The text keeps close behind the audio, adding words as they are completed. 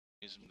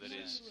that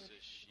is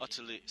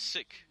utterly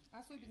sick.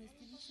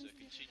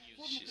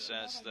 She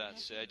says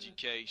that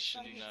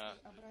education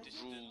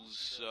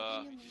rules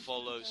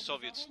follow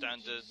Soviet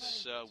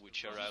standards,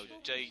 which are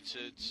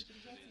outdated,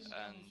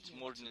 and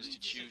modern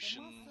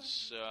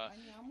institutions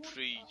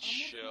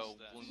preach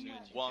only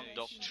one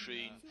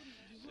doctrine.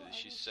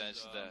 She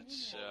says that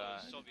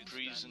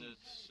prison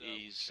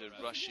is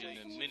Russia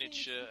in a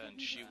miniature,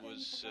 and she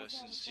was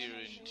sincere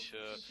in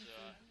her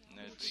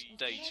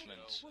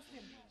statement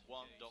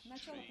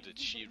that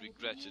she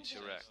regretted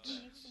her act.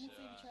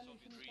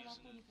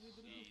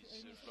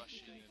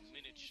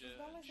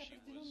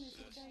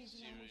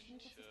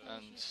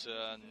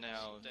 And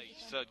now the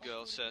third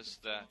girl says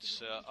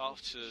that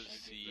after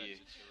the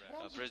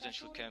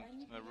presidential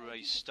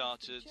race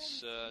started,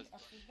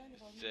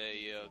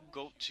 they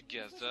got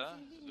together.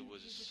 There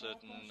was a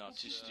certain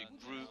artistic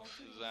group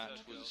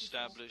that was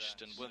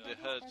established, and when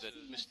they heard that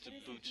Mr.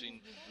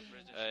 Putin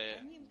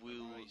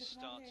will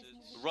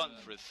run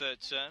for a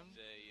third term,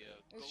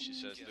 she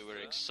says they were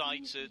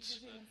excited,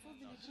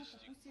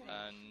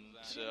 and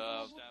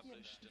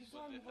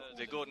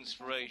they got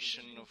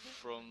inspiration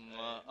from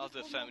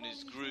other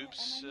feminist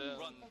groups.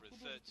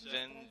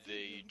 Then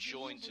they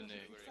joined in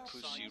a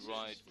Pussy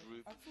Riot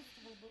group,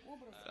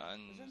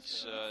 and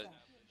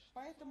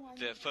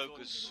their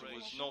focus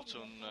was not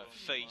on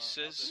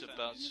faces,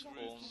 but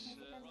on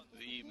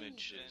the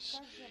images.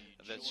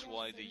 That's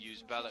why they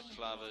used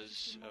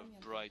balaclavas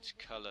of bright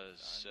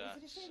colors.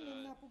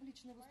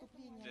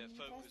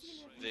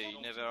 They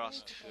never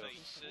asked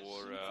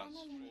for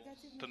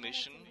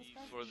permission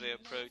for their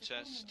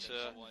protest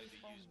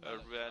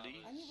rally.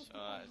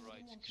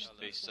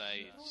 They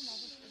say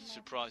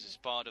surprise is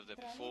part of their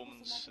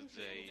performance.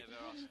 They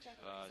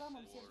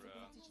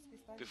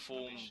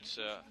performed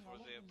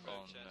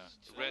on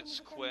Red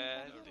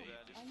Square.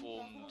 They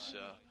performed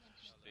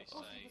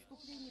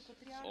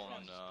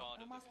on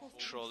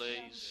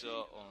trolleys,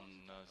 on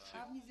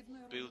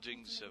the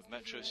buildings of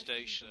metro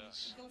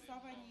stations,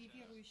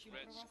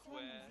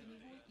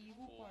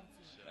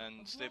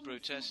 and they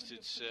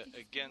protested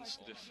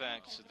against the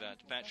fact that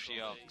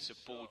Patriarch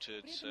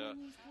supported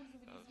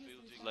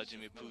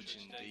Vladimir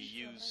Putin. They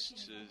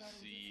used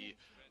the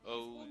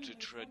old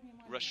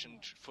Russian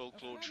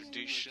folklore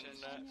tradition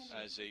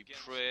as a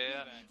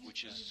prayer,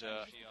 which is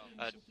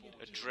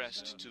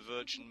addressed to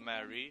Virgin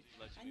Mary.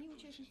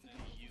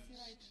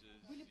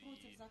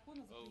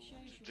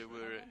 They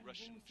were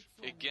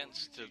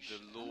against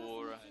the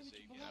law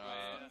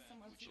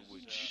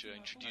which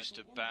introduced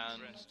a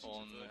ban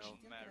on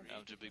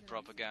LGBT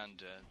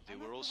propaganda. They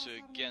were also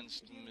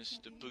against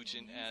Mr.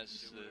 Putin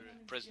as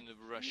the president of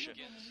Russia.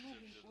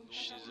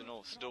 She's an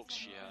Orthodox.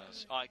 She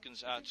has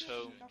icons at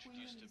home.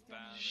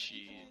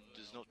 She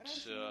does not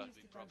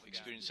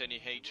experience any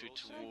hatred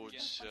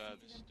towards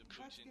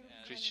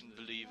Christian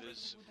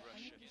believers.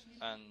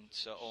 And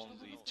on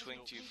the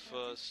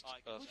 21st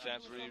of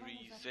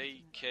February,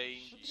 they came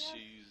to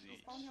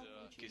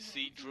the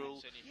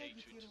cathedral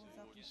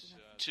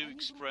to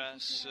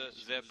express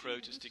their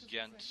protest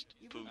against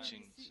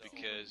Putin,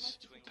 because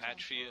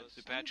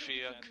the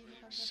Patriarch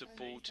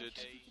supported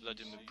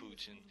Vladimir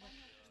Putin.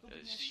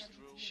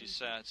 She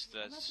said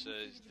that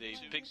they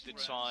picked the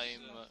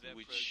time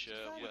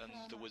when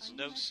there was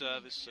no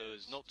service, so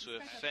as not to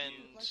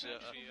offend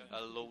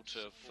a lot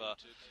of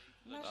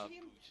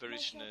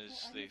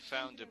parishioners. They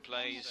found a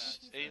place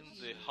in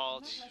the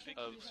heart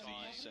of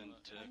the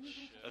center,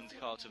 in the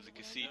heart of the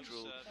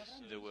cathedral.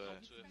 There were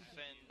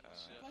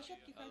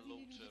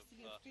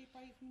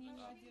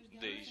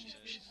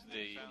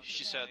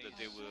she said that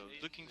they were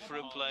looking for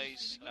a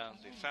place, and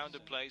they found a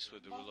place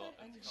where there were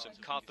some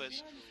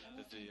carpets,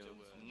 that they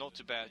were not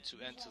about to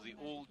enter the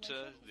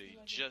altar. They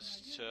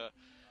just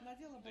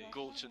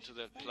got into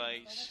that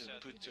place,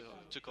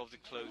 took off the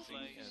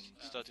clothing, and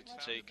started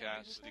to take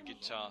out the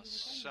guitar.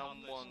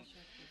 Someone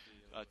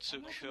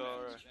took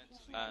her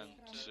and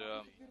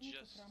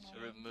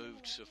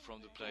removed her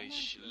from the place.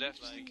 She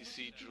left the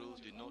cathedral,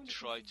 did not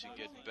try to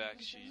get back.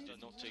 She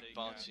did not take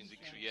part in the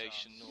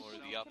creation or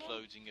the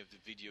uploading of the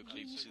video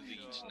clip to the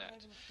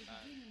internet.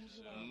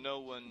 No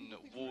one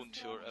warned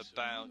her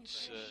about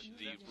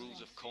the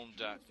rules of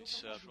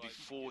conduct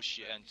before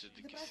she entered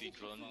the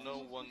cathedral, and no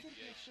one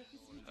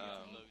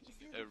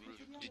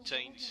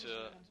detained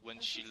her when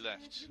she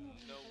left.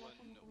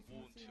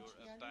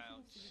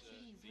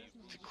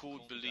 The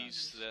court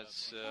believes that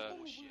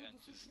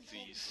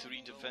the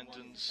three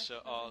defendants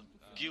are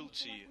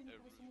guilty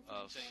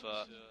of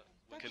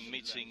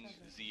committing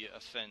the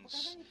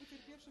offense.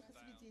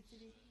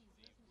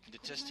 The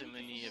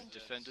testimony of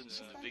defendants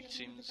and the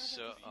victims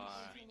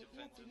are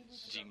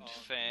deemed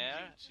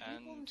fair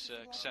and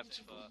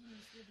acceptable.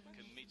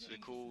 The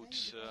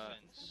court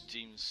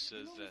deems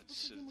that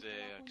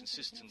they are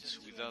consistent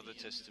with other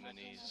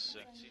testimonies,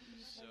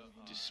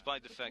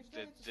 despite the fact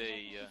that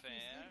they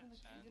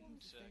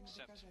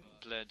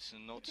pled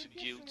not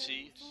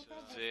guilty.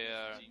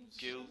 Their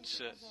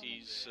guilt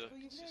is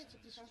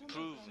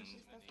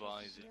proven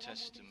by the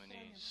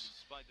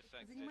testimonies.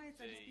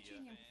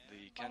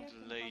 The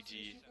candle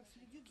lady,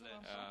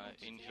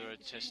 in her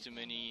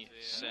testimony,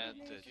 said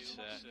that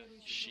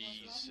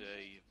she's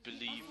a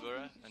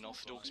believer, an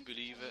Orthodox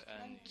believer,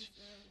 and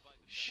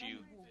she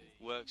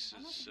works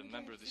as a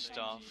member of the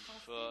staff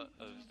of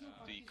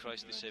the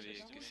Christ the Savior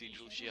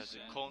Cathedral. She has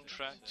a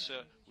contract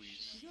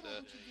with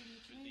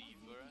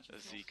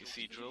the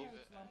cathedral,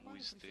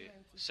 with the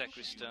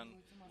sacristan.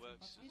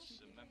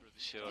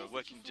 Her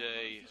working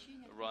day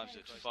arrives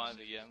at 5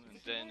 a.m. and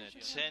then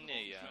at 10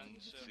 a.m.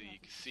 the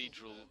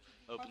cathedral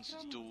opens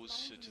its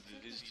doors to the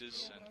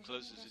visitors and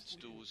closes its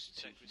doors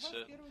to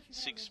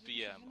 6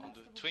 p.m. On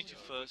the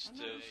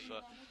 21st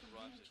of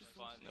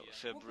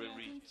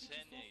February,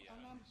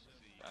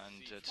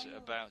 and at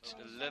about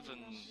 11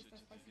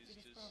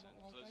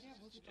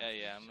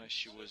 a.m.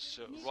 she was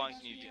right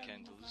near the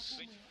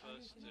candles.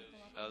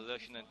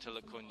 Nadezhda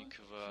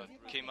Tolokonnikova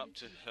came up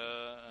to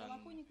her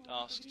and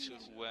asked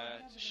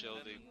where shall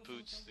they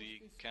put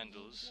the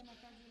candles.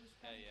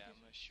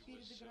 She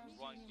was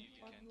right near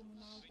the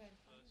candles.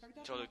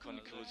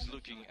 Tolokonnikova was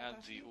looking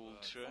at the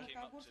altar,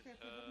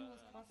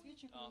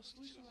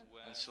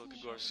 and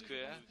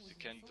Solkogorskaya, the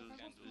candle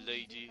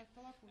lady,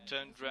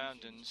 turned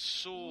round and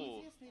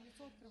saw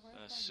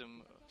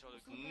some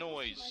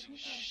noise.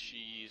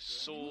 She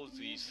saw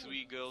the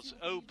three girls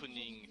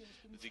opening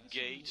the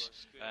gate,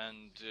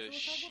 and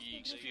she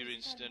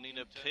experienced an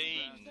inner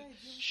pain.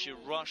 She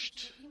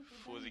rushed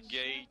for the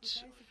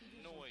gate,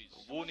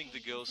 warning the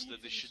girls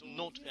that they should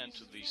not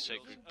enter the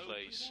sacred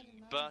place.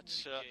 But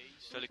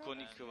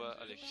Tolokonnikova,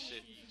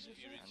 Alexei,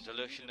 and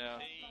Alexina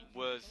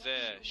were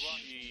there.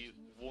 She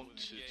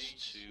wanted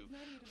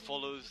to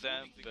follow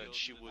them, but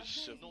she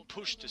was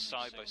pushed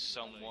aside by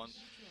someone.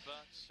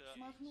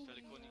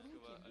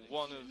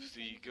 One of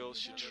the girls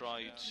she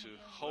tried to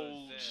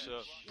hold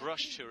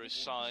brushed her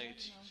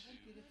aside,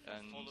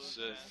 and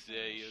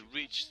they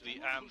reached the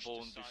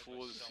ambon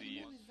before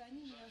the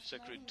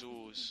sacred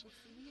doors.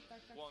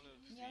 One of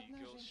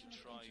the girls she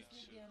tried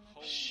to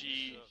hold.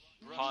 She,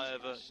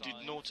 however,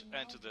 did not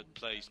enter that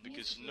place,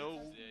 because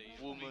no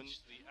woman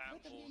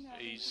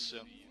is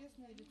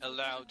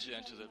allowed to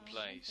enter that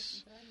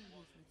place.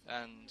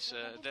 And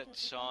at that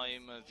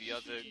time, the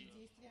other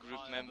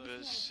group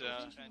members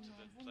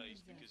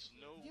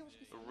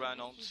ran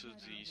onto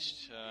the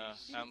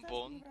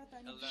ambon.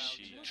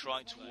 She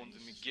tried to warn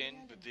them again,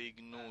 but they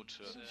ignored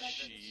her.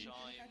 She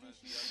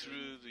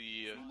threw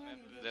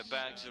their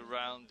bags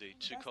around, they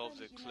took off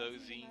their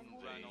clothing,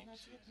 they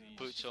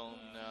put on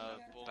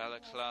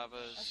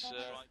balaclavas,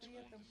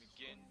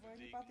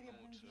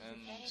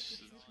 and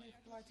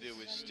they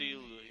were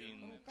still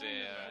in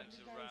their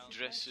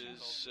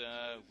dresses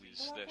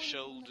with their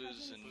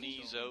shoulders and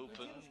knees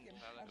open,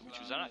 which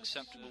was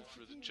unacceptable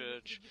for the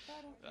church.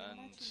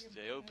 And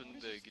they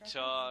opened the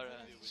guitar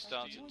and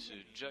started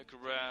to jerk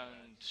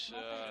around,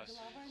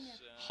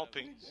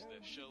 hopping,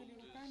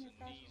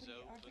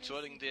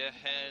 twirling their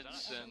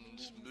heads and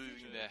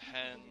moving their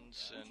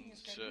hands and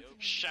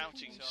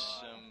shouting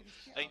some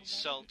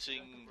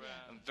insulting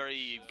and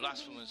very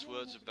blasphemous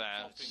words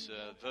about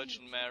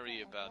Virgin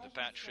Mary, about the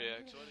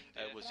Patriarch.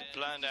 It was a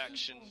planned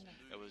action.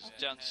 It was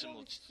done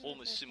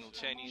almost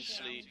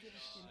simultaneously,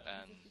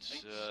 and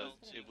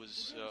it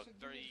was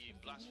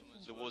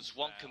there was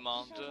one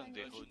commander.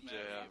 They had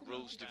their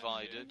roles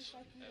divided.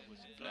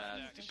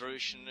 The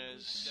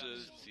parishioners,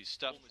 the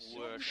staff,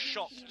 were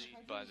shocked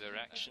by their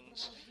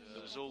actions.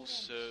 There was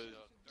also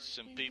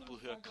some people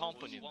who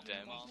accompanied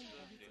them,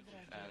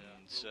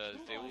 and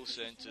they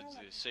also entered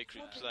the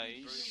sacred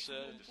place,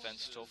 the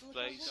fenced-off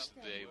place.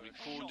 They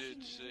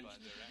recorded.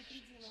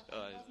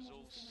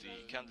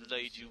 The candle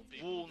lady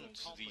warned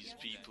these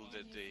people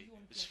that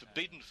it's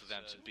forbidden for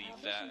them to be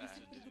there.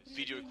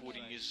 Video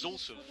recording is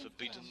also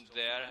forbidden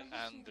there,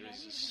 and there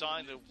is a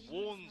sign that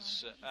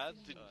warns at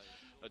the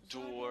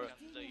door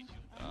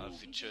of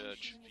the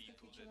church.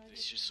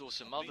 She saw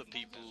some other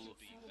people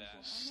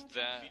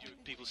there,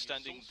 people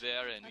standing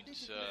there and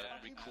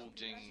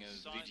recording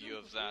a video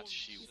of that.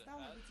 She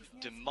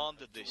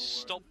demanded they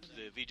stop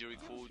the video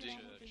recording,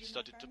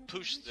 started to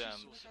push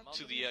them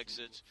to the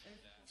exit,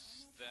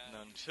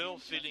 and her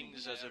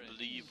feelings as a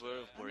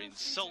believer were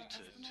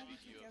insulted,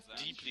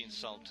 deeply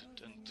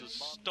insulted, and to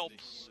stop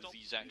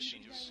these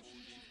actions,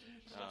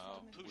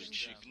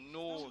 which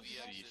ignore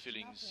the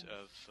feelings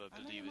of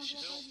believers.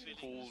 She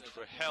called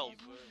for help.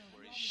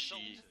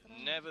 She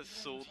never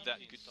thought that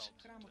could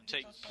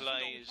take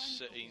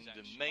place in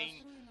the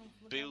main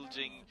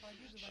building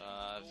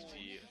of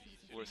the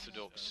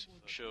Orthodox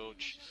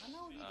Church,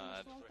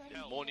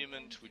 a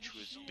monument which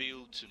was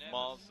built to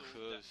mark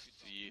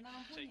the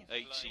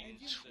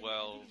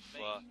 1812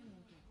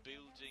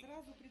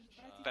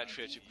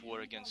 patriotic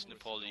war against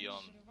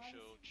Napoleon.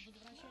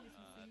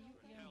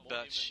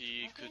 But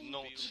she could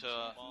not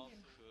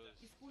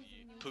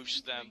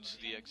push them to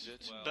the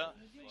exit. But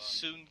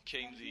soon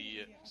came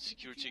the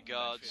security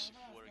guards,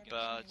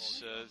 but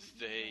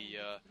they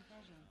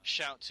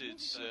shouted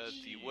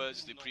the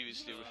words they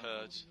previously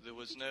heard. There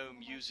was no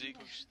music,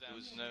 there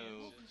was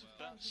no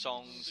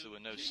songs, there were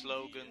no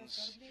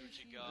slogans.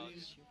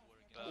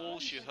 All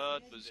she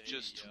heard was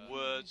just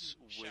words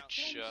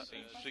which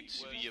inflict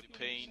severe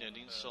pain and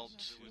insult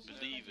to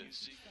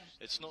believers.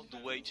 It's not the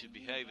way to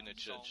behave in a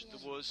church.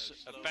 There was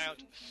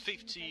about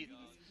 50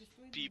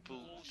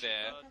 people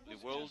there. They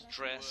were all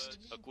dressed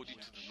according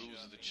to the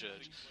rules of the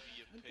church.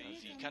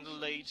 The candle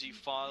lady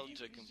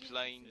filed a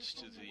complaint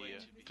to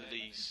the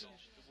police.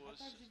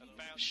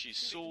 She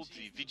saw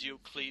the video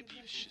clip,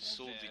 she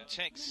saw the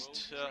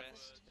text, and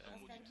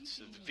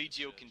the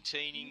video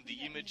containing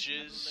the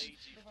images,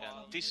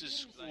 and this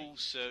is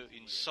also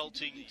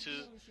insulting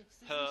to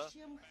her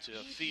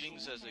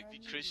feelings as a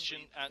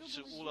Christian and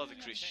to all other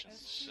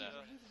Christians.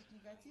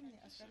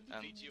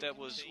 And that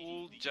was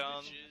all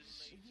done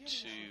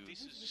to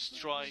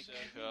strike,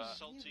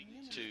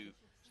 to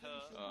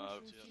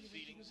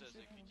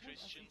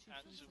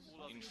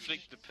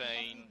inflict the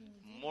pain,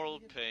 moral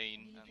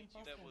pain,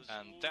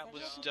 and that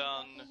was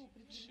done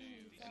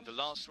in the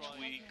last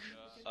week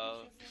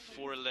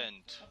before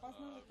Lent.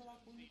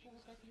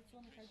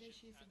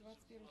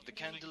 The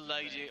candle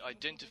lady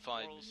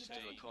identified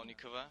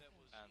Tolokonnikova,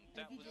 and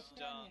that was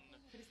done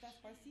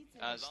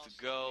as the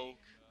girl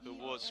who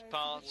was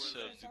part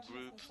of the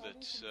group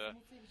that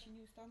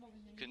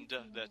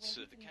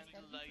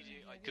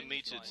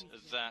committed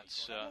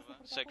that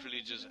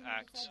sacrilegious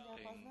act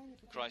in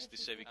Christ the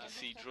Saviour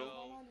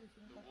Cathedral.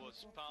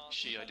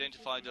 She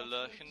identified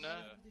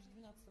Alerchina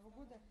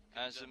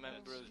as a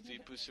member of the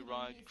Pussy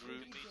Riot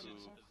group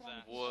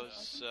who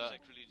was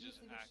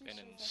in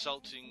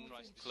insulting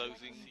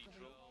clothing,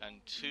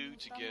 and two,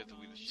 together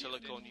with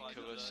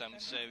Tolokonnikova,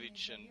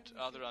 Samtsevich and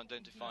other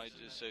unidentified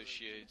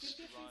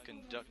associates,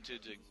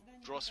 conducted a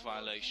gross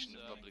violation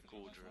of public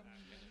order.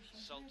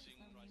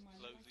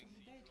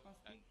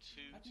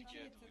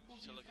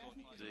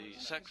 The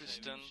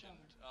sacristan,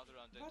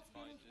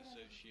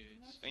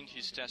 in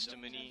his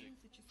testimony,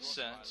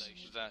 said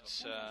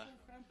that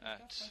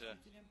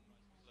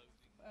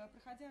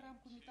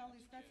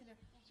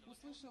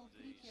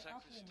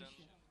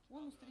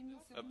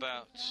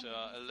about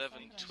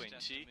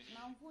 11:20,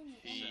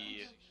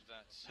 he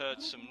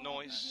heard some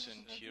noise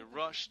and he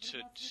rushed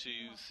to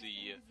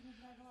the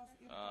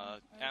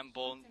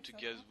ambon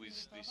together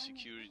with the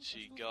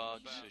security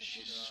guard.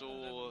 She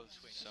saw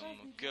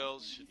some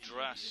girls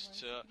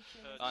dressed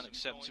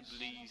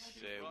unacceptably.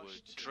 They were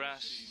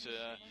dressed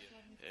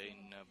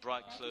in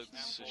bright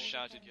clothes,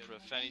 shouted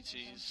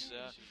profanities,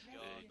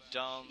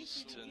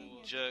 danced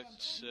and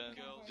jerked.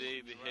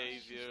 Their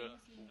behavior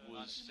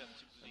was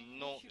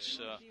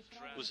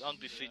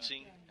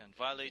unbefitting and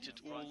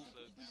violated all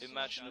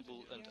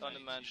imaginable and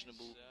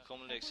unimaginable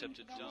commonly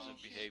accepted rules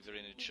of behavior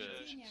in a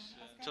church.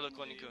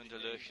 Tolokonnikova and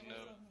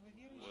Alerchina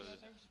were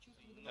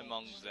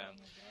among them.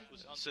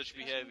 Such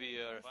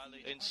behavior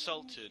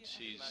insulted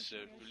his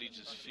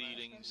religious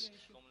feelings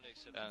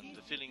and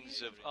the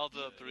feelings of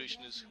other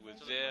parishioners who were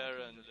there,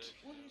 and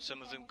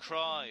some of them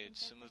cried,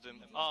 some of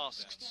them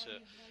asked so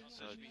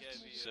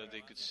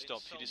they could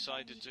stop. He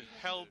decided to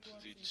help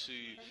the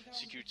two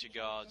security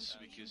guards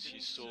because he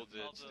saw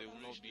that they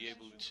would not be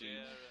able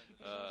to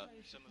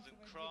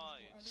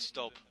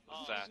stop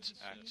that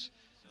act.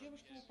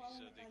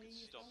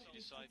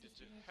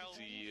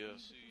 The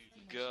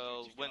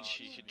girl, when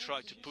he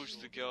tried to push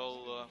the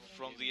girl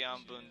from the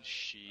ambon,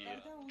 she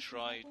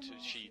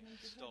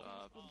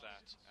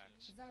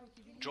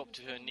dropped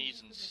to her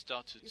knees and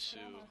started to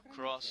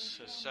cross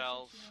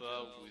herself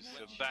with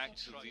her back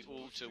to the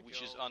altar,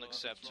 which is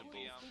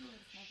unacceptable.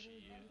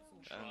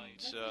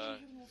 And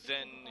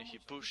then he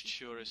pushed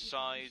her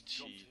aside,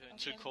 he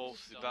took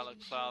off the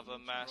balaclava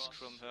mask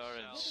from her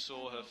and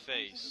saw her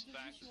face.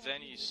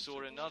 Then he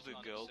saw another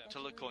girl,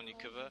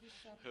 Tolokonnikova,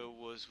 who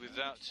was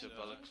without her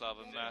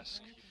balaclava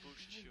mask.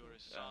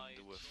 And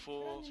there were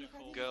four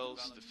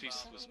girls, the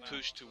fifth was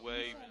pushed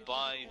away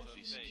by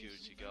the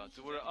security guard.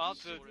 There were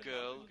other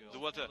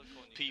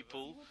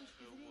people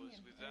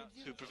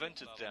who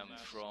prevented them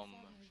from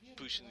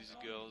pushing these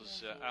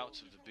girls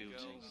out of the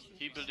building.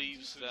 He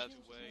believes that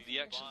the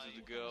actions of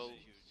the girl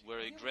were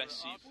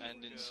aggressive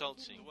and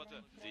insulting.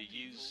 They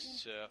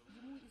used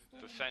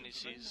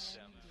profanities,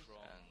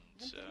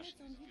 and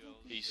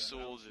he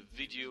saw the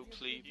video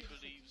clip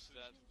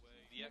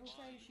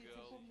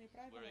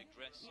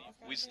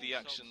with the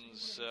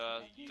actions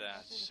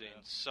that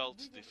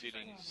insult the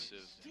feelings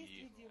of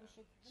the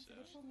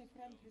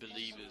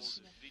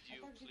believers.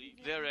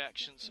 Their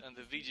actions and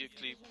the video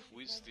clip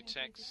with the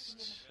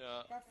text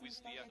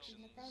with the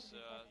actions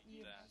that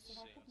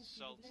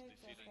insult the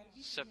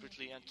feelings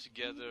separately and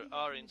together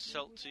are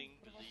insulting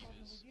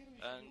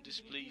and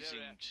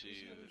displeasing to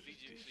the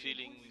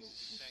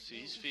feelings,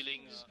 his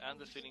feelings and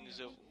the feelings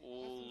of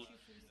all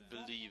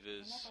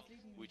believers,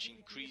 which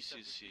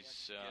increases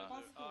his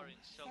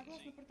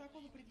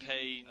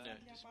pain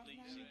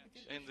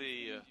in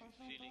the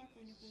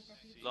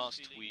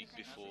last week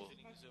before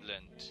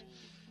Lent.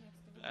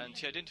 And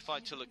he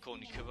identified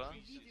Tolokonnikova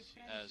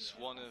as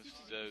one of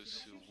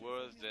those who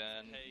were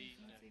then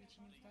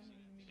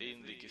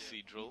in the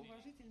cathedral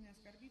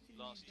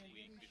last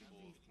week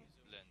before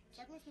Lent.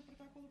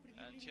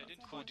 And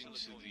according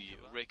to the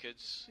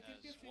records,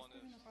 as one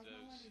of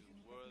those who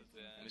were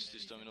there, Mr.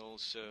 Stomin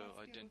also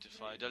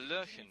identified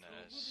Alerhin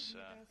as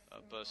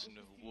a person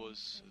who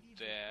was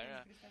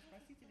there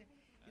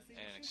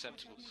in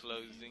acceptable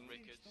clothing,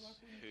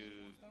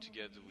 who,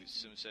 together with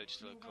Nadezhda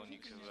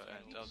Tolokonnikova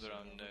and other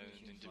unknown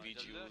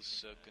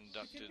individuals,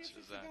 conducted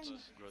that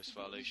gross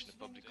violation of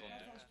public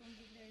conduct.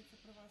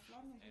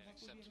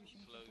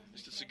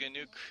 Mr.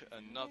 Tsiganyuk,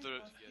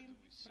 another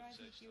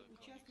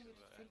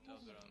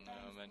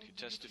man who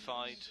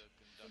testified,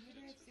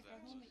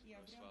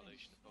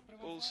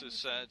 also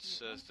said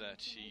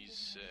that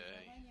he's a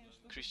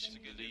Christian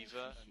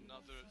believer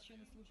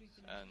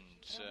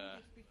and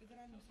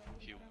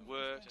he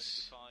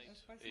works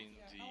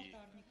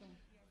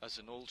as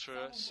an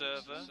altar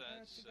server.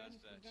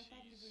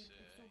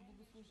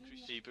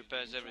 He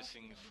prepares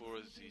everything for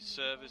the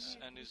service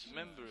and is a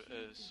member,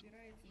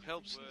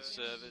 helps in the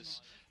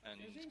service, and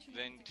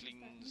then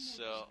cleans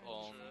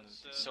on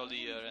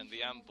Solia and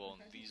the Ambon.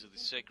 These are the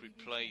sacred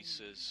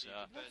places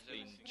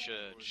in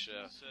church.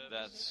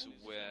 That's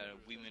where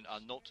women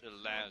are not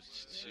allowed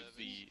to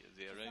be.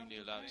 They are only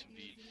allowed to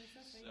be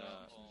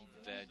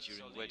there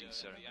during wedding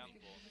ceremony.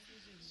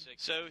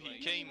 So he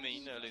came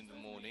in early in the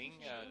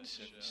morning and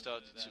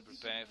started to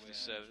prepare for the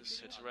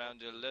service. At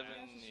around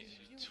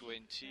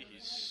 11:20 he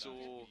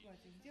saw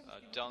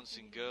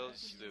dancing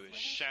girls. They were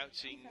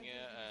shouting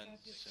and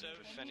some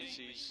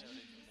profanities,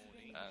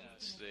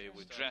 and they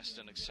were dressed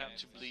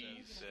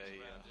unacceptably.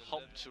 They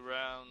hopped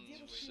around,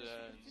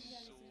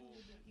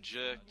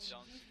 jerked.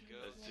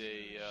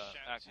 They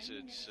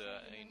acted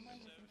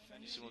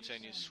in a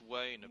simultaneous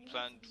way, in a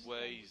planned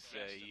way.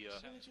 They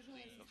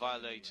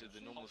violated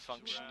the normal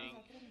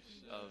functioning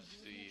of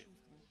the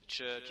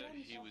church.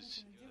 He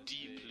was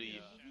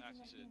deeply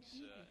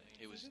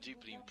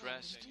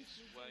impressed.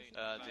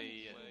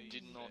 They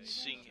did not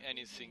sing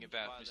anything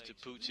about Mr.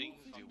 Putin.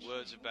 The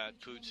words about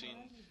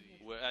Putin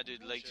were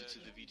added later to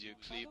the video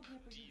clip.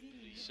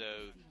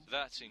 So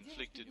that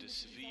inflicted a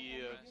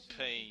severe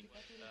pain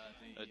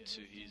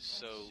to his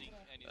soul.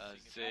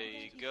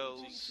 The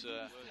girls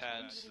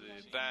had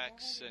the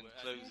bags and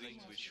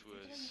clothing which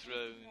were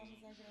thrown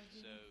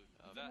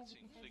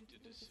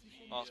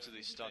after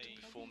they started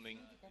performing.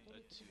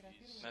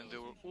 And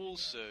there were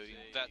also,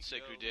 in that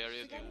sacred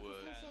area, there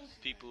were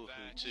people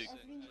who took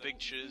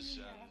pictures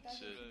and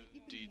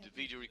did the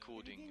video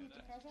recording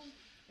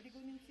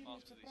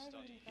of that.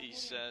 He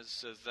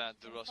says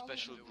that there are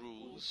special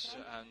rules,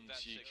 and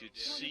you could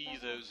see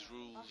those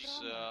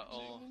rules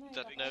on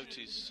that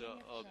notice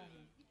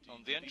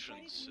on the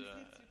entrance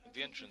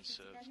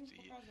of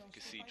the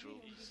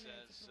cathedral.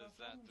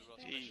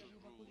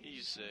 He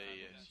is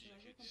a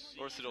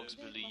Orthodox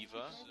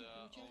believer,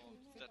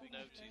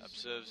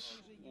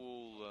 observes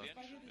all the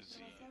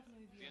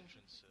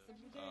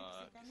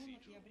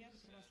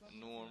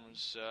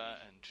norms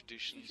and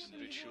traditions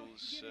and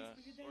rituals.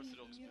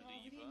 Orthodox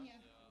believer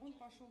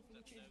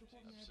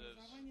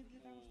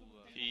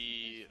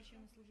he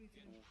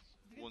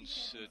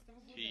wants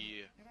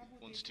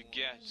to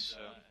get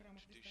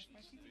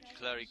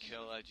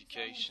clerical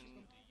education.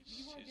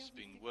 He's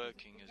been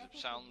working as a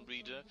psalm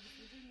reader.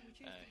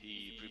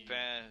 He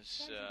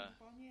prepares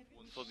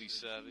for the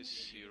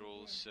service. He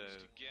also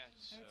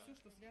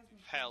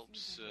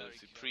helps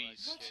the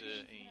priest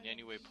in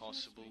any way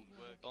possible.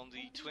 On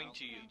the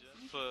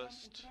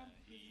 21st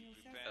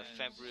of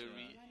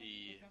February,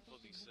 he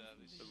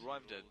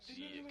arrived at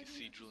the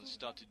cathedral and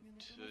started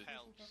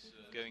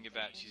going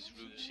about his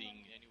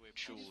routine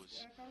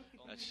chores.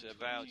 At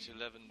about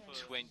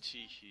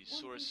 11:20, he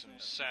saw some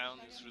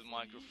sound through the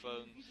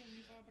microphone.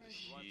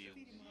 He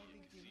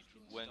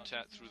went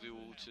out through the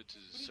altar to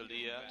the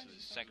Solia, to the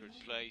sacred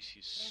place.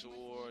 He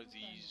saw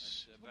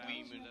these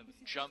women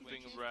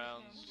jumping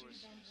around.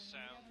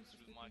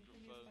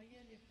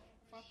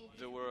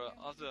 There were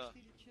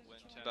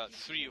about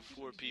 3 or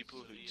 4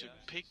 people who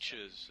took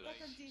pictures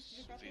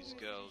of these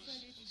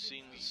girls.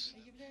 Since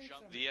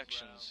the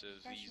actions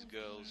of these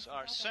girls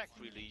are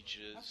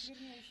sacrilegious,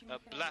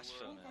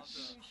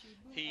 blasphemous,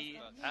 he,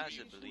 as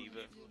a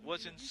believer,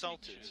 was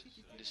insulted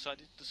and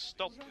decided to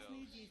stop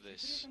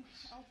this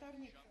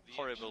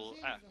horrible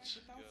act.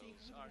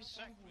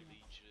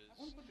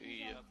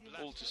 The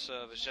altar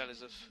server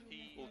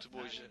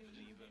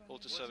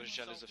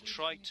Zhelezov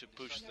tried to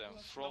push them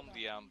from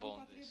the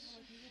Ambon.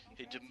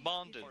 He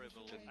demanded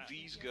that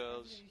these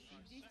girls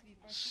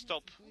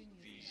stop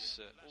these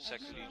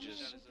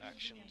sacrilegious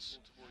actions.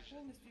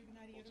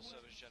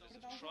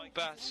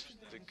 But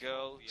the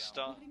girl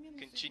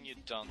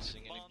continued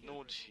dancing and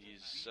ignored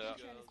his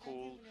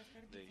call.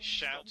 They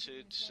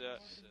shouted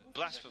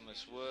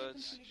blasphemous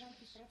words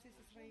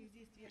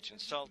which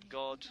insult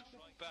God.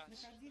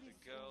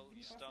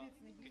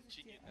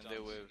 And they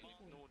were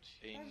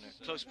in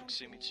close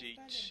proximity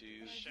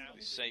to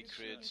the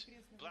sacred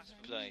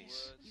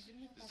place.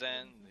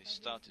 Then they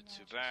started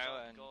to bow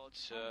and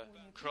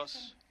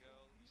cross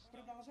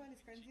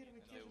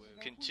They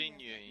were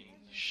continuing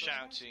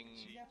shouting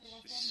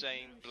the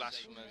same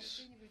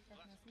blasphemous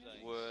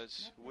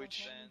words,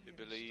 which he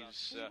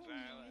believes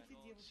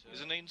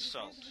is an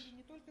insult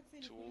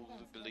to all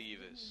the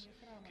believers.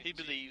 He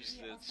believes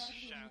that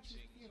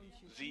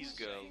these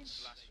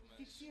girls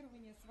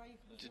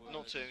did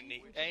not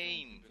only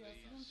aim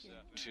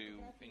to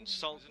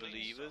insult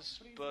believers,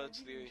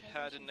 but they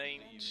had an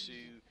aim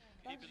to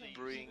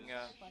bring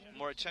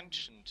more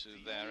attention to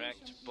their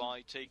act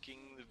by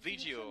taking the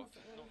video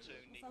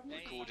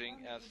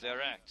recording of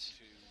their act.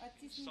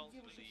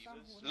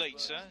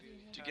 Later,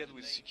 together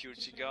with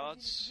security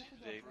guards,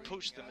 they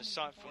pushed them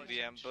aside from the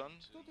ambon.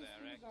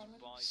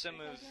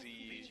 Some of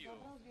the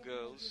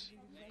girls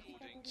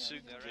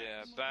took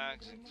their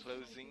bags and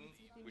clothing,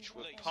 which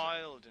were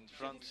piled in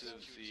front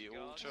of the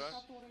altar,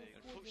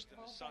 and pushed them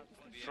aside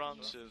in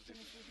front of the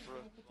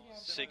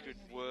sacred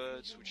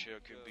words, which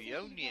could be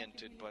only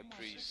entered by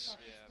priests.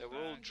 They were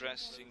all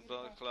dressed in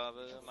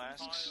balaclava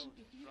masks.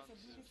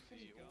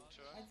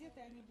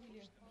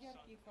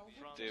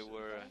 They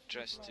were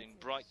dressed in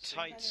bright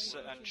tights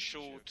and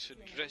short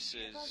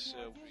dresses.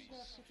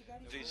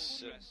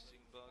 This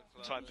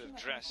type of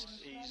dress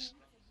is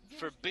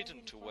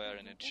forbidden to wear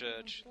in a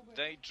church.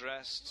 They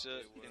dressed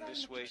in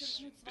this way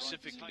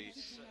specifically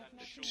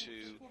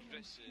to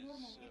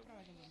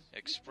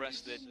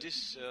express their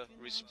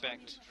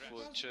disrespect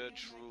for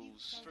church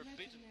rules.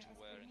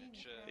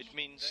 It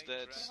means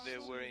that they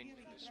were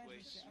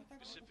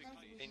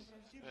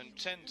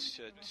intent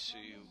to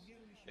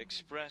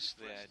express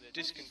their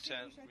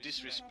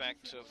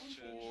disrespect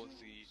for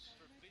the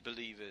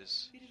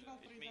believers.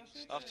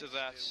 After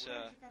that,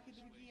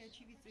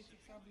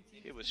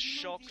 he was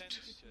shocked.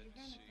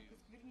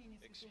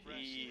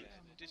 He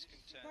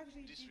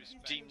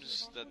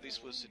deems that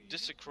this was a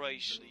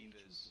desecration.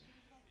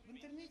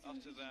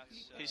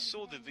 He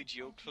saw the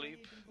video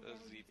clip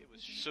of the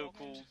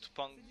so-called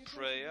punk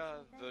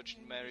prayer,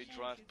 Virgin Mary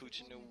drive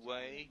Putin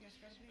away.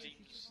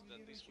 Deems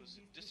that this was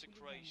a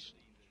desecration.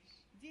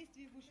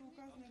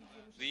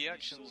 The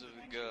actions of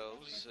the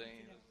girls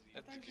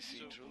at the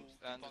cathedral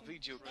and the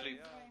video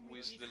clip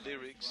with the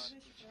lyrics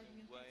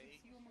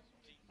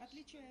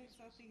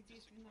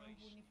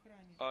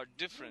are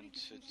different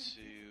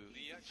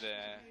to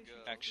their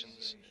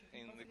actions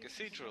in the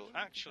cathedral,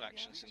 actual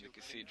actions in the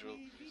cathedral.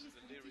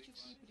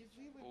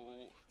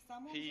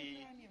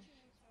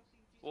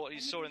 What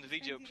he saw in the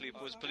video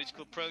clip was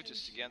political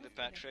protest against the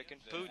Patriarch and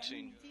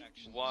Putin,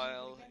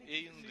 while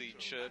in the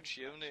church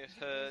he only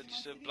heard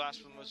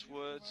blasphemous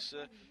words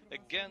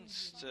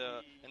against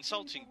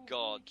insulting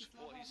God.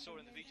 What he saw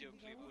in the video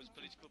clip was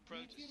political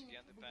protest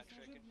against the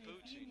Patriarch and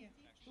Putin,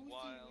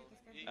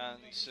 and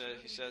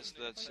he says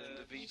that in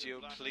the video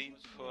clip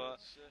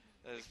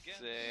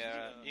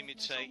they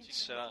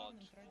imitate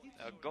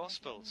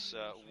Gospels,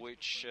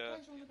 which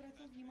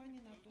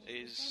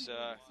is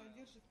a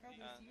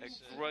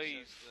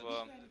grave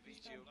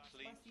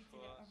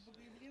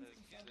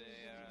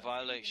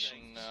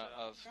violation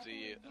of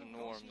the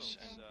norms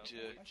and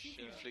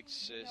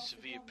inflicts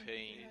severe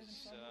pain.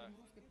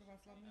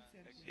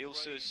 He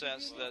also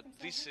says that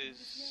this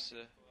is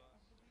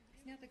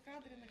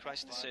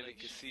Christ the Savior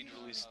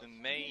Cathedral is the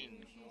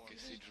main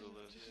cathedral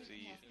of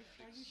the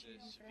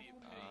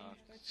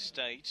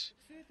state.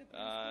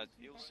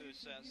 He also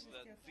says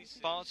that this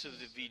part of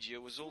the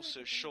video was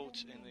also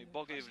shot in the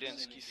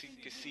Bogojevlensky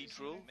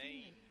Cathedral,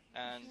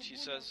 and he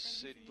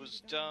says it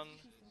was done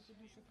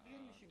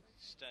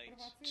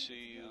to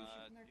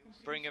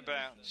bring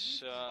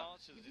about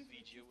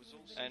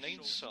an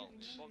insult,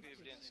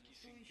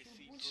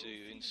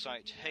 to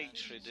incite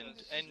hatred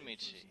and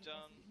enmity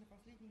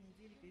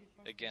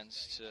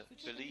against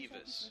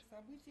believers,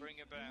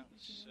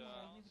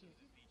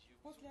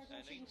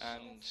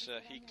 and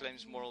he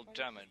claims moral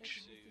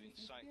damage.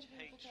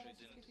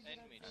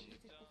 And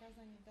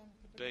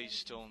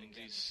based on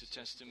this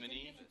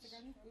testimony,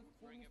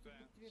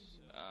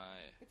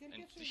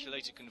 and he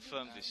later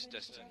confirmed this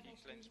testimony,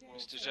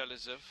 Mr.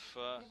 Zhelezov,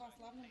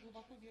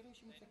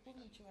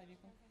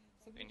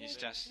 in his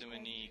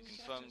testimony,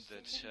 confirmed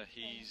that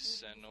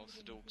he's an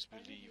Orthodox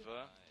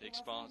believer, takes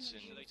part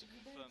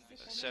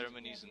in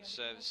ceremonies and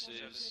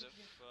services,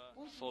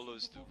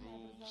 follows the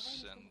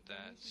rules, and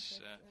that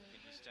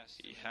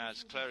he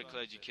has clerical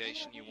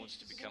education. He wants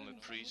to become a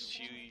priest.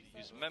 He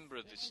is a member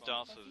of the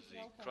staff of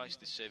the Christ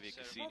the Savior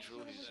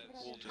Cathedral. He's an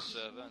altar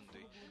server, and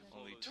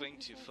on the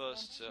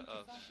 21st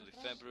of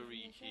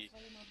February he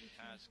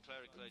has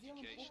clerical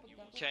education.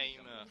 He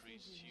came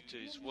to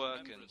his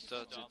work and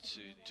started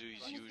to do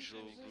his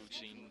usual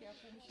routine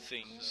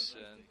things.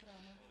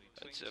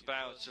 At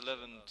about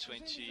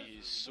 11:20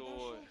 he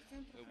saw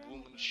a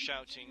woman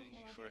shouting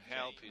for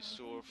help. He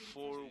saw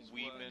 4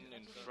 women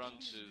in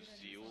front of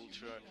the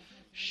altar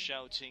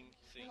shouting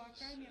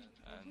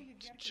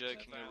and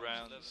jerking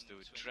around as they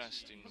were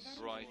dressed in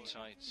bright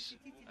tights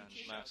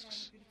and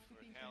masks.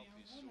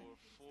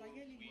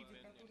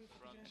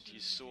 And he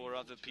saw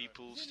other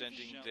people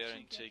standing there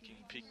and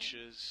taking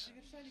pictures.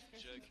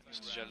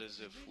 Mr.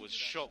 Zhelezov was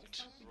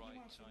shocked.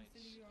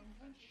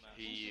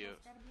 He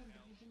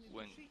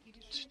went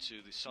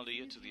to the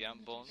Solia, to the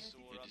Ambon.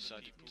 He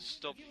decided to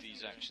stop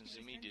these actions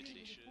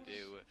immediately.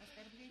 They were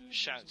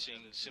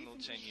shouting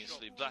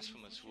simultaneously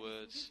blasphemous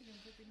words,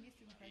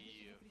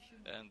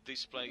 and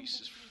this place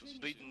is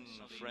forbidden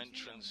for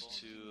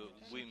entrance to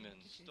women.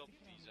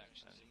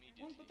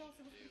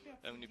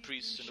 Only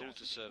priests and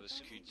altar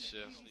servers could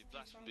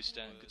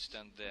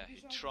stand there.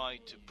 He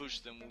tried to push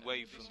them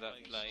away from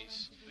that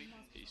place.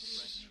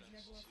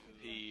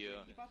 He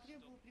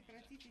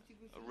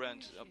ran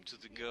up to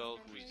the girl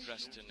who was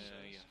dressed in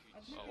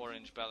an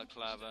orange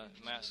balaclava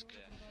mask.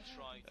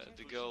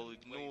 The girl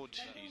ignored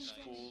his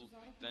fall.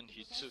 Then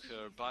he took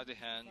her by the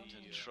hand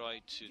and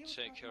tried to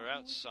take her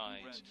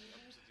outside.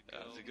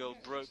 The girl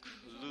broke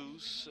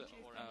loose,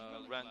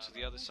 ran to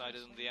the other side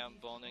of the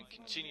Ambon and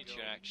continued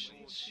her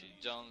actions. She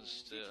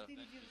danced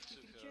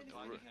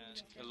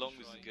along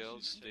with the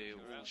girls. They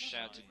all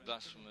shouted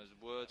blasphemous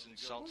words,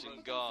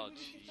 insulting God.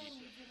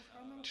 He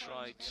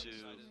tried to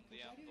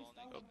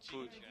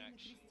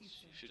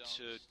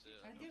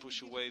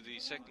push away the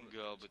second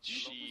girl, but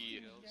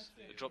she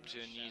dropped to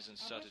her knees and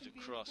started to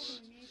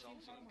cross.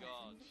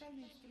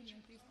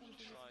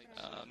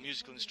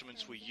 Musical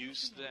instruments were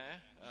used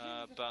there,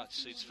 but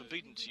it's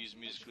forbidden to use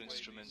musical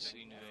instruments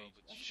in a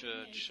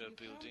church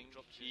building.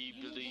 He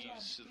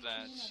believes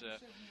that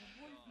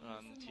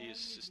he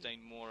has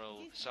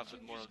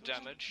suffered moral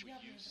damage,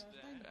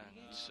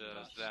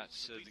 and that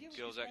the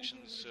girl's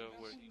actions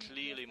were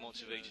clearly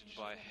motivated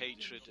by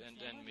hatred and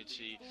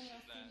enmity,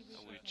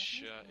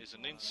 which is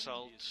an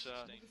insult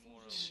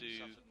to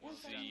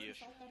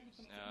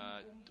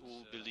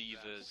all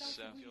believers.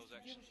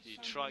 He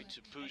tried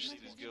to push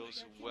these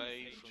girls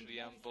away from the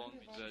Ambon,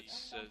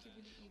 but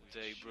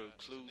they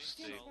broke loose.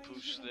 They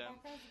pushed them,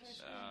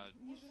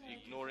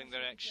 ignoring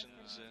their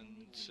actions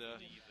and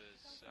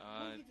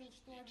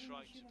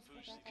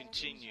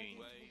continuing.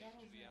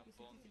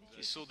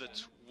 He saw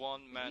that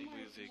one man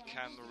with a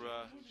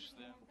camera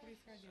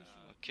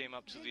came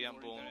up to the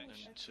Ambon and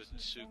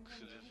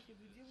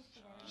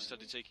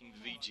started taking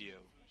video.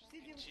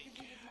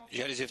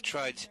 Nadezhda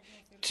tried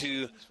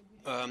to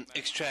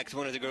extract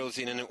one of the girls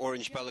in an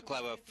orange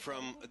balaclava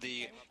from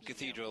the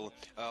cathedral.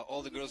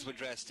 All the girls were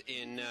dressed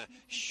in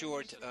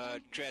short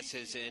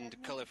dresses and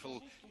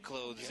colorful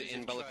clothes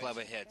in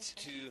balaclava heads.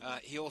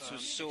 He also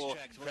saw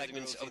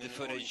fragments of the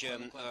footage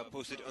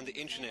posted on the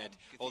internet,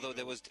 although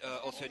there was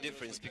also a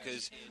difference,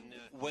 because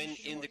when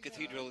in the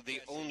cathedral they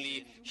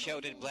only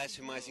shouted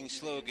blasphemizing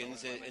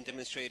slogans and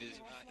demonstrated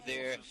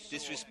their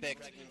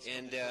disrespect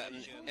and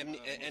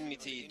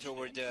enmity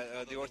toward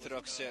the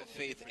Orthodox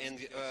faith and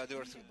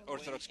the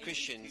Orthodox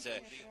Christians,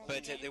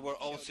 but there were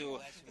also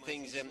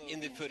things in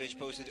the footage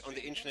posted on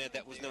the internet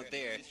that was not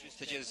there,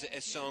 such as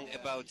a song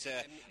about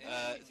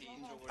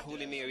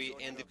Holy Mary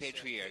and the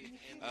Patriarch,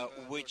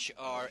 which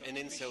are an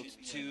insult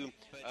to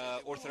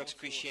Orthodox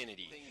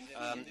Christianity.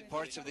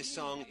 Parts of the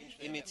song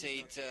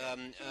imitate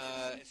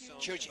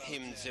church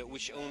hymns,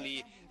 which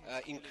only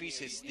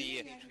increases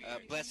the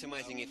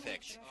blasphemizing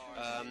effect.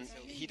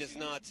 He does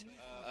not.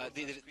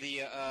 The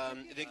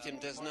victim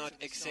does not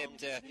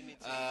accept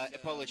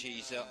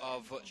apologies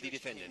of the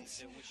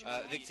defendants.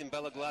 Victim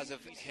Bela Glazov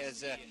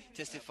has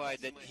testified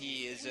that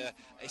he is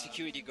a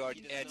security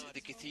guard at the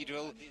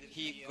cathedral.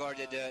 He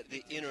guarded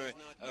the inner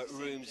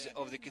rooms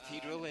of the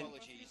cathedral, and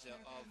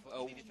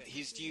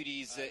his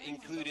duties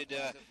included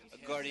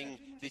guarding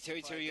the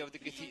territory of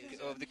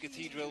the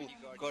cathedral,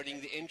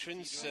 guarding the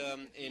entrance,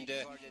 and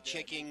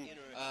checking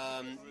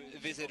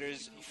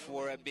visitors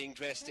for being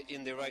dressed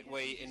in the right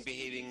way and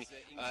behaving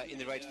in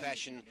the right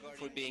fashion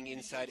for being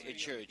inside a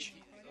church,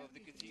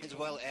 as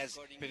well as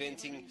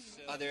preventing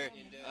other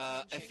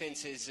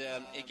offenses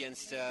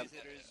against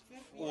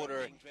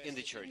order in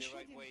the church.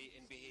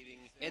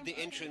 At the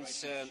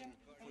entrance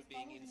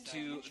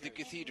to the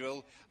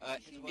cathedral,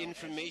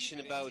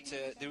 information about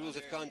the rules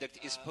of conduct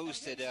is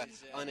posted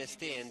on a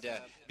stand.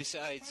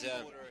 Besides,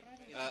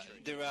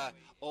 there are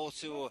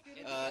also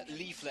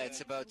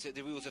leaflets about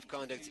the rules of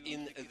conduct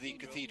in the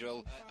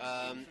cathedral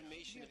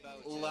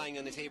lying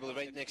on the table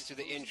right next to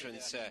the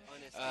entrance.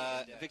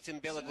 Victim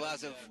Bela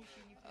Glazov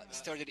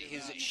started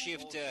his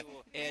shift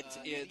at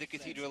the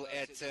cathedral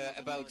at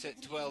about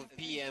 12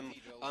 p.m.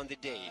 on the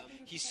day.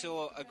 He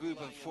saw a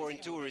group of foreign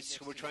tourists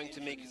who were trying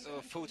to make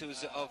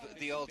photos of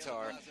the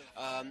altar,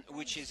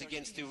 which is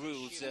against the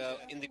rules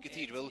in the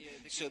cathedral.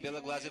 So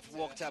Bela Glazov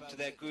walked up to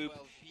that group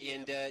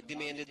and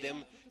demanded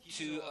them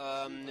to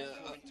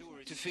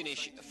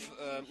finish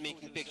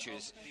making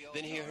pictures.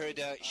 Then he heard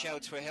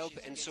shouts for help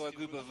and saw a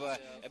group of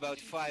about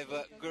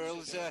 5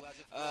 girls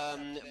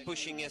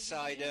pushing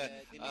aside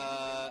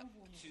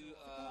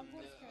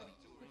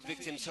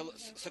victim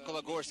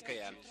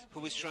Sokologorskaya, who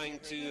was trying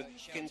to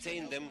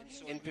contain them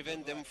and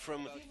prevent them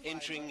from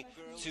entering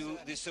to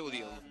the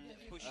Solium.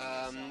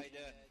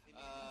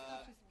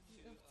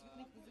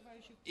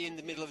 In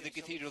the middle of the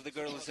cathedral, the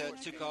girls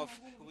took off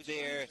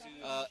their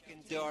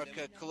dark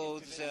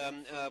clothes,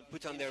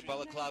 put on their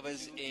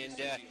balaclavas, and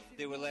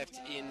they were left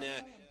in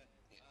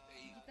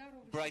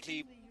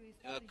brightly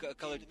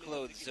colored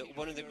clothes.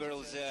 One of the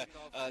girls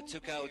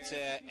took out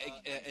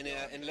an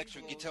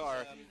electric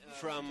guitar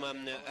from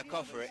a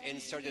coffer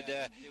and started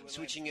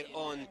switching it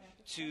on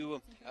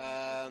to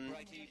a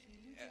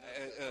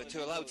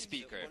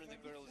loudspeaker.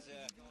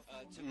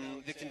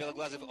 Victim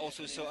Beloglazov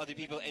also saw other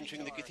people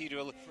entering the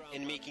cathedral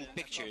and making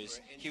pictures.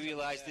 He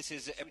realized this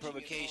is a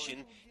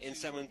provocation and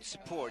summoned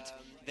support.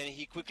 Then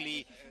he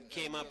quickly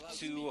came up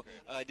to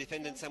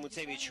defendant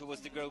Samutsevich, who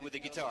was the girl with the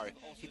guitar.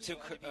 He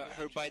took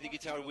her by the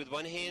guitar with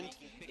one hand,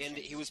 and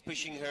he was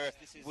pushing her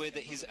with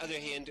his other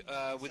hand,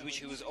 with which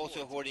he was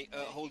also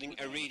holding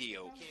a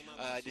radio.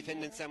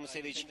 Defendant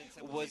Samutsevich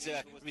was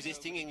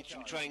resisting and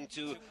trying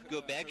to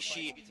go back.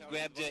 She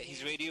grabbed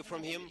his radio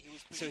from him,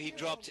 so he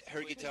dropped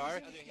her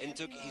guitar and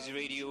took his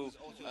radio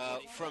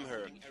from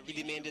her. He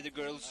demanded the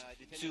girls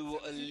to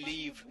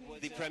leave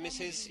the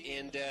premises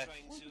and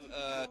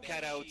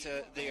cut out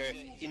their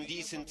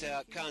indecent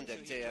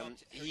conduct.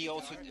 He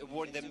also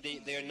warned them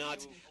they are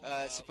not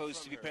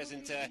supposed to be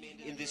present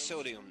in this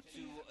sodium.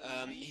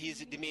 His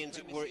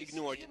demands were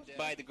ignored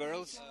by the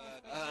girls,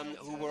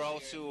 who were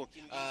also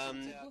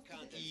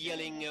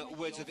yelling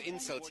words of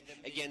insult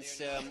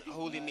against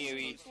Holy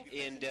Mary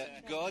and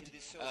God,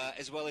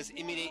 as well as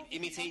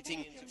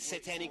imitating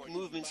satanic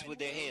movements with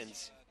their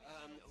hands.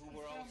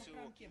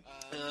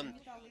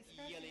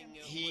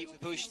 He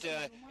pushed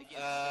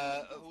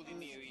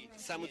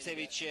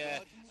Samutsevich,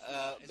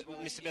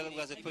 Mr.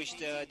 Beloglazov pushed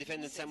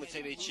defendant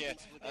Samutsevich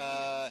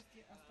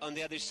on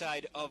the other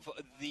side of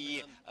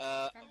the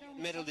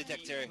metal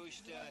detector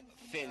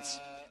fence,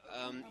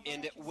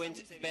 and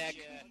went back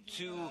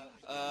to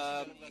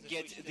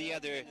get the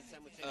other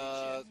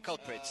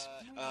culprits.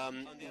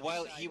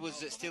 While he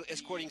was still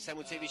escorting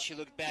Samutsevich, he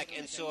looked back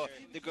and saw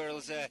the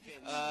girls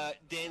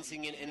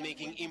dancing and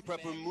making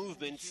improper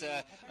movements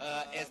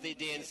as they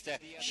danced,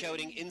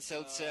 shouting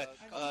insults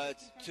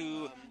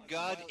to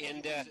God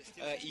and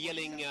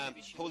yelling,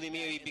 Holy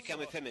Mary,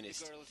 become a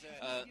feminist.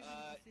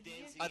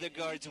 Other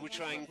guards were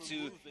trying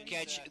to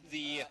catch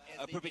the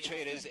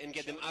perpetrators and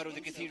get them out of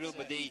the cathedral,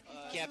 but they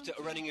kept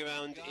running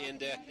around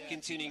and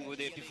continuing with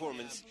their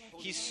performance.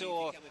 He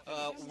saw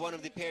one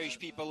of the parish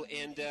people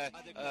and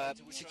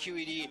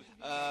security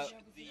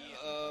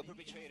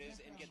perpetrators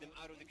and get them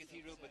out of the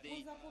cathedral, but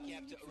they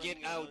kept get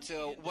out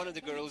one of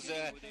the girls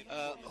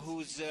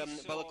whose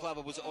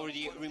balaclava was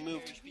already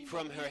removed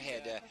from her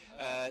head.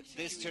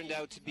 This turned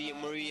out to be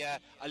Maria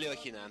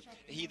Alyokhina.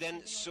 He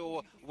then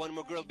saw one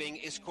more girl being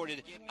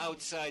escorted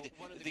outside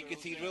the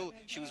cathedral.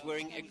 She was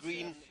wearing a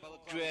green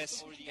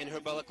dress and her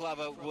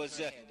balaclava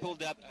was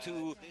pulled up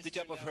to the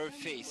top of her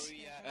face.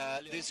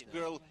 This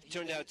girl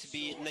turned out to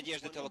be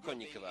Nadezhda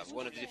Tolokonnikova,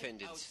 one of the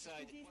defendants.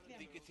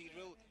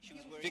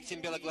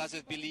 Victim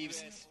Beloglazov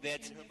believes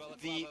that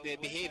the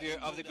behavior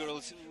of the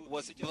girls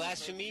was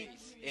blasphemy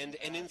and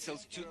an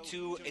insult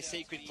to a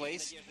sacred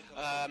place,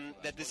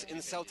 that this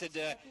insulted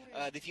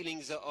the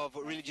feelings of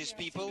religious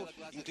people,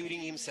 including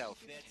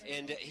himself.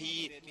 And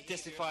he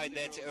testified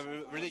that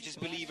religious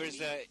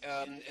believers,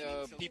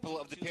 people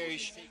of the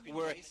parish,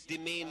 were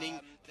demanding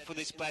for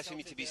this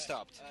blasphemy to be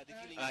stopped.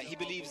 He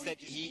believes that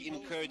he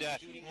incurred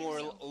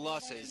moral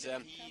losses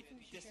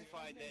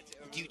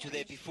due to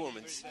their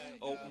performance.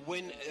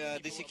 When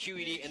the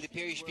security and the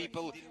parish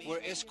people were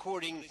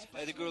escorting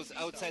the girls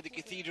outside the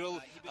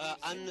cathedral,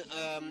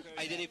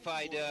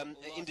 unidentified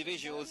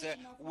individuals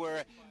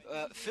were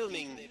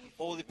filming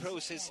all the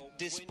process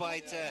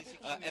despite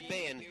a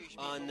ban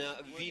on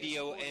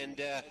video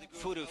and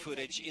photo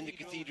footage in the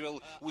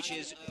cathedral, which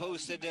is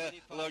posted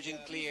large and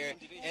clear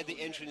at the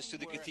entrance to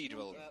the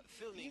cathedral.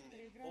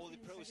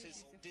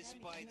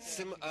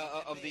 Some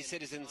of the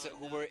citizens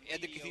who were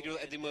at the cathedral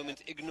at the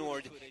moment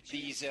ignored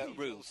these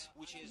rules.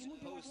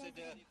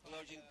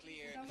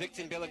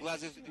 Victim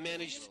Beloglazov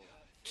managed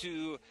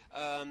to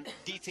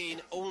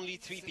detain only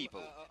 3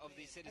 people,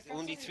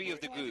 only 3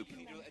 of the group,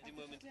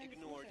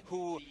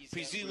 who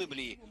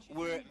presumably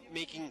were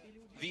making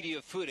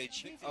video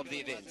footage of the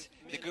event.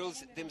 The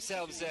girls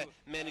themselves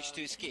managed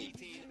to escape.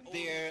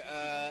 Their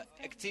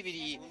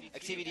activities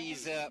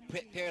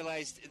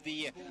paralyzed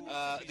the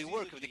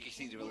work of the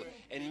cathedral,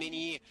 and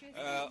many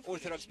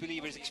Orthodox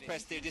believers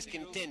expressed their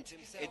discontent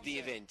at the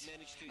event.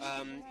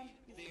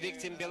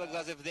 Victim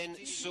Beloglazov then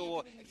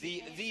saw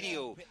the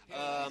video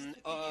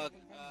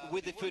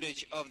with the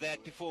footage of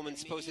that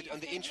performance posted on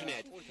the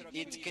internet.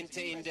 It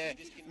contained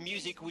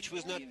music which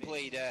was not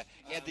played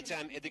at the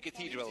time at the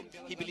cathedral.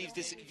 He believes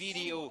this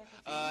video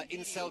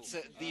insults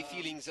the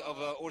feelings of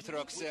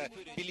Orthodox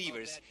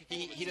believers.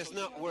 He does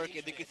not work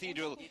at the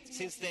cathedral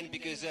since then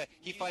because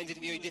he finds it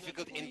very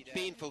difficult and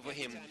painful for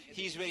him.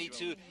 He is ready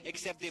to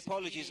accept the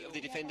apologies of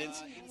the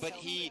defendants, but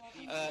he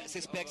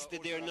suspects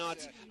that they are not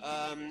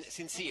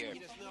sincere.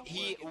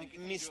 he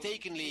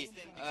mistakenly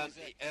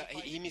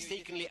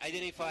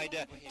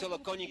identified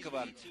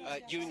Tolokonnikova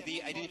during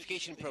the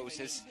identification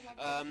process,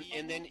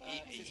 and then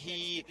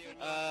he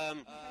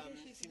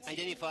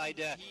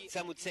identified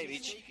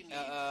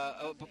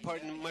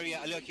Maria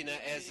Alyokhina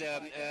as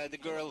the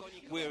girl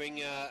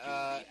wearing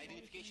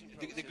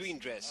the green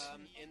dress.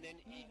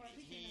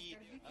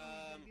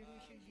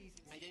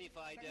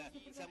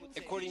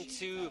 According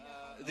to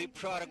the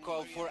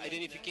protocol for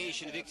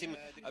identification, victim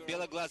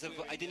Beloglazov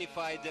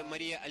identified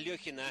Maria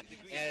Alyokhina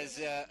as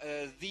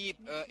the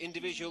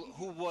individual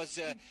who was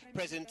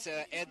present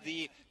at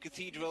the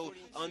cathedral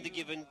on the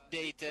given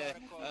date,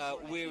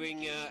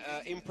 wearing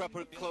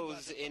improper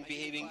clothes and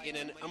behaving in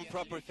an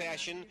improper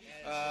fashion,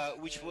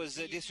 which was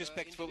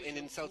disrespectful and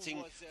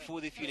insulting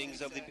for the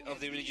feelings of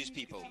the religious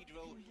people.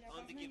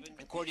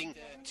 According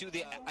to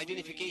the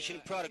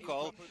identification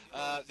protocol,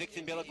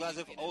 victim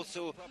Beloglazov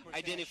also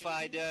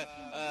identified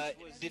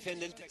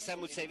defendant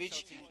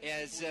Samutsevich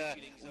as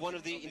one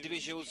of the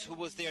individuals who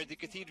was there at the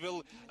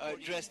cathedral,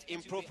 dressed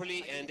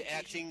improperly and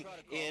acting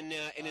in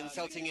an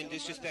insulting and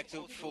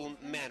disrespectful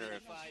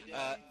manner.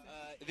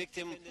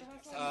 Victim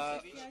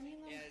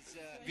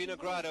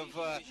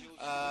Vinogradov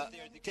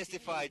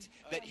testified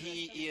that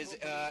he is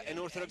an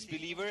Orthodox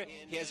believer.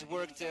 He has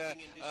worked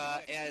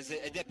as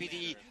a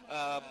deputy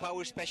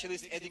power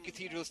specialist at the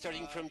cathedral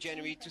starting from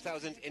January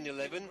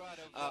 2011.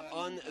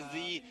 On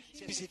the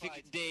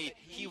specific day,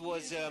 he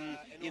was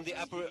in the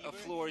upper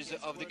floors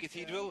of the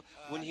cathedral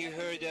when he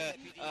heard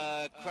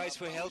cries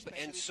for help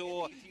and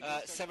saw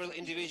several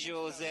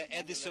individuals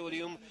at the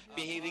sodium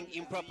behaving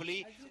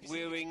improperly,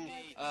 wearing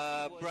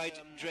bright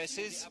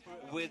dresses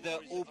with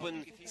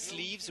open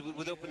sleeves,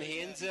 with open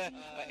hands,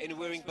 and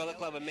wearing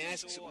balaclava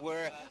masks,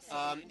 were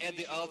at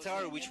the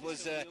altar, which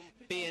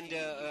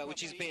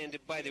is banned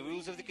by the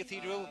rules of the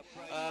cathedral.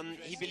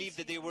 He believed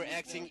that they were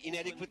acting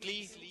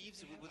inadequately,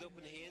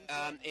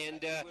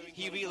 and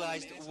he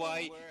realized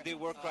why there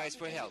were cries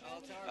for help.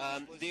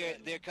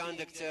 Their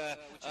conduct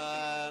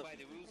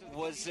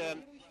was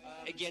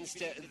against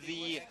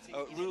the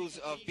rules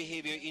of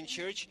behavior in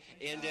church,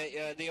 and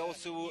they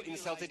also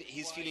insulted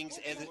his feelings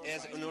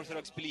as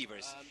unorthodox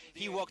believers.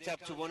 He walked up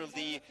to one of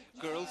the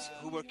girls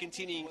who were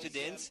continuing to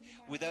dance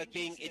without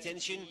paying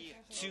attention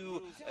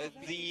to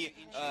the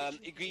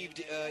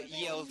aggrieved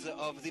yells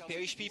of the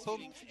parish people.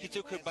 He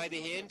took her by the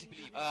hand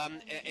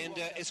and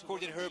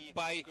escorted her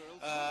by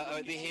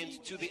the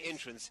hand to the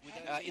entrance.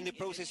 In the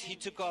process, he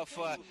took off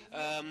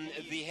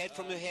the head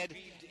from her head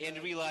and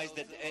realized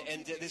that,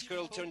 and this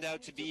girl turned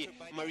out to be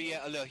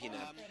Maria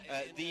Alyokhina.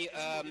 The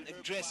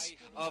dress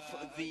of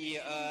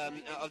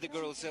the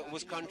girls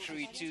was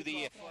contrary to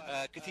the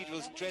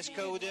cathedral's dress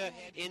code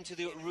and to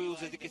the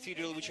rules of the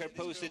cathedral, which are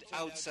posted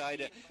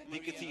outside the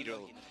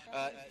cathedral.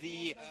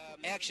 The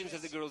actions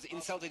of the girls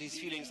insulted his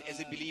feelings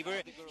as a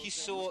believer. He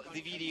saw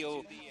the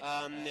video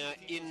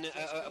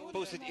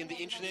posted in the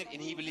internet,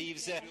 and he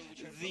believes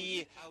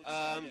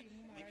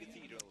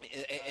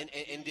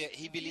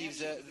he believes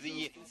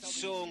the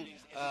song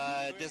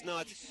does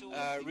not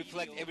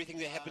reflect everything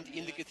that happened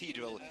in the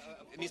cathedral.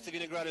 Mr.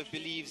 Vinogradov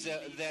believes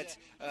that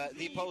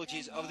the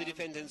apologies of the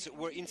defendants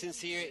were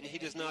insincere, and he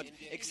does not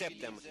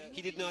accept them.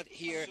 He did not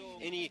hear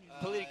any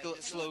political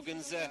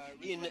slogans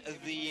in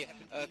the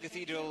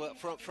cathedral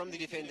from the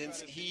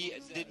defendants. He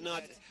did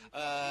not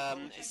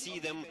see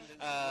them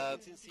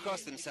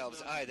cross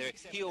themselves either.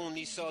 He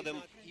only saw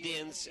them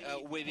dance,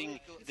 waving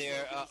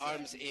their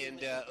arms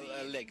and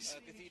legs.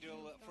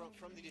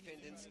 From the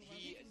defendants,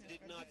 he did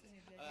not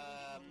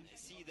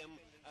see them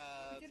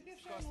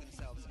cross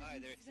themselves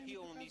either. He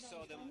only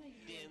saw them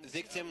dance.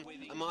 Victim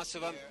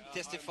Amasova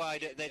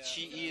testified that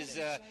she is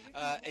a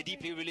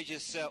deeply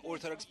religious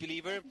Orthodox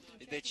believer,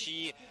 that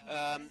she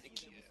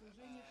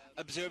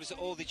observes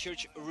all the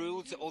church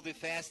rules, all the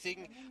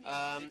fasting,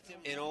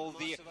 and all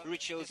the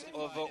rituals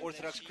of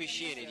Orthodox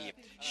Christianity.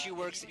 She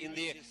works in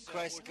the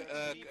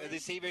the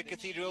Savior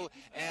Cathedral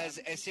as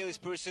a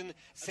salesperson,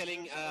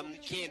 selling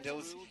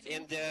candles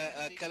and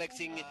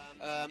collecting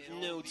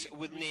notes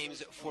with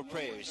names for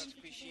prayers.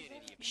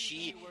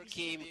 She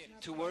came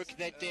to work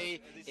that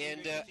day,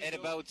 and at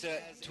about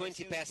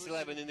 20 past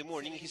 11 in the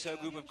morning, he saw a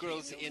group of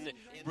girls in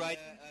bright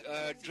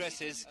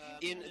dresses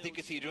in the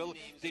cathedral.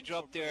 They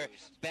dropped their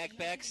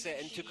backpacks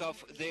and took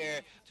off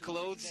their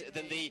clothes.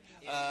 Then they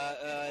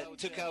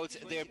took out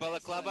their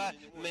balaclava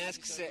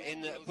masks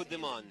and put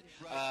them on.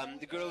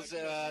 The girls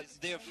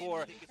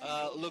therefore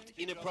looked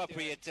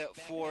inappropriate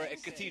for a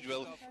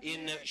cathedral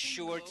in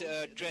short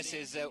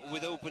dresses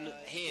with open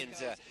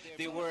hands.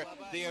 They were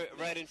there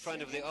right in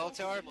front of the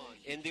altar,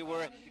 and they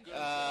were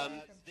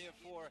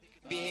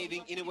behaving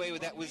behaving in a way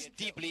that was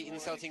deeply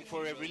insulting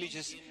for a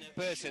religious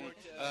person,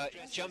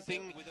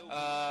 jumping,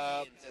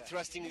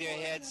 thrusting their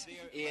heads,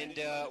 and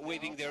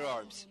waving their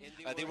arms.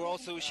 They were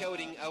also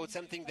shouting out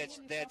something that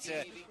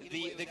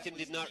the victim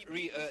did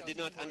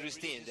not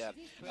understand.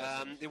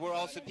 There were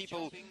also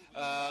people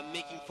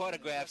making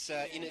photographs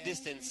in a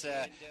distance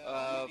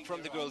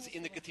from the girls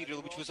in the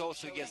cathedral, which was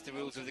also against the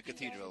rules of the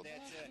cathedral.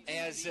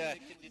 As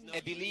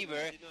a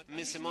believer,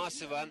 Ms.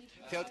 Amasova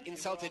felt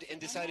insulted and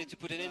decided to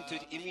put an end to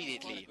it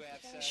immediately.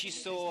 She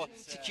saw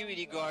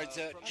security guards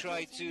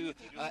try to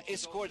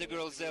escort the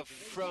girls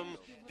from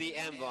the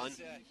Ambon,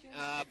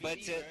 but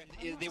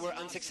they were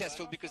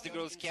unsuccessful because the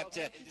girls kept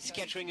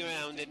scattering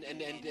around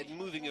and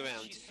moving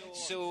around.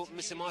 So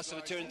Ms.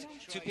 Amasova turned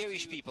to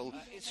parish people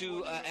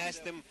to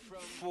ask them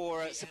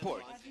for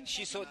support.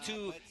 She saw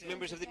 2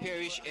 members of the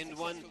parish and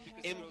 1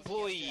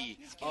 employee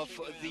of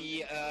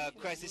the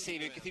Christ the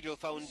Savior Cathedral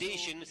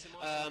Foundation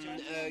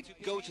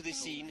go to the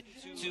scene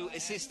to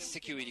assist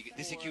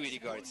the security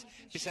guards.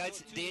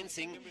 Besides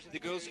dancing, the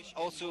girls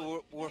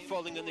also were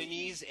falling on their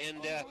knees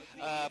and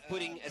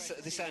putting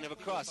the sign of a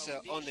cross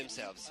on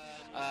themselves.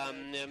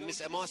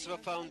 Ms. Amasova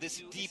found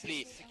this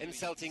deeply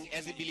insulting.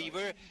 As a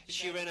believer,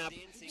 she ran up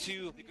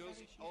to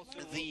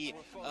the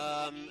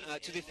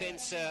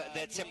fence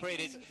that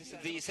separated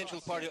the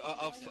central part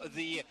of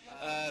the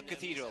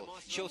cathedral.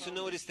 She also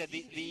noticed that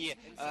the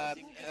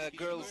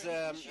girls'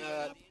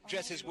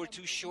 dresses were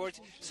too short,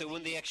 so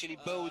when they actually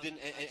bowed and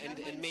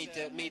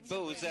made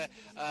bows,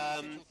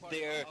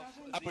 their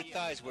upper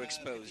thighs were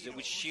exposed,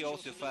 which she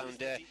also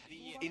found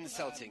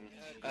insulting.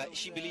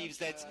 She believes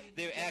that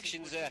their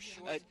actions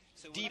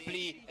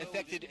deeply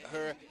affected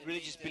her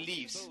religious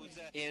beliefs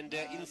and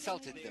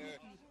insulted them.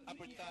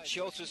 She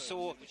also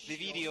saw the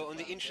video on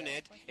the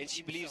internet, and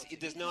she believes it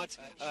does not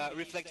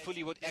reflect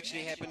fully what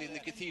actually happened in the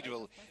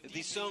cathedral.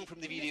 The song from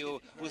the video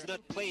was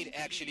not played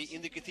actually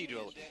in the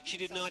cathedral. She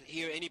did not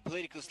hear any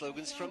political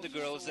slogans from the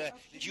girls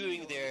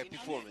during their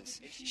performance.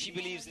 She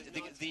believes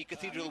the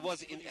cathedral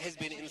has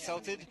been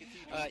insulted.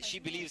 She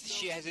believes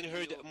she hasn't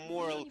heard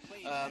moral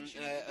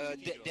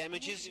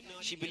damages.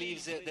 She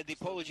believes that the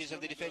apologies of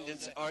the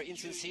defendants are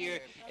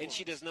insincere, and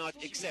she does not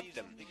accept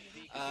them.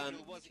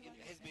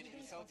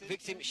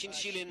 Victim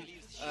Shinshilin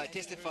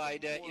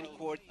testified in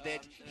court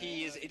that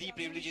he is a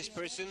deeply religious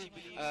person.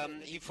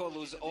 He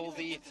follows all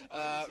the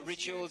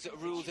rituals,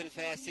 rules and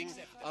fasting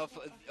of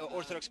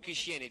Orthodox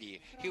Christianity.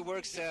 He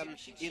works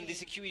in the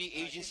security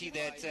agency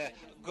that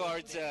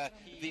guards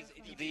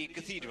the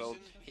cathedral.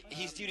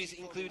 His duties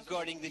include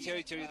guarding the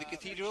territory of the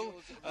cathedral,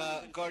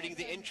 guarding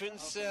the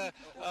entrance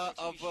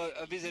of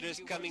visitors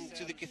coming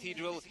to the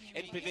cathedral,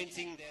 and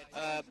preventing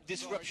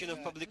disruption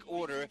of public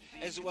order,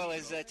 as well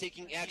as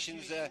taking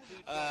actions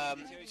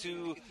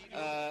to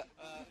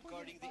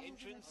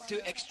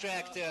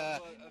extract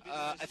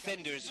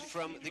offenders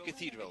from the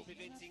cathedral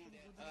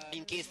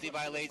in case they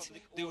violate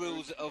the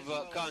rules of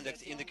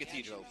conduct in the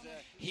cathedral.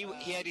 He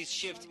had his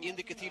shift in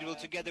the cathedral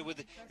together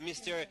with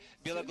Mr.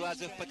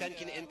 Beloglazov,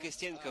 Potankin and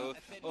Kostenko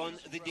on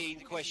the day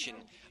in question.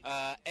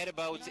 At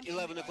about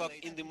 11 o'clock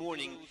in the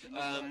morning,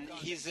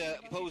 his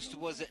post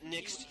was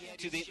next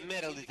to the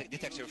metal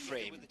detector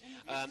frame.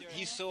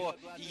 He saw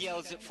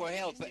yells for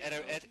help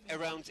at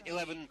around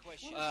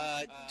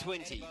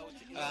 11:20.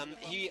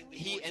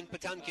 He and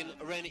Potankin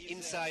ran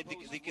inside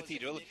the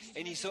cathedral,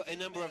 and he saw a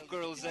number of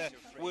girls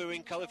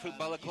wearing colorful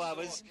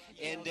balaclavas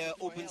and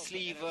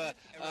open-sleeve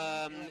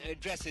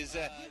dresses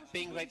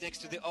being right next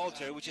to the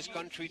altar, which is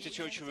contrary to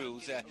church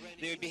rules.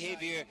 Their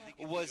behavior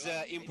was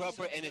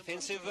improper and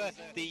offensive.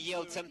 They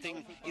yelled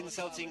something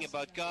insulting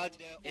about God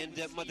and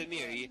Mother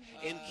Mary,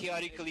 and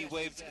chaotically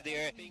waved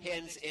their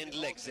hands and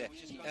legs.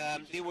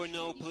 There were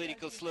no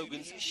political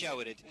slogans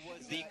shouted.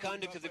 The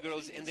conduct of the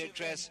girls and their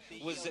dress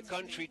was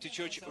contrary to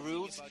church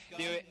rules.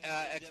 Their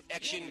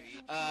action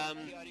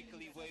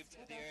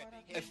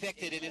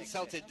affected and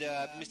insulted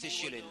Mr.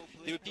 Shilin.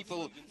 There were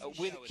people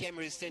with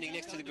cameras standing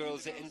next to the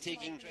girls and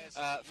taking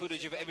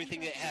footage of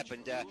everything that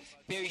happened.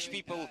 Parish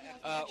people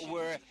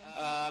were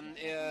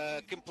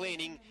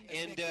complaining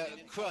and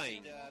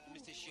crying.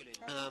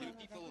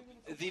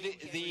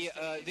 The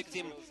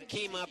victim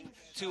came up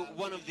to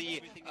one of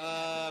the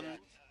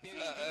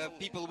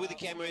people with the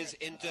cameras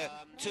and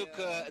took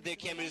their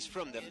cameras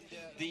from them.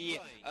 The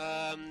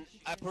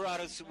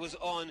apparatus was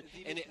on,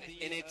 and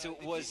it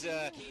was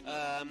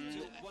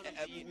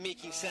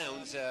making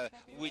sounds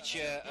which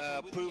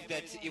proved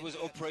that it was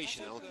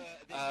operational.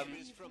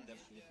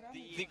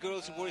 The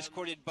girls were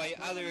escorted by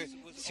other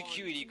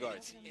security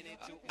guards.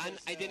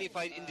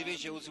 Unidentified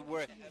individuals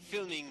were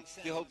filming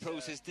the whole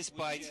process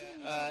despite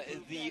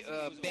the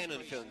ban on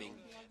filming.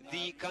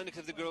 The conduct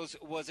of the girls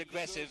was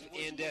aggressive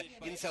and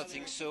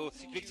insulting, so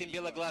victim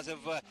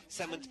Beloglazov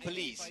summoned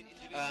police.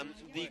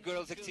 The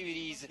girls'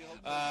 activities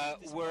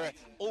were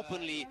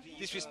openly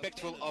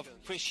disrespectful of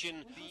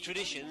Christian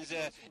traditions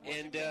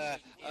and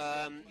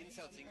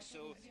insulting.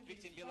 So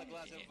victim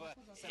Beloglazov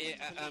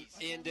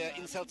and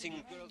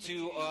insulting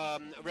to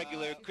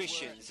regular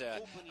Christians.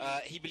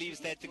 He believes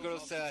that the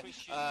girls'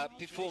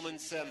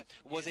 performance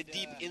was a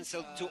deep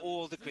insult to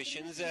all the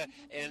Christians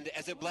and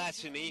as a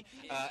blasphemy,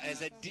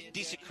 as a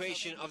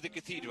desecration of the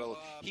cathedral.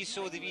 He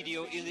saw the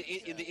video in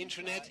the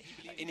internet,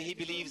 and he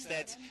believes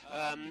that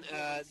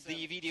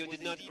the video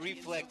did not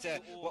reflect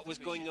what was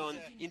going on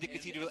in the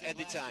cathedral at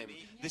the time.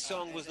 The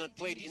song was not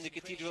played in the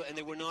cathedral, and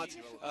there were not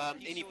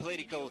any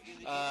political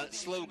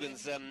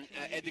slogans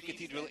at the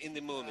cathedral in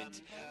the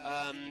moment.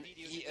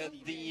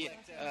 The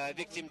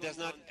victim does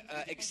not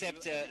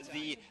accept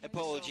the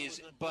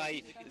apologies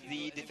by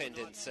the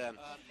defendants.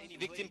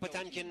 Victim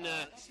Potankin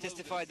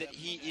testified that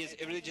he is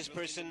a religious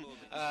person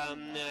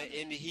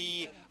and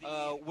he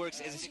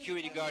works as a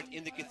security guard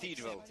in the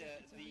cathedral.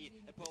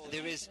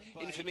 There is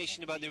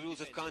information about the rules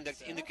of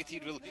conduct in the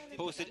cathedral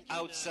posted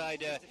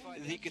outside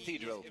the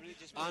cathedral.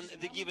 On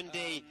the given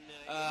day,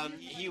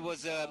 he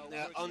was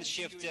on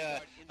shift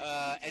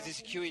as a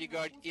security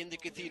guard in the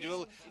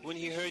cathedral when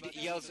he heard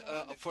yells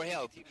for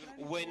help.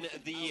 When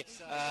the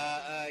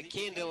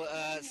candle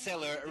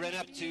seller ran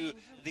up to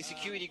the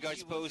security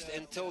guard's post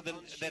and told them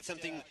that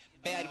something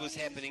bad was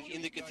happening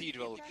in the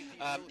cathedral.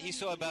 He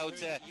saw about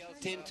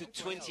 10 to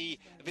 20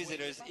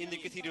 visitors in the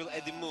cathedral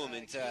at the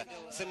moment,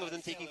 some of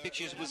them taking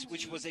pictures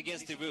which was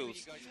against the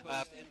rules.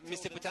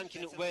 Mr.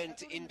 Potankin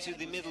went into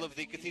the middle of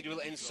the cathedral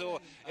and saw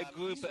a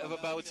group of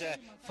about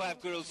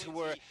 5 girls who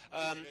were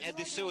at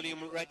the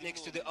solium right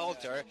next to the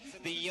altar.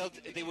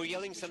 They were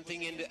yelling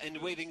something and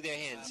waving their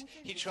hands.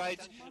 He tried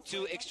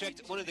to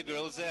extract one of the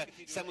girls,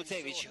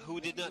 Samutevich,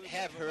 who did not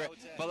have her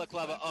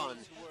balaclava on.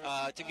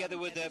 Together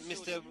with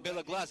Mr.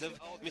 Beloglazov,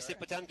 Mr.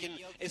 Potankin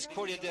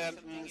escorted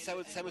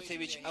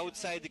Samutevich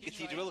outside the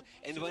cathedral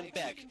and went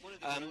back.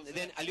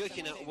 Then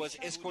Alyokhina was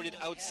escorted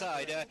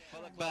outside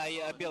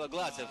by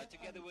Beloglazov.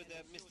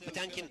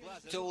 Potankin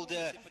told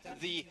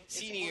the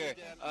senior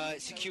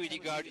security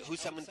guard who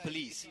summoned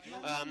police.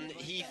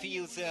 He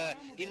feels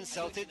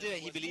insulted.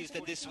 He believes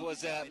that this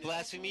was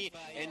blasphemy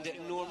and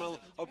normal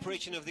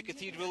operation of the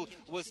cathedral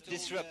was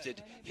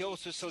disrupted. He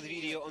also saw the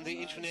video on the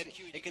internet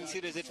and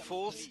considers it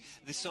false.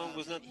 The song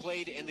was not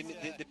played and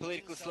the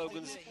political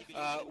slogans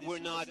were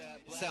not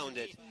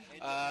sounded.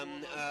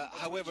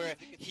 However,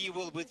 he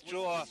will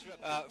withdraw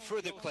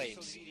further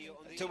claims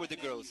toward the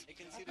girls.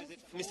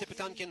 Mr.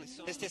 Potankin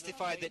has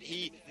testified that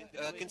he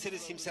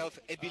considers himself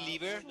a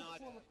believer.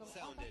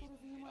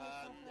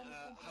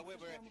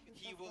 However,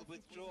 he will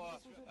withdraw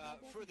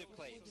further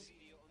claims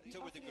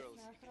toward the girls.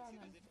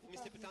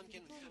 Mr.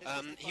 Potankin,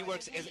 he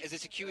works as a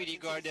security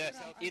guard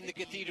in the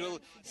cathedral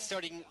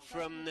starting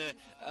from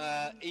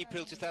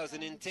April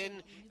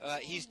 2010.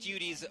 His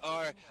duties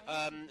are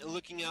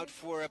looking out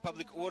for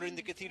public order in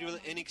the cathedral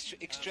and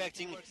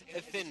extracting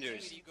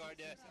offenders.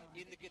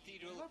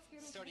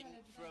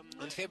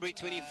 On February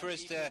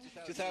 21st,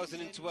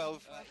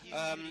 2012,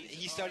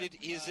 he started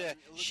his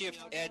shift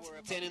at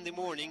 10 in the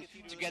morning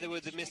together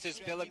with Mr.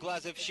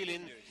 Beloglazov,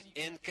 Shilin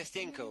and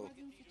Kostenko.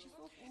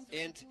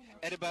 And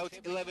at about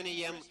 11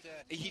 a.m.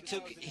 he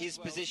took his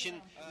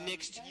position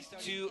next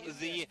to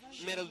the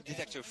metal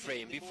detector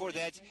frame. Before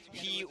that,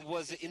 he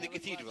was in the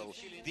cathedral.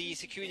 The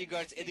security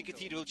guards at the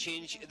cathedral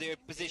change their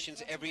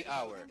positions every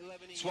hour,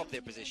 swap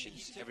their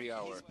positions every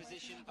hour.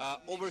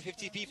 Over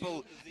 50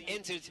 people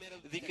entered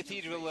the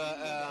cathedral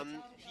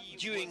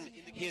during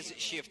his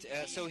shift,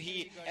 so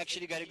he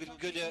actually got a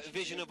good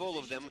vision of all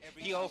of them.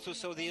 He also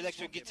saw the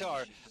electric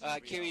guitar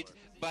carried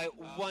by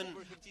one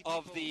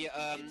of the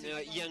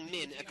young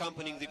men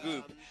accompanying the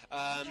group,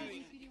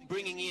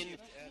 bringing in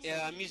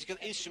musical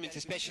instruments,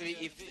 especially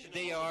if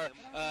they are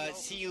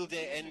sealed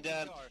and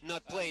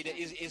not played,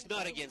 is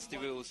not against the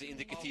rules in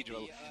the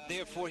cathedral.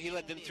 Therefore, he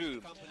let them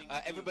through.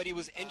 Everybody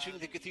was entering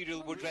the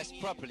cathedral were dressed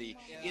properly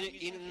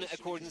in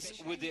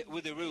accordance with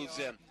the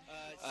rules.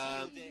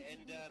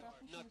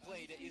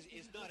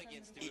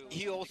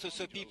 He also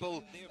saw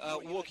people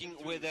walking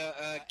with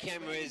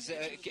cameras,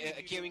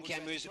 carrying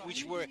cameras,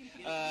 which were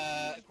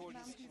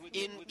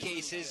in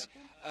cases,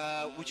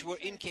 which were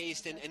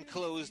encased and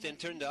closed and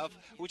turned off,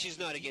 which is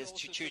not against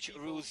church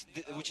rules,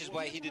 which is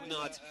why he did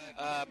not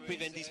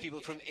prevent these people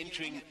from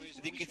entering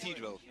the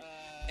cathedral.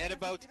 At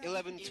about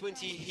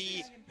 11:20,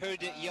 he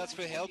heard yells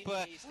for help,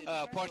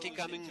 partly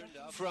coming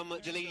from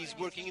the ladies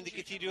working in the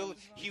cathedral.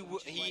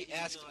 He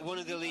asked one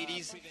of the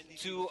ladies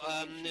to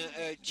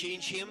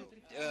change him,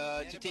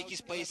 to take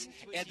his place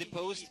at the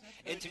post,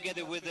 and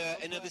together with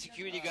another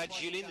security guard,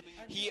 Jilin,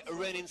 he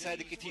ran inside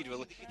the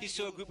cathedral. He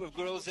saw a group of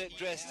girls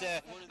dressed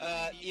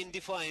in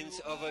defiance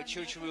of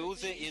church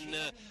rules, in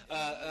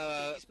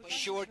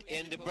short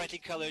and brightly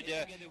colored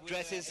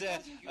dresses.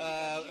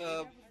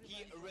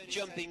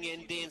 jumping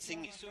and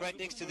dancing right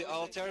next to the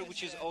altar,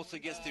 which is also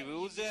against the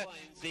rules.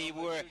 They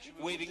were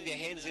waving their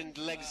hands and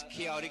legs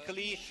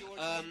chaotically,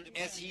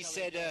 as he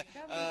said,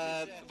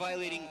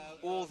 violating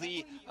all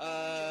the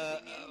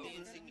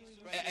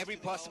every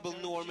possible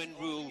norm and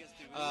rule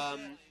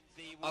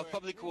of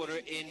public order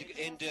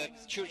and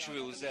church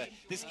rules.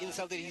 This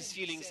insulted his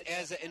feelings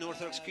as an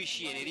Orthodox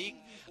Christianity.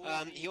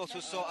 He also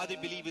saw other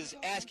believers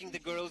asking the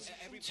girls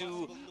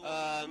to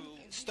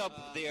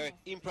stop their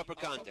improper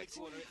contact.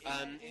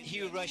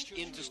 He rushed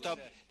in to stop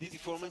the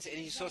performance, and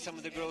he saw some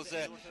of the girls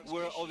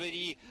were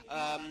already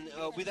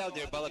without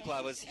their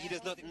balaclavas. He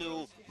does not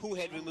know who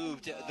had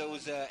removed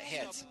those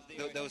hats,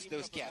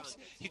 those caps.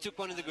 He took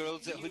one of the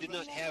girls who did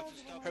not have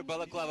her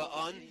balaclava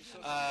on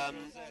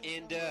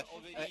and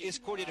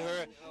escorted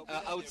her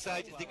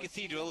outside the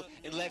cathedral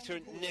and left her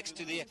next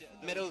to the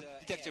metal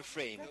detector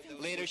frame.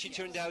 Later she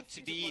turned out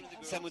to be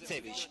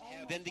Samutsevich.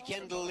 Then the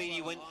candle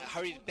lady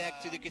hurried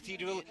back to the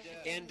cathedral,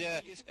 and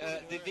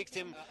the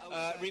victim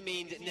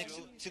remained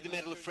next to the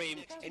metal frame,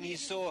 and he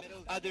saw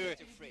other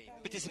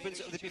participants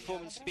of the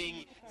performance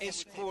being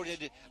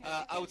escorted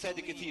outside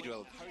the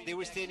cathedral. They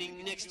were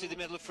standing next to the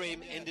metal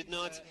frame and did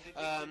not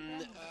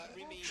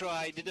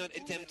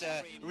attempt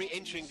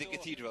re-entering the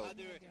cathedral.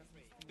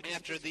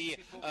 After the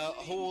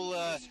whole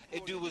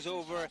ado was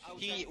over,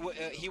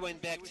 he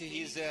went back to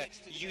his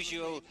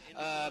usual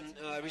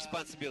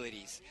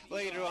responsibilities.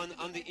 Later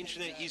on the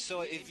internet, he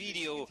saw a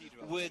video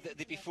with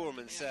the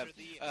performance.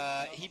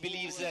 He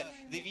believes the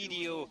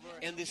video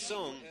and the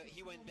song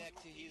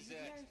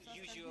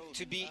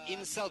to be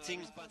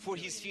insulting for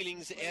his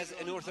feelings as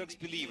an Orthodox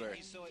believer.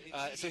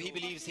 So he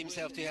believes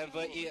himself to have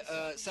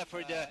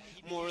suffered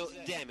moral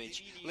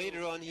damage.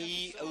 Later on,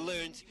 he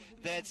learned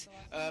that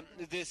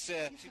this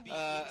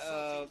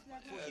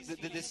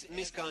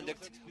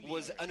misconduct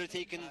was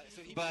undertaken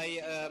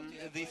by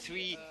the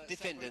three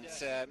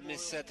defendants,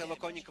 Ms.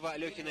 Tolokonnikova,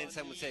 Alyokhina, and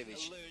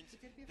Samutsevich.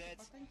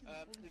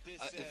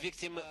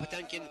 Victim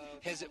Potankin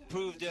has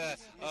proved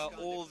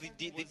all the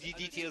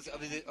details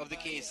of the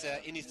case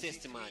in his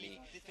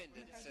testimony.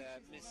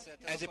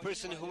 As a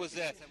person who was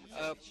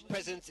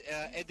present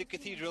at the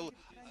cathedral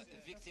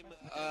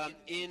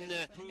in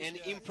an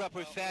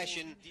improper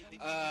fashion,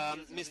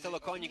 Ms.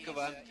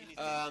 Tolokonnikova,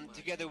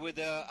 together with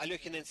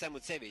Alyokhina and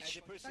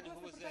Samutsevich.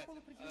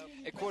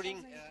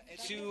 According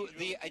to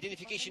the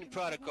identification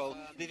protocol,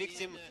 the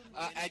victim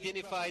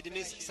identified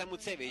Ms.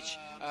 Samutsevich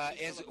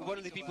as one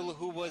of the people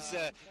who was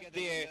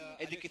there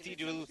at the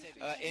cathedral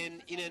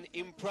and in an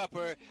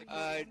improper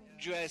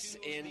dress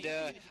and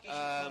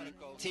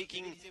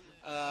taking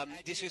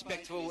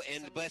disrespectful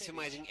and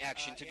blasphemizing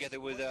action together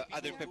with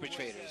other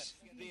perpetrators.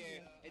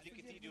 At the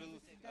cathedral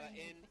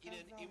and in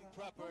an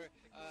improper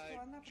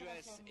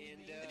dress,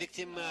 and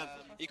victim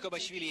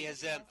Ikobashvili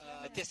has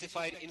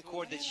testified in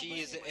court that she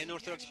is an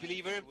Orthodox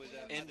believer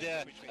and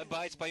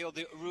abides by all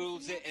the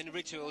rules and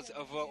rituals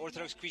of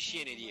Orthodox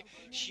Christianity.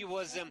 She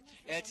was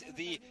at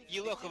the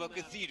Yelokhova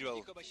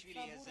Cathedral.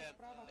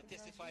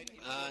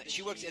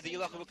 She works at the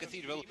Yelokhova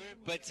Cathedral,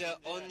 but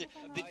on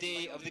the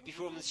day of the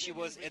performance she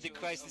was at the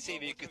Christ the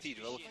Savior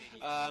Cathedral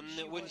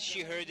when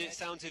she heard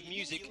sounds of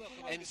music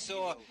and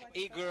saw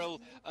a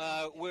girl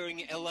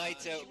wearing a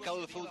light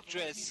colorful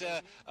dress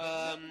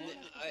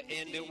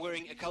and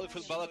wearing a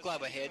colorful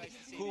balaclava head,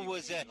 who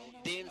was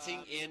dancing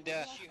and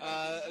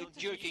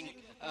jerking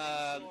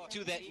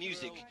to that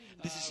music.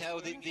 This is how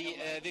the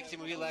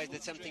victim realized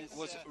that something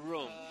was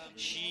wrong.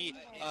 She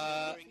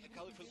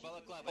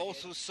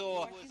also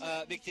saw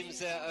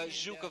victims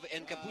Zhukov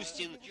and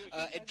Kapustin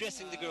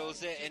addressing the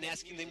girls and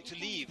asking them to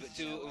leave,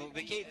 to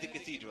vacate the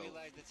cathedral.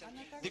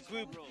 The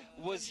group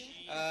was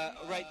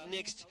right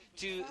next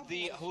to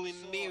the Holy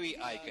Mary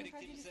icon.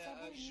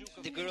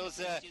 The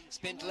girls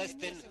spent less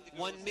than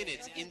 1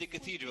 minute in the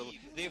cathedral.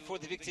 Therefore,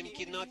 the victim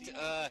cannot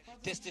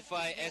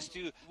testify as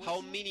to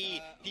how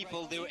many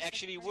people there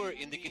actually were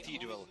in the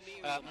cathedral.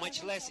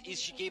 Much less is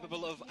she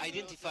capable of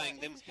identifying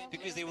them,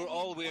 because they were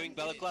all wearing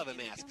balaclava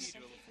masks.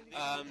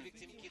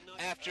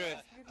 After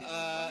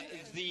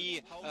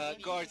the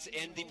guards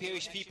and the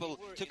parish people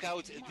took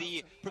out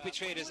the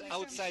perpetrators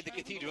outside the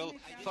cathedral,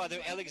 Father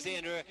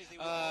Alexander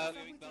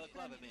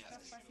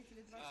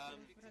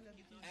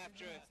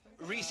after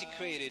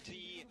resecrated,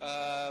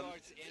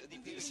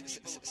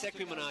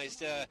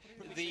 sacramentized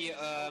the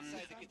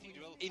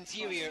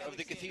interior of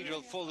the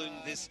cathedral following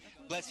this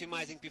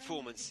blasphemizing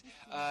performance.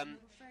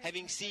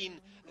 Having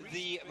seen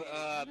the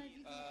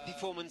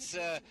performance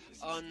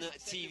on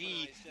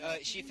TV,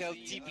 she felt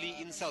deeply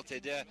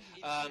insulted.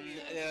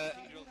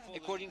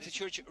 According to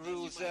church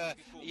rules,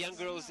 young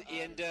girls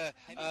and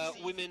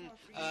women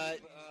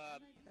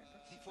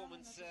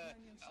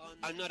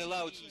are not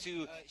allowed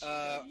to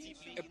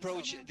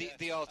approach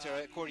the altar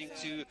according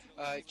to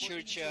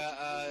church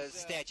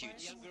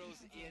statutes.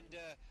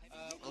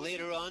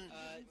 Later on,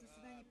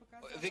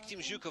 victim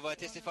Zhukova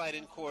testified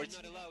in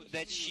court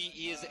that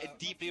she is a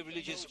deeply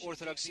religious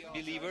Orthodox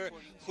believer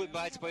who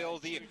abides by all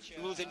the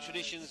rules and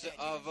traditions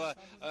of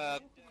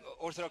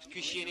Orthodox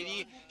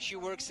Christianity. She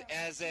works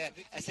as a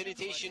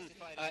sanitation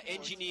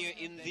engineer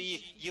in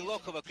the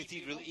Yelokova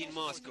Cathedral in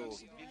Moscow.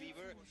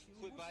 Believer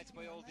who abides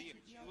by all the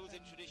rules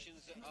and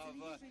traditions of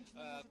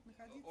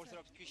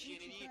Orthodox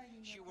Christianity.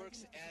 She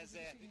works as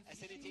a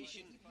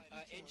sanitation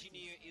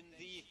engineer in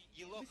the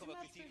Yelokova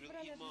Cathedral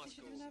in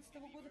Moscow.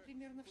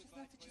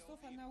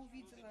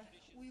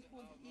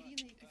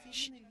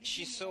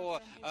 She saw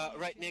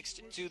right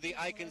next to the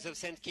icons of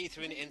St.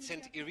 Catherine and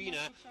St.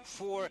 Irina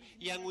 4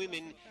 young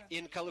women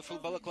in colorful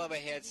balaclava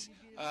hats.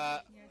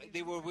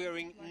 They were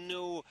wearing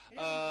no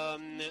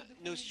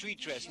street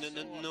dress,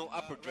 no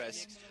upper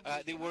dress.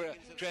 They were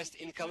dressed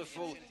in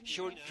colorful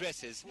short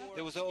dresses.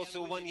 There was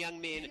also one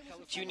young man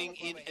tuning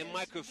in a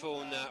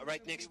microphone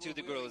right next to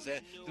the girls.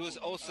 There was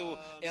also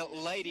a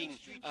lighting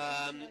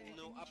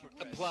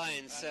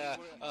appliance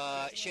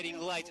shedding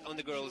light on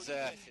the girls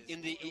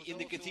in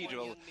the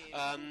cathedral.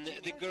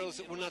 The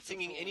girls were not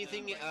singing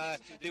anything.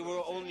 They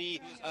were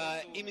only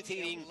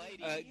imitating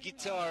a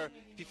guitar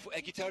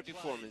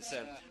performance.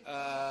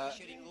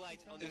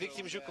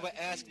 Victim Zhukova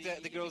asked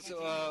the girls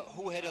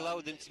who had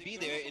allowed them to be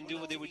there and do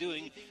what they were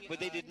doing, but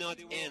they did not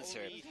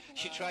answer.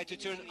 She tried to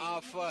turn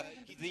off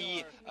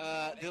the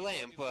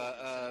lamp.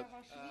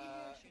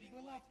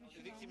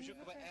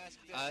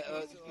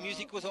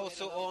 Music was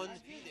also on,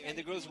 and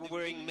the girls were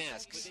wearing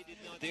masks.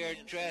 Their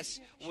dress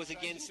was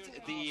against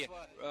the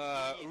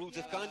rules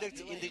of conduct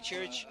in the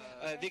church.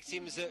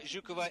 Victims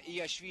Zhukova,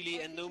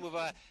 Iyashvili, and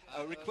Nomova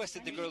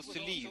requested the girls to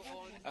leave,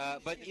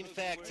 but in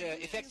fact,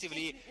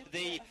 effectively,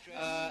 they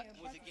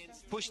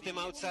pushed them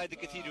outside the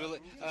cathedral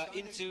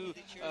into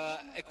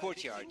a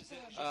courtyard.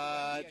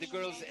 The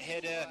girls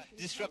had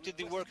disrupted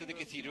the work of the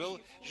cathedral.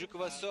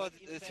 Zhukova saw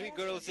 3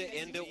 girls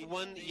and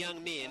 1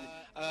 young man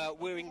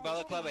wearing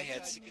balaclava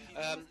hats.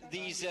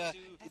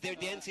 Their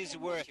dances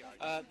were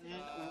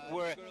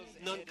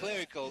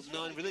non-clerical,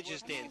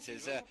 non-religious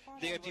dances.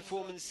 Their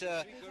performance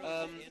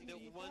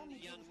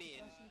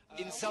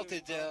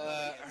insulted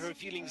her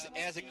feelings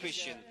as a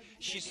Christian.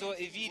 She saw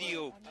a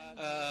video.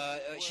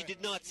 She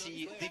did not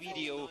see the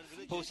video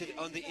posted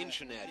on the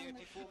internet.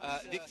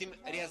 Victim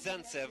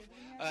Ryazantsev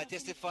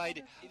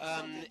testified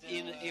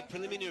in a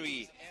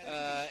preliminary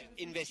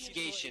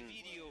investigation.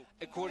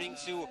 According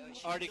to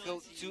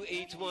Article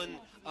 281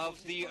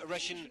 of the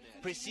Russian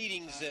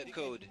Proceedings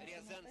Code,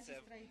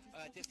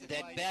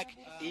 that back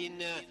in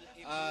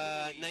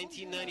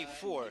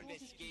 1994,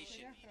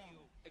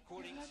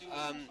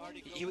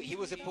 he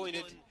was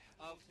appointed.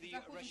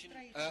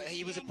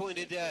 He was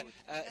appointed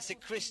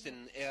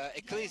sacristan,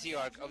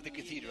 ecclesiarch of the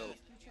cathedral.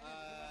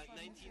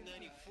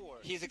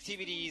 His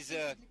activities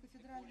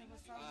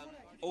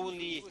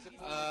only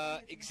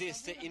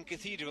exist in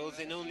cathedrals,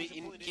 and only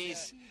in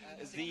case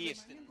the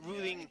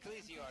ruling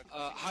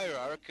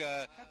hierarch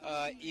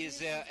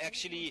is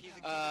actually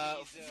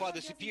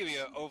Father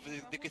Superior of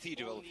the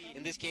cathedral.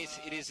 In this case,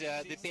 it is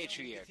the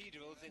Patriarch.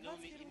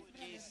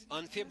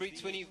 On February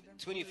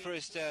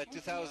 21st,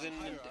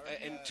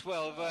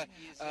 2012,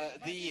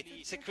 the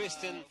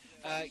sacristan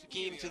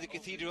came to the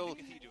cathedral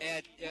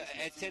at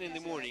 10 in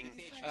the morning.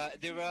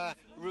 There are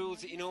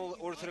rules in all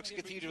Orthodox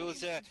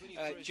cathedrals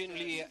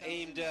generally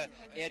aimed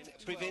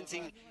at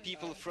preventing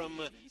people from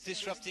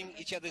disrupting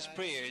each other's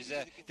prayers.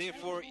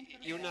 Therefore,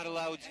 you're not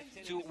allowed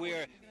to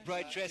wear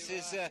bright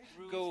dresses,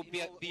 go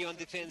beyond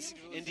the fence,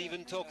 and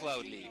even talk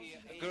loudly.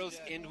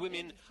 Girls and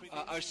women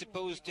are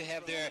supposed to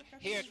have their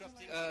hair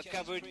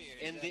covered,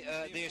 and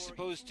they are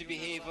supposed to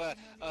behave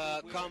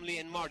calmly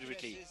and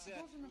moderately.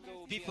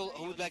 People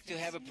who would like to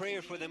have a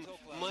prayer for them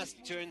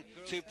must turn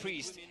to a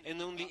priest,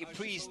 and only a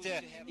priest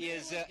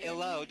is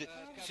allowed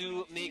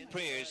to make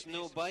prayers.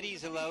 Nobody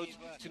is allowed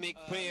to make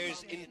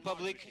prayers in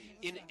public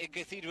in a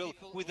cathedral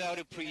without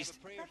a priest.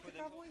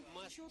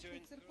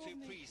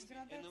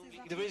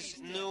 There is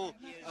no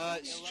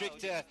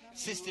strict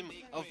system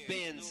of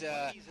bans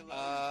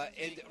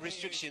and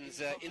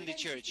restrictions in the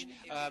church.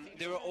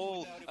 They are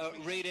all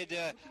rated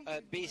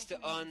based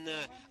on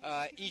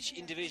each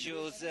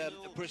individual's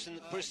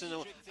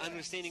personal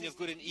understanding of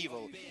good and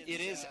evil. It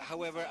is,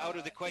 however, out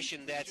of the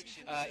question that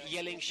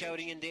yelling,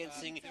 shouting, and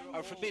dancing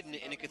are forbidden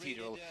in a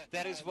cathedral.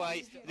 That is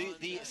why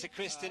the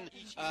sacristan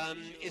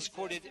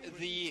escorted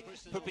the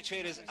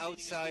perpetrators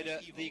outside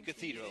the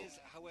cathedral.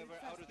 However,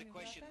 out of the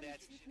question that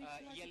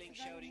yelling,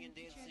 shouting, and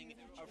dancing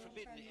are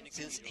forbidden in a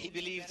cathedral. Since he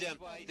believed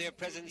their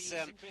presence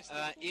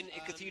in a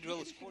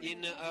cathedral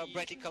in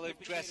brightly colored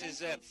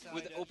dresses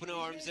with open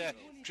arms,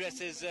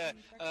 dresses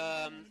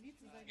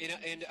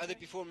and other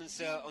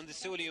performance on the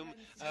solium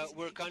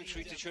were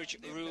contrary to church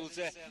rules,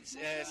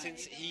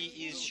 since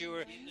he is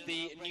sure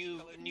they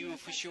knew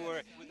for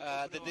sure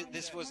that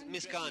this was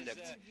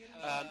misconduct,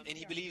 and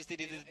he believes they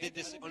did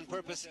this on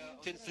purpose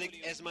to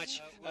inflict as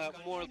much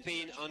moral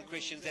pain on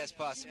Christians as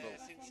possible.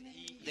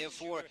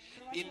 Therefore,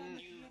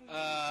 in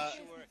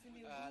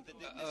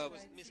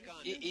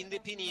in the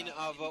opinion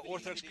of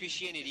Orthodox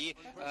Christianity,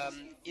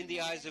 in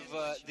the eyes of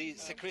the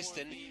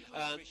sacristan,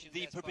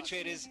 the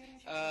perpetrators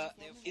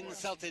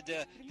insulted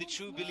the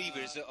true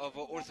believers of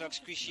Orthodox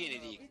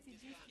Christianity.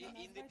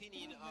 In the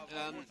opinion of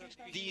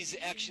these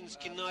actions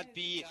cannot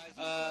be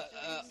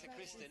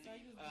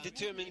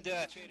determined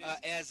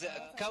as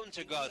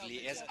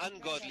counter-godly, as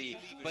ungodly,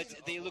 but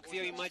they look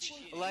very much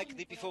like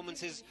the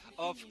performances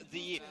of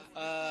the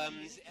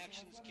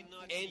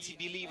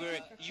anti-believer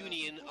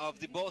union of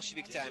the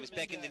Bolshevik times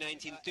back in the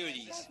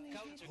 1930s,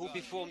 who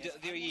performed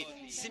very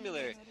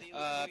similar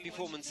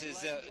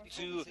performances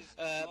to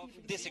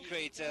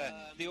desecrate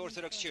the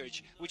Orthodox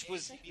Church, which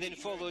was then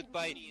followed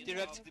by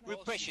direct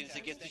repressions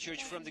against the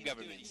Church from the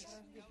government.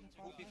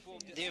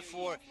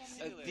 Therefore,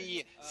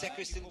 the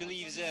sacristan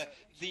believes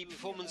the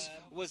performance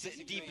was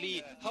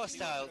deeply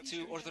hostile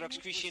to Orthodox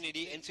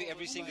Christianity and to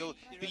every single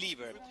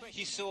believer.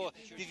 He saw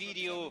the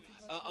video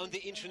on the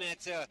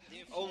internet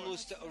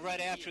almost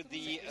right after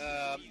the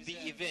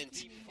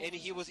event, and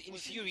he was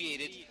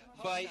infuriated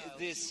by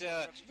this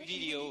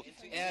video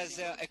as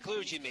a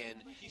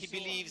clergyman. He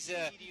believes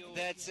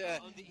that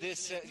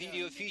this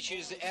video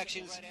features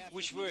actions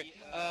which were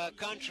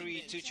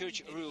contrary to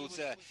church rules,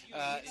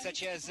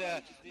 such as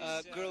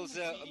girls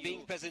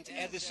being present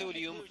at the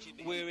sodium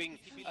wearing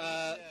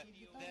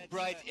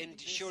bright and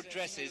short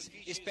dresses,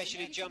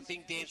 especially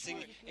jumping,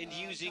 dancing, and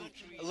using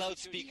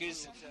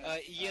loudspeakers,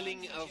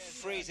 yelling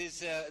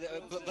phrases,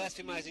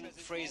 blasphemizing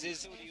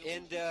phrases,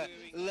 and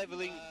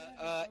leveling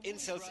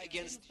insults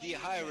against the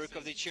hierarchy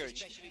of the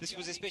church. This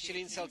was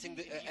especially insulting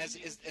as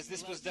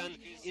this was done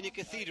in a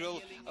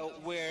cathedral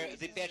where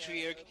the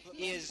patriarch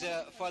is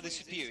Father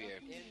Superior.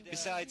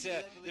 Besides,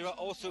 there are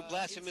also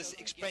blasphemous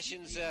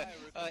expressions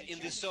in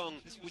the song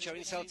which are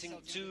insulting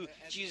to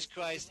Jesus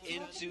Christ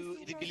and to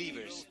the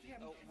believers.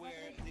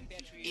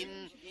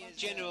 In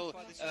general,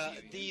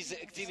 these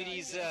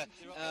activities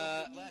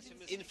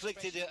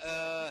inflicted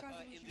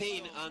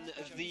pain on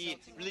the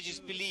religious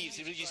beliefs,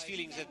 the religious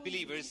feelings of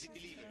believers,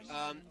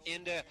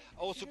 and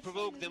also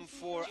provoked them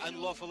for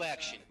unlawful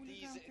action.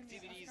 These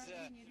activities,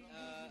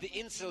 the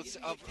insults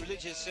of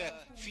religious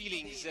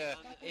feelings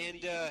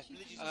and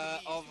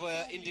of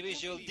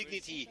individual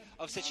dignity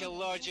of such a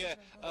large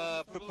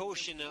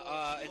proportion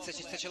and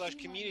such a large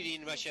community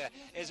in Russia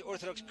as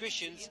Orthodox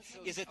Christians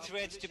is a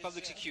threat to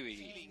public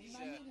security.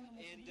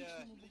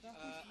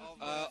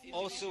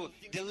 Also,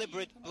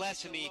 deliberate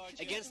blasphemy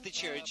against the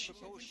Church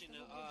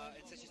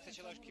such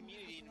a large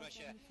community in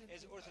Russia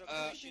as Orthodox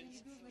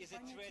Christians is a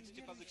threat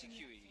to public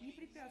security.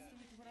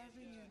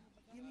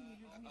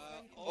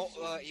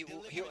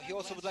 He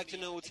also would like to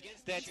note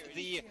that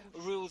the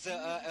rules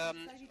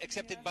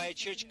accepted by a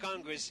Church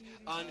Congress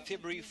on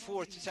February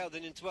 4th,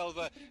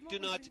 2012 do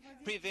not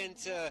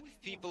prevent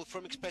people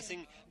from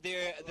expressing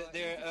their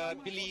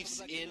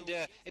beliefs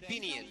and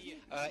opinion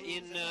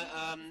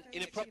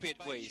in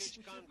appropriate ways.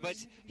 But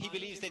he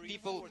believes that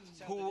people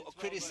who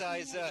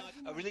criticize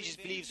religious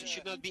beliefs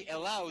should not be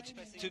allowed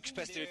to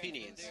express their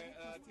opinions.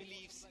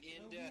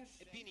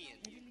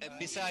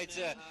 Besides,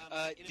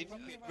 the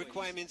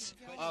requirements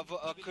of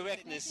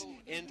correctness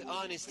and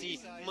honesty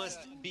must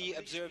be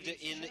observed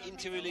in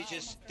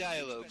interreligious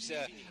dialogues.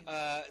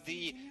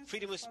 The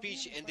freedom of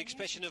speech and the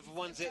expression of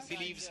one's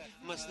beliefs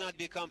must not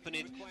be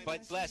accompanied by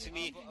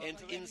blasphemy and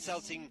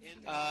insulting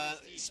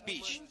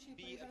speech.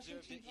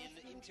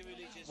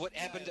 What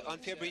happened on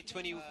February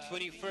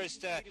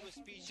 21st,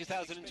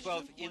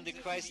 2012 in the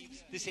Christ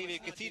the Savior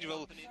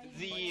Cathedral,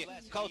 the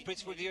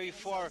culprits were very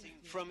far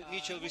from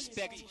mutual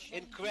respect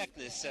and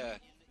correctness.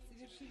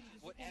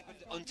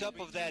 On top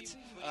of that,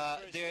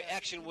 their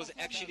action was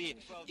actually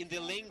in the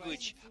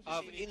language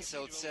of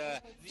insults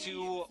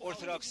to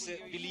Orthodox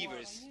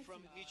believers.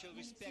 From mutual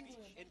respect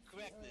and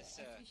correctness.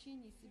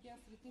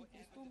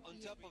 On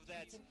top of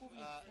that,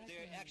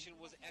 their action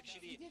was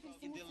actually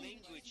in the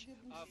language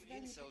of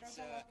insults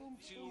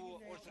to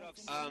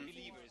Orthodox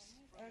believers.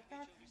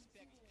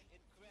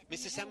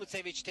 Mr.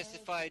 Samutsevich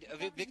testified,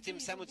 victim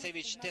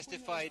Samutsevich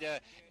testified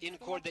in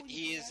court that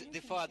he is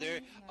the father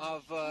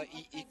of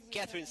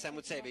Catherine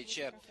Samutsevich.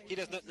 He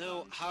does not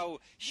know how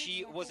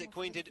she was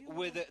acquainted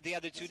with the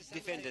other two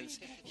defendants.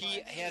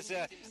 He has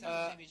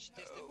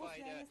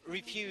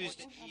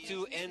refused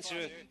to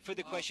answer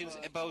further questions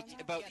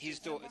about his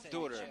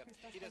daughter.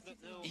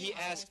 He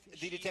asked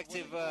the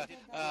detective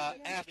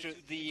after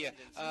the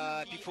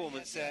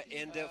performance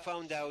and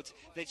found out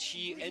that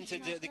she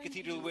entered the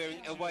cathedral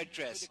wearing a white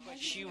dress.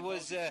 She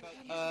was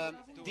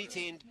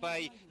detained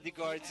by the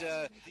guards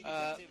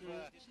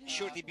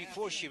shortly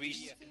before she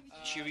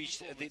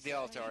reached the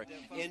altar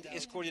and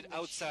escorted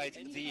outside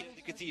the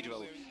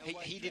cathedral.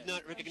 He did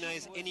not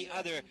recognize any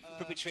other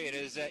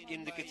perpetrators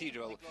in the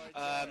cathedral.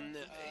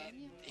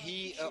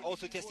 He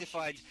also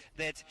testified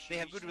that they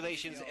have good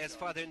relations as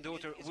father and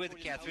daughter with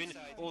Catherine,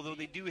 although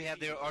they do have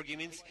their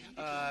arguments,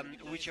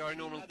 which are a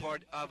normal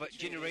part of a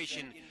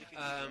generation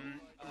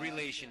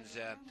relations.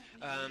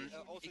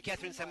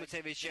 Catherine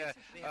Samutsevich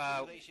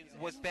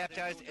was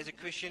baptized as a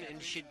Christian,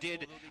 and she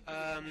did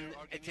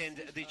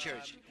attend the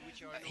church.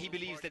 He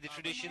believes that the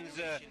traditions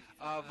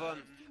of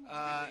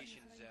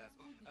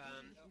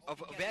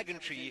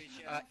wagonry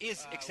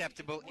is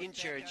acceptable in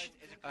church,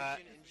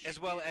 as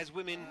well as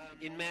women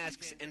in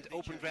masks and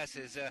open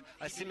dresses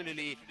are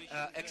similarly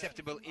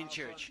acceptable in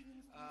church.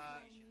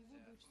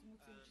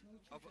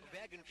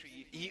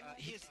 He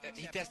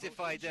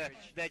testified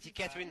that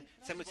Catherine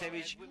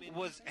Samutsevich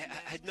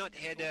had not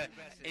had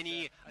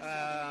any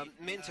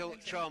mental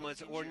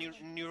traumas or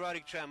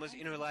neurotic traumas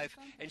in her life,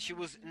 and she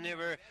was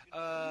never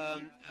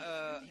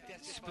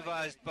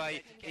supervised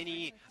by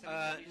any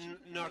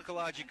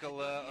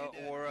narcological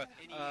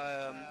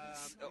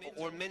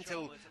or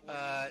mental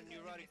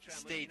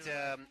state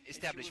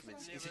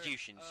establishments,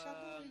 institutions.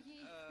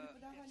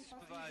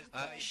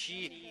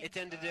 She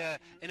attended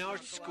an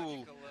art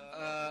school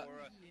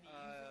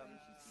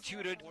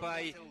tutored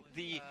by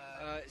the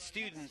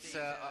students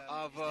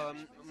of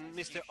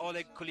Mr.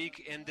 Oleg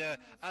Kulik and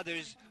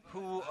others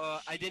who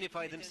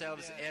identify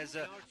themselves as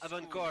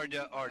avant-garde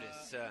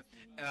artists.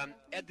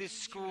 At this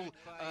school,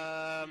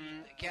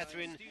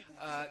 Catherine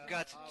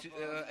got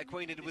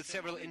acquainted with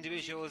several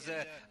individuals,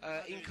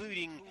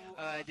 including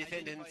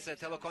defendants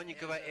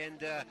Tolokonnikova and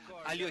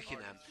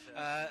Alyokhina.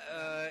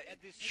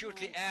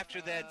 Shortly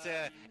after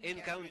that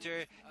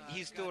encounter,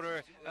 his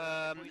daughter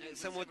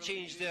somewhat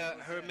changed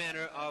her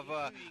manner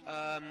of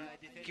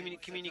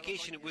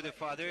communication with her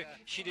father.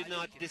 She did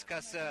not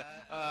discuss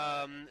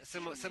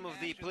some of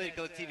the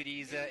political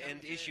activities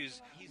and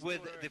issues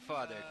with the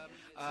father.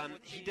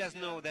 He does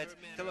know that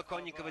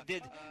Tolokonnikova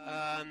did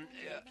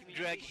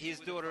drag his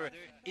daughter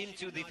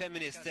into the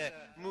feminist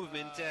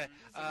movement,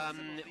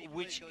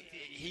 which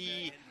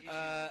he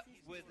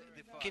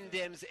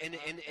condemns and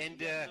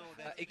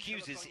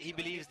accuses. He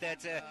believes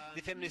that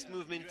the feminist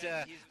movement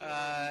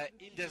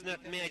does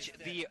not match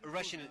the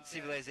Russian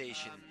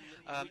civilization.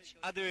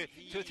 Other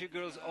 2 or 3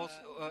 girls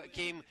also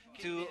came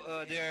to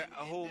their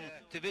home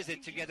to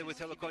visit together with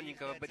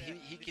Tolokonnikova, but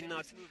he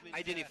cannot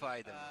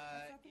identify them.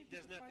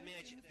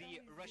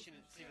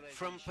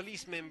 From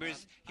police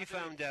members, he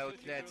found out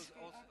that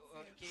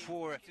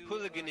for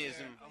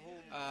hooliganism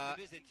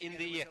in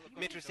the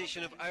metro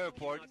station of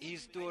Airport,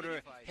 his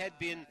daughter had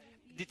been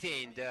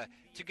detained.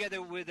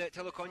 Together with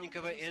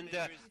Tolokonnikova and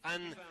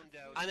an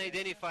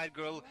unidentified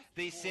girl,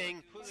 they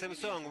sang some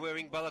song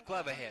wearing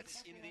balaclava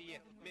hats.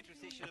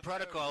 A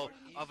protocol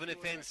of an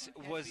offense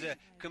was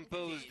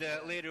composed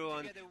later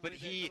on, but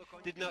he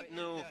did not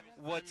know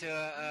what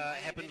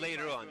happened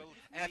later on.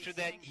 After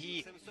that,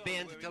 he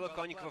banned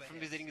Tolokonnikova from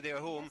visiting their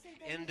home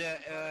and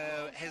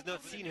has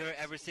not seen her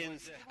ever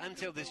since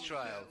until this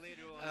trial.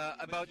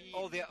 About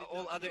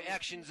all other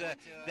actions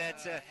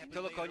that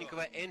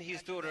Tolokonnikova and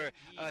his daughter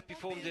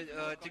performed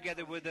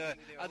together with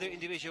other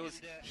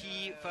individuals,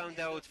 he found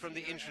out from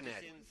the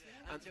internet.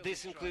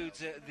 This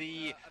includes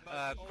the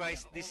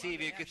Christ the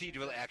Savior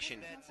Cathedral action.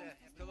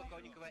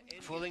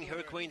 Following her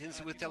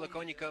acquaintance with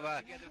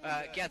Tolokonnikova,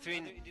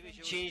 Catherine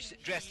changed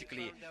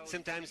drastically.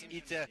 Sometimes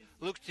it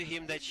looked to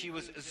him that she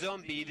was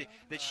zombied,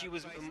 that she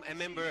was a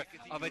member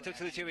of a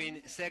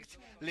totalitarian sect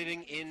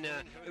living in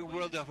a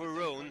world of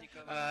her own,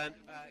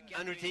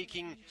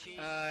 undertaking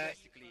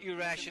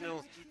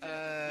irrational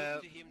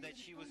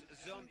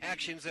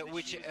actions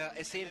which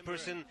a sane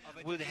person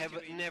would have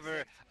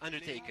never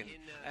undertaken.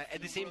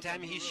 At the same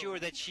time, he's sure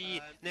that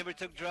she never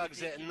took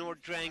drugs nor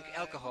drank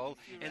alcohol,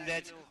 and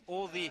that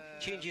all the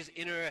changes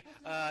in her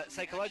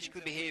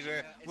psychological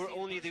behavior were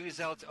only the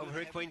result of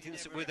her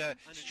acquaintance with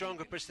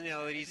stronger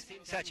personalities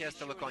such as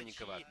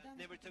Tolokonnikova.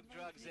 Never took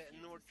drugs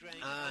nor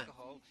drank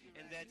alcohol,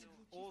 and that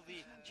all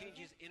the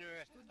changes in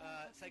her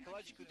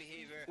psychological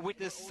behavior.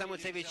 Witness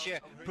Samutsevich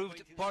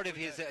proved part of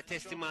his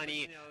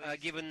testimony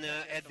given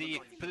at the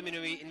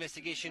preliminary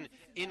investigation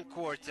in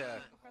court.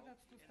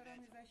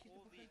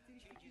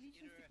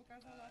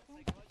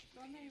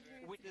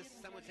 Witness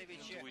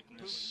Samutsevich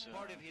proved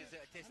part of his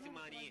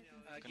testimony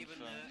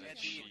given at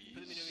the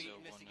preliminary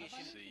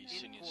investigation the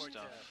senior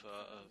staff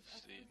of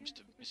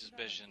Mrs.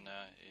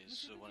 Bezhina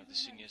is one of the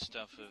senior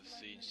staff of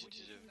the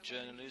Institute of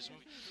Journalism.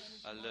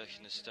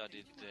 Alyokhina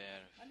studied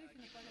there.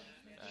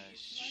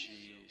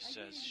 She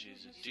says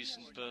she's a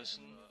decent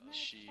person.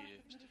 She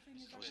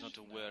was not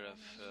aware of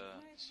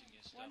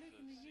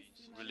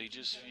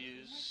religious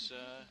views,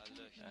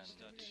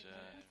 and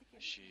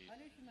she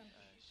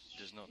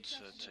does not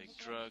take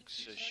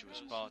drugs. She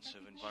was part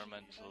of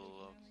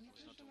environmental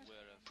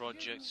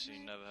projects. He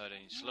never heard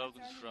any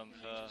slogans from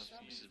her.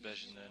 Mrs.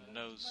 Bezhina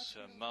knows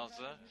her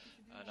mother,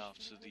 and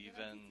after the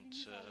event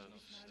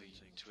of the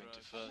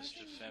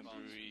 21st of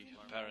February,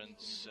 her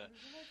parents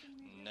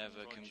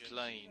never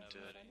complained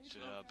to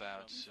her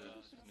about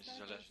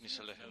Miss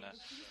Alyokhina,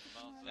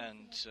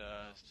 and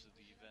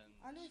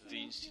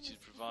the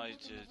Institute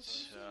provided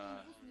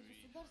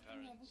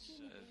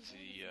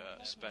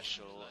the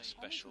special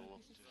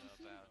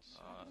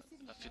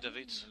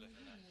affidavit,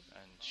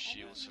 and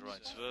she also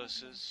writes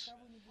verses.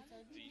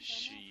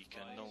 She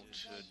cannot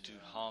do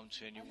harm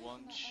to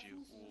anyone. She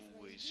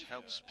always always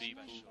helps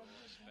people.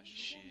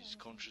 She's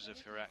conscious of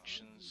her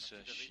actions.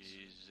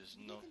 She does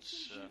not.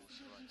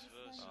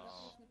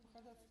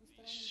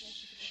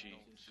 She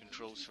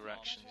controls her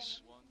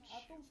actions.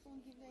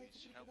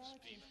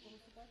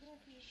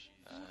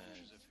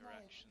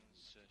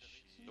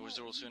 There was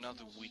also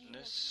another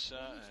witness,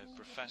 a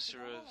professor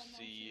of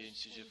the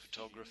Institute of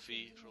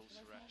Photography.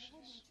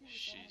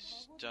 She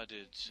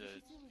studied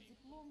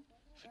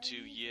for 2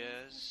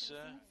 years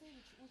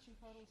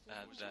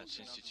at that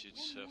Institute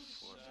for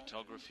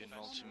Photography and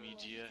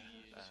Multimedia,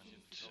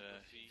 and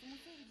the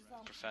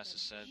professor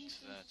said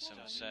that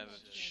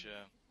Samosevic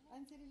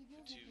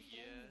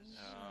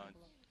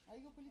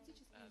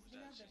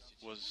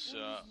was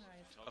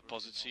a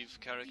positive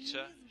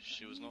character.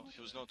 He was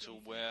not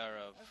aware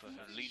of her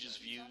religious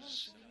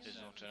views. He's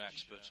not an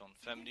expert on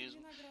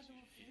feminism.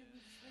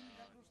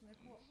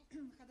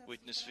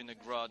 Witness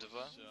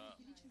Vinogradova,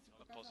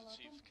 a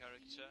positive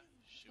character.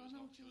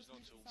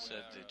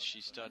 Said that she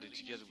studied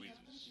together with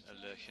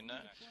Alekhina.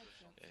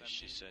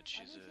 She said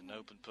she's an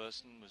open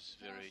person, was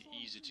very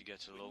easy to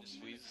get along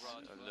with.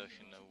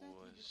 Alekhina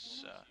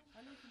was a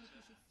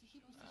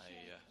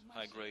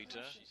high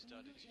grader.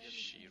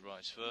 She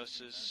writes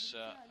verses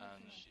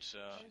and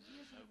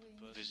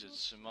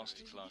visits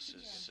master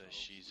classes.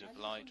 She's a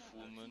blind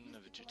woman, a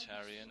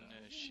vegetarian.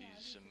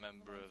 She's a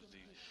member of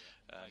the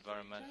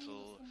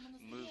environmental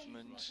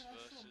movement.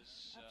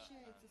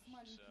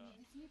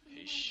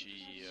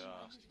 She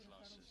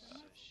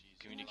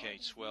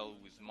communicates well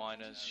with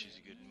minors. She's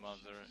a good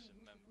mother.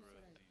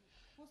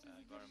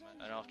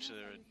 And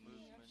after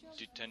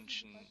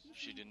detention,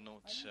 she did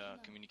not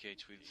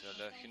communicate with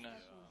Alekhina,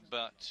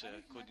 but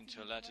according to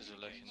her letters,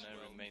 Alekhina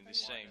remained the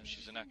same.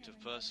 She's an active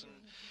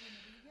person.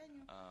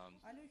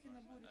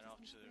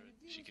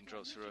 She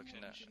controls her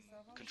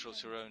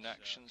own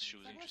actions. She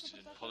was interested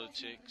in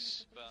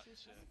politics, but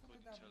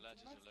according to her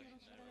letters,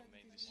 Alekhina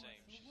remained the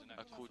same.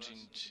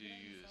 According to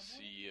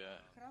the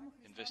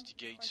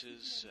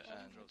investigators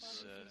and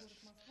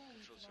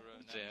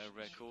their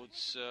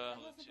records,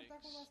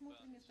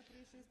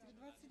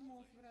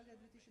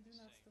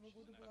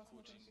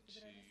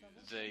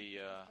 they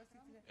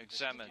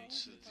examined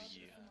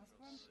the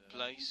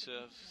place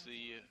of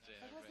the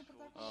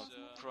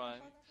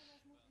crime.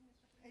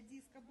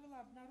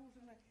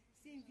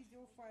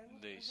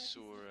 They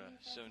saw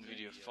 7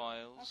 video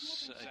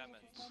files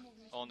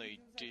on a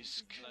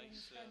disc,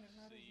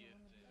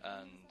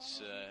 and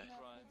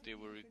they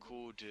were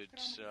recorded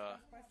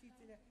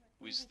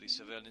with the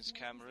surveillance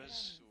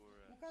cameras.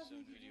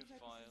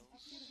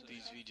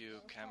 These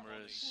video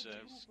cameras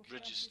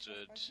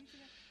registered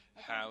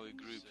how a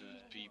group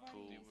of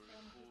people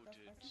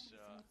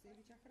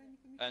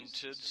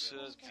entered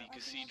the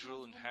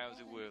cathedral and how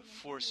they were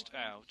forced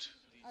out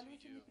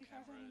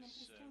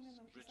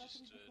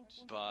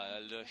by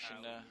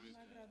Alekhina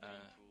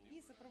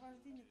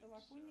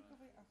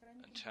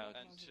and how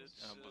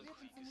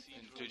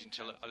including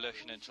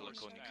Alekhina and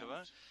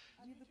Tolokonnikova.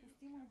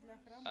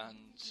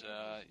 And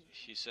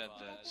he said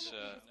that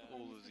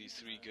all of the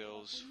 3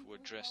 girls were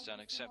dressed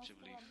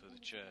unacceptably for the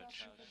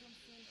church.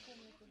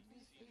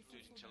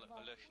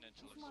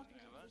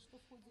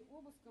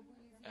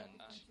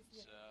 And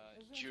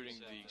during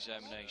the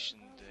examination,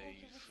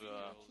 they've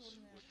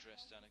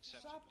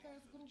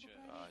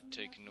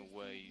taken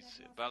away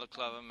the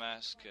balaclava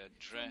mask, a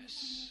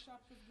dress,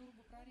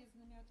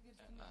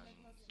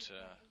 and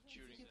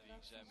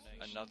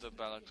another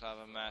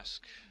balaclava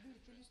mask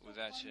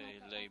without a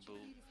label.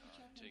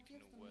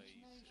 Taken away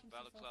the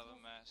balaclava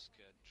mask,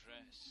 a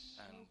dress,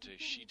 and a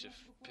sheet of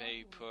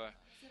paper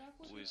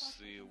with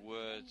the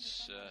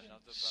words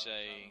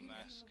saying,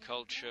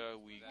 "Culture,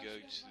 we go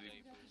to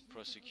the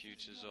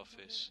prosecutor's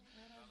office."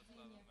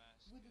 And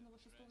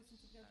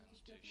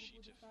a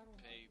sheet of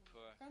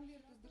paper.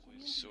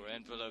 We saw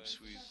envelopes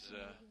with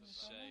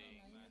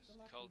saying,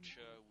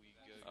 "Culture, we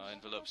go."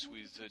 Envelopes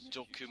with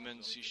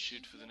documents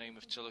issued for the name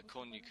of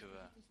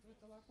Tolokonnikova.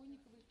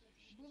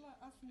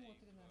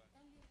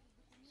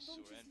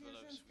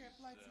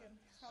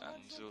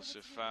 And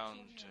also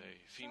found a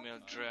female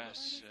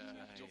dress,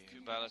 a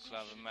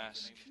balaclava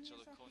mask, and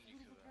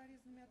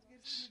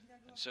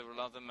several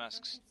other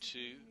masks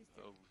too,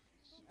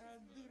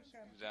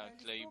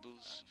 without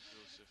labels.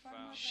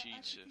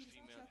 Sheets of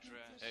female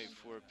dress,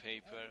 A4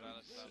 paper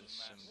with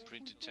some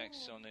printed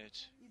text on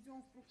it.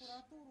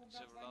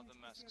 Several other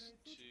masks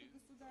too.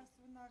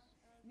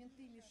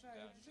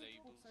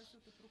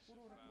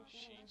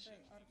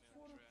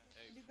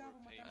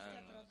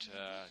 And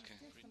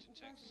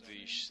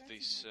this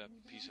piece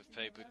of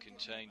paper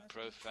contained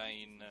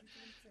profane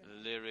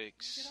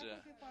lyrics.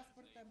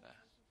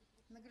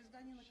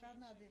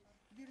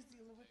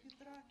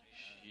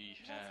 He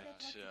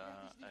had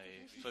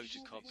a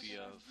photocopy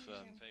of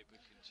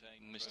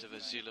Mr.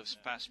 Vasilov's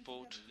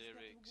passport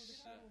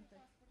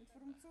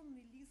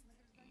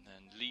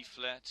and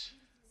leaflet.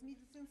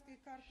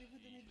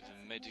 The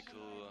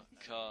medical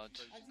card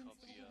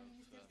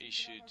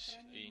issued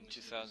in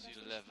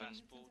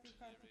 2011.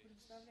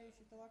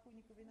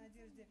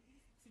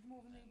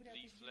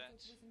 leaflet,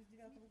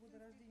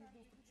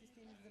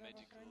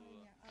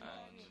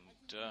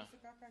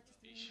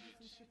 issued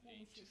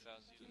in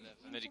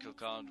 2011 medical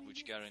card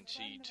which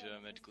guaranteed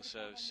medical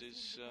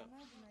services,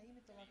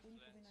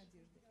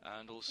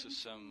 and also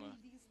some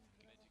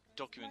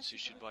documents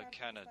issued by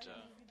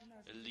Canada,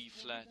 a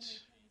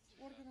leaflet,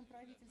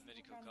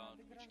 medical card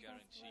which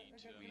guaranteed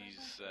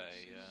with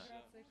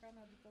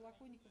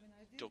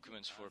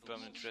documents for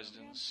permanent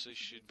residence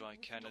issued by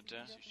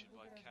Canada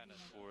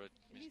for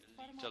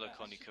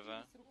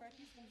Tolokonnikova,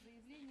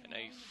 an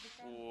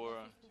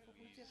A4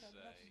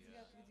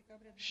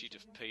 sheet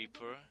of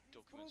paper,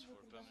 documents for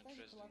permanent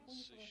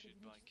residence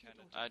issued by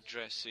Canada,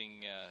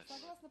 addressing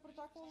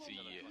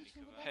the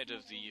head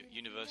of the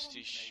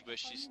university where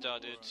she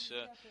studied,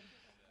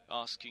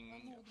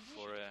 asking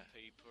for a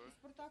paper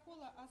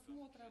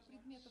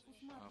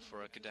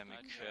for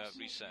academic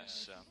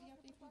recess.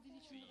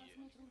 The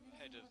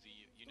head of the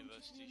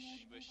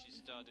university where she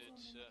studied,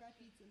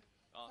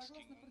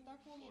 asking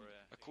for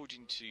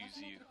according to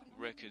the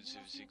records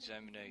of his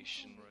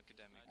examination for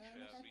academic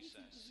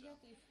recess,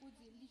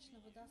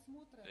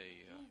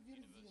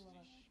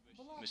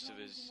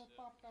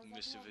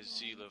 Mr.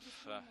 Vasilov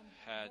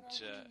had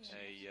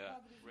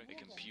a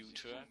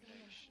computer,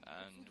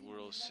 and were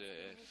also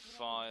a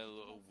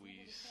file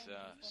with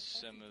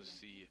some of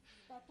the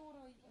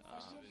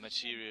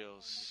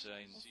materials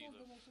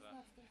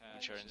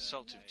which are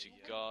insulting to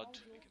God.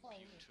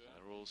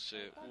 There are also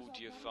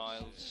audio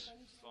files,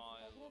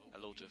 a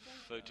lot of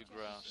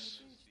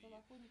photographs,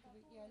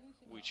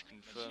 which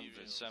confirm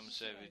that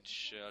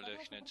Samsevich,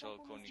 Nadezhda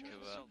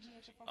Tolokonnikova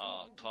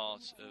are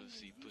part of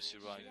the Pussy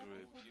Riot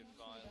group.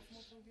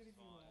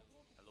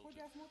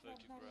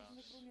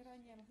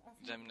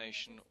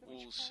 Examination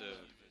also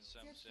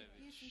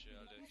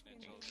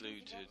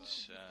included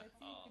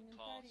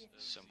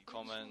some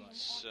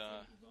comments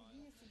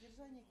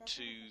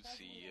to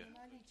the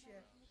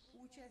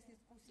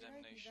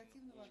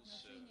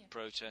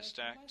Protest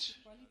Act,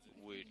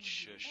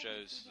 which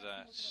shows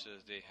that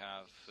they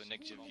have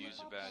negative views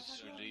about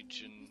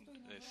religion,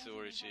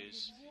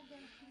 authorities,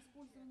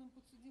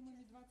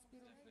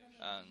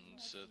 and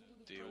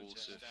they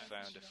also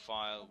found a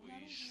file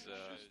with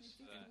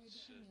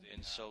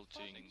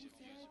insulting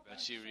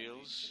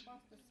materials.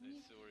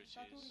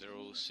 There are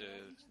also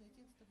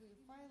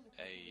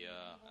a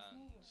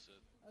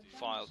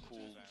file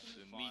called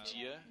the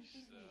media,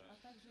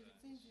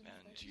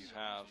 and you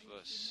have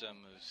some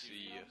of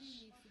the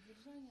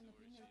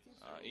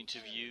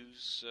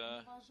interviews,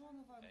 a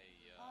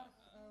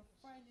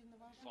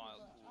file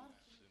called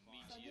the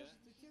media,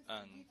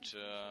 and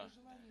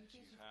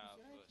you have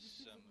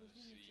some of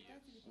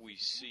the, we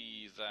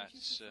see that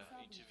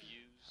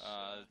interviews,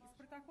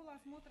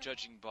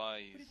 judging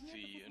by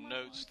the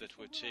notes that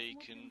were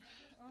taken,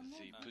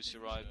 the Pussy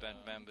Riot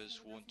band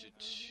members wanted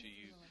to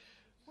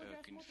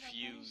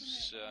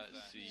confuse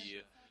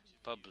the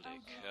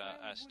public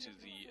as to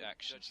the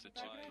actions that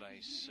took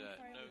place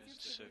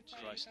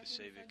at Christ the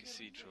Saviour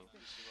Cathedral.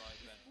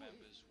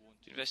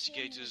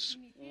 Investigators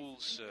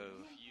also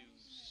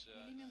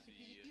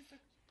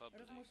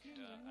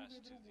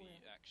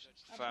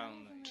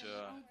found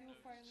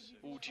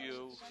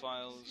audio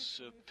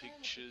files,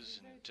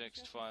 pictures and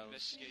text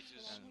files,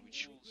 and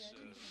which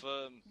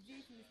confirm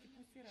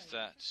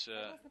that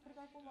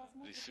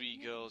the three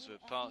girls were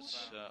part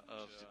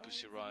of the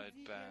Pussy Riot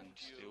band.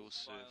 They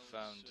also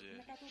found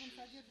a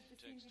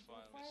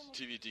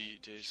DVD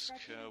disc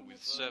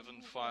with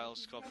 7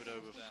 files copied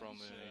over from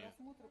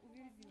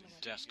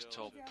a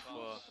desktop,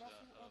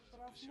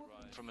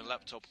 from a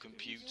laptop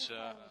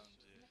computer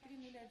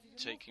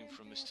taken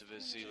from Mr.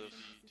 Vasilov,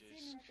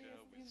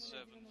 with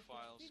 7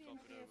 files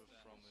copied over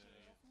from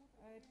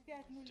a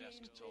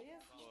desktop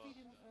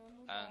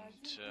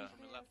and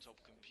from a laptop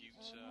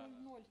computer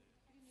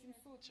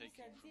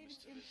taken from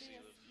Mr.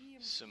 Vasilov,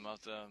 some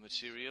other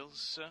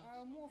materials.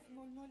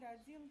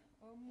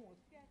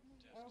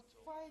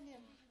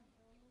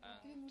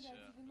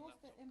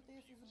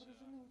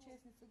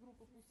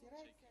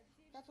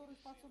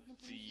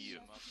 The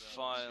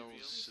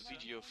files,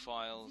 video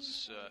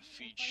files,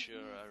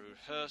 feature a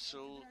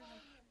rehearsal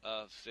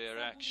of their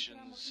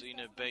actions in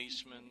a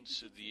basement.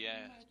 The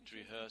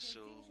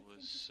rehearsal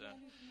was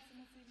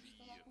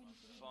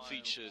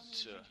featured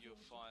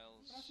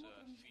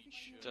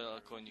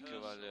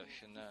Tolokonnikova,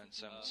 and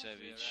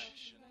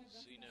Samsevich.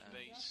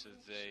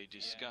 They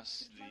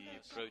discussed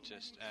the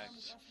Protest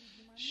Act.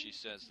 She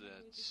says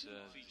that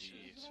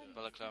the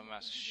balaclava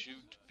mask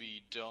should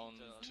be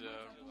donned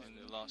in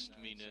the last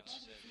minute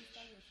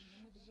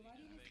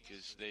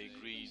because they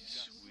agreed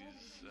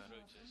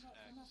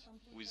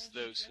with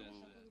those who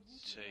will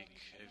take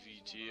a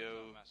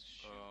video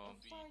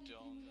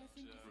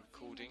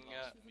recording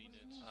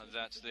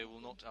that they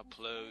will not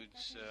upload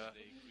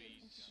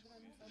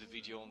the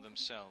video on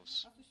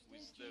themselves.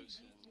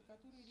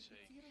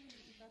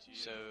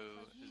 So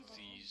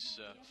these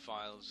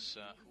files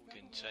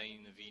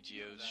contain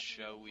videos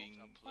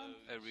showing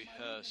a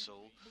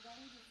rehearsal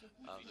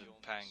of the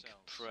Pank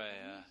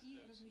prayer.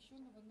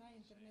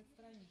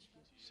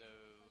 So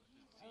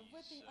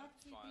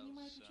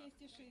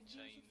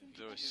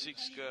There are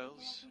 6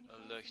 girls.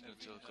 Nadezhda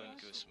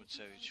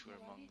Tolokonnikova were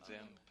among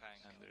them,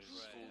 and there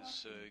is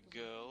also a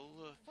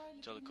girl,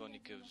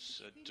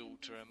 Tolokonnikov's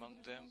daughter, among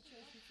them.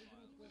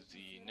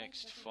 The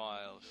next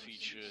file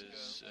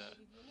features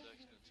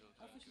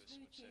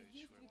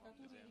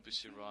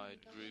Pussy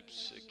Riot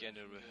groups, again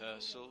a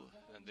rehearsal,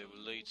 and they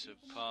were later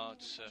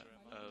part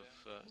of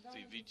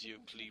the video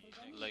clip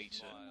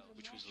later,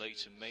 which was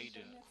later made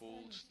and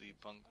called the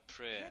Punk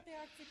Prayer.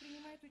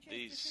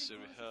 This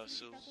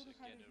rehearsal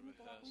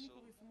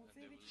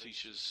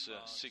features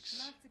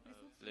 6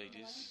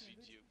 ladies,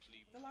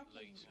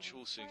 which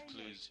also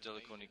includes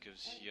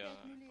Tolokonnikov's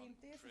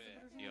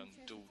young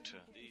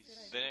daughter.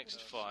 The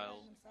next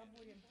file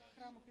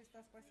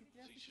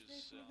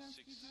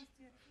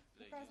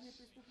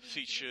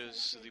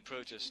features the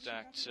protest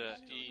act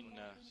in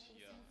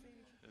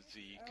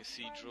the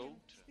cathedral.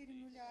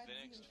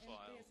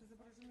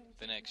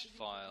 The next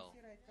file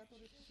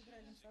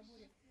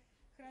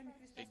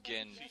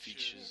again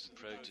features the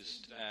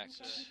protest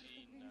act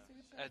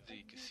at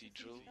the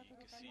cathedral,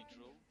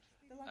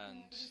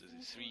 and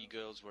the 3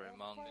 girls were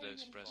among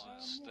those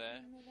present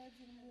there.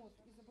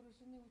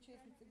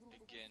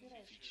 Again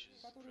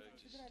features the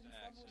protest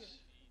act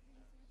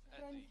at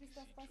the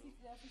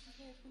cathedral.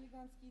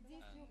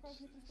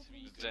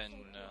 Then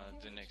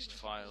the next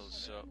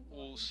files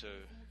also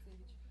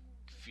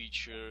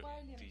feature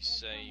the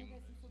same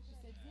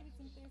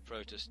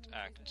protest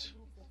act,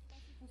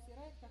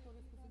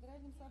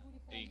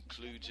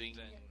 including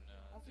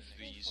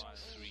these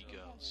 3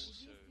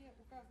 girls.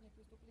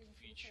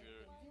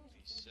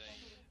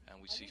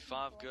 And we see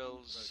 5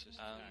 girls,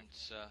 and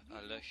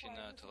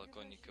Nadezhda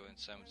Tolokonnikova and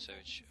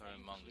Samutsevich are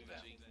among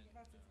them.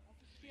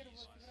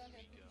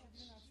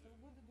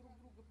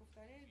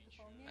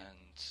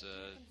 And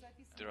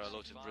there are a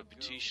lot of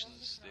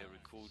repetitions. They are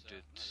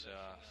recorded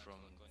from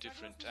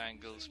different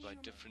angles by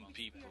different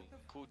people.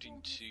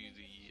 According to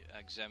the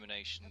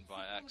examination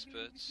by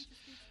experts,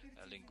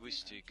 a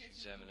linguistic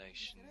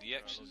examination, the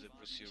actions of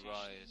Pussy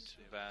Riot,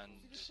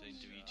 banned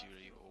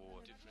individually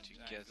or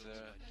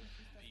together,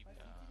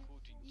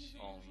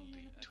 on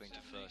the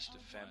 21st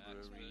of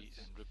February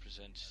and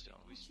represented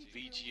on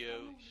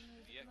video,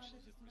 the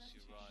actions of Pussy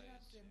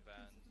Riot,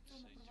 banned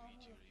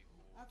individually or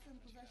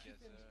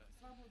together,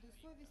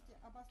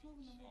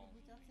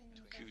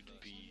 could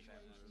be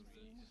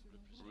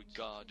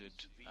regarded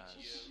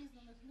as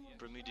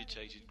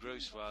premeditated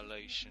gross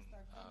violation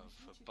of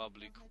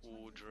public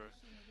order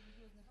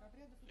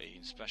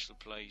in special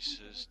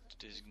places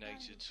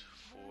designated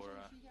for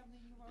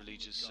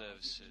religious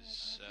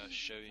services,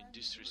 showing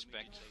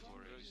disrespect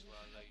for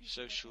a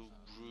social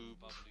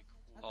group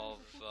of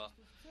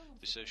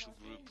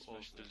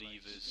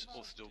believers,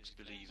 Orthodox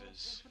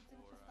believers.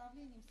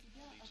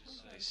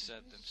 They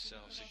set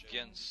themselves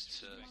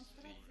against the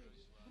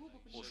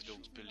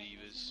Orthodox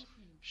believers,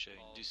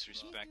 showing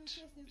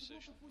disrespect,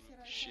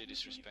 sheer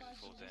disrespect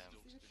for them.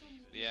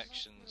 The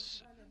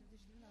actions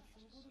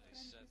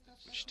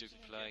which took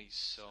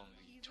place on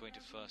the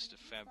 21st of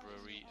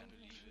February and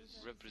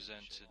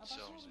represented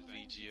on the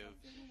video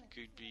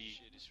could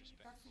be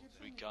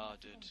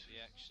regarded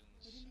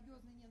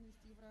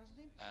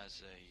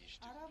as a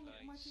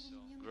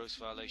gross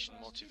violation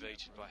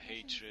motivated by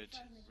hatred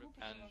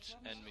and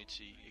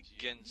enmity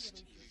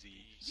against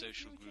the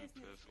social group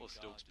of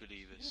Orthodox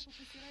believers.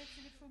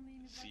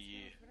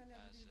 The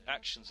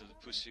actions of the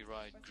Pussy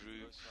Riot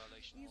group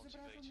in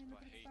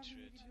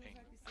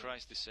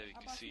Christ the Saviour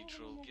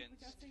Cathedral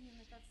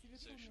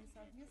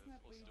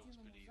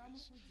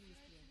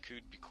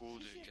could be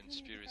called a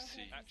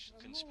conspiracy,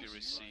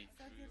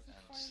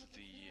 and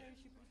the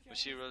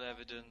material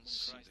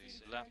evidence,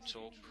 the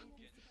laptop,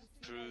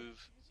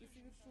 prove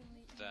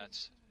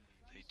that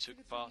they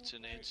took part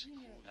in it,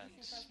 and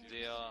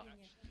they are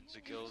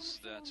the girls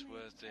that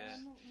were there.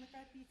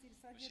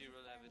 The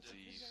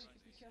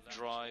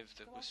drive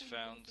that was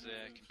found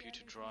there,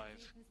 computer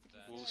drive,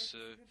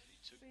 also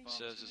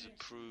serves as a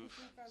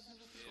proof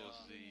for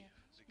the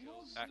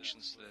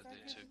actions that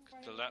they took.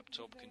 The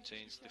laptop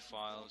contains the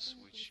files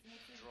which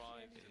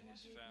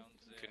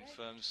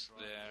confirms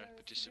their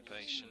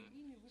participation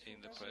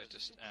in the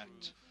protest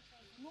act.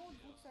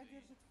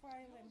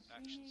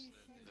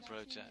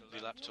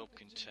 The laptop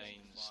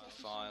contains the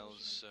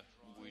files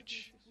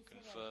which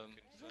confirm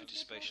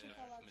participation of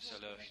Ms.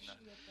 Alekhina.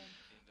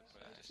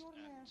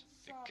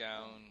 The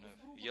gown,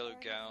 yellow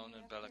gown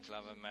and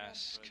balaclava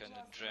mask and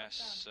a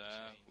dress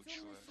which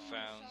were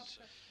found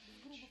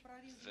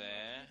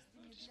there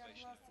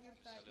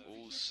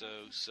also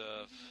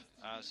serve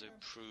as a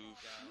proof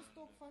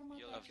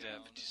of their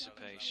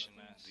participation.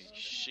 The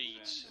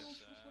sheets of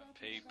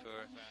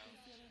paper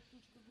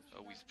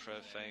with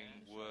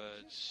profane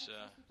words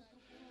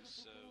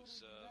also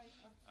serve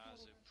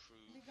as a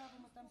proof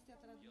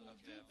of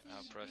their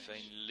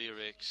profane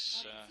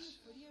lyrics,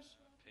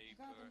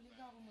 paper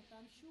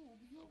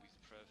with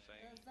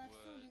profane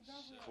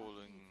words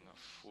calling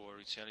for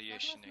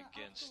retaliation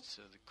against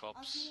the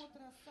cops,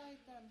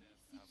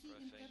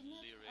 profane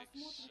lyrics.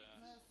 topics.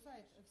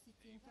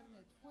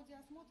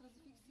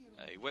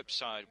 A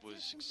website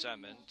was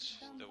examined.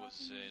 There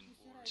was a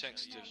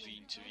text of the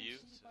interview.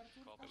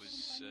 There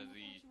was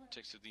the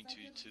text of the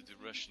interview to the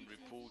Russian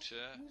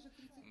Reporter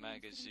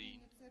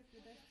magazine.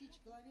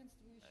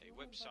 A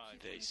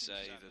website. They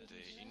say that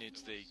in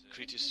it they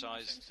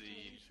criticized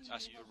the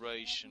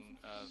aspiration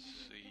of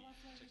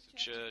the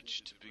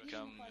church to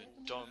become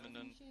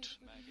dominant,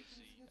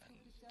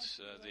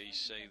 and they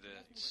say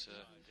that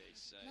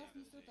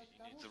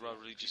there are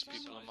religious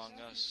people among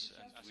us,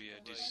 and we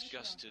are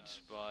disgusted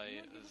by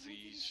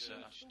these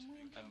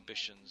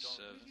ambitions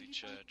of the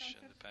church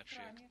and the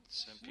patriarch.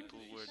 Some people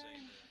were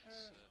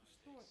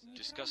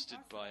disgusted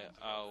by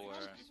our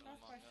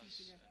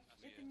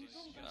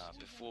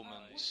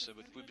performance,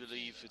 but we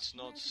believe it's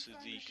not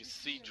the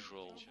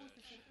cathedral,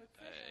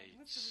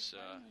 it's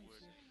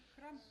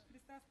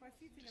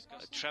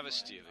a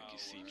travesty of a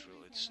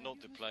cathedral. It's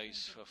not the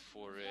place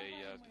for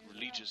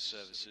religious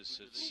services.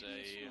 It's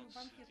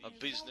a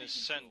business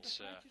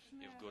center.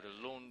 You've got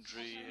a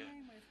laundry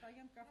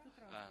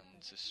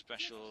and a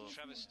special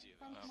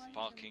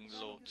parking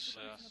lot,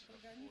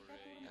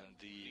 and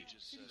the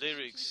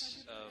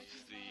lyrics of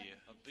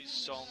the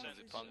song of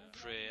the punk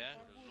prayer.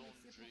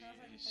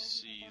 You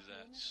see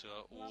that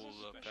all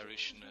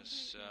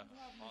parishioners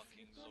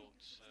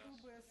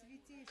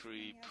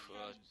creep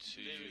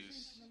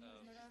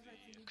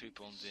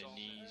on their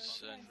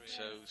knees and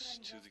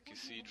toast to the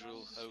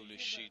cathedral. Holy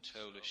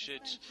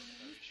shit,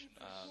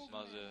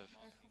 Mother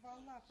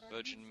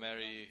Virgin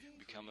Mary,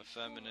 become a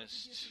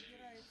feminist.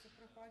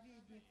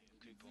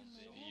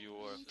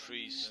 Your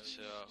priest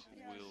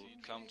will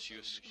come to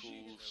your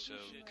school, so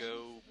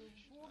go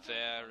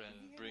there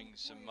and bring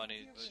some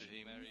money to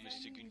him.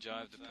 Mr.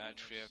 Gundaev, the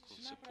Patriarch,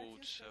 will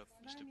support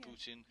Mr.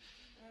 Putin.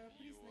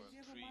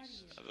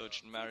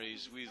 Virgin Mary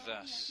is with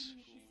us.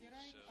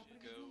 So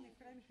go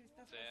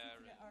there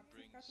and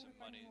bring some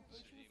money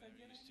to him.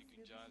 Mr.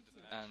 Gundaev, the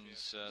Patriarch. And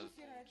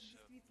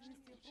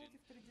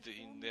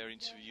in their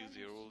interview,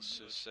 they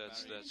also said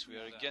that we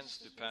are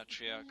against the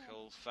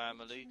patriarchal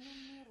family,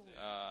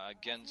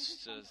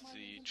 against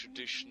the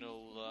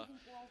traditional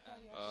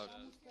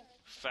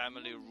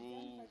family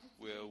rule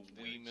where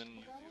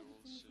women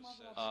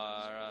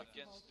are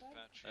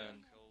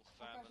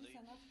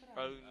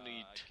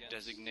only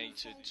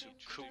designated to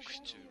cook,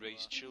 to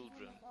raise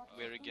children.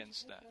 We're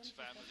against that.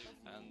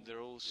 And there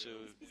are also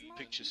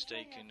pictures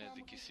taken at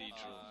the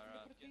cathedral.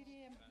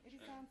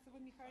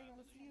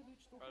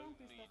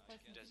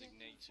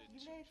 Designated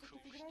to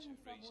cook, to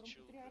raise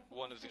children.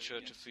 One of the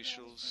church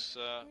officials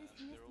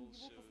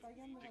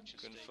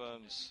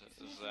confirms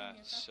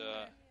that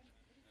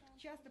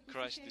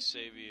Christ the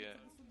Savior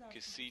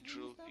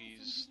Cathedral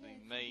is the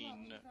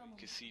main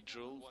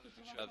cathedral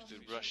of the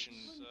Russian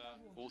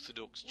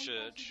Orthodox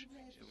Church,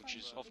 which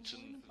is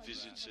often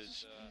visited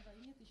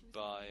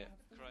by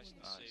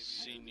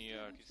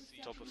senior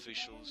top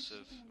officials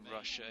of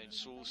Russia.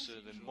 It's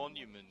also the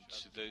monument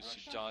to those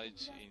who died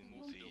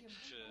in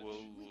the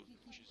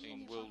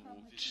World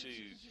War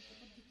II,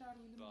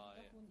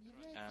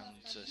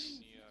 and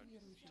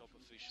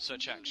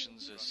such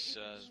actions as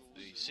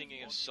the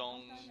singing of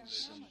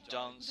songs and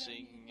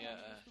dancing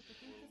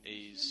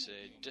is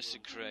a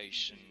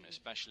desecration,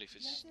 especially if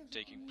it's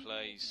taking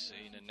place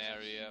in an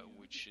area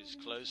which is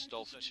closed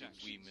off to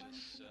women.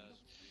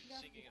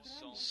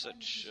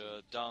 Such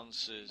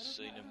dances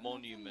in a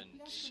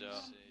monument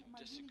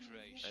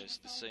is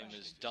the same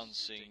as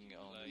dancing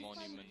on a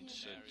monument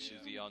to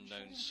the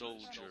unknown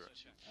soldier.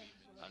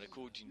 And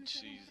according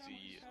to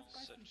the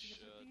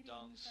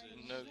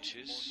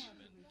notice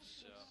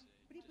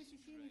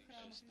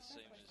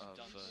of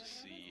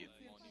the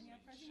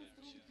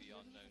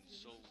unknown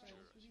soldier,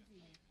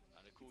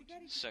 and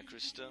according to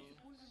sacristan,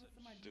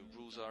 the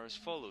rules are as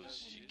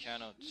follows: you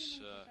cannot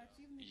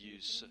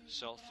use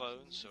cell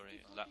phones or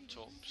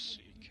laptops,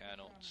 you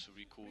cannot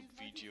record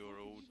video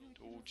or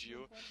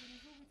audio.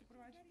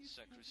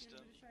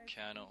 Sacristan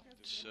cannot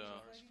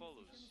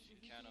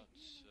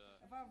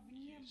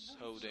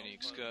hold any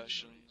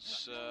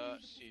excursions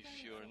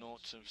if you're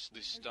not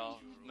the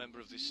staff, member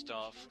of the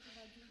staff.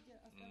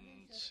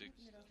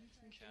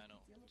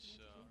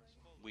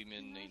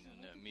 Women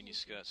in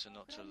miniskirts are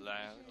not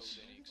allowed.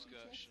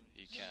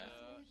 You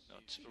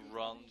cannot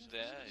run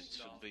there, it's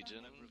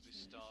forbidden.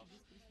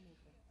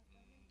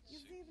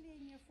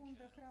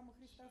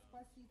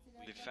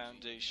 The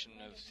foundation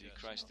of the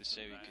Christ the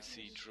Savior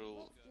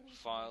Cathedral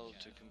filed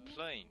a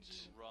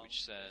complaint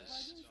which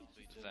says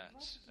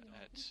that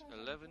at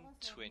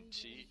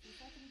 11:20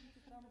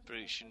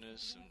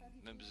 parishioners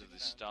and members of the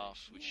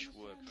staff which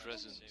were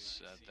present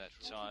at that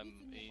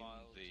time in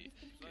the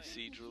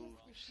cathedral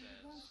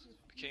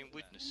became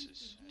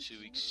witnesses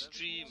to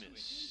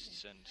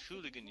extremist and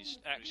hooliganist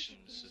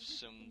actions of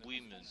some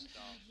women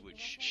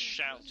which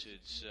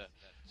shouted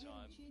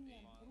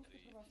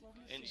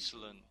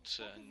insolent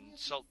and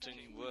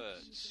insulting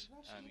words,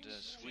 and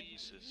as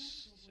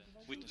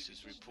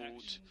witnesses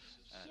report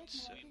at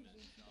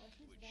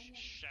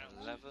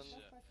 11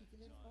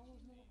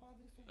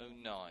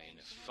 1909,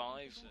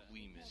 5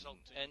 women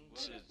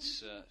entered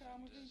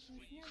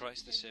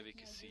Christ the Savior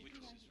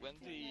Cathedral. When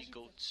they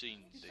got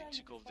in, they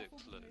took off their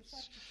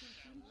clothes.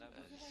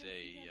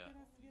 They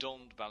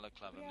donned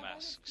balaclava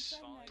masks,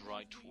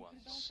 bright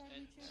ones,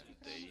 and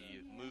they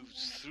moved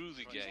through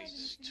the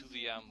gates to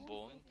the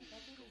ambon,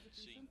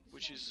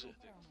 which is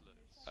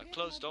a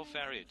closed-off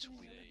area to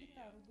women.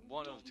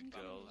 One of the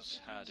girls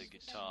had a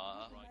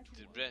guitar,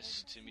 the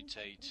rest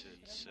imitated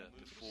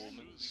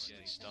performance.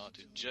 They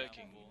started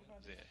jerking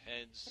their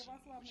heads,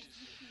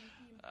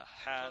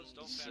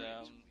 hands,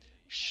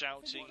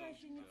 shouting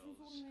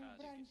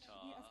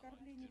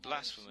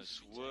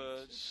blasphemous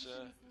words,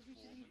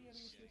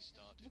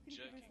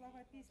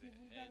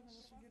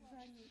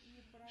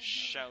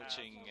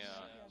 shouting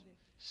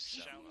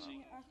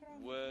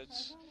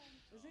words.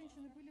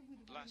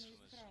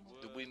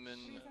 The women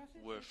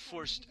were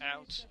forced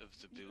out of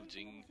the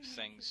building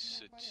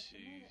thanks to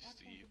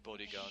the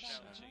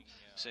bodyguards,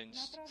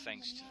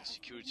 thanks to the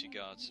security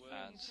guards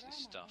and the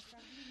staff.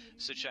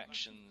 Such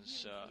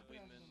actions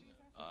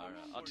are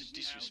utter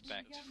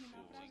disrespect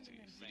for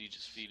the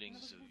religious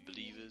feelings of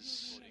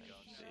believers.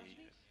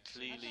 They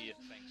clearly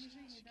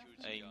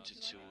aimed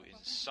to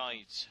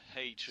incite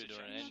hatred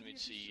or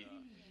enmity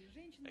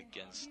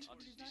against a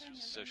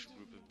social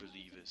group of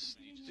believers.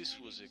 This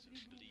was a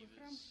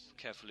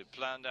carefully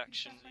planned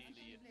action.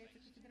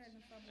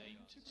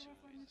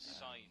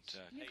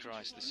 And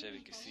Christ the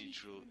Savior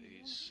Cathedral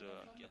is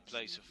a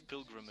place of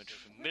pilgrimage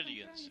for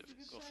millions of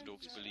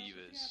Orthodox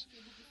believers.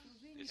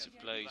 It's a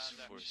place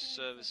for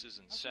services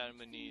and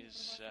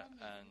ceremonies,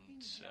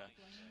 and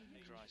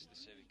Christ the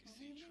Savior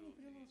Cathedral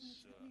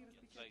is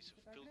a place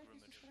of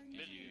pilgrimage for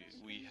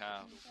millions. We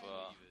have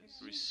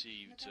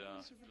received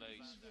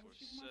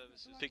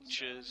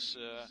pictures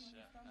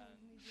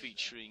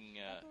featuring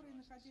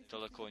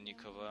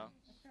Tolokonnikova,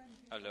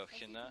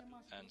 Alokhina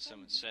and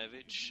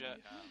Samutsevich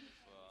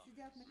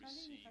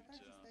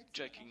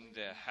checking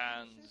their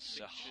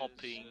hands,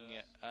 hopping,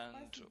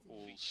 and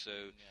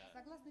also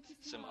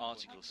some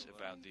articles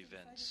about the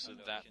events. So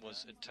that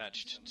was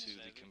attached to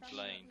the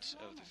complaint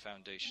of the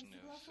foundation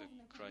of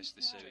Christ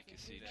the Savior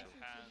Cathedral.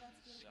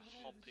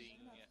 Hopping,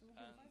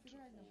 and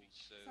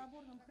also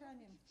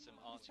some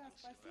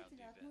articles about the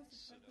events.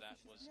 So that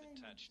was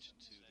attached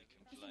to the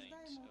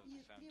complaint of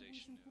the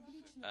foundation of,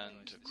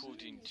 and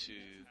according to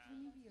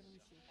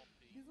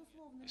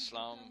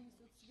Islam,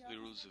 the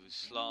rules of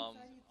Islam,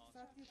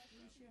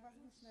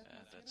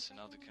 that's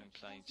another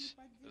complaint,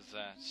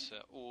 that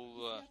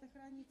all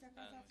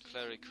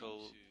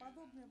clerical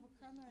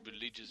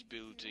religious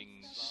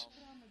buildings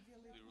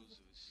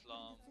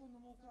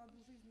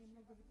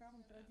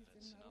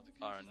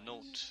are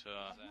not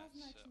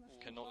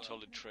cannot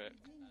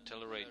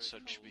tolerate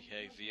such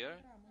behavior,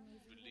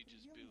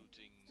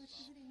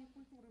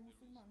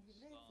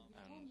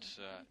 and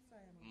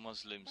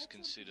Muslims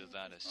consider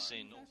that a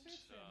sin,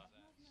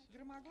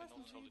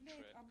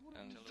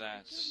 and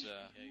that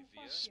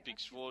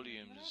speaks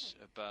volumes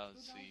about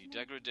the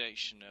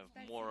degradation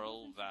of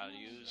moral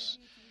values,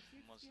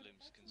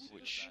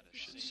 which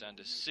should send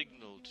a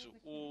signal to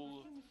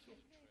all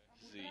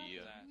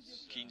the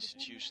key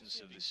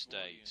institutions of the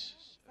state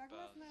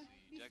about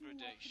the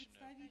degradation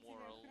of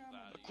moral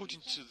values.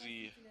 According to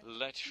the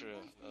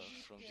letter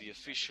from the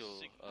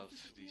official of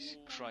the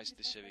Christ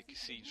the Savior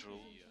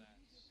Cathedral,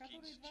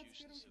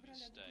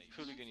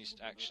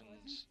 hooliganist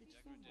actions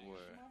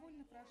were,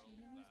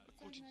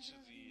 according to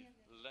the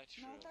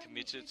letter,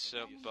 committed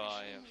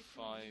by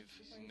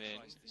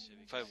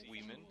five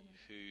women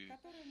who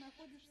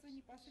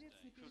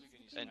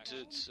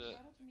entered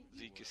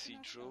the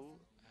cathedral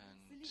and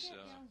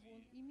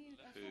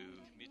who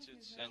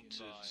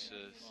entered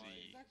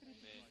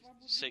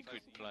the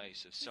sacred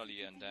place of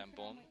Sali and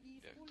Ambon,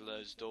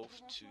 closed off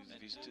to the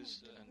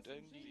visitors, and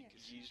only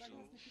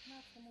cathedral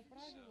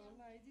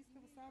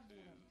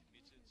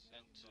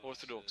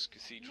Orthodox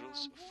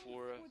cathedrals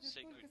for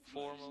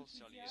formal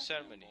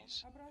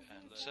ceremonies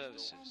and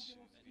services.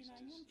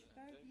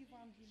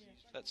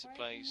 That's a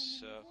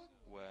place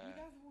where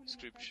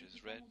scripture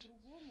is read,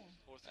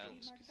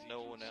 and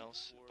no one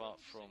else apart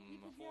from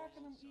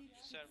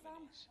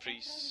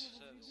priests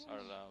are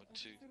allowed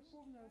to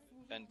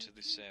enter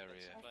this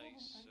area.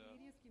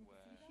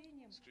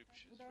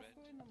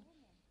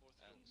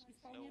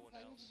 No one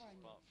else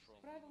apart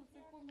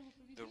from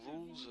the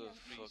rules of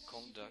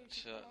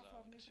conduct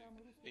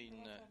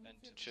in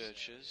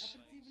churches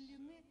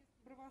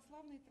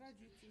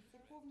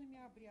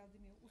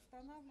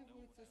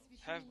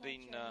have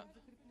been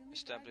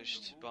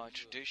established by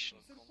tradition.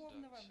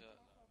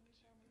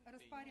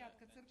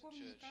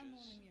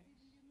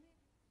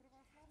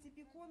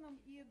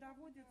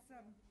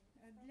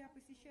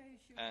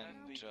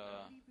 And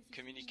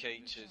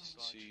communicated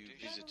to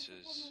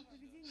visitors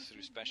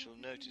through special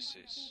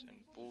notices and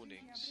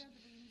warnings.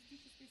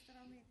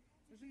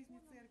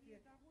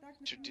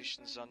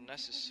 Traditions are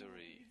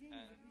necessary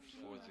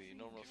for the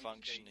normal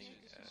functioning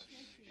of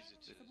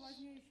the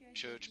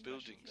church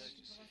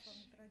buildings.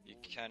 You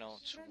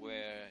cannot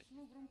wear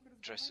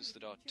dresses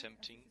that are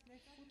tempting.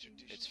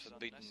 It's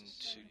forbidden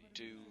to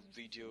do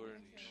video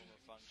and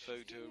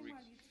photo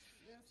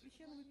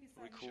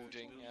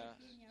recording.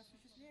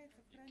 You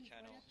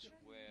cannot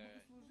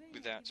wear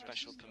without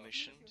special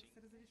permission.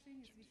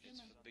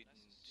 It's forbidden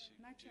to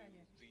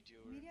do video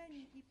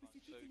and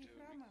photo.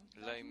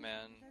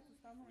 Laymen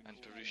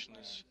and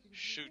parishioners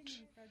should,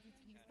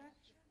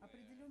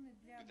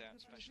 without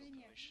special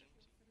permission,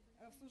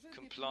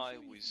 comply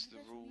with the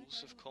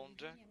rules of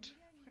conduct.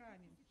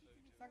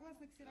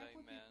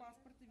 Laymen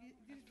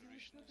and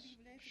parishioners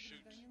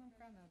should.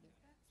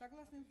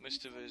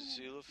 Mr.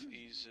 Vasilov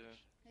is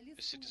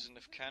a citizen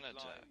of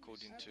Canada,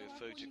 according to a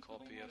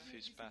photocopy of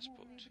his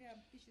passport.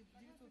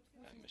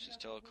 Mrs.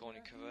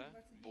 Tolokonnikova,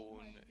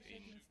 born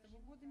in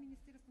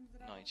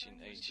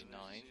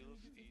 1989,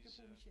 is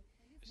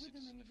a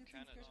citizen of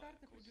Canada,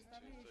 according to a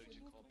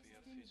photocopy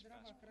of his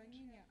passport.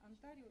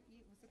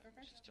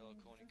 Mrs.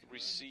 Tolokonnikova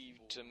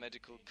received a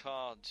medical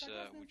card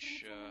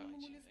which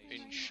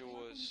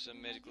ensures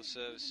medical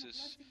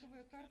services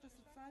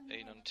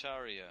in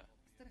Ontario,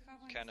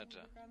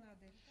 Canada.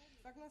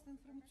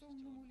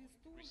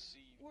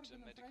 Received a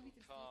medical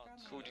card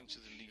according to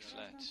the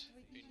leaflet,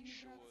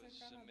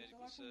 ensures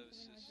medical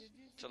services.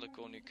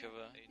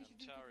 Tolokonnikova in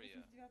Ontario,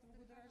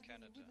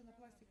 Canada.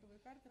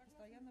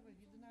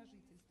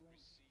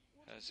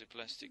 Has a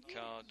plastic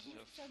card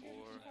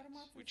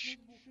which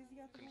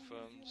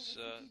confirms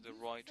the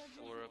right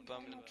for a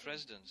permanent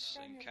residence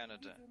in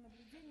Canada.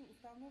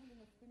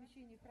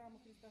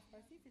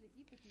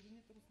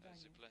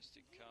 Has a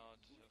plastic card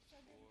which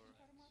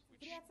confirms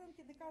the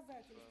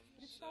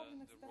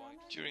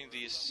right. During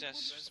the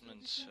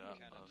assessment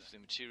of the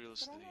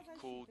materials, the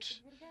court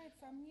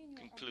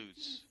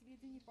concludes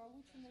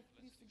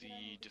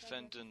the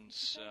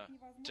defendants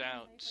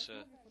doubt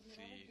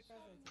the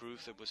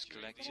proof that was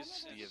collected,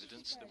 the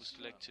evidence that was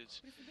collected.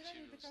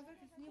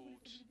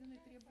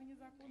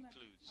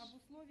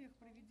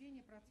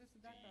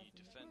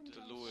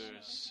 The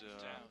lawyer's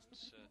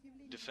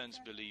defense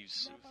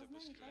believes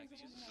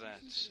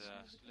that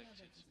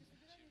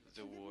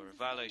there were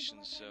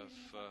violations of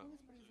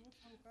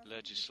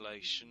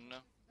legislation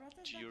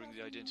during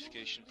the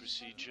identification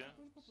procedure.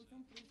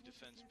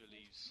 Defense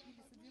believes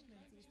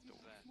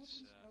that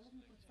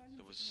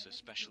there was a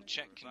special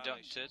check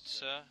conducted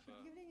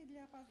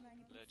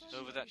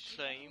over that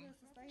claim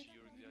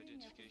during the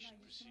identification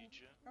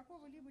procedure.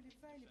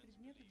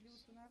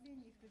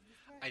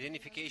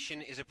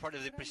 Identification is a part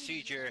of the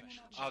procedure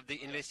of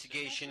the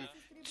investigation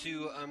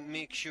to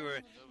make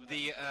sure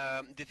the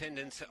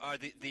defendants are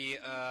the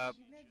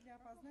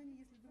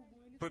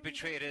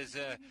perpetrators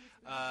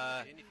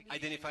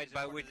identified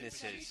by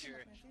witnesses.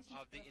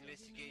 Of the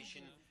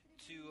investigation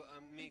to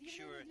make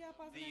sure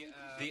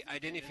the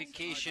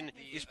identification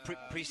is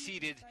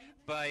preceded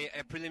by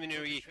a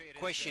preliminary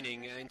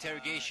questioning,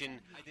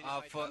 interrogation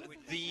of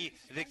the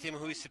victim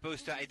who is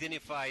supposed to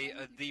identify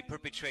the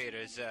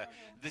perpetrators.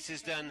 This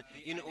is done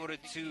in order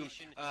to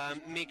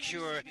make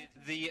sure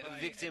the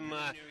victim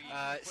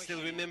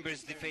still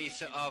remembers the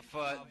face of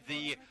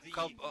the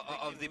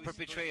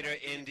perpetrator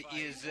and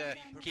is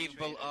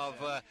capable of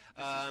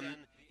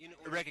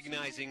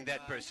recognizing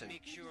that person.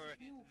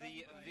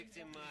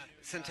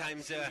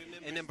 Sometimes a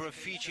number of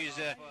features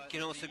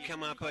can also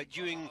come up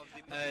during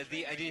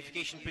the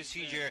identification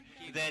procedure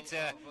that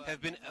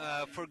have been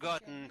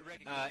forgotten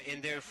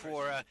and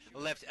therefore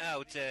left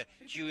out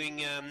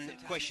during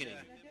questioning.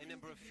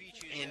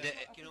 And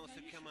can also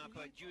come up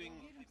during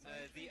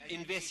the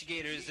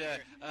investigators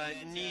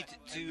need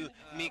to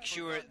make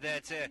sure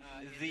that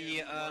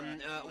the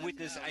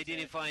witness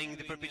identifying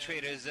the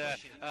perpetrators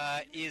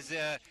is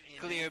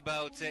clear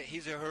about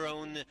his or her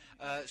own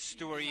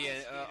story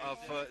of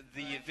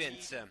the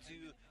events.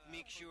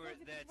 Make sure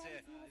that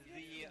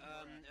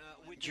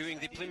during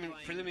the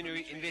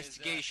preliminary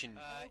investigation,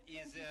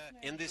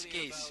 in this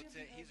case,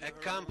 a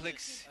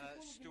complex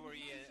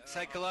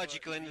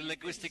psychological and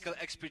linguistical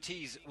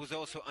expertise was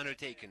also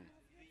undertaken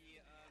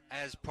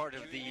as part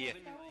of the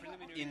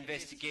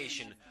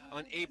investigation.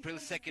 On April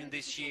 2nd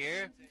this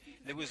year,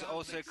 there was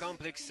also a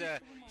complex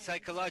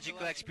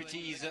psychological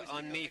expertise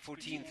on May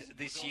 14th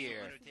this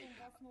year.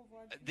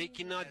 They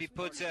cannot be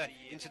put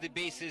into the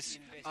basis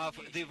of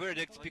the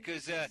verdict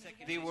because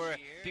they were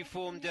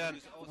performed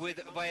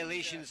with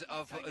violations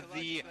of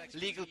the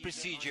legal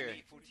procedure,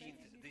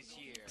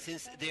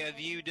 since they are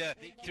viewed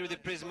through the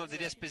prism of the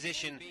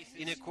disposition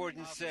in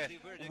accordance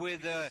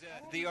with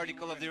the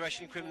article of the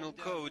Russian Criminal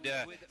Code,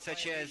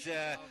 such as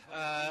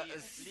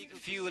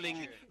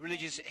fueling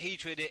religious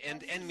hatred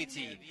and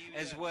enmity,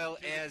 as well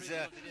as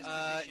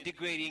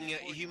degrading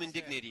human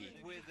dignity.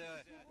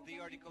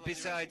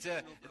 Besides,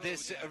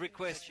 this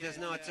request is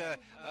not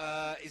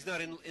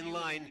in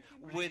line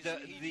with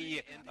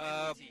the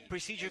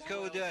procedure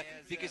code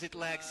because it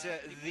lacks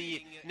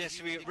the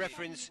necessary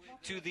reference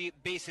to the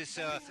basis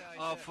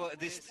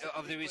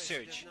of the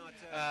research.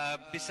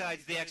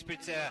 Besides, the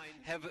experts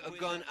have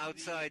gone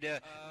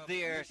outside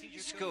their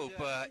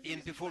scope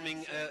in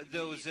performing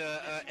those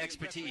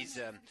expertise.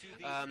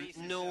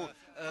 No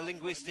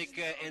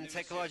linguistic and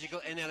psychological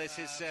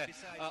analysis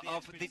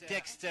of the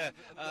texts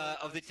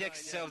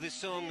of the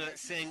song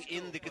sang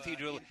in the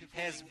cathedral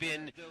has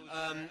been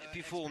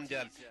performed.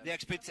 The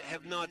experts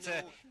have not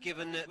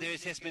given their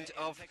assessment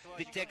of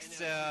the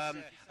texts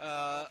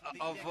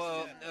of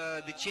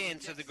the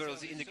chants of the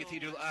girls in the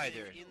cathedral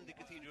either.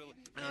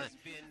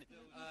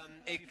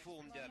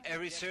 A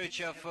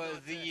research of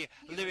the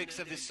lyrics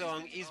of the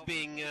song is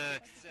being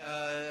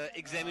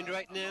examined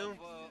right now.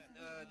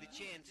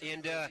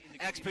 And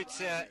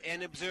experts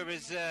and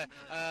observers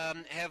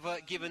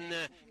have given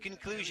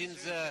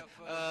conclusions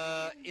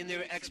in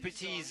their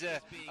expertise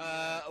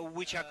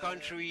which are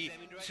contrary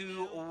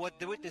to what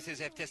the witnesses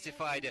have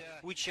testified,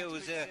 which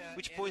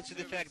points to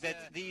the fact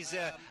that these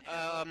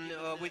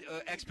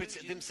experts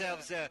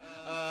themselves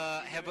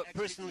have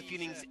personal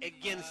feelings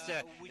against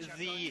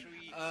the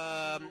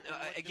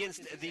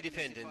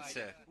defendants.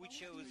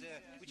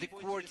 The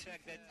court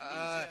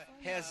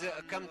has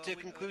come to a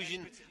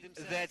conclusion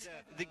that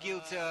the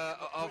guilt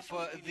of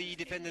the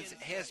defendants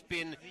has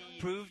been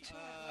proved.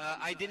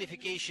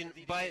 Identification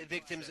by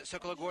victims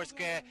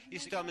Sokologorskaya,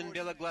 Istomin,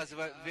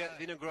 Beloglazova,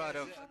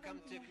 Vinogradov,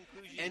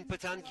 and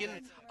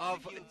Potankin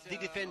of the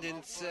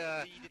defendants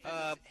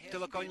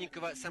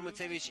Tolokonnikova,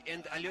 Samutsevich,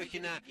 and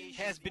Alyokhina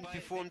has been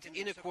performed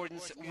in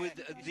accordance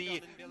with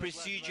the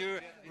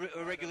procedure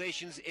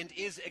regulations and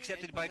is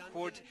accepted by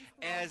court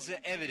as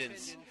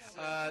evidence.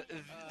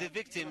 The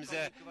victims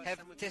have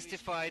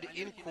testified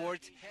in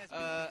court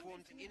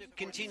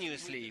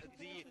continuously,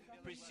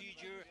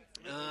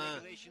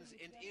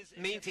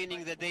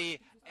 maintaining that they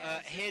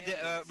had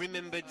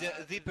remembered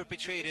the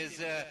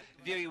perpetrators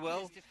very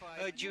well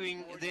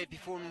during their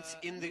performance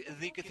in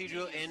the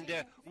cathedral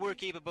and were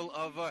capable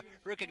of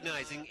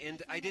recognizing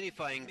and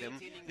identifying them.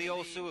 They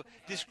also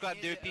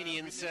described their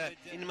opinions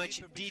in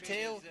much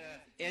detail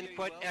and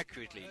quite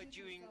accurately,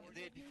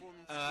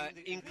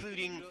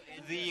 including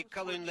the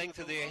color and length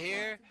of their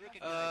hair,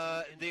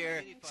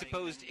 their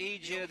supposed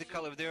age, the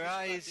color of their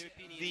eyes,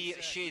 the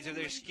shades of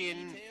their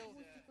skin,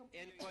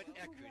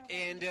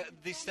 and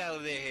the style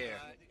of their hair,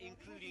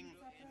 including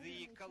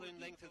the color and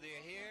length of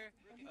their hair,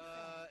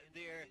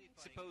 their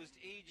supposed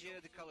age,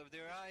 the color of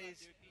their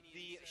eyes,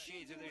 the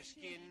shades of their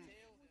skin,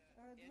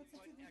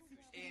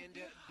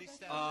 and the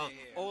style of their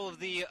hair. All of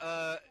the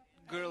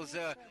girls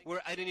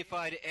were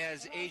identified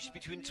as aged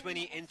between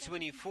 20 and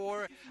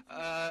 24.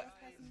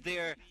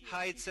 Their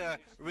heights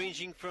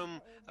ranging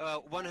from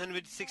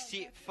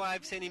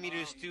 165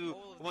 centimeters to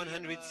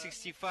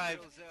 165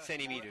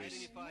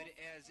 centimeters.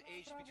 As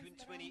aged between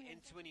 20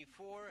 and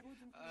 24.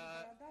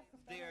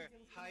 Their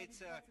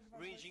heights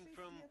ranging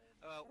from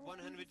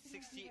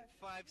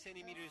 165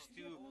 centimeters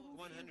to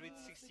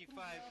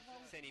 165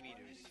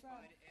 centimeters.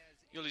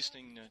 You're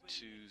listening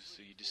to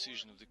the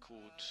decision of the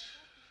court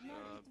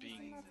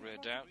being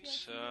read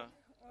out.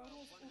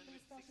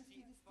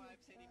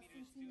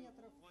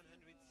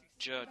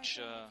 Judge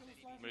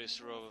Maria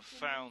Serova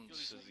found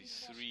the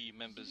three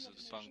members of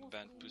the punk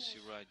band Pussy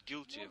Riot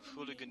guilty of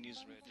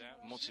hooliganism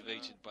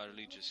motivated by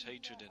religious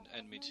hatred and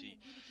enmity.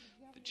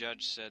 The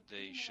judge said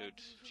they showed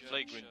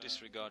flagrant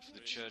disregard for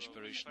the church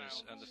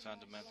parishioners and the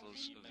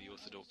fundamentals of the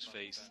Orthodox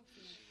faith.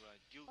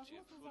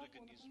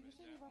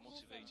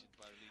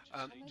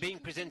 Being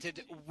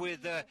presented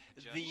with the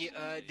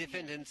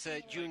defendants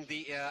during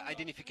the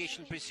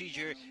identification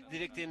procedure, the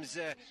victims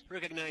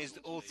recognized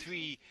all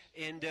three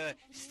and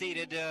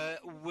stated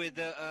with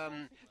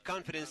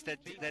confidence that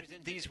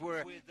these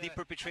were the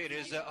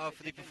perpetrators of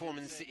the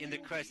performance in the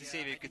Christ the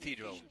Savior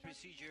Cathedral.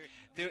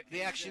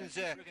 The actions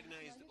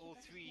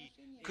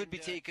could be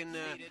taken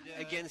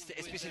against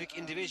a specific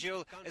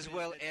individual as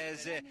well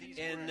as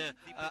an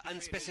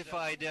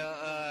unspecified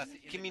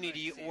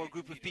community or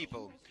group of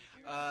people.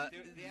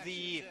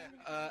 The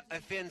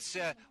offense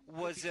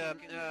was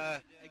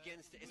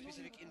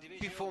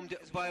performed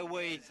by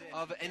way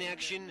of an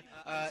action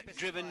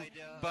driven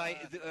by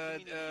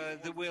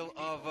the will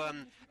of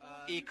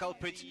a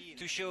culprit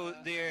to show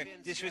their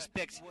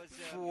disrespect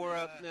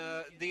for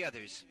the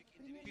others.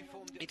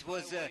 It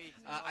was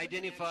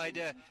identified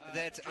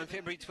that on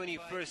February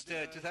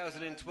 21st,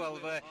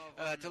 2012,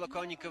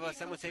 Tolokonnikova,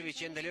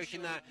 Samutsevich, and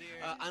Alyokhina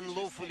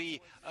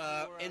unlawfully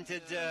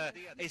entered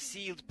a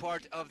sealed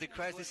part of the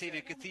Christ the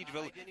Savior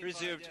Cathedral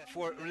reserved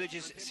for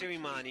religious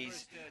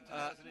ceremonies.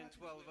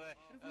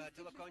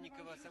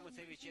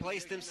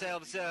 Placed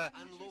themselves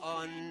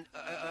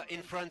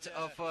in front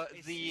of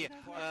the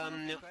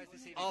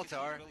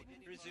altar,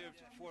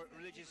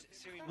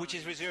 which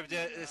is reserved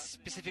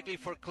specifically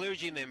for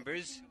clergy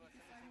members.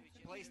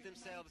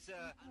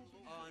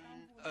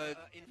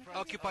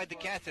 occupied the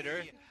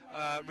cathedra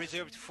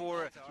reserved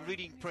for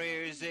reading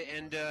prayers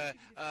and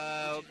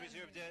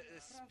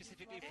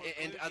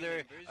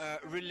other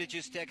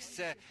religious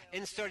texts,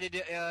 and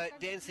started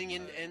dancing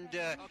and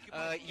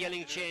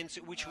yelling chants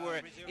which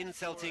were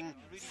insulting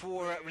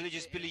for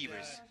religious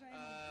believers.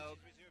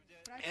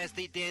 As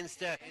they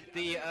danced,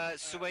 they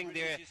swung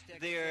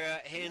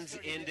their hands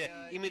and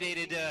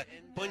imitated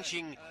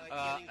punching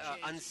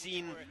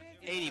unseen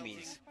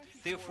enemies.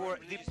 Therefore,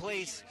 the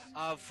place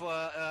of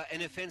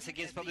an offense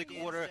against public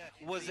order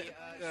was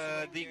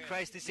the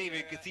Christ the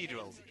Savior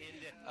Cathedral.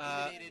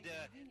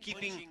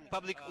 Keeping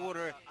public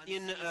order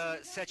in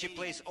such a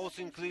place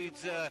also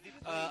includes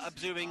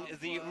observing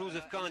the rules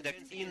of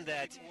conduct in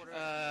that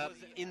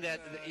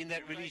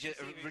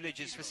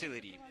religious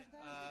facility.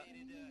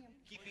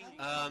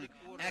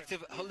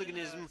 Active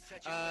hooliganism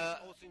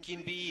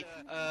can be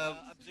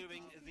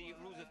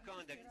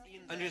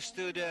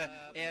understood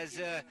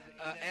as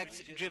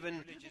acts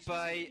driven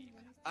by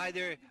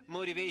either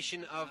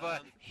motivation of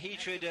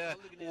hatred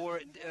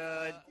or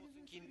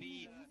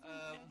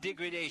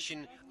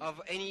degradation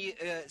of any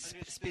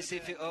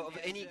specific of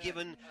any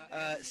given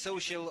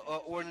social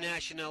or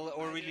national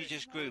or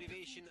religious group.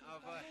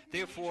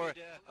 Therefore,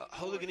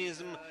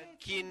 hooliganism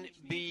can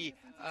be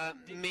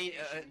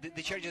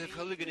the charges of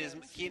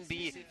hooliganism can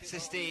be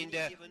sustained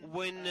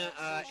when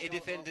a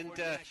defendant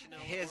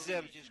has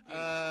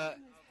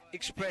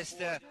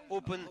expressed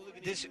open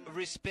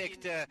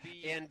disrespect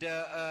and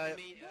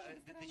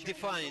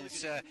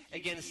defiance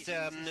against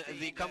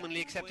the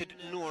commonly accepted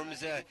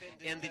norms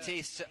and the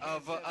tastes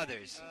of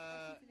others.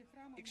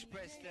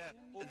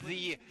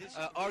 The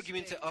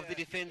argument of the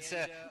defense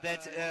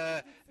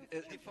that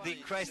the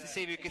Christ the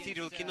Savior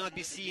Cathedral cannot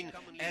be seen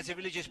as a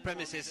religious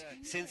premises,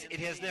 since it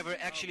has never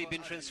actually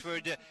been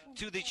transferred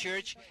to the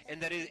church,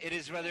 and that it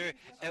is rather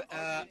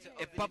a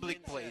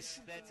public place,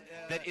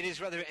 that it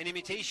is rather an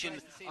imitation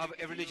of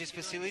a religious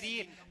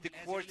facility. The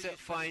court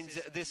finds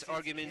this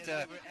argument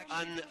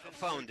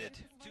unfounded.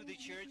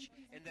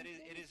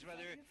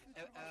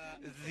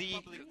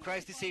 The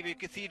Christ the Savior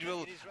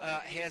Cathedral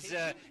has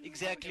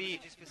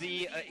exactly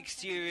the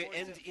exterior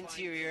and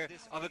interior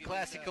of a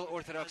classical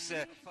Orthodox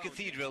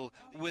cathedral,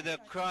 with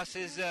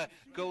crosses,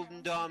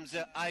 golden domes,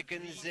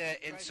 icons,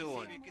 and so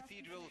on.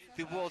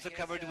 The walls are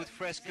covered with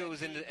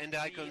frescoes and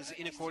icons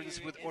in accordance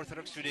with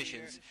Orthodox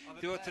traditions.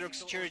 The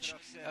Orthodox Church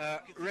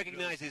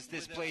recognizes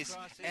this place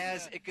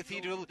as a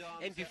cathedral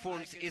and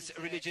performs its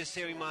religious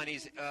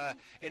ceremonies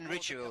and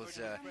rituals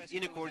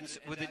in accordance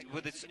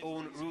with its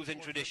own rules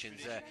and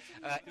traditions.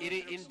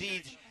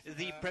 Indeed,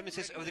 the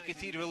premises of the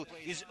cathedral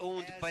is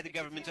owned by the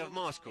government of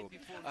Moscow.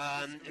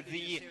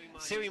 The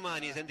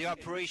ceremonies and the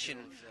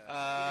operations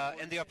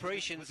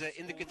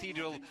in the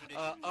cathedral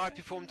are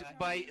performed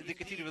by the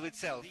cathedral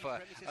itself,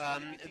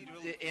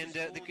 and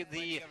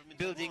the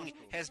building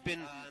has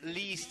been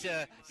leased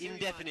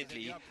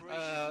indefinitely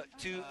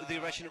to the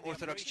Russian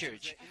Orthodox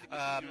Church.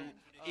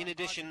 In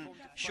addition,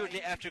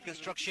 shortly after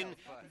construction,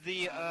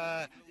 the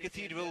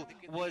cathedral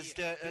was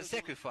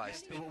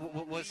sacrificed,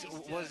 was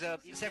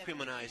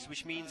sacramentized,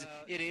 which means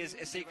it is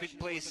a sacred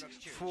place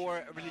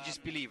for religious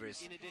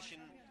believers.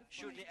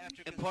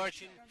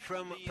 Apart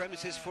from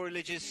premises for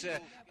religious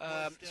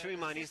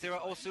ceremonies, there are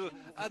also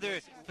other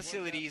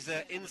facilities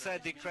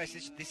inside the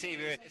Christ the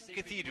Savior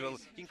Cathedral,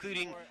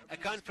 including a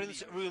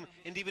conference room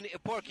and even a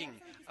parking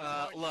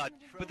lot.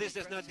 But this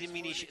does not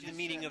diminish the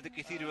meaning of the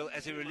cathedral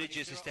as a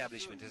religious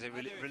establishment, as a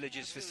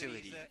religious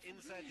facility.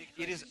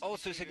 It is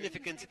also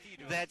significant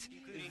that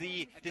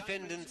the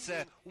defendants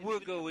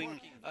were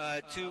going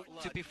to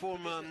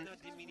perform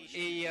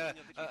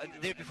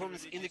their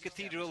performance in the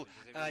cathedral,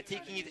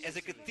 taking it as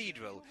a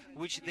cathedral,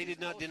 which they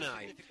did not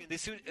deny.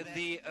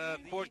 The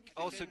court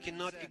also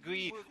cannot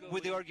agree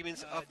with the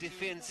arguments of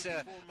defense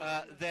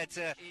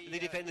that the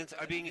defendants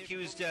are being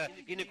accused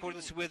in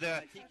accordance with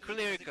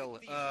clerical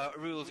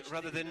rules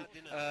rather than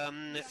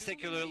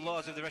secular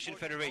laws of the Russian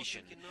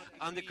Federation.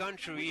 On the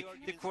contrary,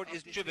 the court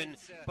is driven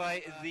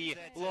by the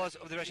laws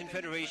of the Russian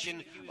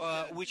Federation,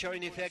 which are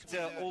in effect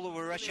all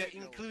over Russia,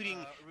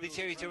 including the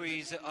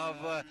territories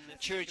of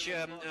church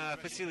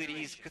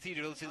facilities,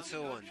 cathedrals, and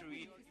so on.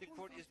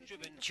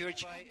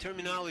 Church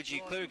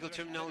terminology, clerical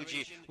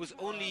terminology, was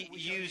only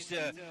used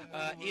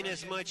in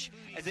as much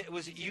as it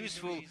was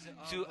useful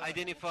to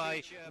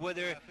identify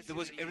whether there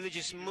was a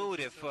religious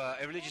motive,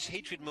 a religious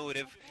hatred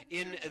motive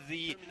in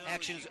the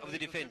actions of the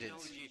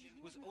defendants.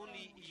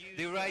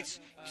 The rights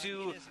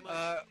to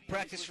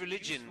practice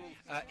religion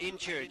in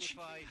church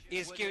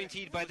is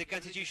guaranteed by the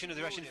Constitution of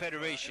the Russian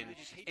Federation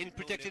and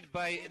protected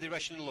by the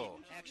Russian law,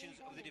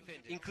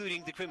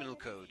 including the criminal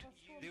code.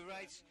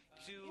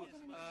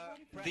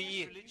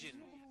 The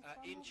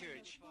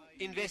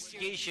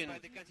investigation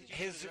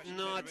has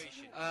not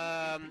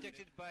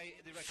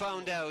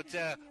found out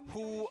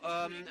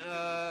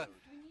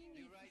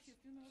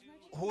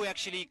who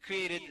actually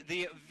created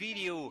the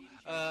video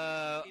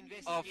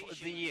of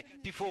the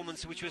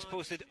performance which was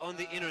posted on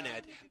the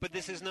internet, but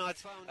this is not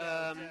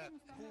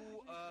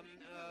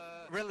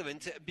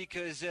relevant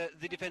because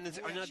the defendants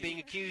are not being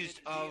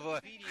accused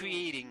of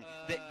creating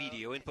that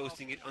video and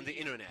posting it on the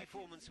internet.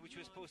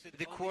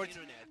 The court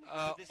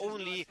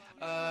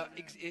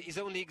is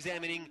only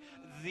examining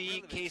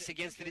the case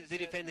against the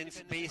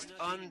defendants based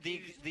on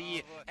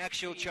the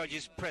actual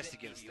charges pressed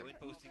against them.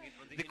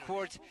 The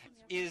court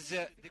is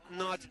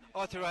not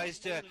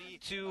authorized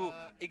to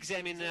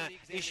examine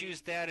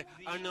issues that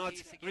are not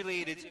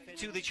related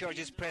to the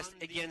charges pressed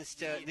against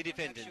the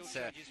defendants.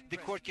 The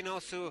court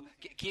cannot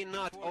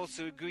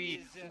also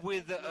agree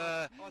with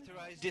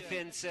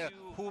defense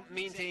who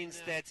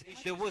maintains that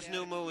there was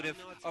no motive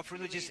of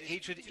religious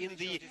hatred in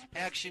the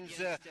actions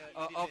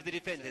of the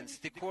defendants.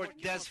 The court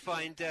does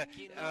find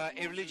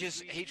a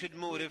religious hatred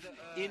motive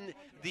in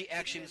the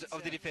actions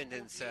of the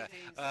defendants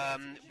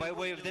by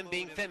way of them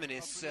being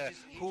feminists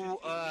who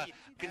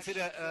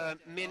consider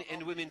men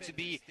and women to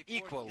be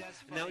equal.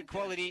 Now,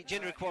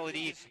 gender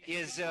equality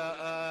is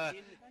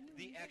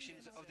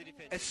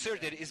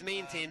asserted, is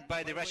maintained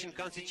by the Russian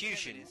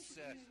Constitution,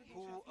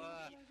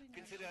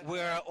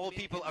 where all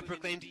people are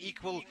proclaimed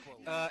equal,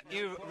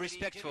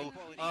 irrespective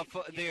of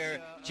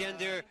their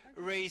gender,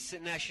 race,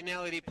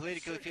 nationality,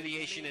 political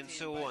affiliation, and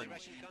so on.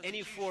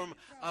 Any form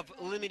of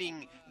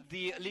limiting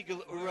the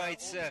legal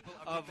rights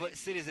of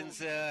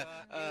citizens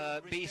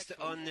based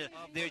on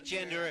their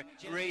gender,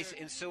 race,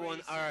 and so on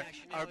are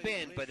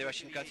banned by the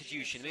Russian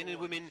Constitution. Men and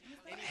women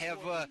have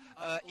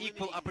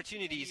equal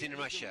opportunities in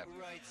Russia.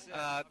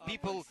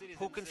 People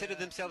who consider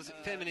themselves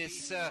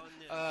feminists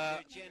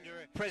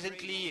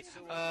presently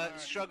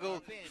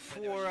struggle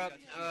for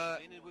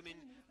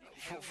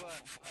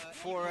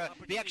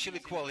the actual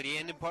equality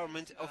and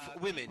empowerment of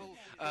women.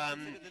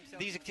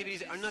 These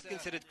activities are not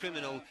considered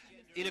criminal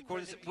in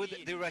accordance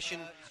with the Russian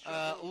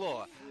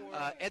law.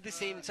 At the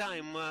same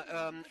time,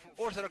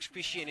 Orthodox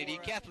Christianity,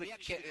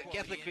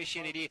 Catholic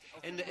Christianity,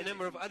 and a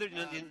number of other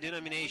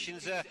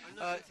denominations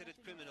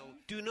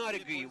do not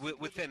agree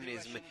with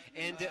feminism,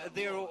 and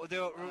their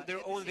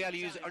own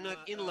values are not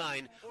in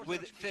line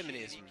with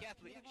feminism.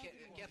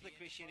 Catholic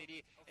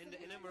Christianity and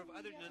a number of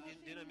other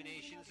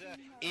denominations.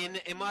 In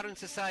a modern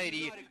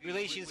society,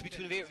 relations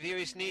between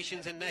various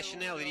nations and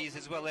nationalities,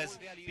 as well as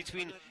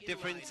between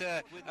different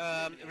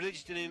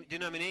religious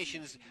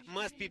denominations,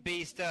 must be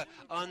based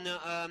on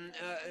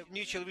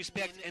mutual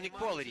respect and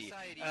equality.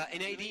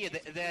 An idea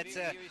that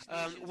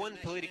one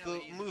political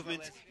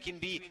movement can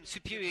be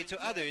superior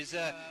to others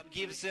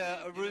gives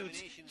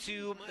root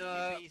to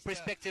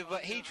prospective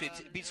hatred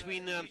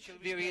between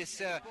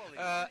various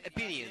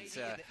opinions.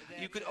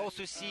 You could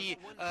also see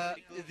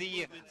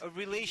the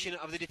relation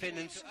of the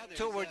defendants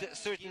toward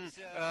certain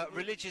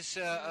religious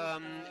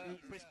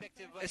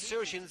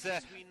assertions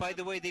by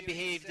the way they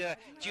behaved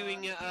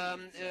during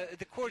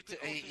the court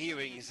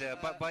hearings,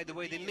 by the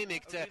way they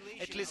mimicked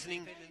at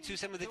listening to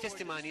some of the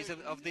testimonies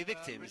of the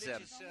victims.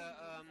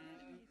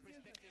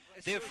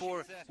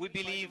 Therefore, we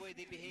believe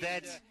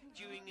that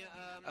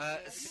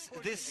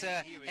this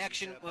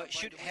action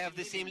should have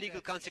the same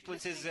legal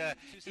consequences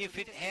if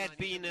it had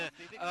been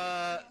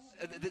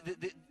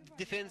the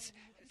defense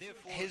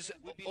has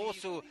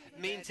also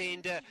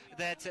maintained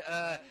that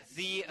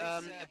the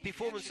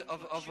performance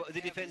of the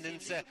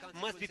defendants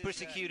must be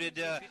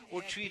persecuted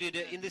or treated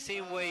in the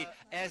same way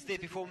as their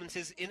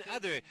performances in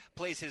other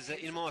places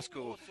in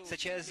Moscow,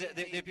 such as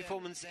their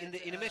performance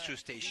in a metro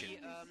station.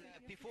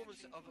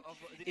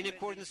 In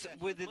accordance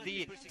with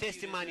the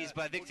testimonies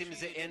by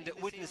victims and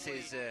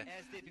witnesses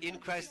in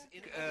Christ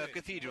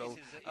Cathedral,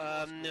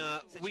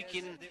 we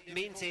can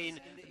maintain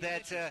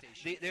that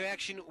their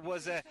action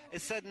was a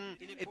sudden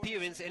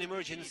appearance and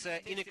emergence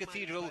in a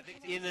cathedral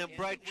in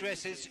bright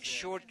dresses,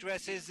 short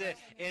dresses,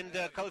 and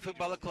colorful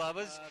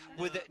balaclavas,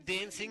 with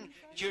dancing,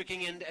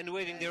 jerking, and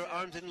waving their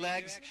arms and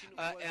legs.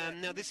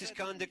 Now, this is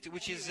conduct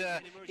which is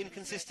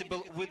inconsistent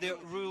with the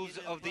rules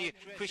of the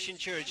Christian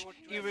Church,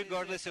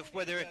 irregardless of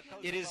whether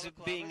it is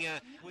being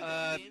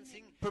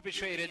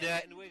perpetrated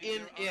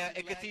in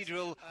a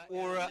cathedral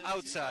or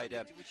outside.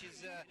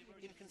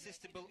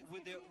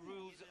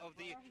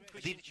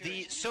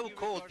 The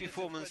so-called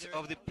performance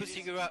of the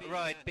Pussy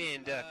Riot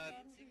band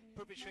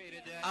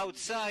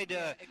outside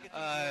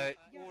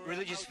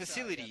religious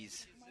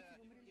facilities.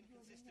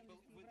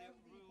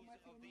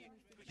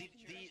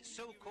 The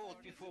so-called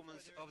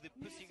performance of the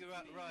Pussy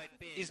Riot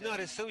band is not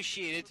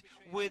associated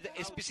with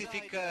a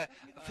specific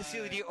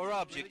facility or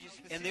object,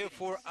 and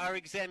therefore are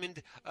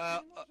examined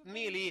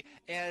merely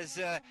as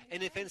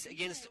an offense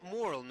against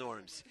moral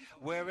norms,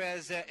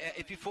 whereas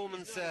a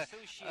performance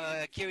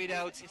carried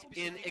out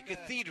in a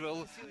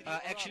cathedral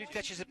actually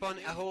touches upon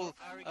a whole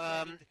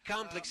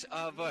complex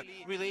of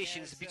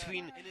relations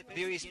between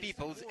various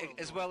peoples,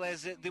 as well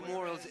as the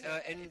morals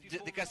and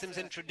the customs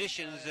and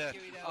traditions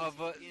of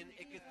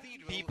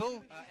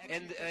people,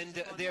 and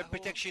their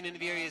protection in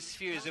various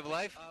spheres of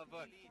life,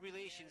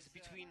 relations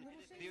between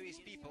various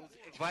peoples,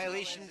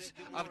 violations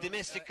of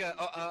domestic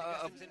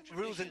of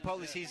rules and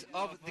policies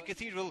of the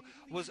cathedral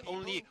was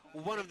only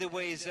one of the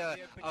ways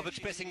of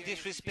expressing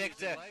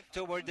disrespect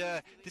toward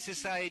the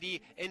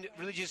society, and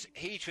religious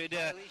hatred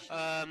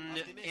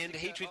and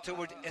hatred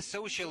toward a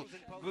social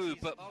group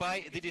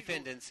by the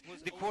defendants.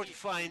 The court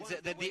finds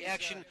that the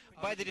action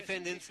by the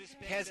defendants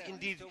has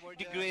indeed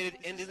degraded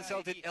and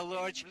insulted a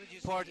large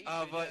part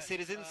of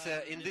citizens,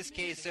 in this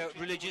case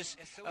religious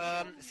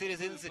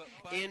citizens,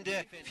 and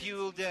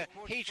fueled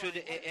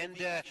hatred and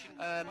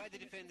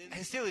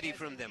hostility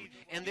from them,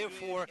 and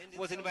therefore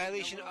was in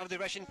violation of the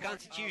Russian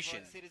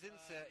Constitution.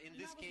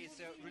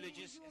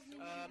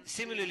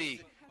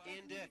 Similarly,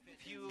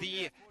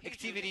 the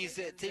activities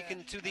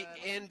taken to the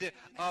end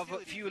of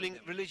fueling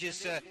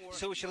religious,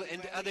 social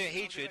and other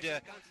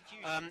hatred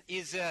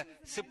is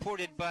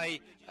supported by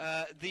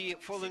the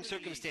following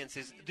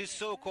circumstances. This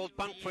so-called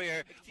punk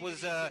prayer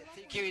was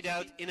carried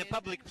out in a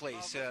public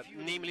place,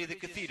 namely the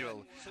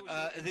cathedral.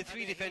 The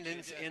three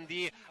defendants and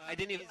the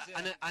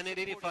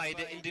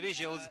unidentified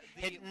individuals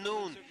had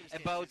known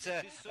about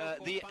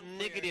the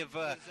negative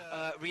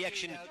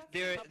reaction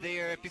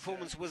their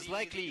performance was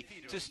likely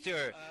to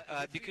stir,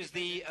 because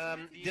they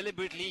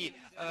deliberately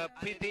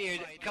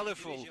prepared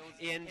colorful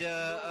and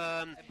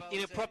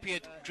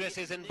inappropriate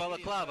dresses and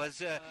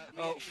balaclavas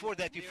for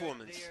that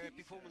performance.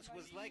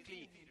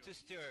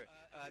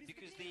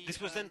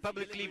 This was done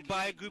publicly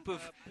by a group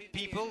of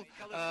people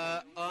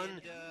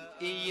on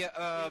a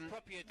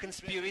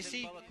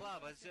conspiracy,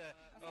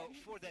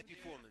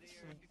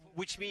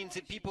 which means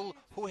that people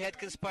who had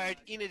conspired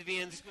in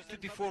advance to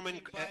perform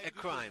a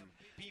crime.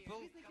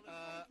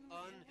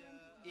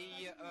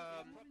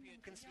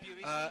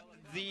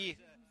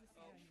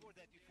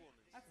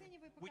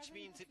 Which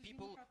means that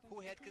people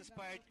who had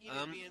conspired in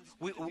advance.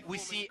 We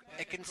see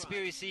a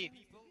conspiracy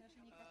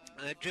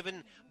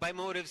driven by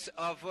motives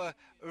of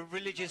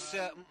religious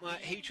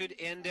hatred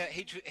and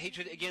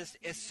hatred against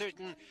a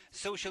certain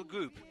social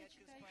group.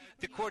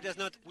 The court does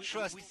not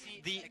trust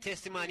the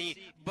testimony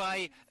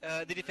by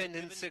the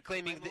defendants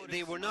claiming that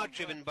they were not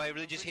driven by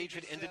religious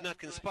hatred and did not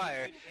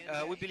conspire.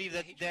 We believe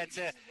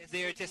that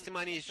their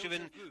testimony is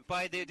driven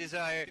by their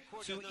desire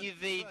to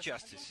evade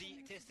justice,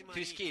 to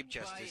escape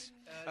justice.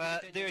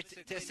 Their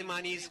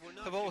testimonies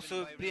have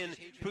also been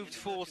proved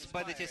false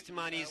by the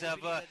testimonies of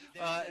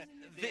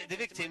the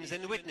victims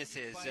and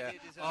witnesses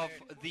of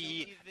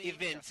the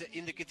events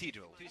in the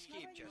cathedral.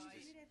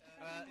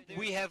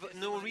 We have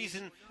no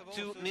reason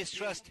to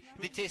mistrust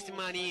the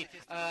testimony,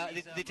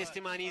 the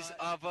testimonies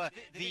of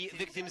the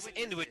victims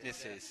and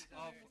witnesses.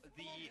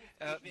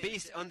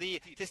 Based on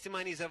the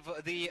testimonies of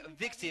the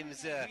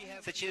victims,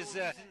 such as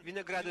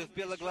Vinogradov,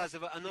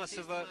 Beloglazova,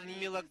 Anosova,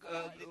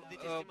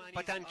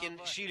 Potankin,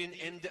 Shirin,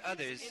 and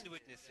others,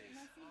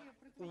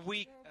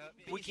 we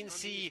can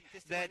see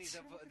that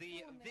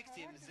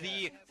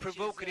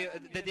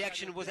the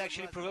action was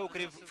actually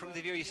provocative from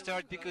the very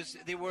start, because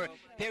there were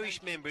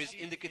parish members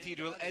in the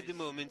cathedral at the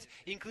moment,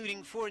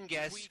 including foreign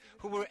guests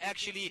who were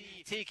actually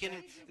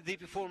taking the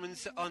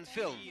performance on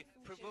film.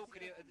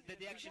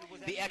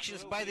 The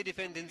actions by the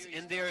defendants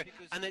and their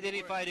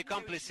unidentified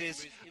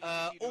accomplices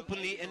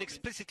openly and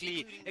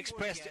explicitly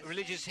expressed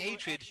religious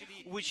hatred,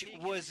 which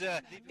was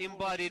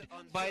embodied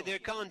by their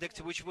conduct,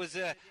 which was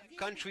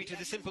contrary to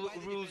the simple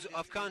rules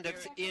of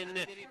conduct in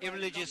a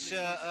religious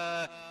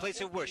place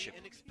of worship.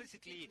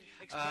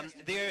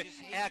 Their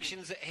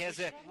actions has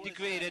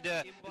degraded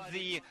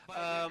the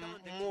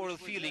moral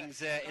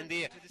feelings and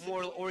the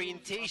moral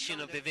orientation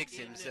of the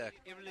victims.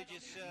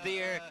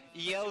 Their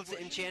yells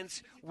and chants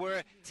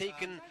were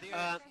taken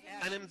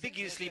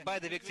unambiguously by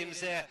the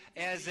victims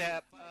as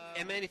a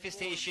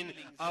manifestation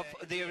of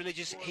their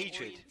religious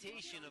hatred.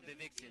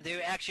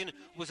 Their action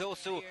was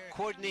also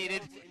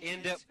coordinated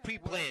and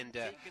pre-planned,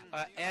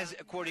 as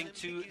according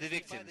to the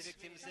victims.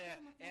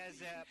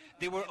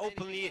 They were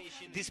openly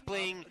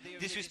displaying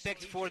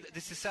disrespect for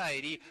the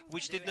society,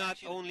 which did not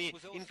only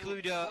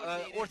include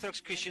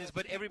Orthodox Christians,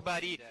 but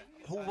everybody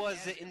who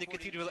was in the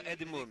cathedral at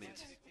the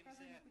moment.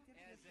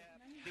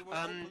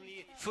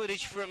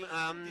 Footage from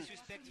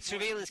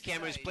surveillance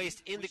cameras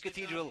placed in the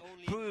cathedral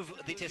prove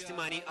the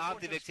testimony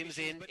of the victims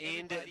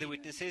and the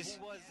witnesses,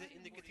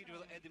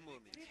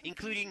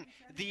 including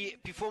the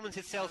performance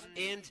itself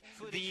and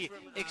the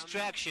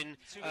extraction,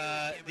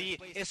 the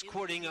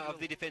escorting of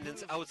the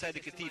defendants outside the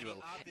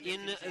cathedral.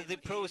 In the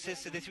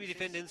process, the three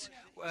defendants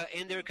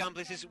and their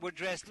accomplices were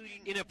dressed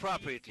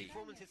inappropriately.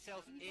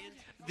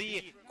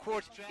 The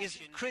court is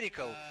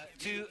critical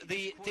to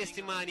the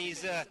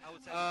testimonies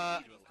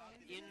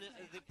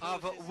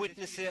of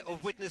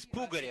witness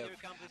Pugarev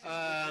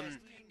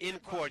in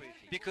court,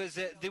 because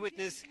the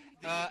witness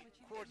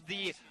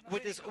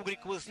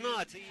Ugrik was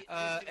not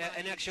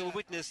an actual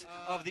witness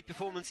of the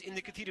performance in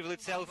the cathedral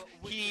itself.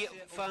 He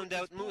found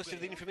out most of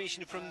the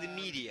information from the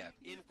media.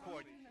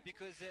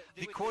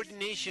 the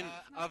coordination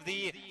of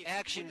the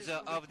actions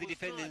of the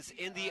defendants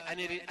and the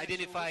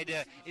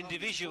unidentified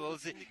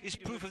individuals is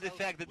proof of the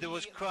fact that there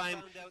was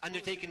crime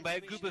undertaken by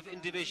a group of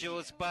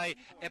individuals by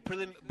a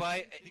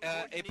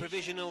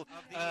provisional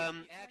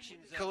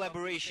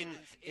collaboration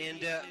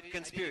and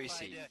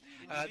conspiracy.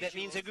 That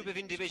means a group of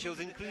individuals,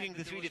 including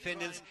the three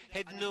defendants,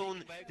 had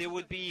known there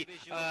would be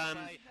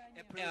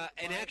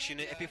an action,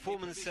 a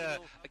performance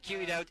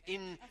carried out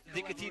in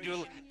the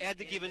cathedral at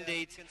the given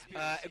date.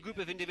 A group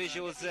of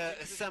individuals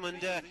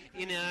summoned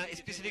in a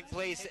specific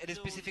place at a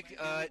specific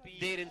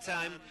date and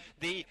time.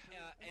 They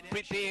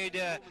prepared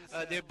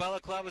their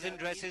balaclavas and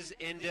dresses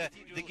and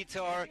the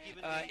guitar,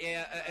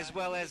 as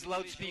well as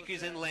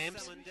loudspeakers and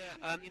lamps.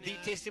 The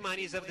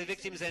testimonies of the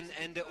victims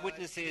and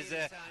witnesses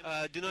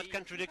do not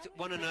contradict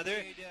one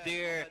another.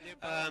 They're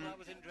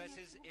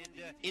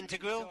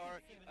integral.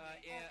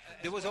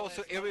 There was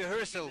also a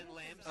rehearsal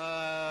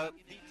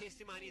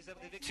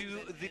to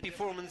the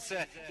performance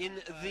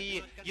in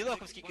the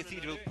Yelokhovsky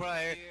Cathedral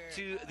prior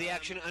to the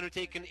action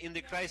undertaken in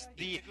the Christ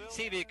the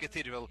Savior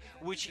Cathedral,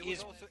 which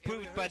is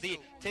proved by the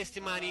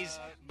testimonies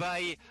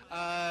by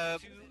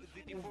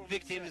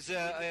victims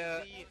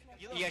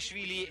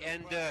Yashvili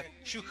and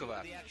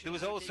Shukhova. There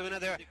was also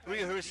another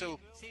rehearsal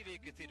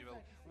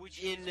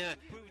in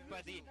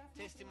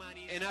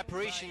an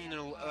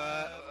operational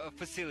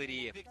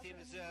facility.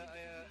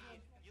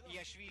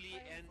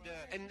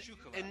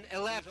 And a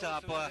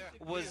laptop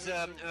was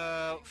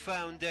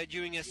found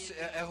during a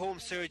home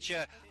search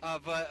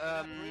of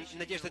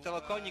Nadezhda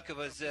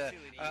Tolokonnikovan's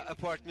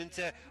apartment,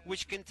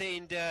 which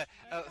contained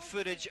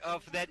footage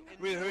of that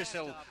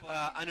rehearsal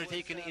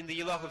undertaken in the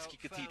Yelokhovsky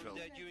Cathedral.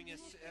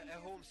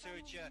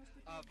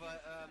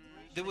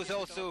 There was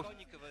also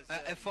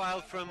a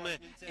file from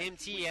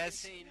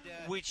MTS,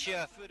 which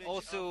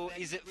also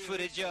is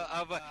footage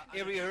of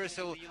a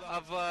rehearsal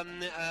of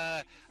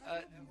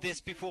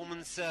this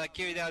performance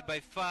carried out by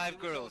 5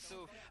 girls.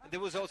 There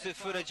was also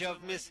footage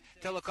of Miss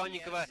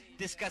Tolokonnikova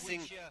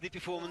discussing the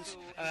performance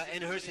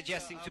and her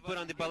suggesting to put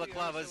on the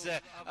balaclavas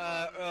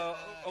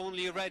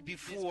only right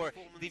before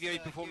the very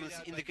performance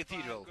in the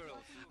cathedral.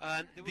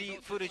 The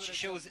footage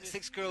shows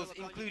 6 girls,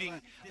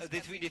 including the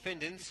 3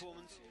 defendants,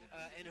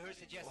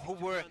 who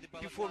were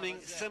performing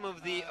some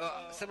of the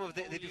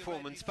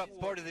performance,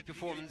 part of the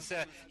performance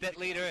that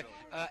later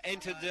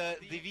entered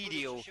the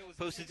video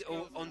posted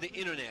on the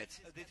internet.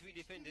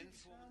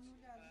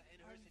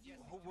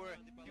 Who were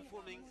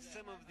performing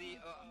some of the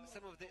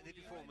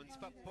performance,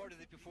 part of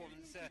the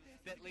performance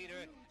that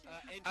later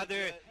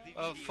other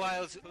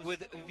files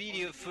with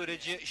video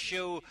footage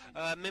show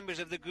members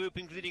of the group,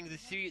 including the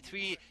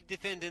three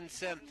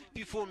defendants,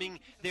 performing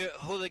their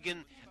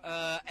hooligan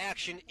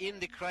action in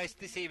the Christ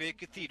the Savior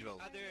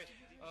Cathedral.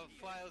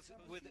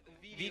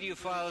 Video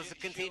files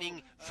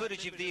containing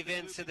footage of the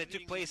events that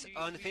took place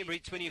on February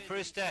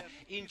 21st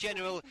in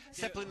general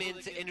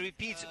supplement and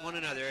repeat one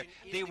another.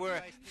 They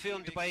were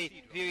filmed by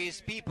various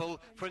people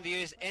from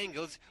various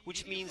angles,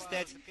 which means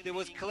that there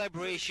was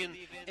collaboration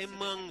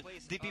among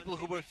the people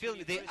who were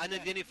filming, the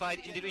unidentified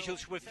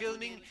individuals who were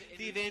filming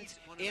the event,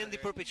 and the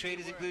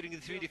perpetrators, including the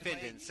 3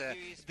 defendants.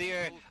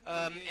 Their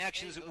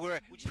actions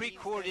were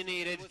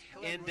pre-coordinated,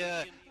 and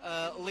there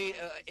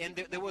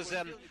was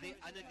an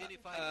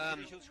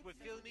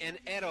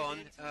add-on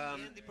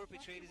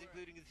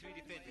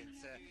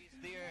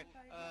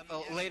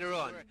later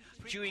on.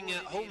 During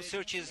home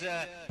searches,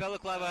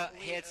 balaclava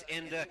hats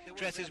and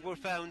dresses were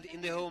found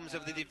in the homes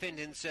of the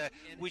defendants,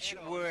 which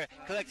were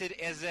collected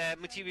as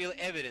material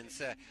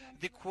evidence.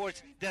 The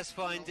court does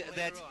find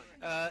that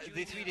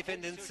the 3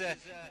 defendants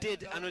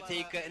did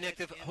undertake an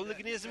act of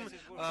hooliganism,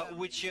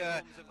 which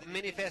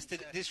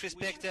manifested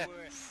disrespect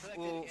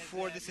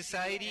for the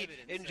society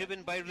and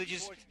driven by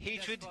religious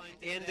hatred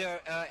and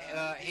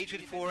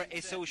hatred for a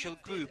social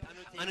group,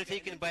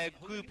 undertaken by a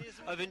group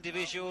of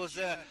individuals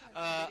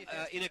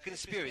in a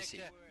conspiracy.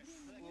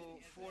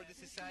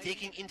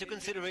 Taking into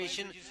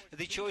consideration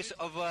the choice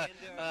of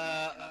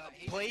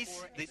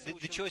place,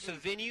 the choice of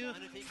venue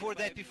for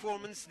that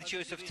performance, the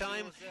choice of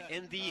time,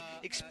 and the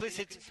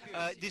explicit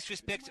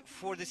disrespect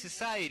for the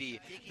society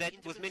that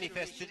was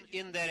manifested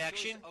in that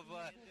action,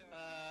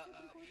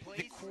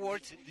 the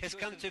court has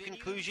come to a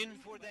conclusion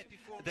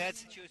that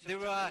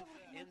there are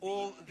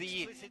all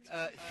the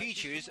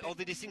features, all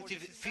the distinctive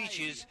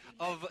features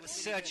of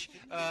such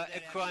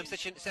a crime,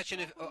 such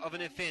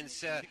an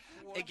offense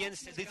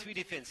against the 3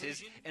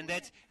 defenses, and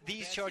that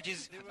these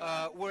charges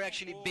were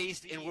actually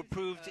based and were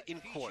proved in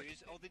court.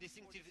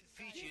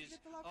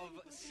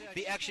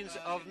 The actions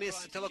of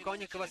Ms.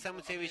 Tolokonnikova,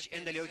 Samutsevich,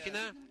 and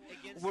Alekhina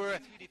were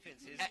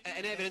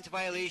an evident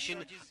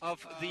violation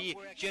of the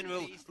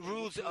general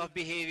rules of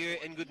behavior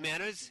and good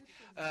manners.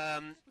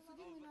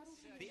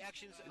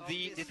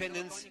 The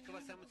defendants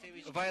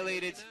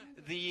violated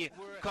the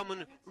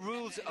common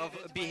rules of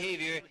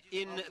behavior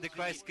in the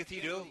Christ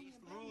Cathedral.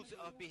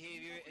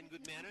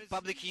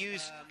 Public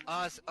use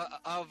of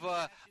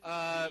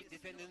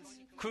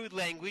crude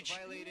language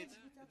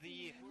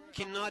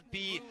cannot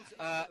be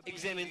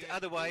examined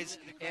otherwise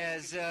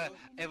as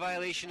a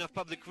violation of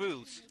public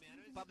rules.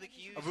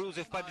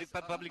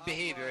 public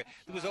behavior.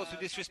 There was also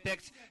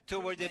disrespect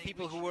toward the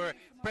people who were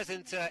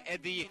present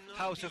at the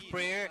house of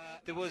prayer.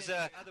 There was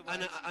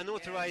an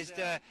unauthorized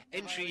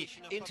entry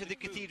into the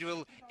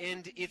cathedral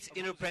and its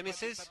inner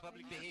premises,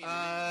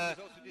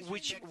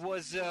 which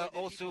was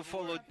also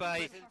followed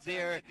by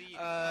their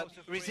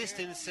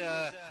resistance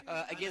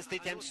against the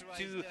attempts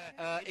to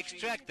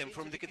extract them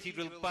from the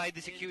cathedral by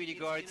the security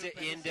guards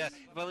and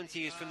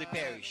volunteers from the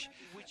parish.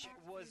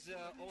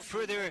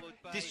 Further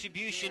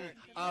distribution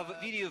of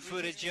video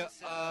footage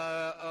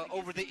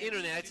over the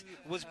internet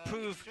was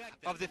proof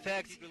of the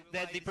fact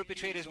that the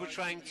perpetrators were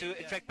trying to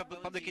attract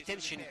public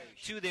attention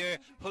to their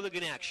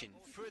hooligan action.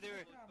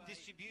 Further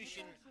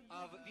distribution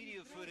of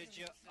video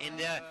footage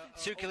and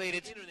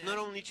circulated not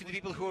only to the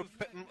people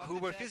who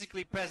were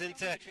physically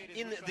present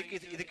in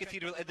the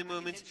cathedral at the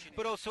moment,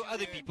 but also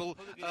other people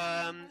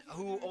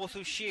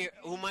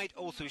who might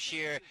also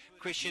share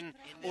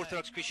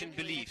Orthodox Christian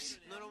beliefs.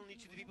 Not only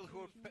to the people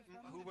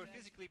who were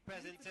physically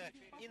present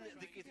in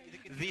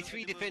the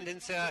three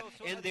defendants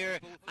and their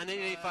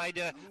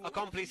unidentified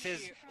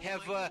accomplices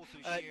have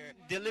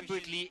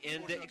deliberately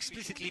and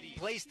explicitly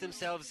placed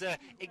themselves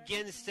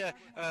against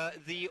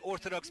the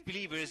Orthodox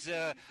believers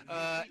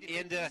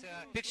and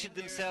pictured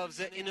themselves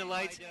in a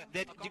light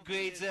that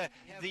degrades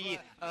the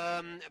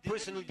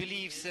personal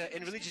beliefs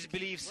and religious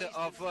beliefs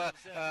of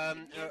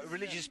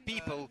religious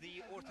people.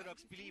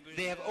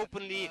 They have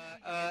openly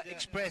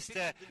expressed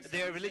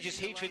their religious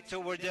hatred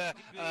toward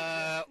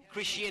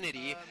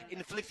Christianity,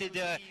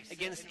 inflicted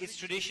against its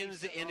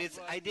traditions and its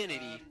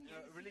identity.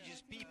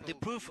 The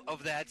proof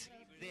of that,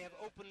 they have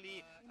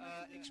openly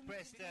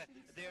expressed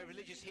their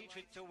religious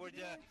hatred toward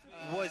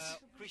was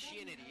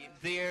Christianity.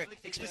 Their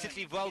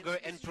explicitly vulgar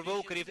and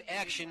provocative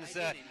actions,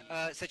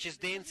 such as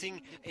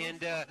dancing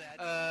and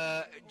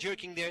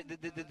jerking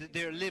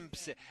their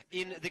limbs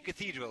in the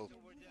cathedral,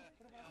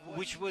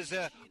 which was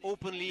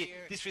openly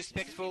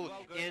disrespectful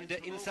and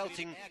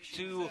insulting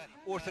to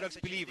Orthodox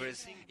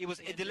believers. It was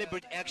a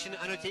deliberate action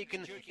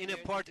undertaken in a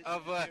part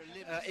of a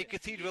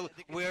cathedral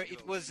where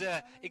it was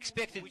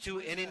expected to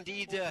and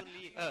indeed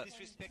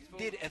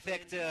did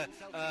affect at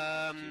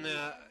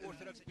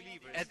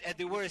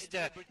the worst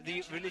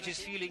the religious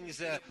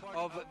feelings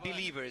of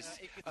believers,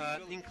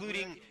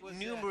 including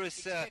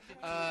numerous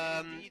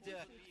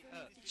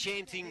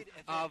chanting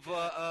of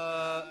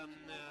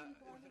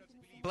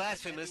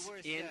blasphemous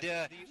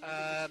and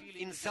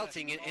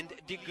insulting and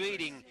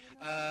degrading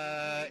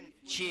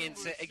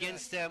chants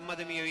against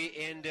Mother Mary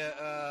and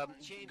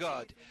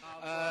God.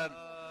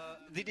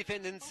 The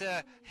defendants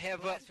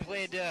have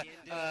pled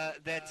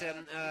that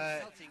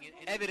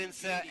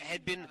evidence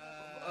had been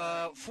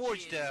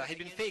forged, had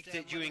been faked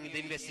during the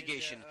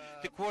investigation.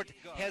 The court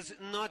has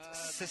not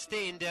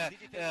sustained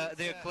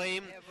their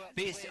claim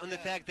based on the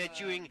fact that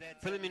during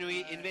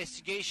preliminary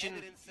investigation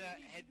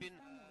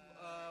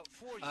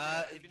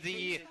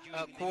the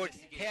court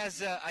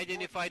has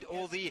identified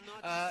all the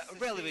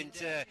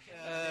relevant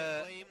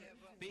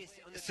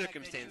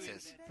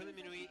circumstances.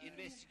 Preliminary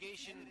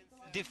investigation,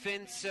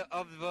 defense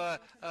of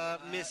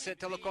Ms.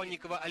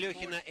 Tolokonnikova,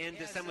 Alyokhina and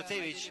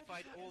Samutsevich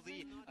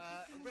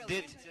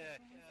did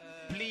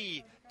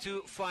plea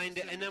to find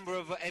a number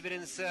of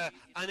evidence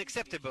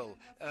unacceptable,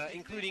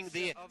 including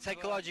the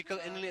psychological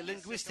and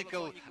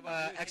linguistical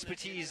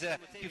expertise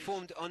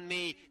performed on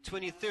May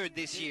 23rd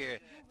this year.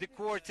 The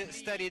court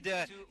studied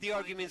the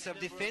arguments of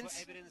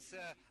defense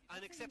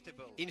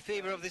in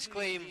favor of this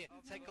claim,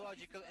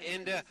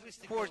 and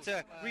court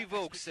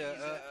revokes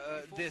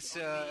this,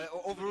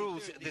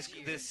 overrules this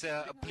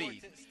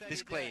plea,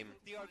 this claim.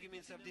 The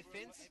arguments of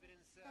defense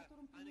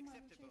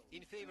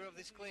in favor of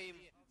this claim,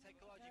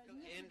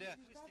 and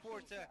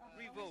court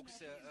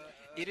revokes.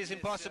 It is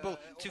impossible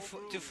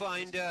to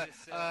find the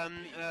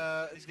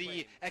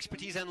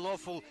expertise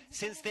unlawful,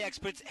 since the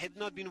experts had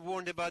not been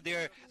warned about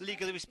their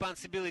legal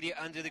responsibility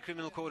under the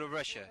Criminal Code of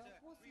Russia.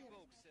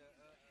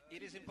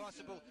 It is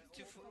impossible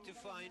to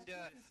find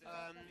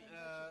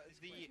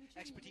the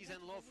expertise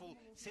unlawful,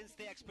 since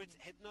the experts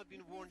had not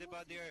been warned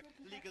about their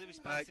legal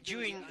responsibility.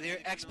 During their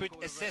expert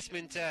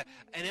assessment, an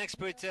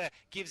expert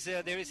gives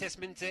their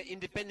assessment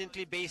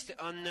independently based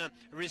on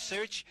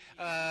research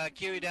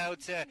carried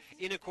out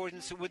in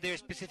accordance with their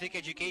specific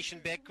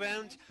education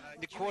background.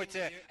 The court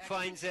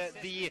finds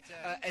the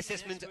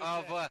assessment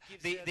of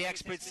the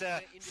experts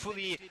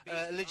fully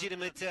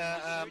legitimate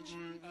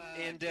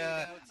and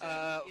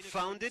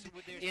founded,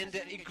 and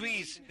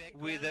agrees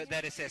with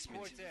that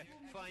assessment.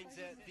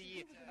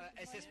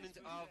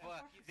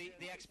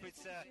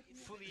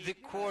 The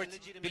court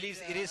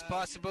believes it is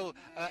possible,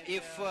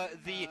 if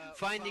the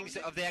findings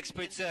of the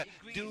experts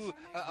do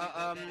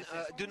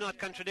not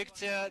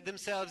contradict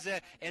themselves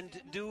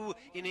and do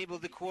enable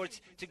the court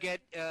to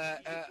get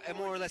a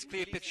more or less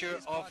clear picture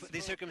of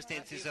the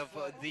circumstances of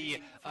the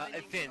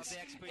offense,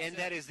 and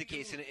that is the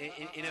case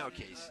in our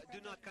case. Do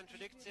not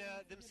contradict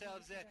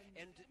themselves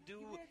and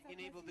do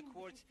enable the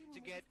court to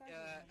get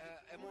get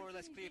a more or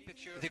less clear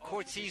picture. The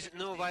court sees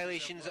no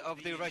violations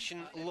of the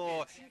Russian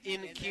law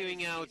in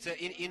carrying out,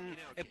 in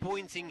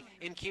appointing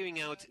and carrying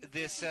out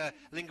this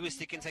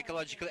linguistic and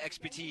psychological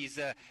expertise.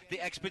 The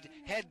expert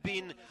had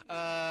been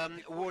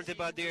warned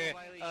about their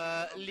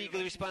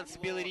legal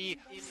responsibility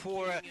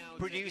for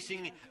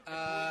producing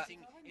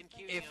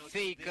a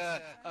fake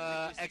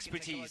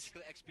expertise.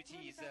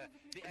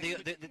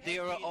 They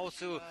are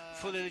also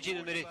fully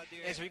legitimate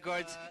as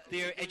regards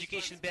their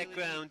education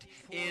background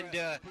and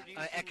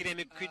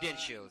academic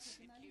credentials.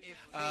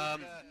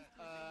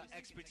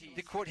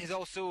 The court has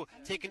also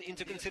taken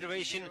into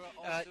consideration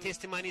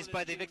testimonies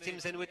by the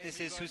victims and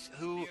witnesses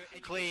who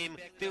claim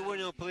there were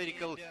no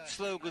political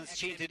slogans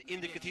chanted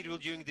in the cathedral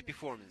during the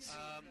performance.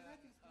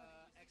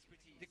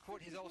 The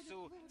court has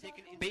also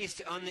taken,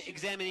 based on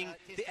examining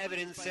the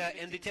evidence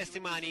and the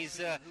testimonies,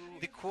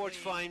 the court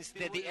finds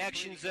that the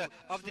actions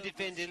of the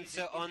defendants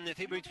on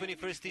February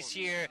 21st this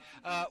year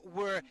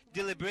were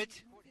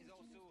deliberate,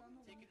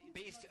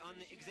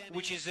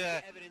 which is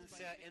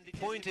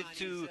pointed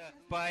to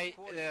by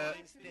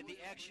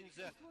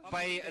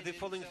the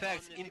following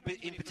facts in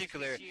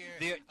particular: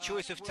 their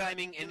choice of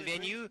timing and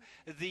venue,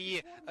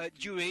 the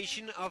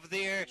duration of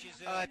their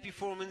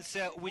performance,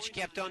 which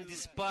kept on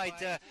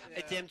despite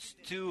attempts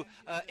to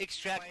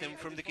extract them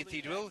from the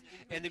cathedral,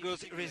 and the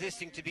girls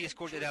resisting to be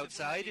escorted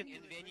outside,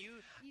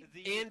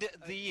 and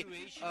the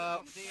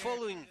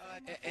following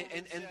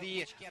and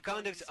the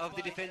conduct of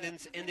the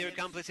defendants and their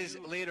accomplices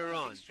later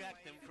on.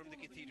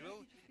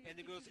 And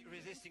the girls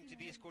resisting to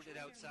be escorted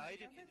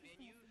outside.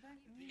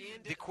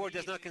 The court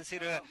does not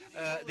consider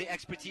the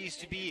expertise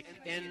to be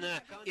an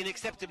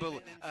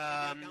unacceptable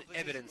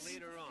evidence.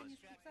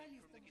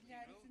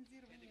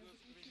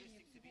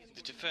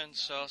 The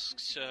defense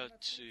asks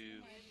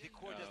to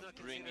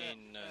bring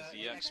in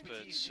the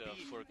experts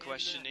for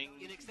questioning,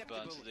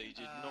 but they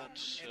did not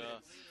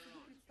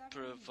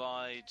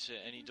provide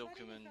any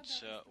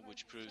document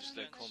which proves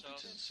their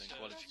competence and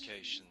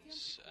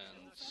qualifications,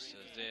 and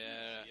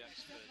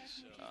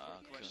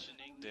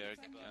their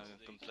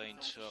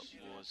complaint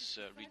was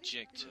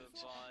rejected,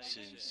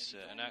 since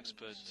an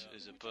expert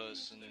is a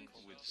person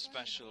with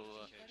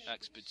special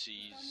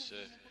expertise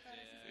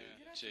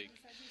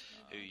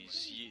who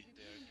is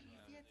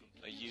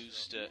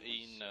used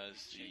in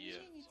the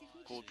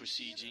court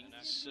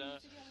proceedings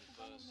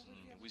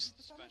with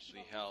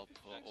the help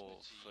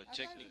of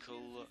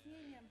technical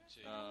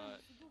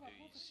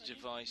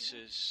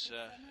devices.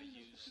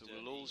 Who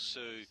will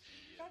also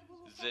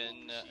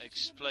then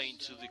explain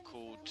to the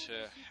court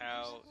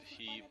how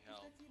he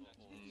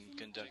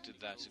conducted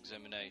that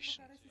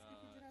examination.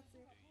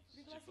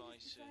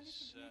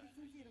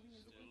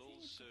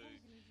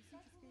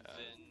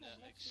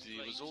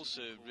 There was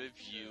also a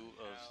review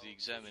of the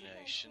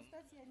examination,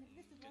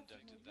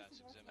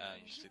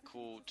 and the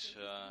court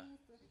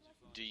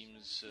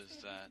deems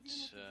that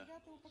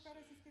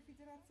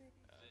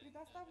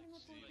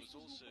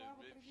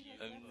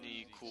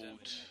only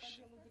court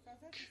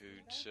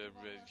could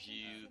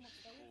review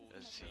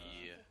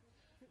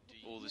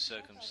all the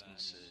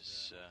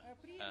circumstances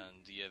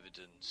and the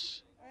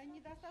evidence,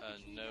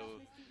 and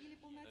no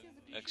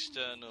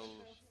external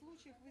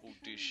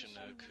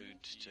auditioner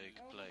could take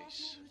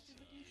place.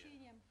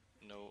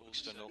 No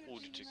external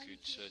auditor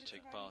could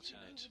take part in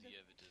it.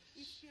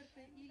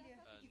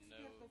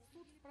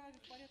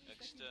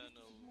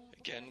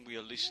 Again, we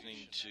are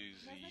listening to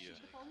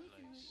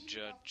the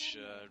judge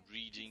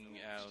reading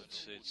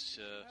out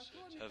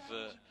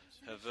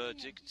her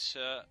verdict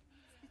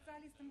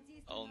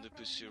on the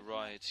Pussy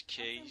Riot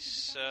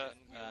case,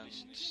 and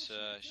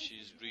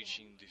she's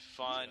reaching the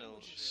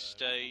final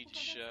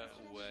stage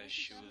where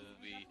she will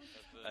be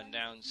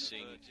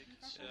announcing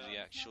the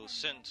actual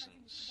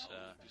sentence.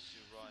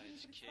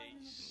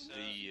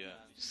 The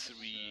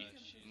three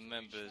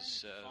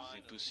members of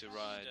the Pussy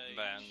Riot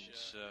band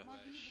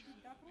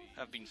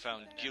have been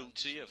found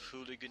guilty of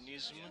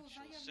hooliganism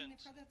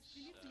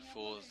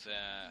for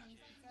their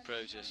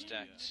protest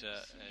act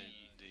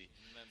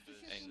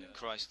in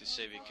Christ the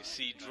Savior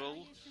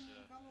Cathedral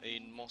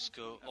in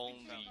Moscow on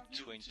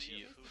the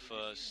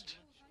 21st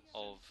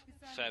of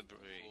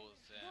February.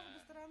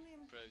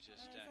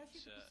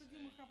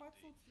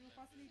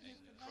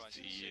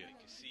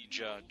 The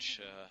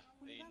judge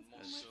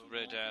has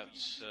read out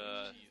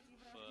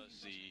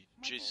the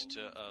gist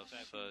of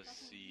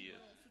the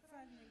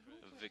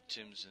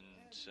victims and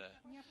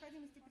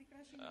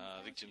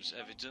victims'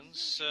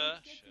 evidence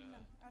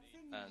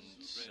and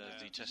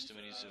the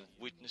testimonies of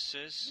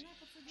witnesses.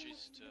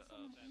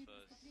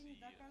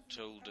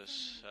 Told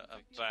us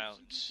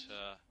about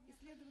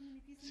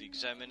the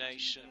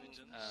examination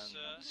and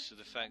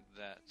the fact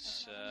that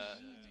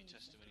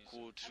the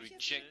court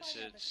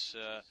rejected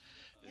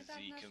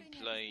the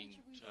complaint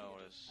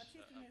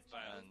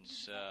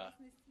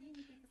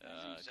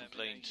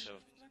complaint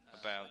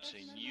about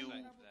a new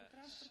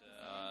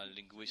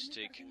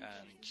linguistic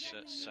and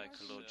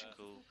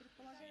psychological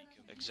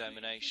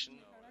examination,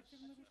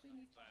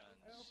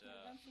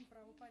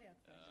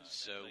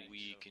 So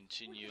we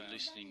continue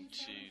listening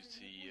to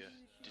the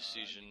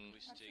decision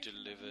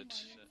delivered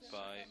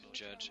by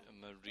Judge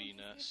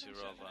Marina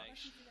Sirova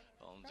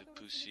on the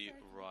Pussy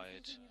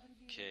Riot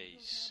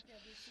case.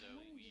 So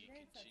we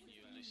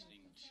continue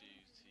listening to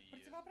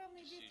the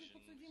decision.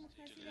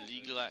 The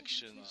legal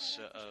actions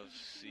of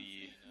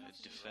the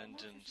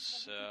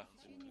defendants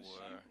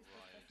were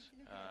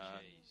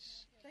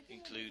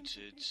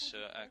included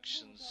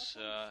actions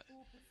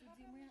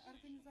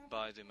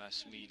by the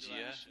mass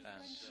media,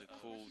 and the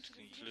court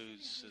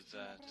concludes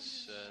that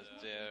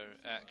their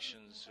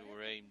actions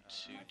were aimed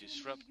to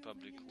disrupt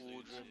public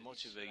order,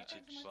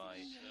 motivated by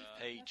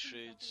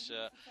hatred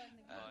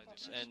and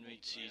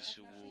enmity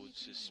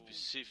towards a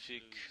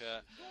specific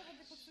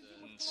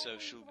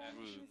social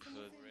group.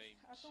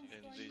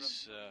 In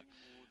this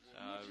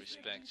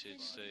respect,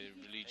 it's a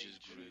religious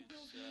group.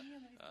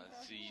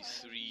 The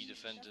three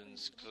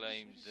defendants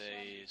claimed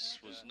this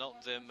was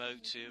not their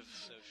motive,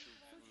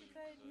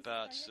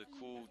 but the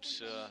court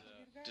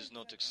does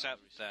not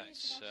accept that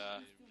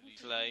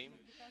claim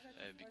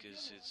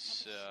because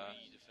it's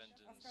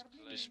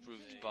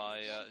disproved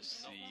by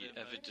the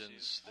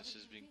evidence that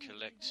has been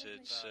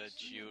collected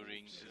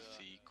during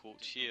the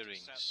court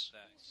hearings.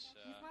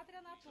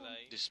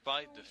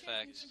 Despite the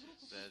fact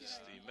that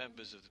the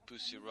members of the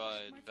Pussy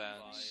Riot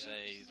band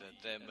say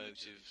that their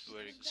motives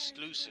were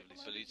exclusively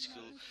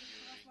political,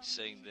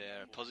 saying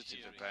they're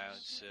positive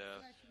about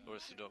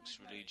Orthodox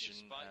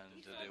religion,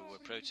 and they were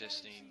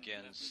protesting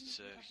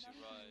against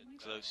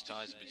close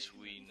ties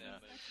between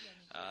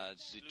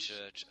the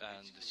church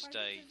and the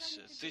state.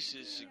 This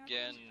is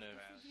again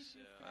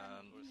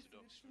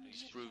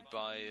disproved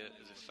by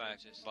the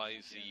fact,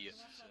 by the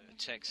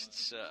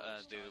texts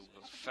that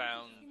were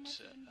found,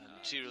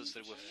 materials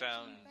that were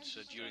found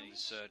during the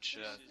search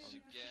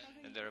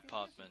in their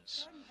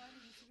apartments.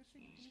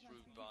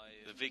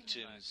 The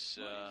victims,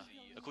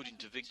 according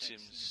to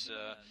victims,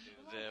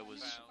 there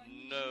was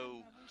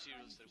no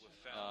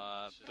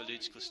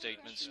political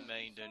statements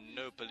made, and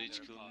no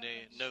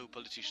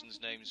politicians'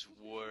 names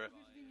were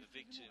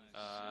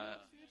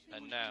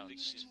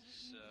announced.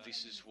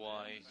 This is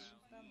why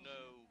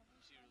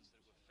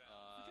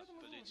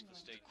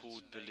the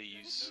court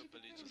believes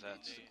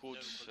that the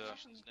court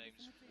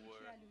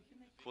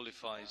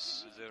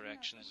qualifies their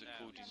actions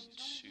according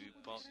to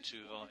Part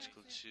 2 of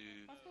Article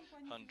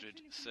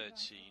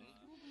 213,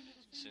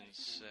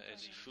 since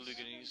it's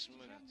hooliganism,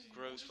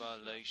 gross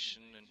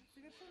violation and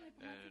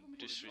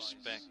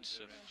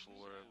disrespect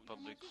for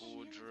public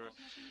order,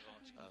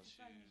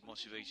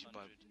 motivated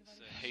by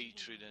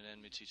hatred and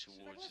enmity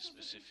towards a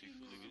specific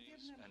group,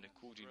 and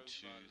according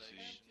to the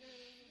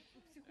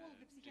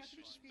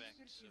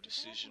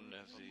decision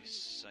of the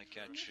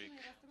psychiatric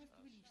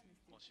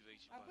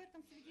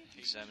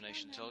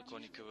examination,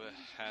 Tolokonnikova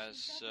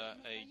has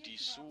a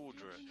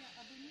disorder,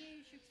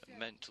 a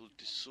mental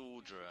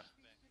disorder.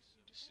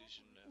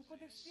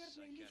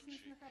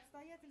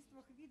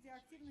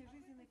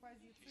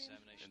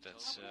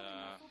 That's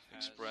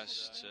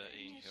expressed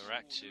in her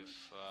active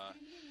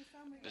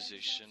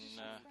position,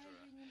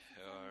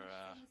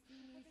 her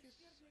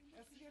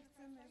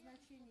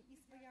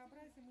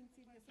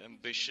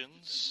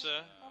ambitions,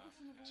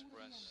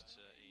 expressed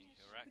in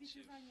her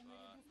active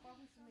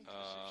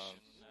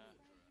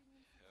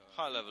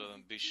high level of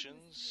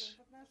ambitions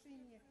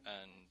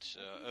and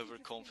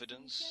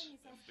overconfidence,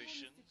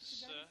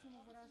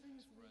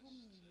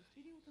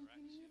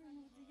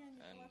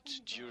 and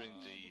during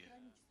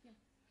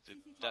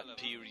that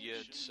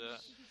period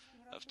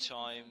of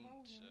time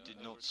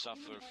did not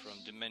suffer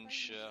from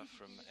dementia,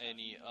 from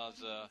any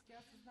other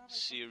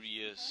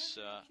serious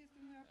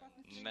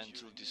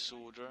mental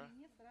disorder.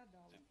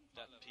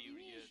 That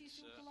period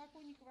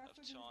of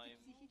time,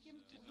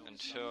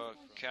 and her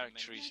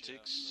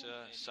characteristics,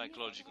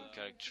 psychological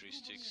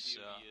characteristics,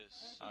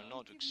 are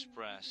not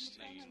expressed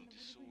in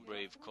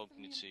grave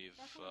cognitive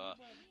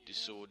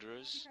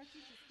disorders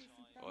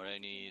or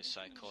any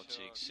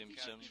psychotic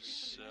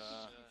symptoms.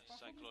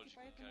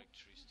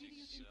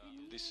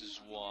 This is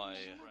why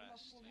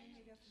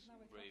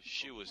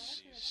she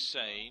was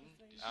sane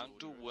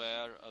and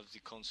aware of the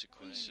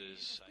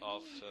consequences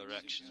of her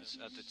actions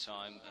at the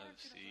time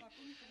of the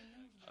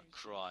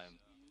crime.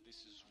 This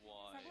is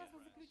why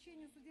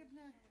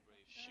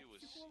she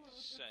was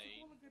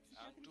sane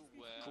and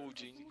aware.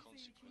 According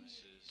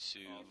to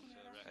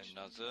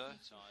another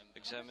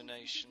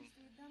examination,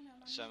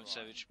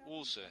 Savage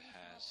also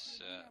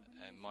has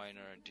a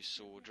minor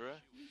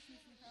disorder,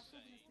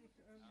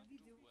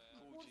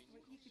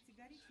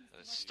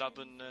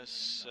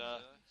 stubbornness,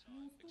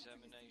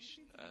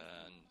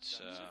 and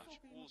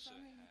also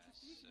has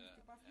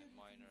a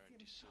minor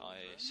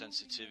high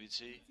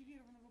sensitivity,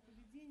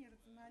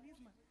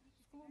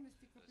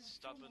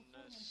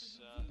 stubbornness,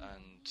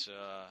 and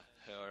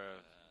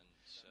her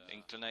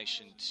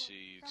inclination to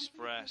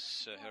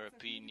express her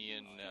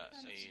opinion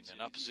in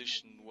an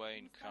opposition way,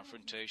 in a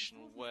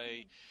confrontational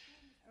way,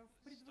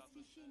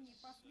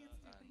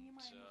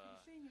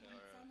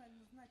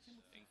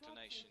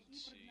 inclination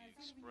to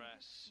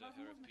express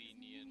her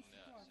opinion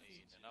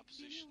in an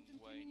opposition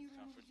way,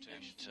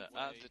 confrontation. And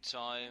at the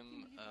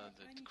time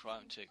that the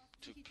crime took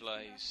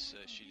place,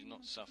 she did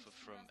not suffer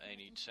from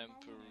any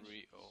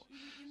temporary or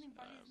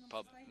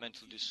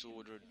mental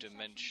disorder,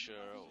 dementia,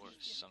 or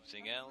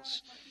something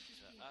else.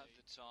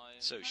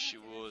 So she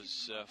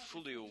was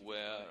fully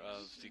aware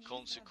of the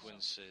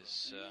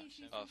consequences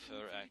of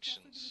her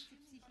actions.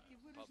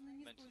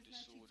 Mental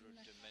disorder,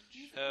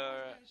 dementia,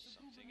 her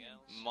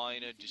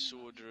minor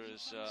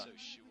disorders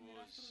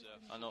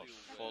are not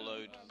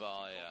followed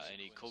by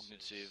any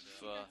cognitive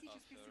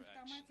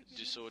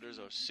disorders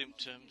or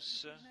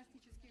symptoms.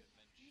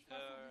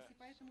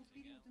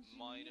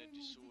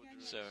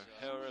 So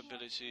her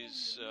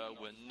abilities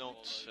were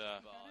not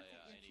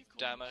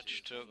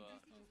damaged,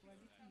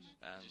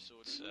 and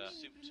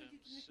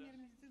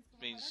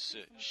means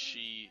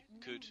she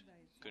could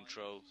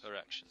control her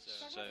actions.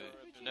 So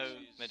no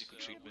medical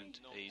treatment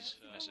is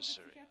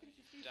necessary.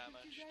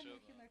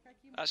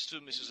 As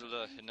to Mrs.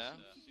 Alerhina,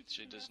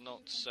 she does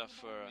not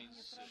suffer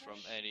from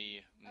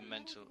any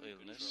mental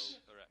illness,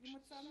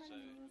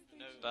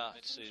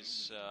 but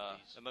is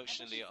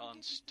emotionally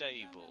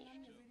unstable.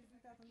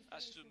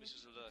 As to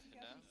Mrs.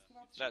 Alerhina,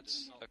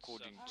 that's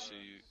according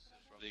to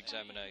the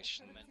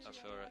examination of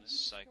her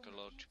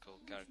psychological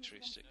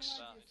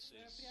characteristics.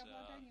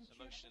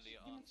 Emotionally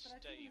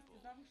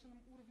unstable.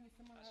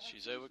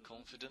 She's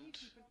overconfident.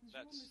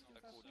 That's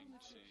according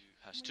to.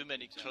 Has too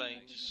many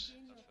claims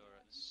of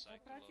her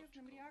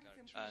psychological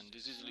characteristics and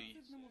is easily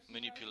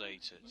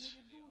manipulated,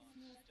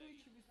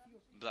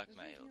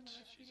 blackmailed.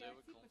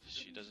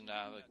 She doesn't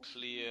have a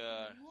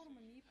clear.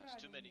 Has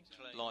too many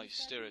life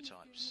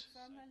stereotypes.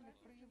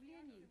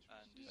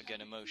 And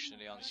again,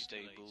 emotionally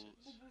unstable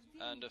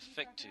and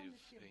effective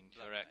in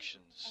her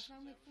actions.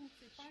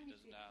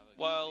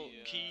 While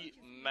key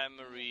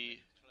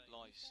memory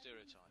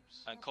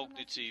and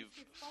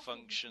cognitive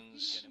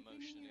functions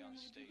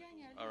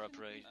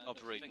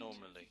operate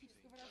normally.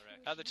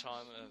 At the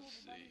time of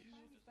the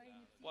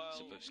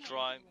supposed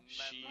crime,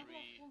 she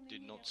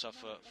did not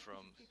suffer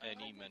from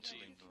any mental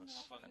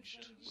illness and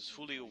was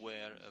fully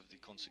aware of the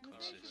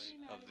consequences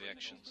of the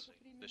actions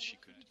that she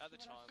could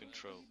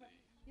control.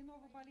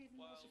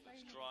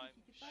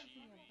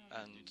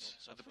 And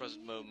at the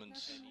present moment,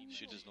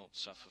 she does not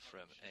suffer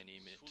from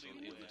any mental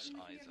illness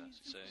either.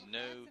 So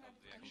no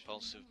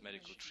compulsive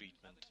medical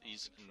treatment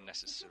is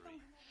necessary.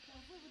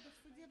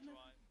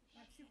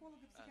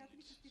 And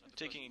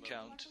taking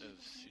account of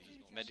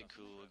the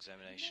medical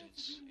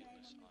examinations,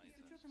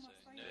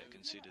 they're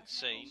considered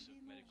sane,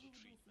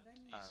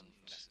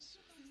 and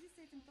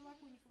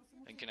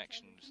in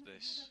connection with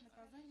this,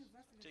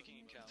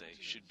 they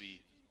should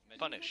be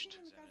punished.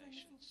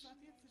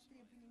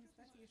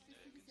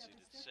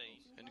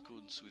 In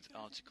accordance with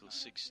Article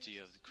 60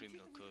 of the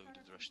Criminal Code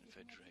of the Russian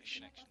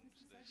Federation,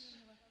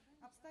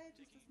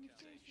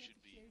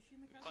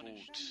 the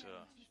court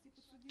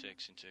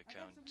takes into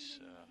account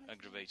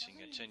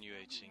aggravating,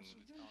 attenuating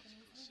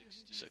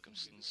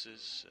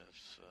circumstances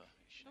of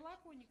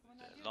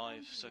their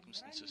life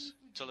circumstances.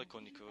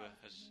 Tolokonnikova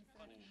has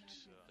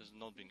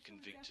not been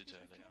convicted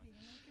earlier.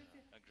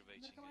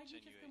 Aggravating,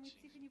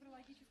 attenuating,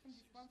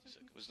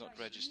 was not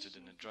registered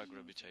in a drug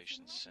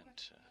rehabilitation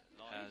center.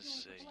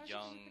 As a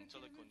young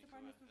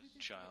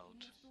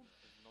child,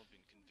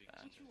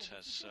 and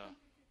has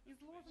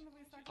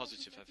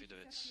positive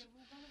affidavits.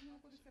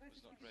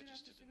 Was not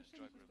registered in a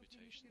drug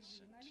rehabilitation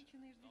center.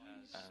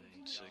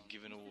 And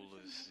given all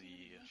of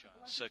the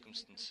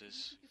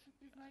circumstances,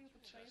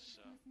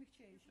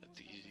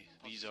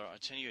 these are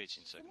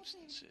attenuating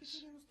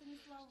circumstances.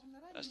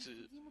 As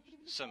to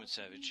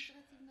Savage,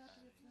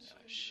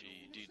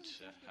 she did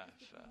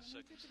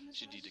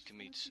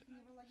commit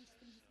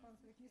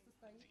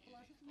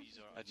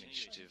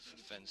administrative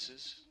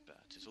offences,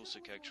 but is also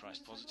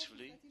characterized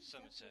positively,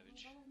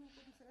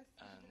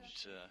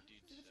 and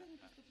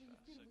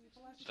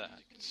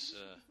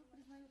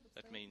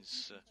that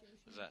means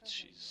that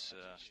she's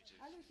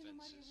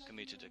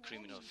committed a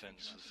criminal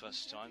offence for the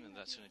first time, and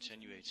that's an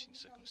attenuating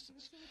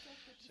circumstance.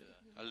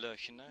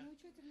 Alerhina,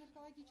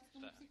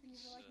 that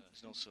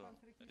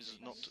is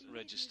not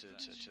registered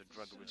at a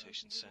drug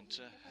rehabilitation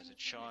centre, has a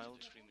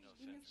child,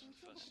 and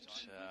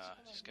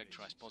is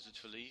characterized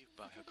positively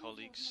by her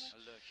colleagues,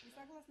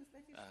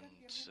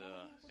 and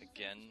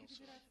again,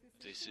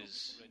 this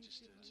is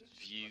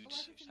viewed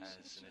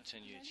as an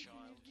attenuating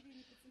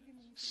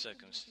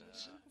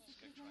circumstance.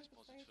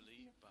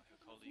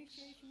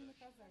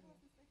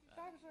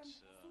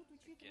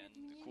 Again,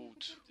 the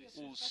court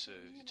also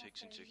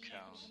takes into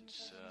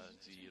account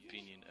the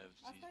opinion of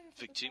the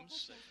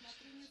victims,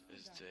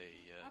 as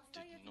they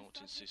did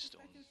not insist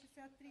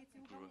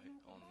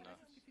on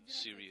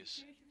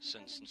serious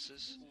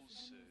sentences,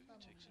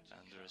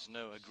 and there is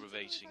no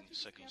aggravating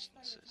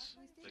circumstances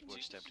that were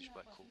established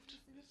by court.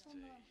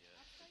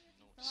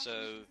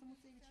 So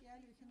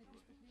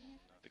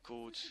the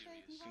court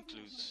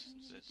concludes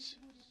that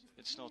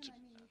it's not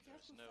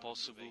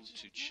possible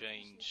to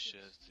change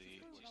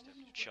the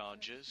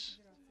charges,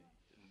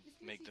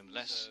 make them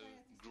less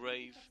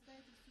grave.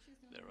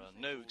 There are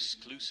no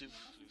exclusive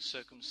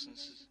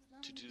circumstances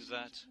to do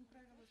that.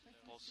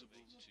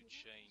 Possible to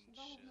change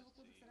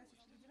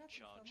the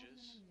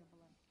charges,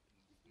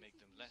 make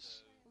them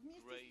less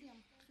grave.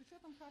 There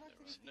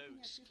are no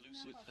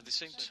exclusive. At the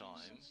same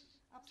time,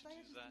 to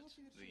do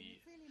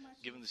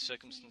that, given the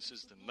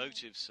circumstances, the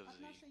motives of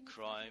the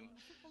crime,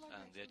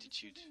 and the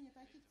attitude,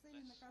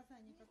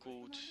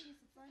 court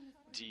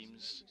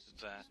deems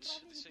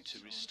that to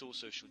restore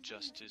social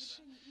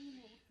justice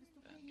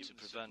and to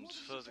prevent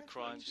further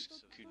crimes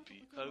could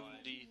be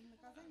only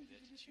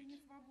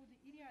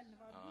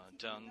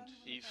done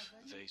if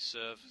they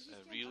serve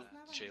a real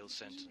jail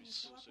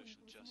sentence.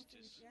 Social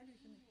justice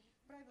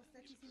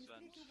to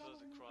prevent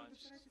further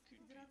crimes could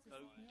be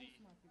only.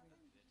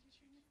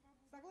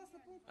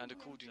 And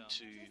according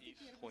to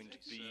point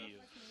B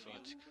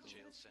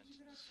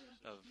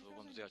of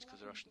one of the articles of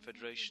the Russian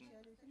Federation,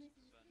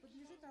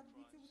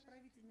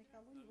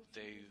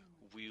 they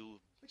will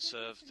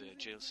serve their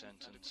jail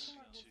sentence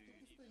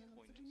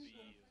point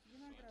B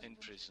in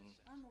prison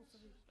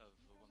of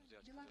one of the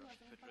articles of the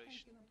Russian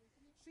Federation.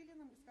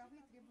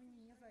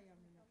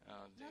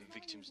 The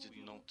victims did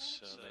not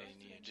lay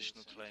any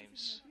additional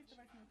claims,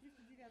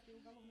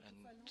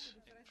 and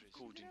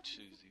according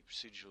to the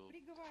procedural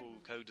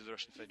code of the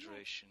Russian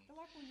Federation,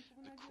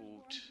 the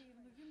court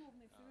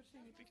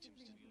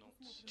victims did not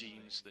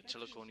deems that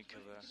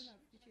Tolokonnikova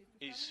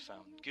is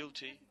found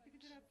guilty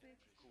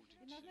according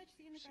to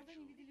the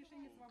procedural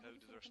code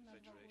of the Russian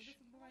Federation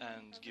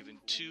and given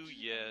 2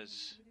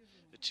 years,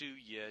 a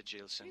 2-year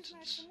jail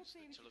sentence.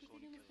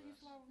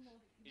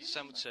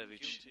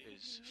 Samutsevich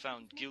is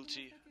found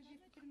guilty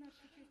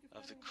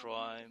of the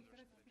crime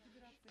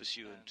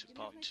pursuant to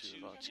Part 2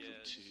 of Article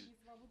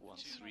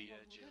 213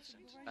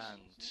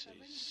 and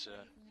is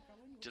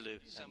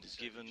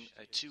given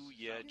a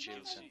 2-year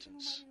jail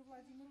sentence.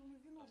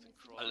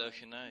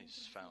 Alokhina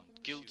is found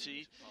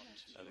guilty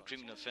of a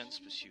criminal offence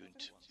pursuant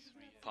to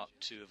Part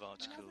 2 of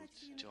Article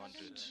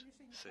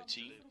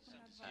 213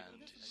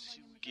 and is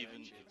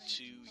given a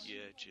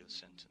 2-year jail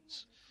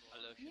sentence.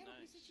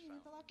 Alokhina is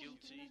found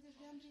guilty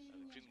of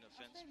a criminal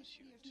offence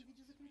pursuant to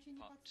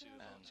Part 2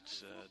 and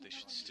they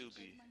should still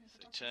be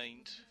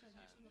detained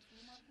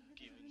and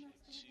given a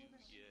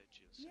 2-year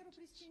jail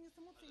sentence.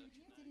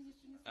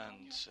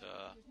 And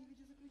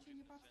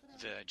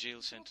their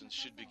jail sentence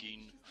should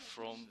begin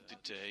from the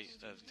day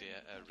of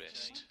their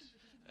arrest.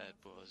 It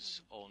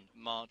was on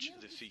March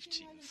the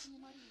 15th.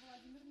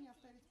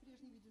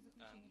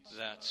 And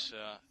that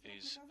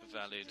is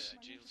valid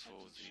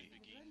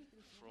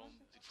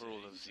for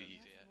all of the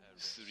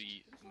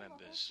 3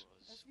 members.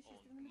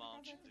 On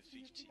March the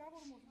 15th.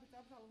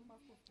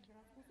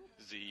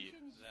 The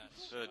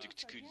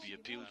verdict could be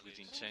appealed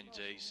within 10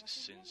 days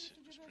since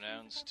it was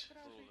pronounced. For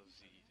all of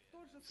the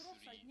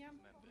 3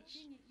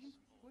 members.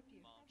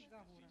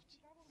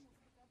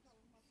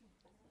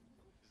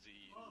 The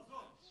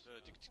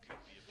verdict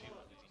could be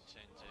appealed within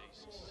 10 days.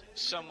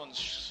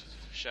 Someone's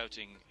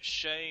shouting,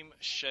 "Shame,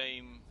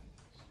 shame."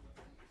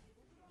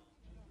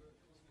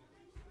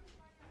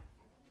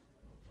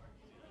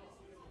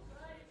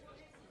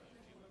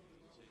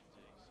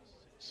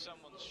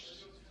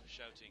 Someone's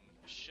shouting,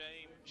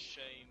 "Shame,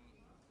 shame."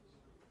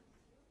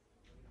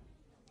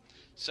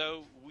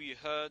 So we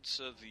heard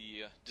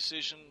the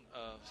decision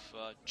of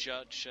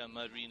Judge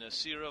Marina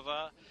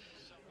Sirova,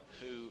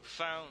 who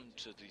found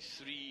the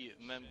 3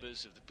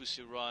 members of the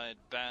Pussy Riot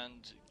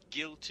band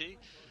guilty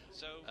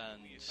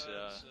and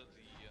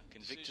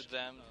convicted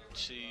them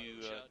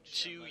to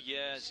 2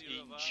 years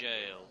in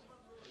jail.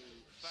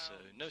 So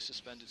no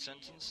suspended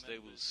sentence, they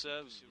will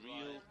serve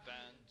real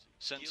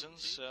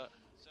sentence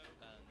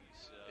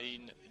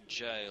in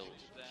jail.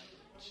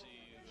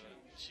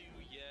 2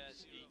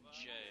 years in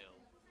jail.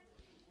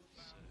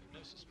 So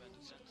no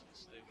suspended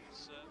sentence, they will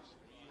serve.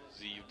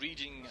 The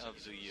reading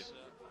of the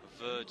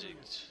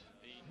verdict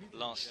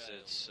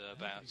lasted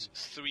about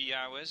 3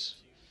 hours.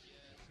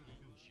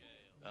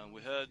 And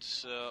we heard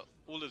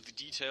all of the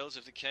details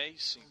of the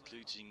case,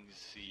 including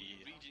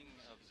the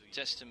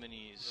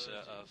testimonies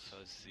of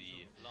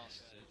the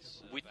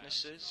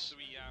witnesses,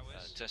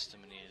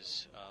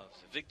 testimonies of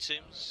the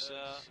victims,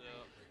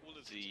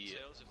 the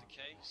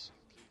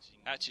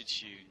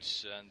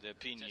attitudes and the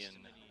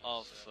opinion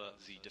of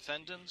the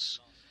defendants,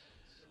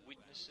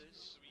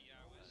 witnesses,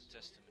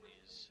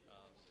 testimonies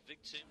of the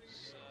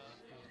victims,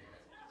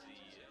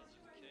 the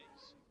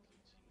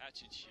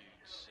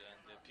attitudes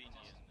and the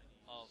opinion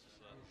of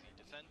the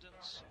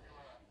defendants,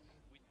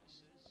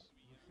 witnesses,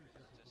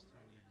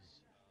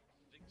 testimonies of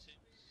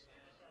victims, the attitudes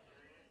and the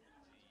opinion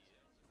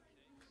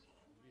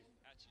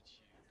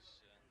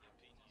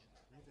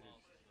of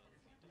the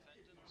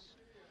defendants.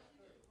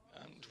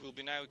 And we'll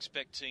be now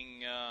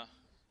expecting a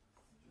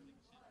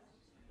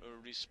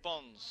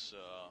response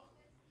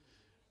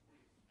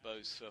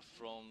both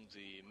from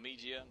the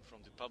media and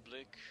from the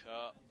public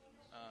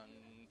and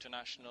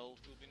international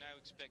will be now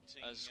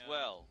expecting as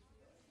well.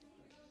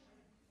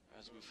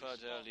 As we've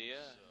heard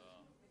earlier,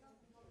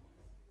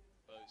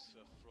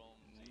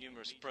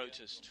 Numerous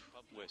protests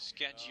were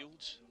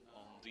scheduled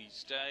on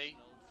this day,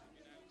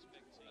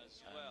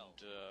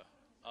 and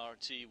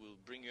RT will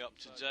bring you up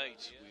to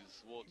date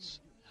with what's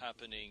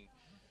happening.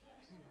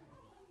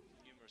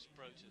 Numerous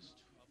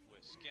protests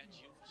were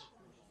scheduled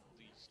on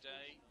this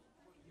day,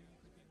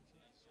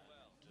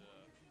 and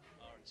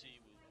RT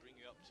will bring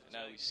you up to date.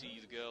 Now we see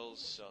the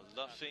girls are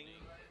laughing.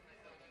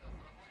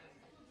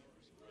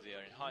 They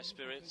are in high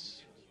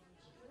spirits,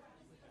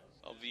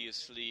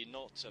 obviously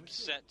not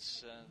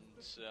upset, and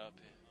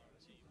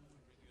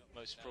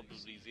most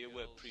probably they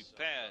were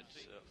prepared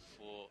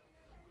for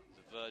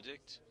the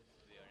verdict.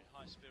 They are in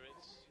high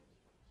spirits.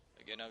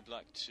 Again, I would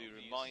like to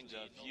remind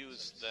our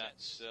viewers that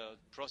the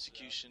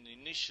prosecution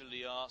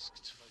initially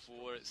asked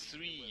for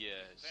 3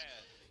 years,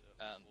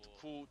 and the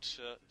court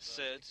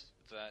said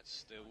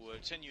that there were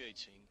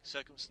attenuating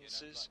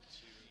circumstances.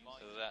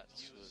 That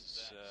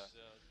was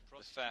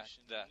the fact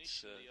that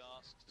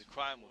the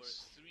crime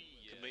was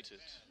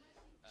committed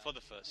for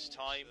the first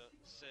time,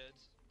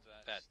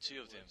 that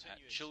 2 of them had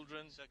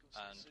children,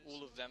 and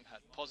all of them had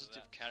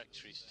positive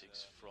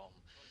characteristics from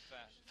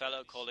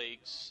fellow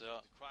colleagues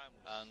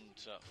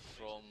and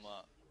from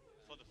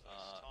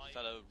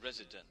fellow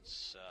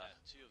residents.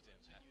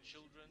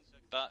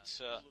 But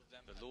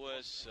the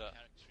lawyers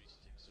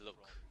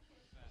look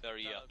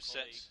very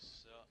upset,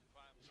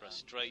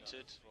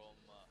 frustrated.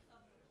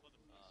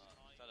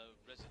 Fellow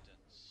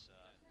residents,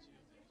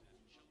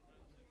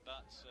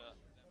 but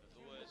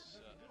the lawyers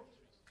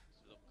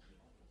look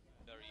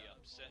very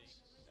upset.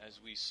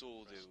 As we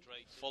saw, they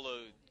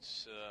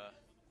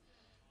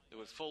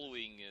were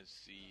following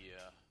the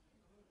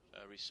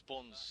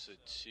response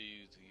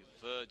to the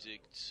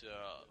verdict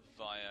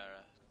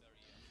via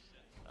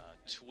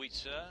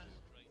Twitter,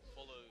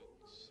 on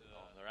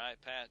their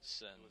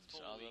iPads and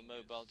other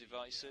mobile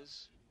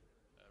devices.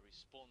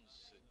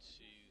 Response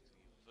to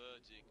the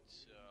verdict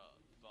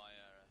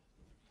via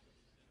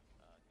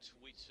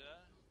Twitter,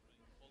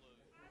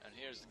 and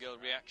here's the girl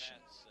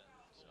reaction.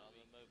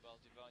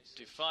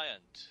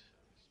 Defiant.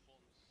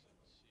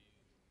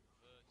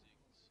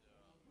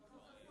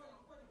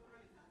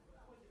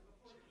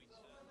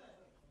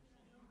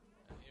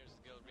 And here's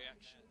the girl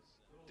reaction.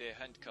 They're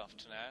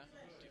handcuffed now,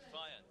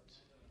 defiant,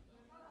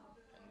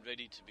 and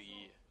ready to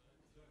be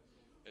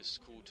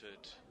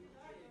escorted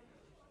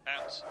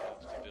out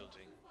of the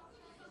building.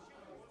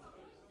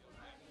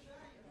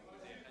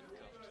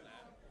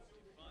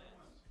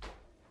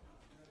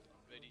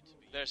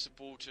 Their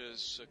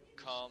supporters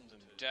calm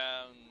them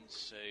down,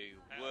 say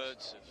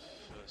words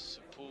of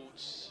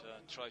support,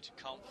 try to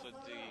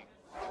comfort the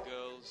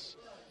girls.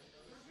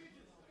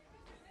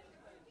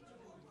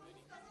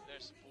 Their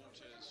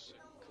supporters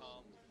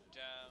calm them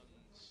down,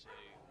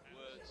 say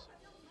words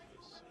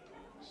of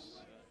support,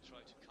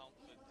 try to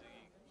comfort the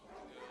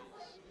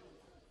girls.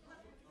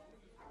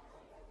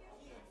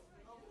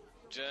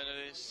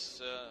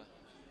 Journalists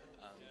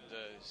and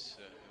those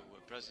who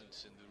were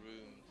present in the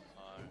room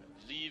are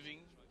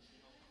leaving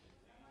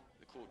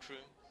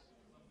courtroom,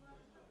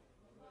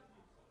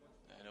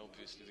 and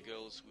obviously the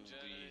girls will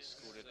be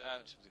escorted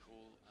out of the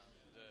hall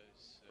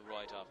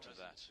right after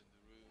that.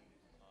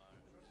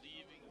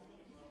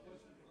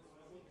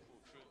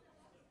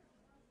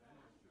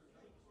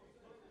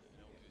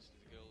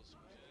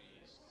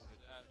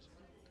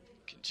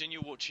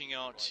 Continue watching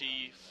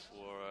RT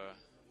for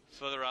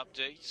further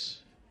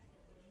updates.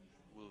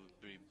 We'll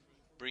be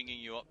bringing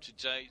you up to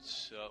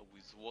date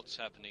with what's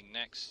happening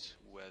next,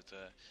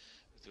 whether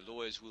the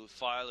lawyers will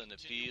file an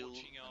appeal,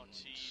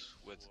 and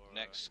whether the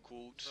next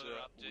court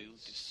will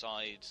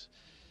decide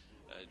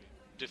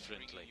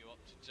differently.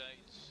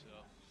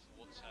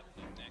 What's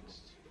happening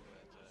next?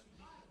 Whether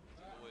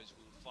the lawyers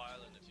will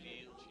file an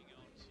appeal,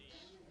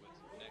 whether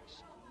the next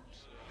court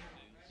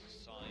will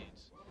decide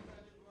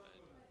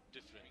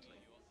differently.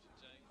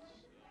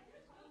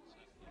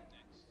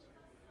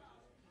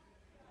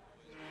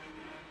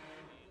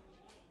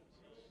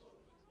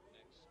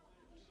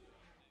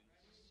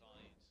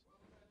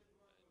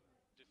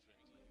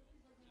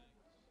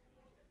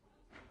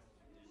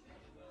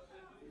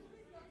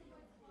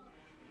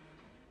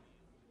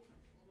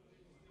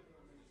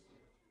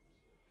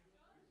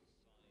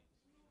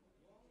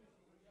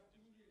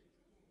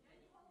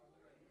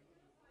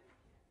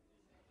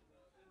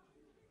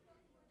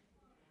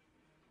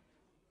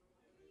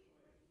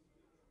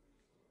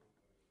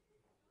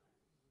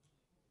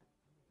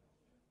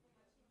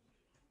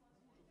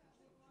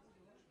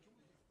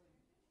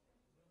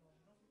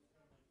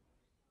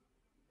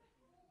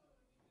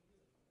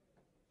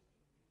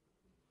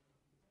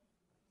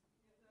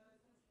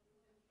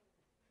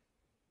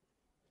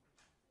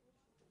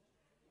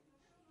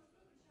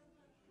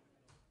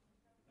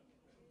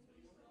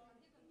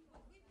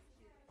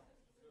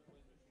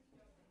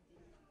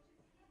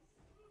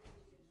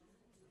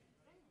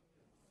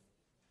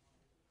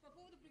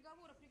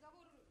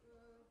 Приговор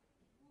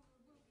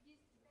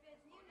есть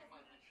 5 дней на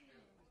вручение.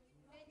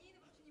 5 дней на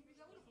вручение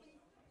приговора,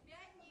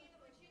 5 дней на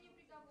вручение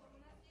приговора. У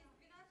нас есть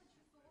 12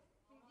 часов.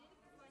 В понедельник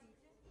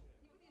позвоните.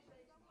 Не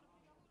подъезжайте.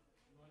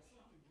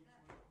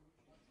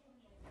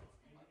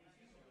 Приговор.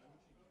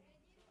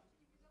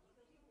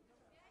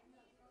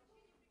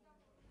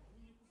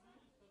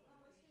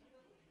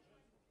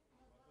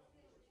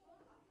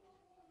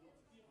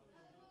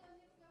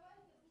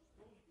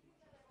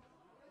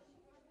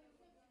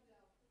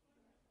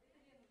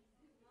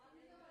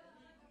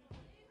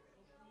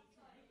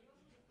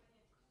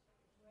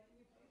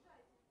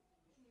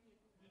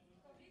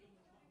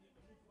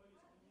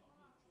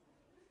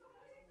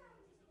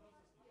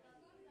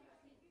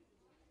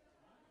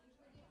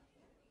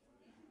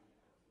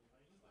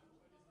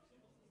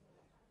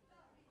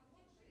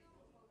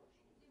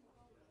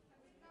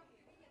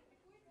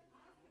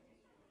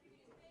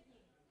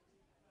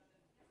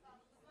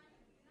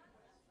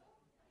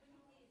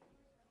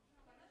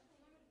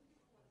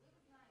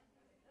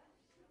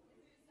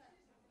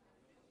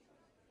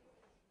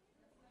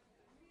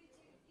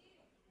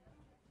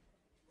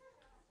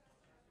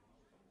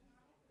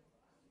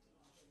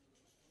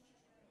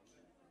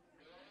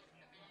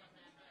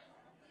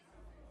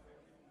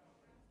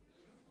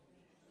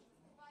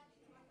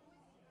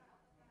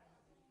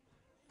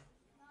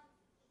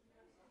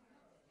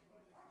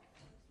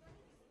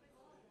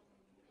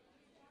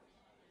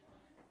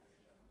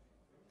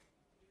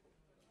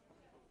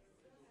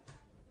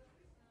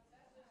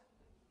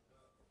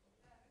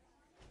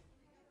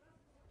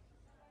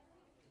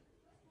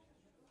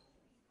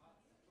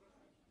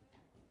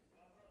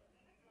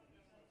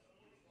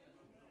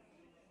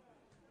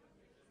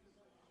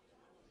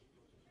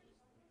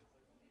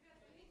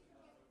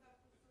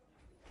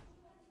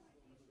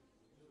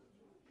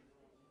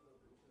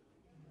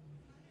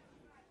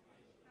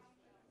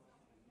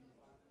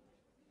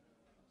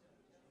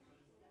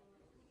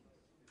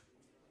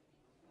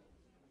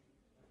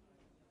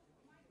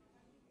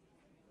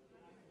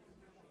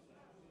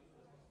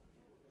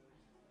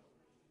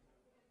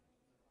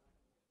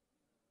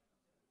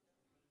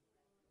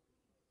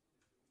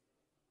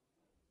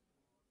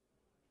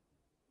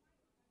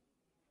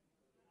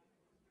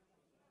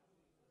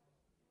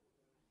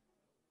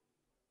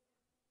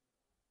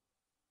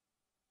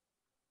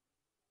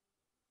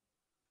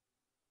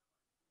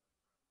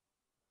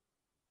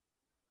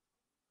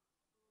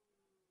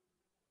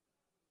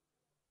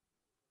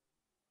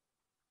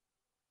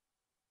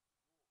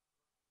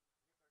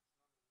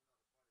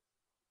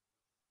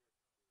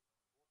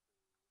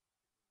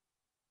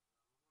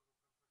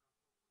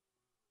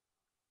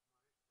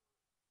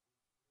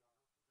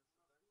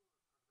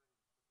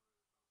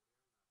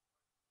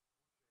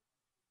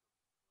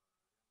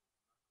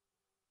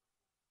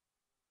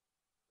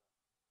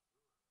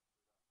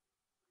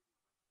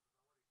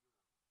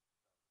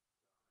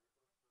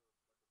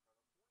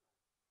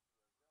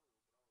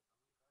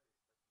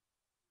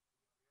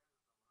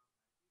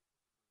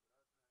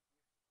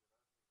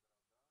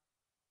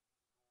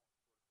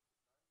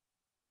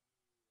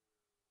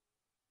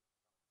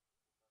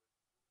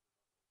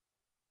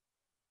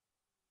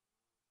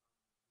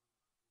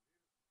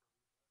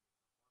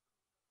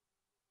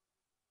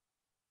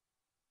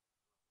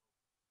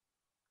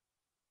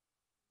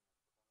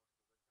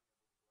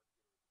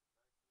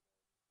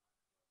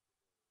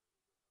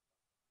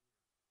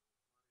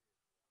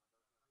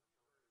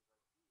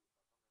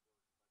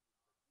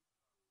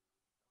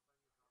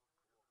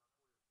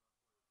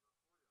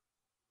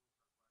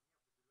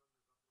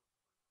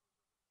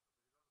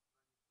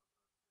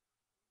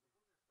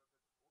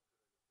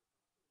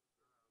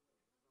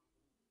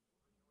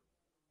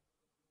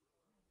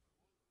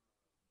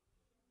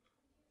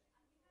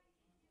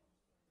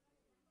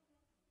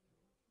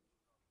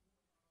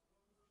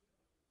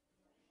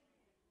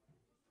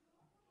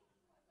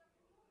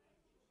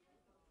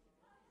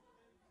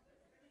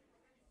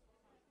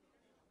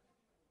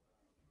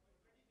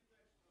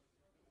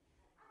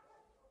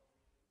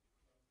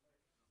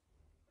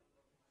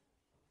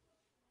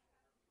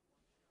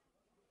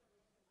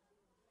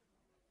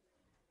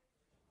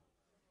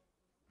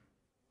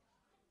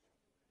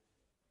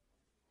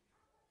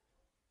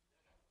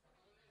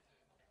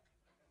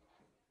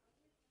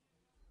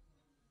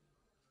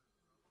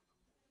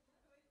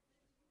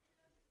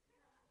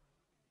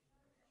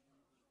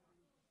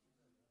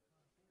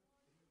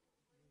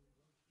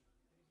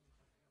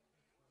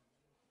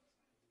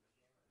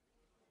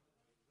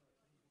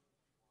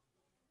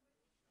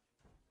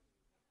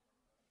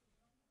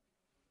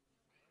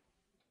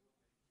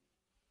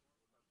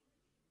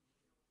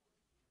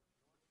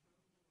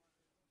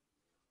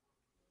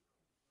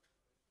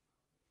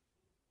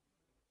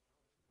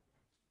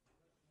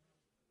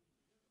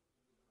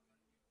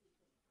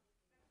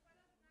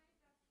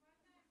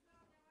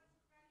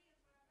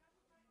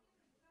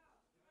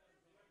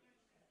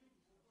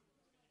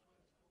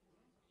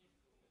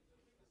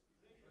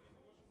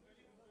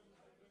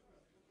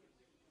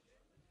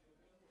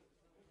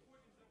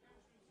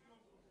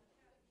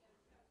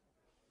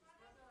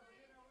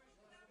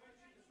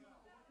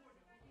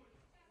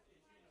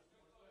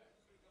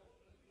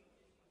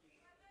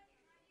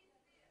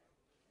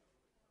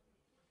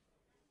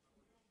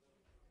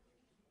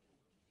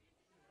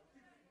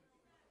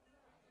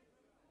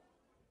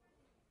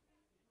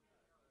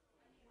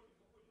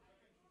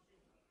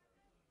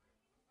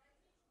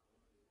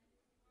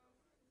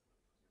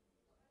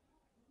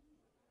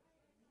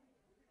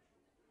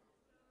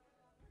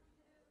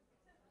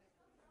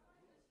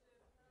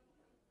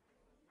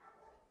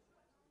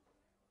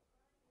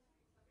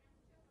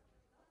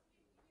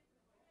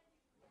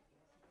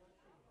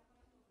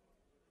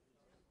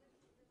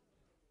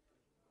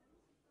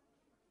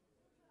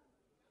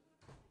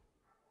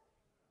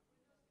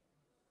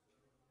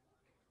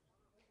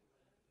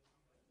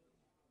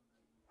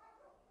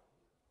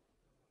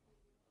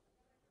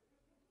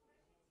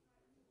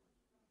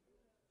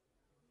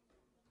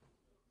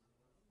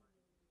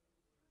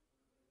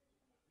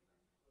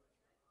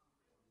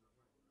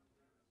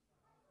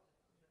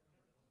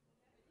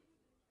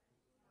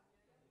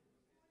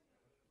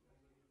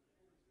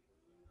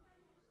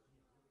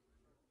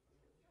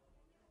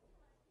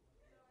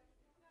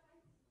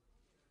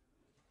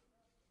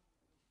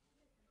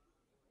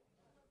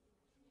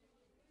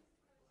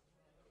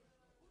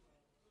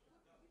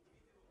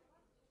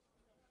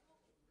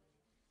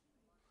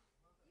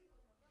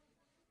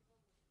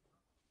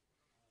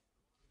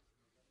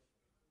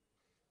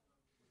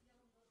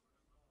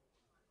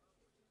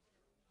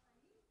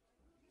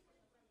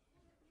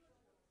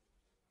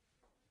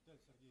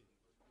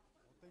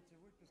 эти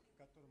выписки,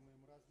 которые мы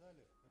им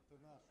раздали, это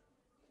наши.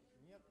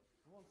 Нет,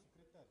 вон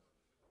секретарь.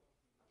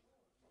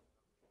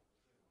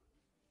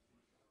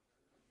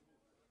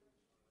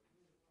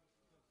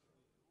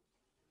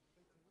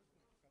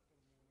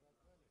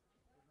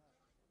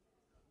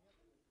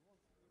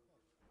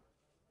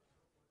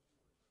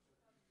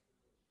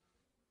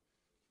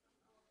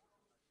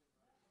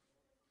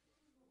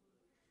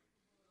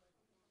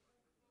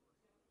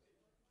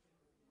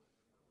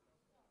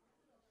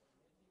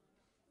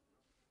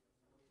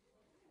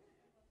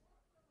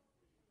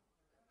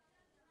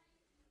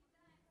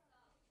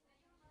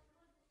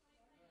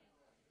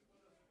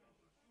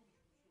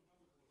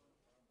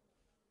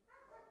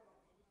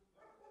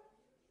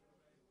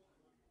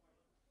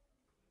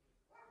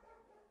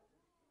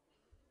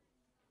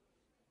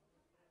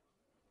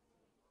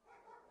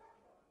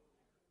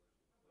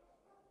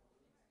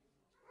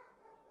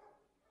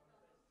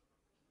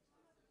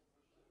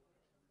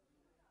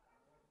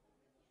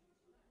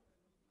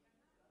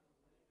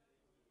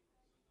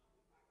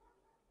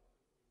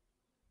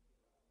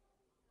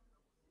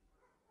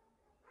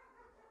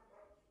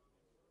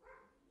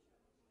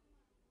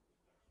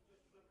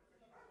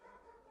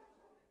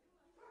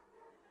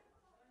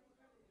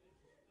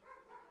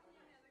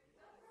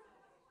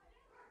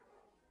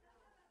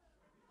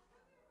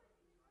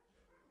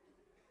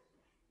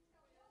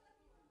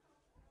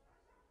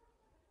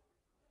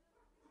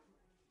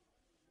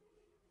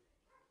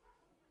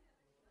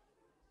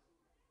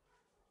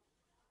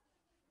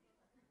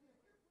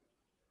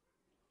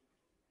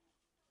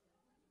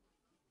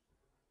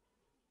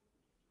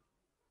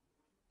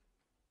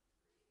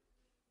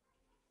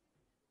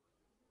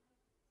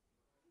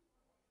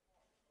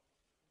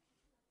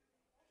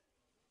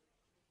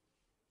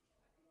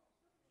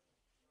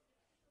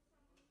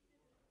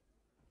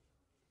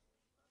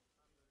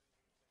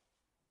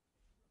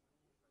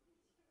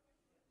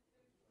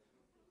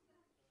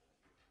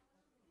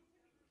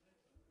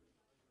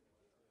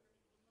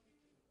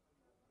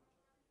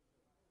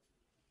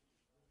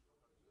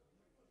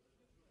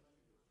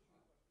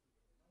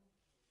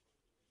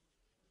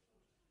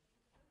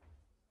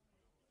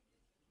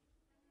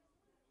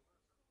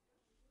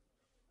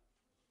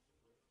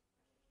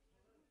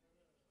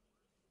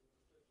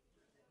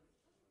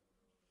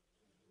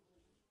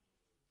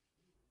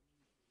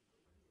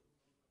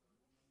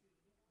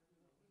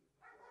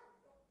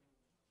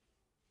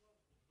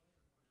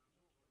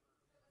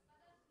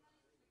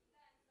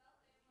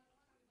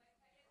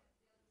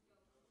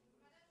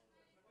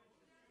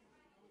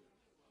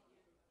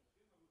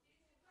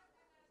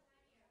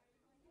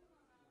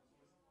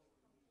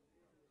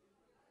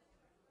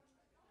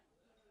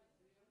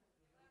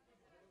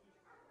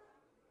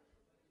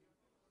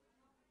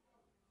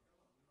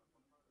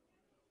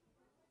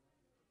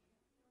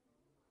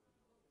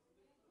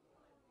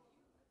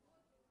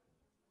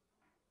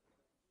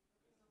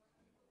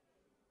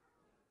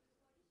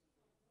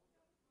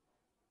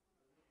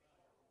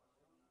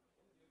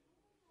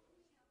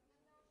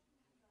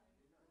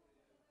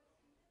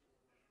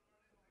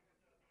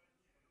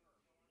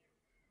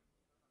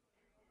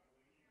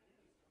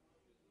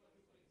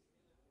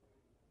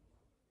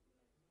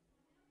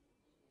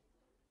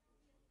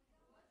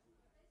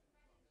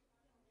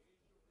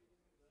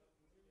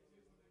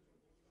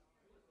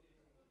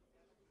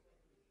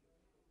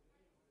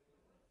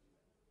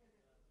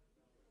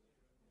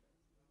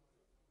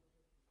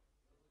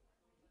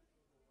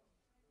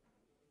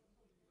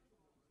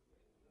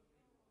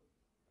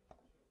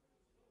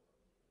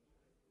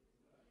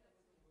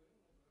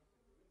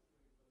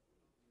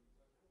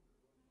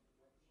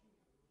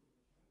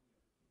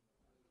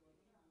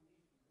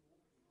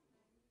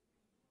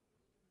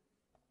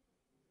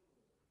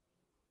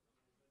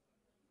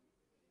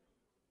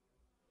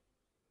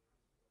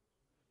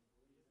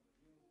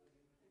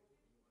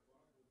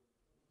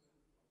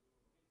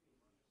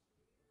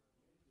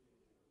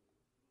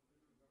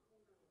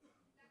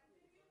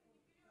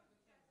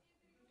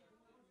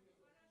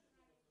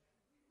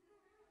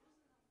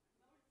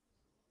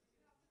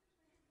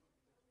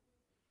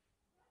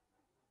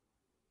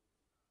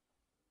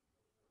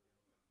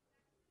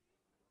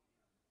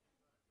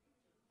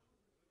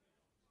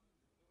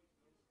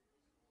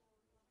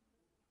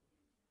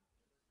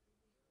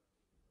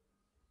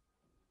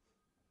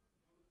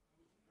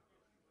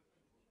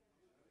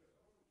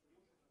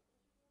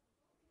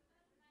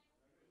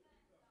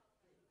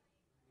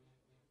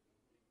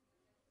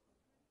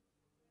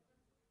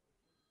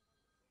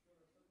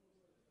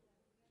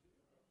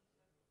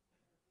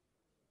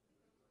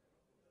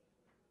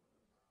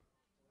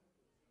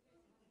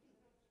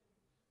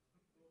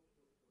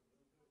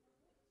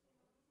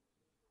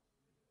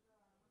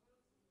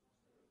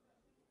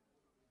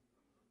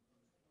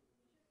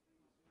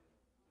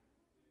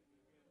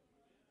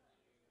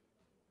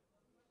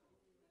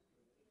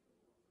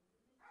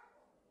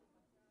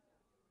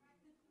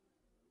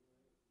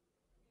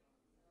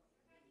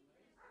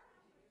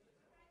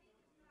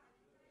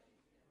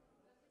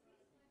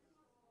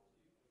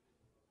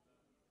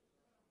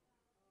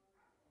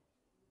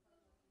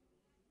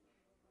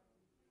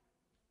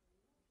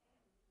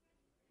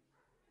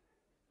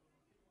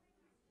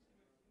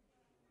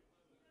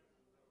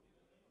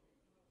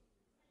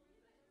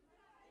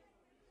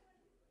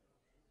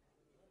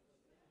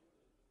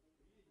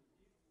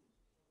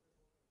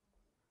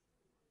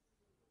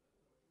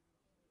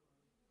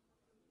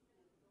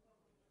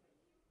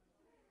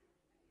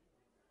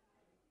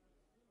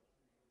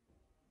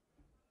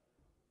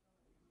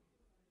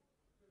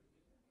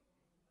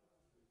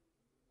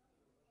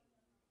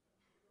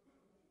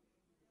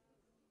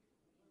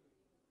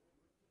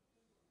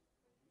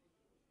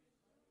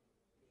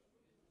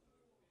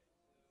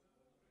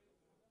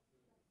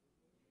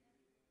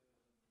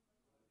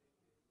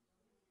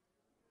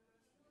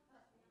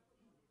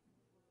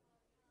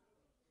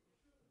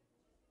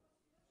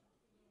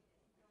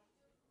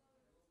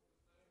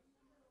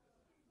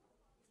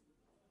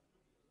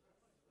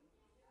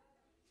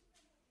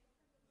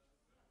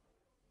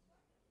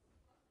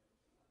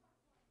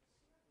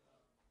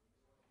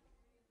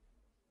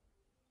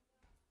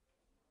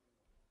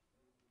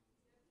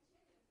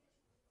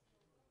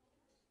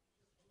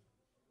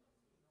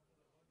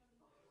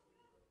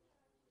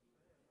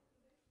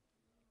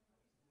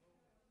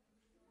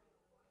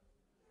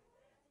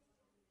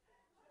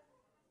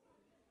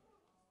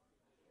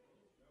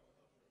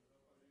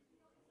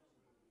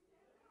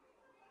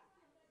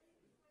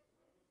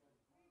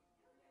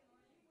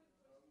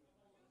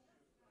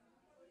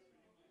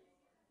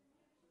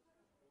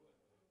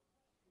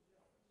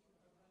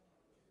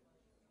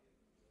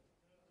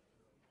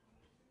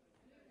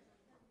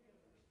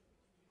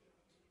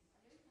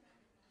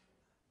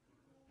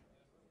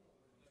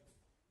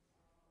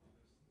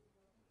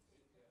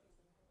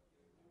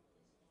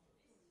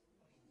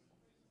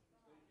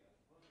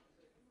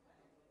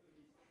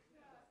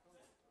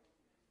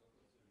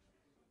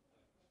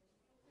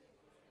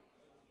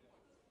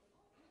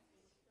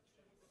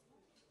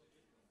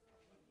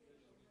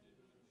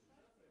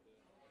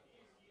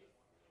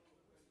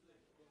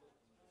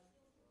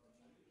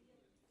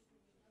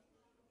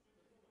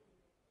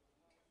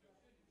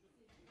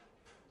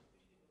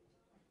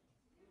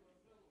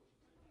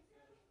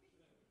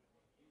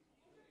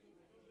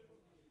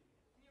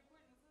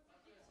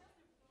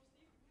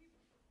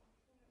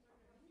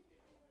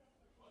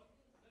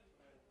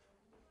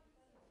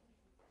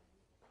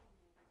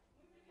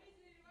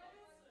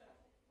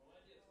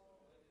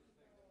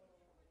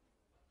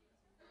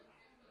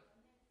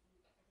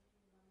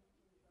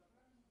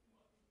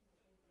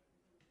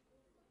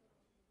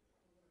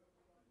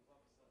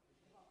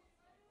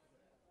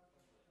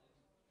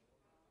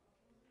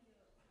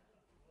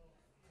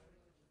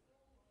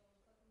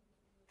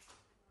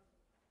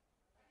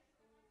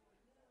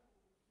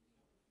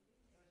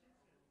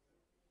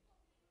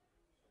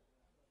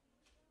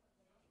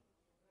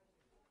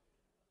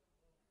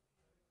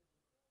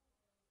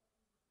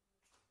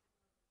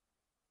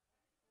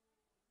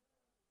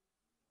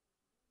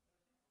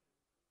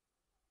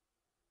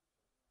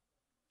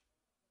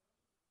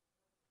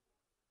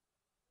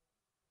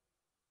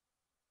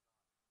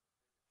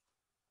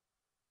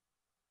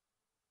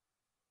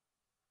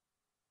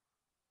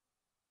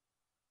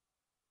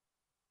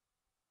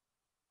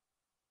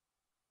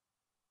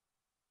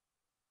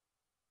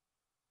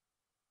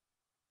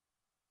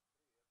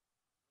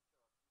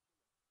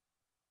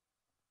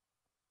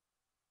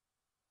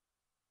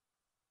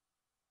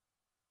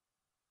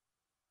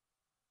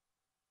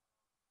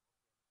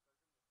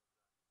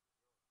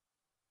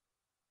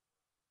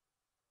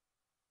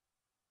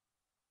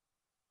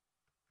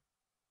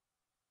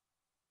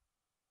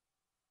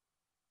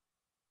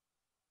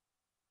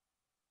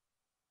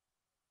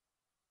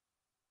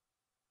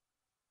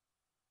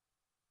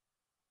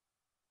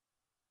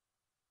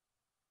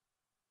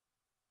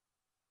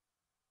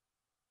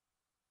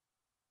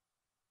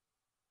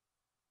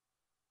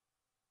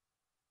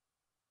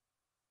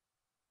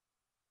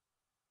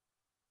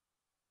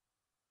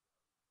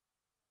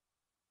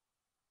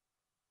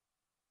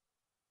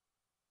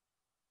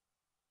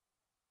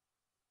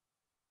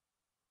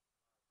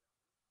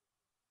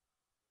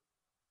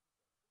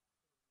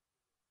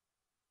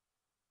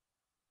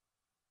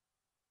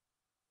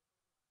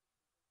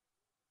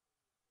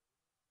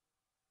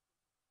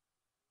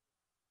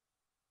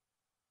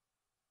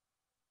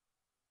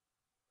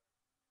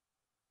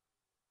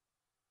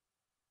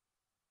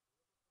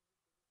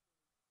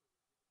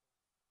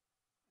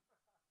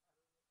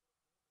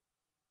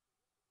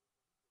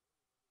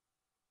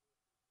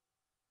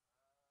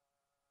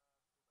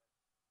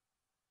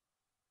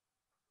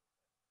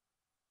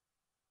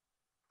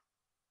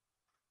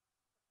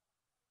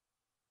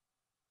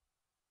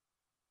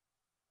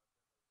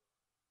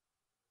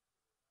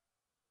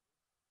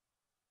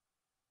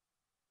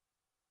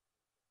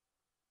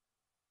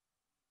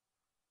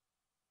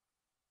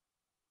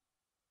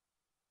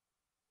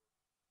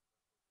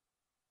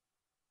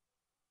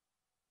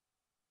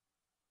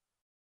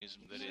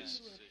 communism that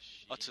is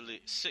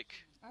utterly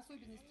sick.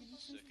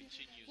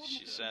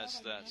 She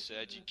says that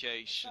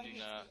education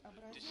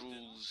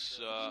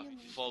rules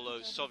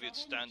follow Soviet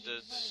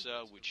standards,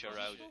 which are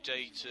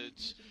outdated,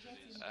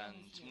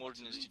 and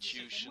modern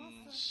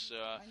institutions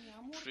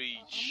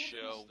preach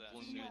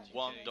only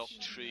one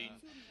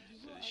doctrine.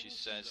 She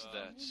says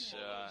that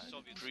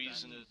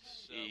prison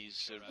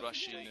is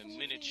Russia in a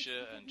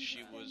miniature, and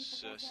she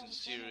was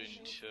sincere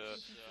in her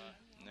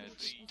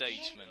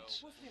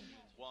statement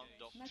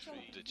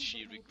that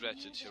she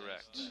regretted her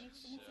act.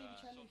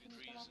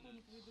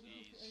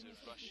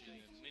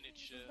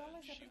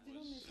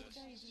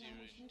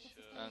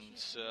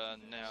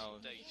 And now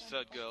the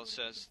third girl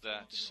says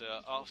that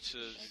after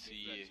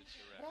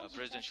the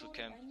presidential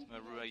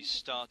race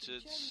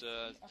started,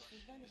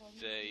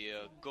 they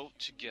got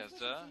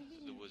together.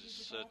 There was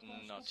a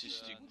certain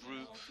artistic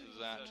group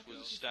that was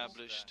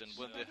established, and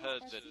when they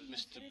heard that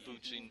Mr.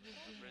 Putin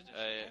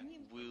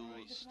will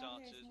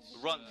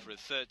run for a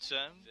third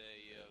term,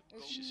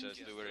 she says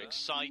they were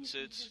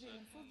excited,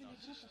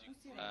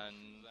 and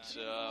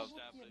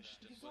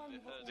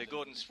they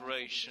got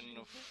inspiration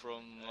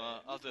from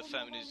other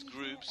feminist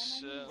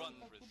groups.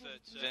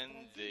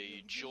 Then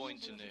they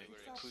joined in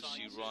a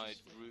Pussy Riot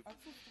group,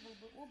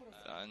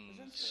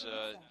 and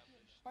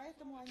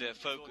their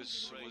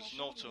focus was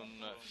not on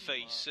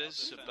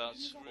faces, but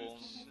on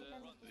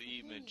the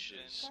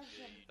images.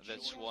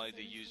 That's why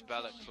they use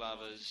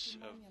balaclavas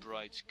of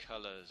bright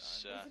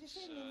colors.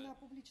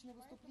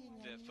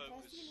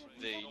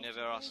 They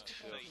never asked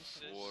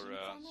for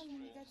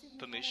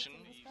permission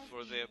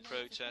for their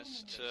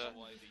protest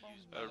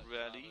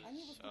rally.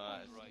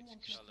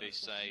 They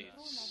say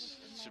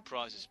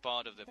surprise is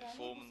part of their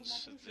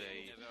performance.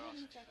 They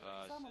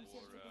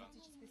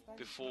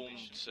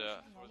performed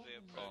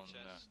on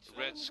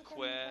Red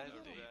Square.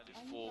 They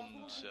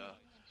performed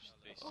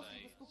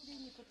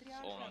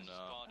on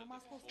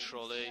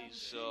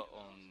trolleys,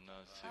 on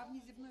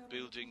the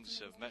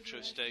buildings of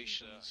metro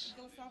stations,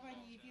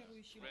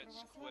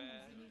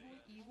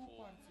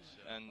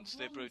 and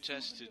they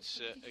protested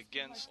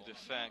against the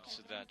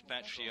fact that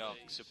Patriarch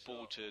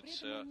supported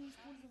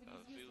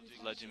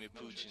Vladimir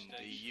Putin.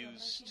 They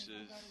used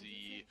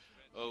the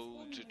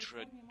old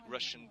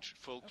Russian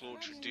folklore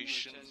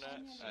tradition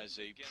as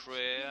a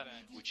prayer,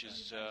 which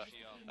is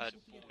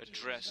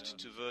addressed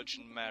to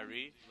Virgin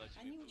Mary.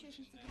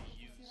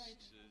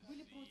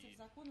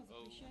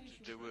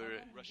 They were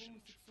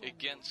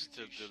against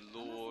the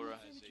law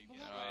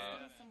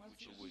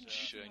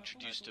which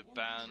introduced a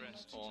ban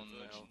on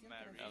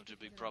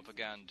LGBT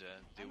propaganda.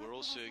 They were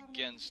also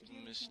against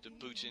Mr.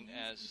 Putin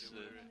as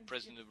the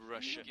president of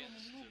Russia.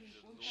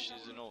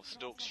 She's an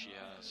Orthodox. She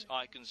has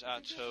icons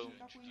at home.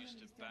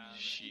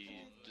 She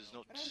does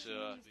not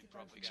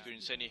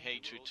experience any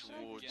hatred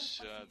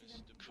towards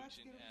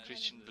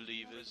Christian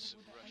believers.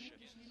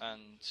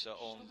 And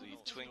on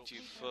the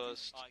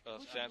 21st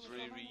of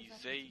February,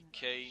 they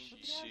came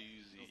to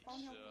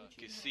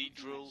the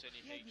cathedral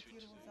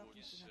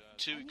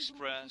to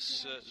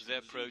express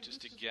their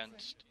protest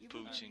against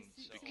Putin,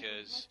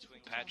 because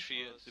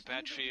the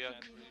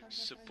Patriarch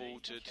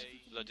supported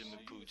Vladimir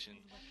Putin.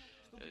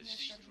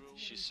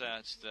 She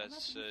said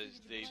that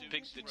they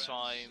picked the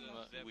time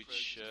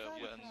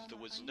when there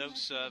was no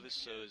service,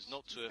 so as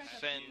not to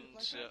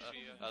offend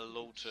a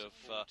lot of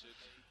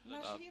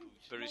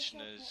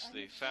parishioners.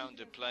 They found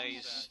a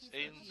place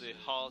in the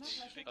heart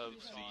of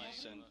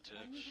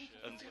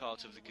the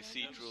heart of the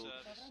cathedral.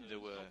 There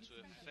were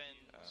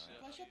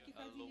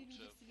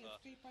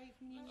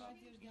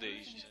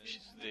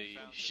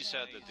she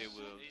said that they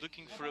were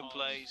looking for a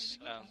place,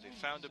 and they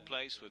found a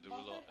place where there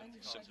were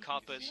some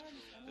carpets.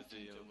 That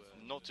they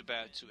were not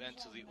about to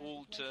enter the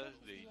altar.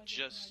 They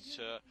just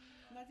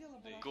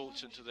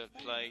got into that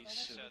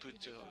place,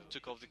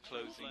 took off the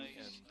clothing,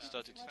 and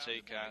started to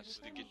take out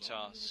the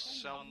guitar.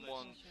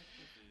 Someone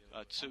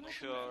took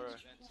her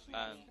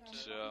and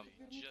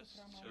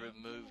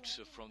removed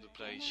her from the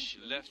place. She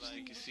left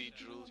the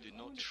cathedral, did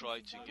not try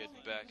to get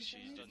back. She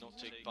did not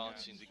take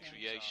part in the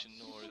creation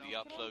or the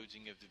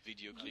uploading of the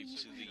video clip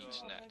to the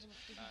internet.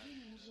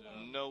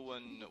 No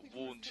one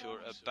warned her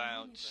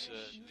about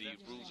the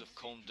rules of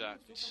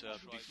conduct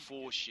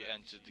before she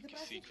entered the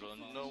cathedral,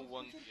 and no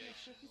one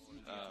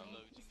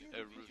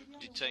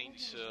detained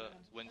her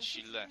when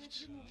she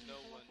left. No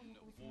one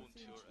warned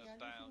her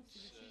about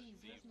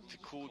the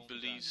court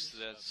believes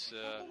that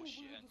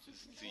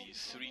the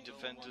three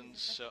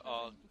defendants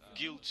are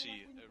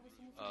guilty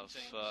of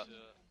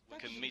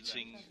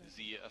committing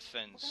the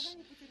offense.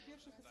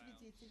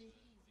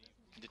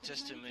 The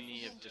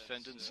testimony of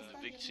defendants and the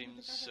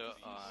victims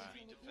are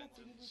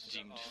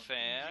deemed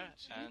fair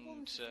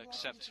and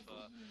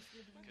acceptable.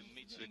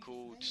 The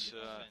court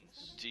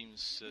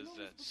deems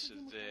that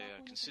they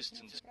are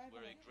consistent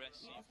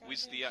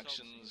with the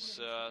actions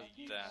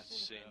that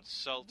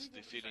insult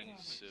the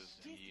feelings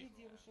of the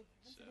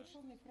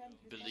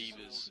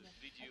believers.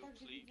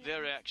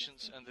 Their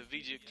actions and the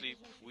video clip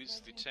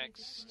with the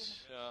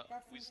text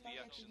with the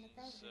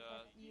actions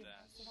that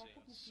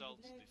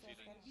insult the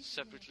feelings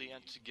separately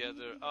and together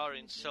together are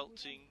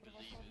insulting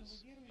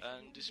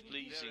and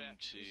displeasing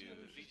to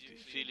the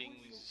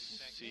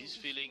feelings, his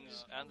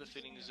feelings and the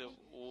feelings of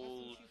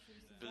all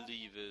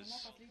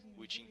believers,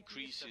 which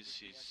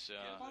increases his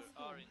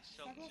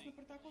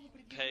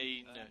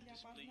pain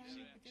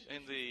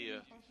in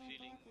the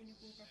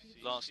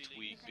last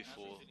week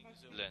before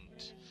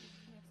Lent.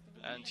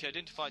 And he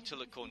identified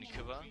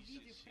Tolokonnikova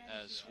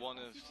as one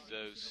of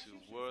those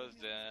who were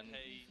there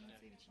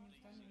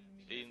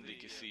in the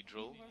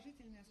cathedral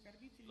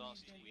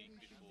last week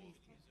before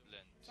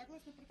Lent.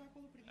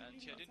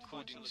 And he identified,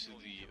 according to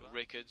the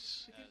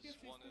records, as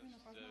one of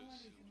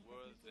those who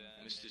were there.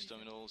 Mr.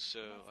 Stomin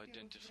also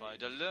identified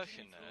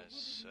Alerkin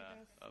as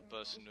a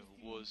person who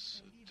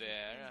was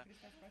there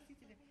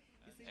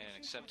in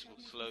acceptable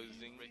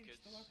clothing,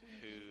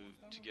 who,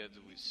 together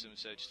with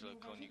Nadezhda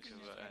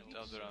Tolokonnikova and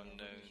other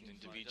unknown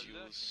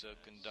individuals,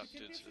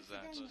 conducted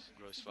that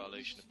gross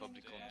violation of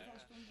public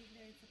conduct.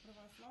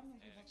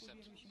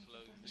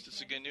 Mr.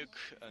 Tsiganyuk,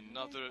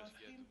 another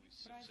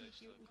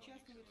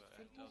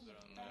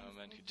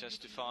man who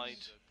testified,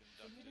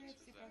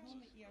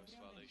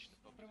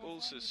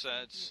 also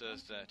said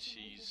that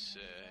he's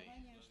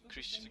a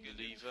Christian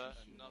believer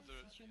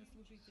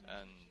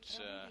and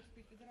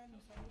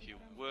he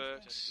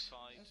works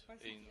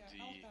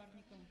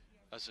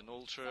as an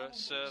altar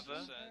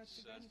server.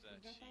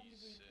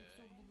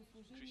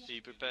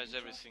 He prepares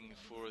everything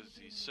for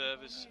the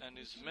service and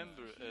is a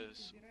member,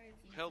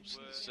 helps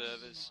in the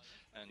service,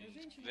 and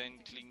then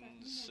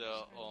cleans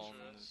on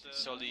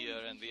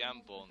Solia and the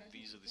Ambon.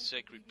 These are the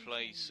sacred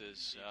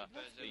places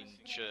in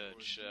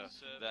church.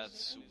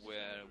 That's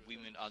where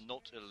women are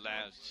not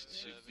allowed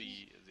to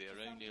be. They are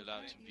only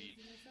allowed to be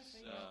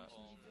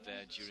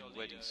there during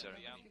wedding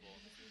ceremony.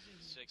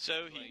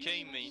 So he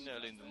came in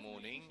early in the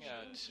morning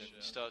and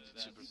started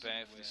to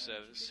prepare for the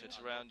service. At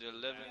around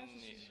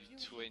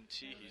 11:20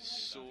 he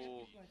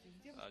saw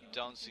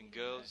dancing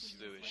girls.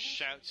 They were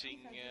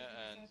shouting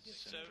and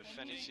some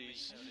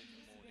profanities,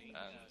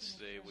 and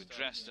they were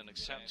dressed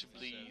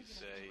unacceptably.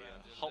 They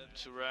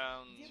hopped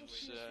around,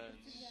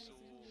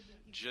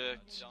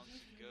 jerked.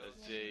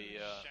 They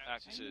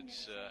acted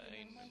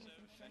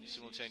in a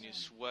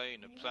simultaneous way,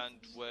 in a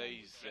planned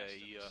way.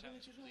 They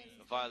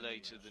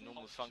violated the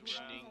normal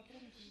functioning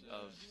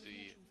of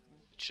the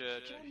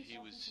church. He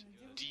was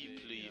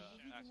deeply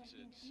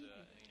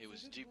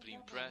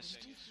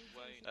impressed.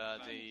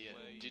 They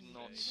did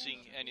not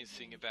sing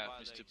anything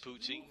about Mr.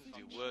 Putin.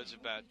 The words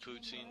about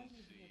Putin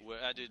were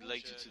added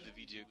later to the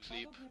video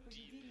clip.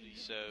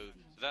 So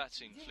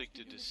that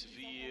inflicted a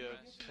severe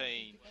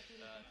pain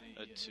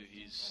to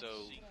his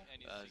soul.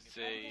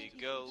 The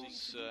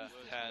girls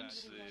had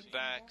the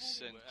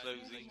bags and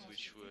clothing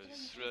which were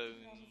thrown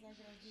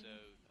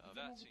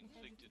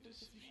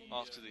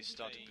after they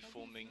started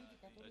performing.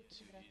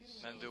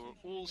 And there were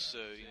also,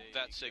 in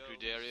that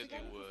sacred area,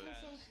 there were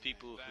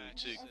people who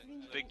took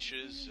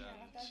pictures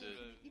and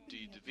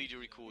did the video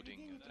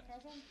recording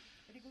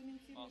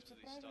of that.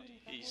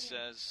 He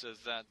says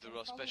that there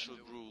are special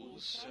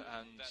rules,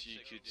 and you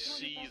could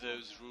see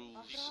those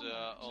rules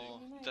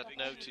on that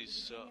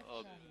notice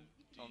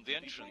on the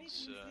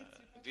entrance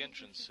of the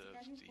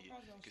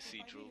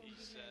cathedral.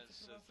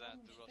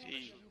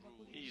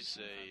 He is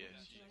a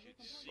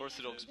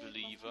Orthodox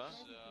believer,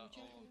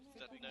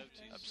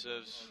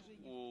 observes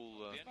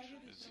all the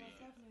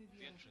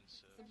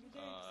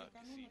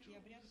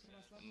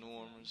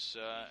norms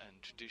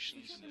and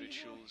traditions and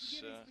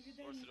rituals.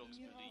 Orthodox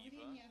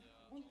believer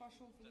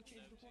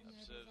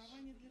observes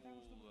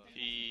all.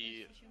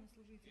 He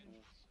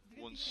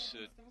wants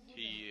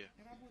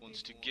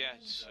to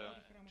get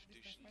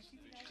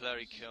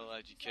clerical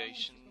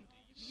education.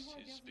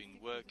 He's been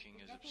working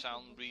as a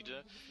psalm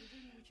reader.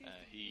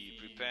 He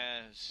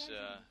prepares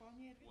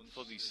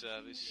for the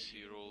service.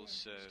 He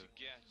also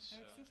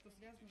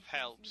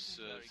helps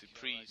the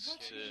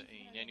priest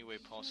in any way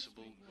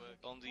possible.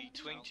 On the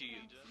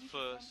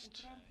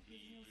 21st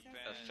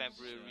of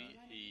February,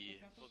 he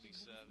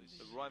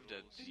arrived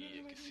at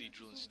the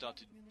cathedral and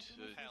started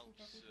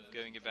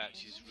going about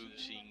his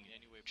routine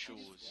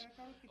chores.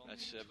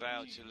 At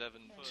about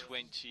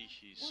 11:20,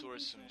 he saw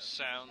some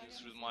sound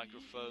through the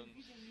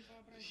microphone.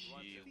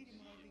 He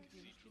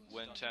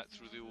went out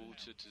through the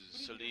altar to the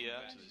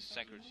Solia, to the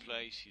sacred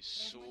place. He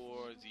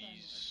saw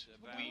these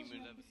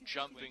women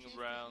jumping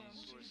around.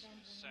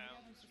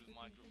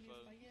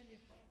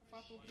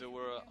 There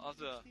were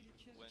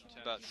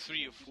about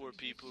 3 or 4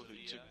 people who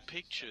took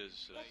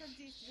pictures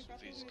of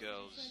these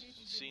girls.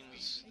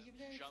 Since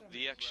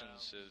the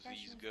actions of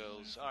these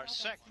girls are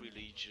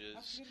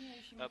sacrilegious,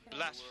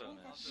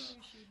 blasphemous,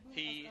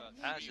 he,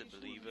 as a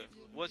believer,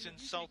 was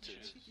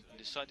insulted and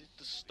decided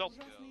to stop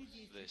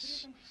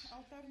this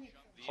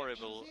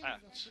horrible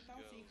act.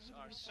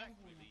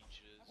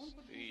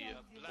 The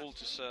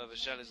altar server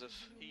Zhelezov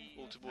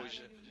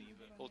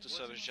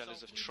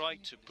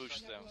tried to push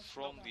them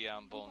from the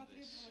Ambon.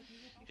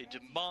 He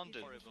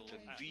demanded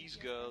that these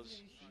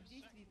girls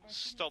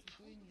stop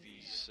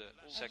these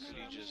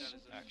sacrilegious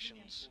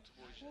actions.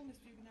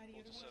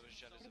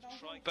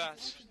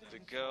 But the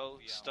girl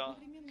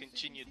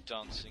continued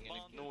dancing and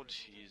ignored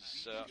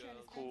his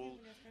call.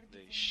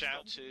 They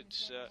shouted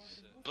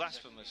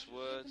blasphemous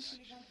words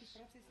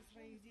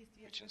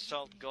which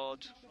insult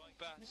God.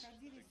 But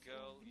the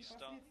girl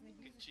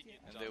continued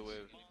dancing, and they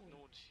were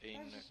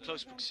in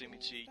close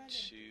proximity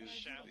to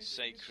the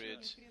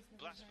sacred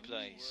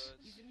place.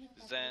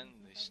 Then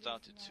they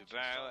started to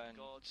bow and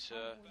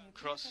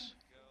cross.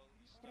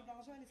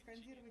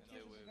 They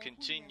were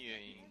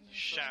continuing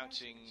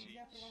shouting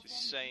the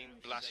same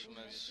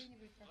blasphemous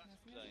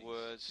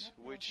words,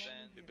 which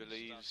he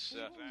believes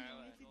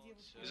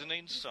is an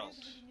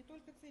insult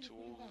to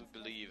all the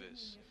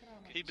believers.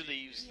 He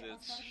believes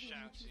that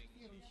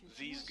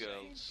these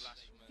girls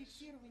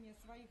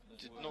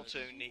did not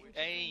only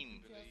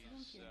aim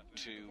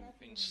to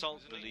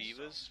insult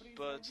believers,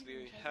 but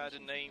they had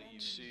an aim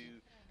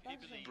to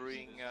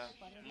bring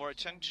more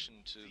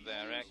attention to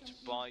their act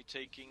by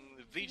taking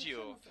the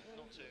video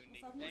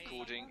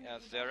recording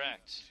of their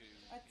act.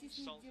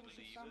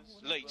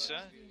 Later,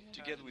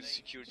 together with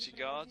security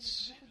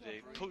guards,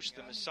 they pushed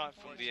them aside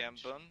from the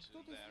ambon.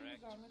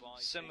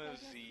 Some of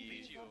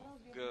the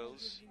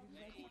girls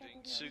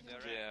took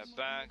their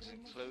bags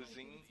and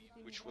clothing,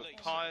 which were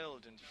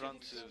piled in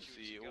front of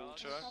the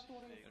altar,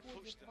 and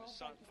pushed them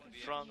aside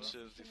in front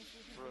of the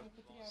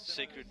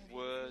sacred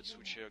words,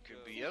 which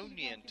could be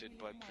only entered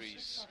by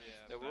priests.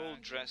 They were all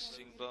dressed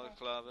in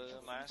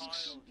balaclava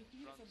masks.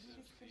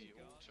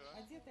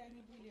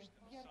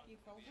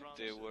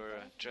 They were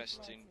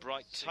dressed in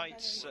bright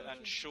tights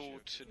and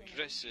short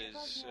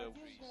dresses.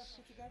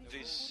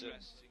 This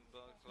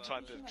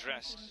type of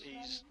dress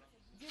is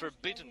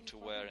forbidden to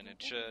wear in a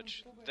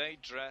church. They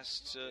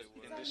dressed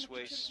in this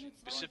way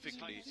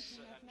specifically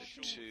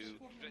to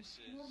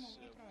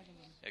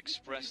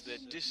express their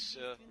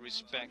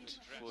disrespect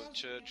for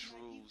church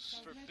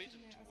rules.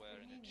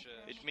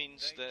 It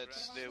means that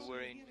they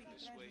were in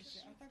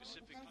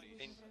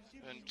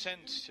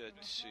intent to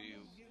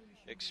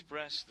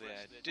express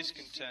their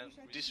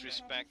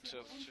disrespect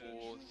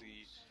for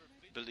the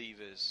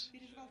believers.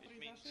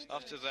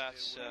 After that,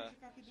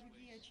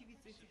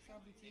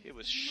 he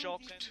was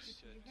shocked.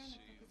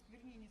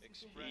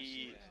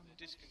 He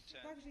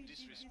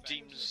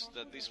deems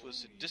that this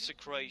was a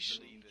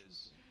desecration.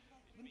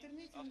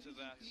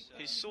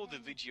 He saw the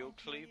video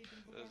clip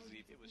of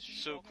the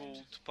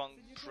so-called punk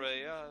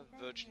prayer,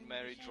 Virgin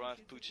Mary drive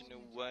Putin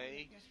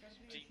away.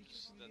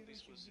 Deems that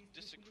this was a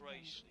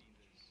desecration.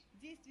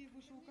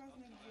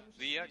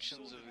 The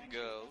actions of the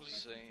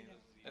girls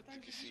at the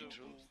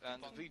cathedral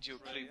and the video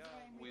clip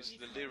with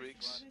the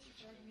lyrics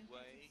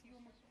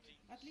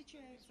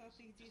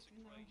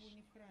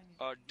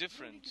are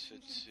different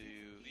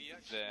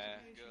to their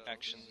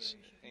actions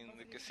in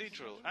the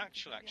cathedral,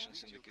 actual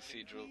actions in the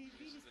cathedral.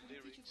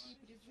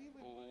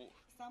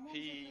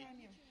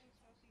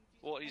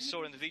 What he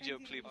saw in the video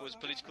clip was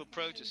political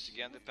protest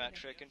against the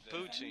Patriarch and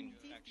Putin,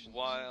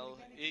 while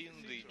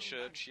in the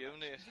church he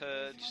only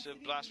heard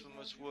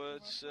blasphemous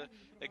words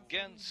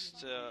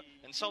against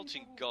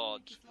insulting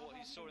God. What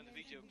he saw in the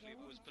video clip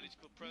was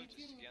political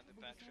protest against the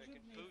Patriarch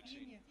and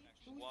Putin,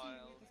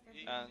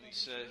 and he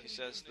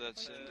says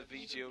that in the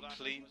video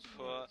clip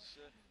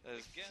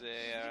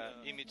they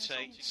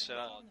imitate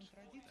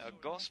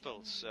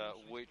Gospels,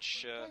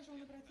 which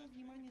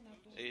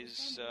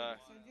is a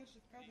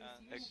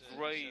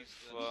grave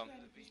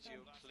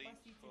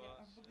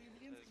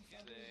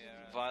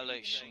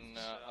violation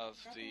of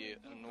the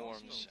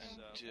norms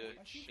and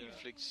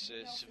inflicts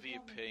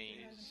severe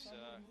pain.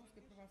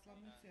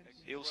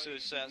 He also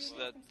says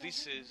that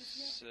this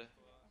is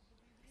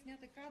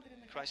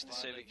Christ the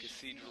Savior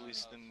Cathedral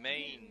is the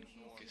main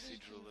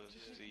cathedral of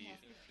the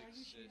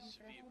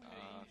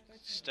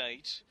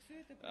state.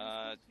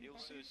 He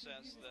also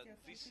says that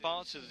this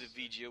part of the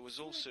video was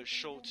also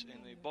shot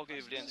in the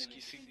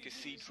Bogojevlensky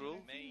Cathedral,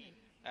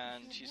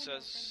 and he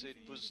says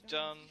it was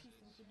done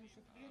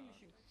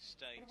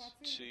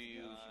to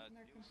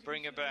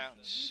bring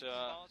about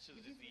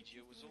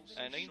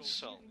an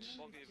insult,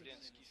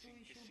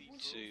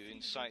 to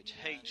incite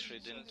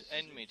hatred and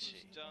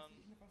enmity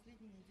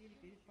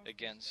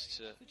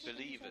against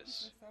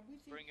believers,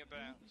 bring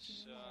about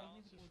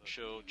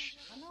church,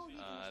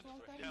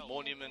 a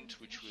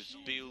monument which was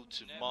built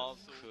to mark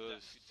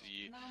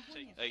the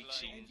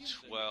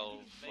 1812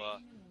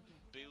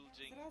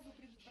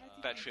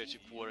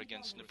 patriotic war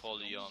against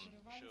Napoleon.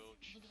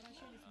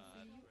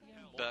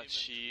 But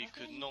she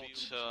could not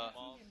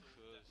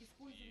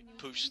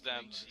push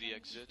them to the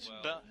exit.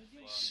 But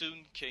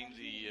soon came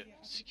the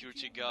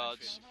security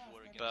guards,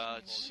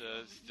 but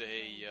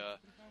they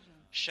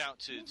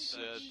shouted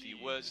the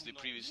words they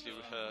previously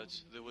heard.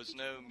 There was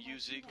no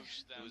music,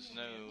 there was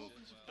no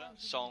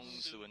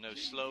songs, there were no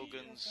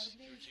slogans.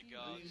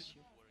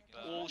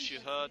 All she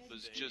heard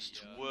was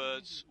just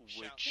words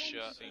which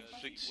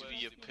inflict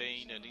severe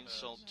pain and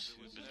insult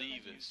to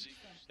believers.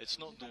 It's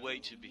not the way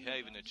to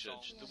behave in a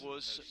church. There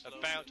was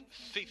about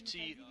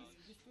 50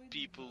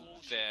 people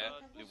there.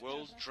 They were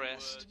all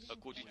dressed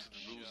according to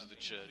the rules of the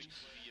church.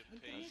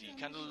 The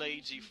candle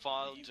lady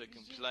filed a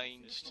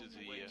complaint to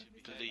the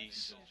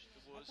police.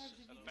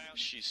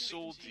 She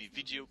saw the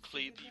video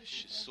clip,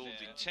 she saw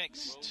the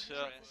text,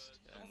 and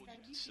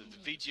the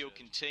video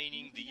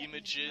containing the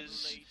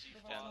images,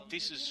 and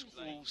this is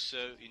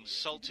also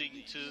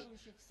insulting to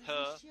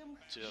her,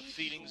 to her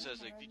feelings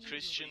as a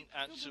Christian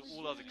and to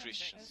all other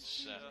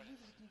Christians.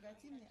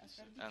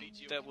 And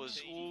that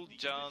was all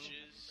done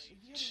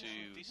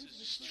to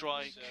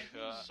strike,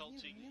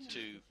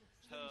 to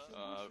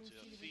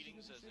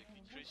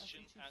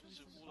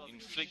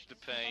inflict the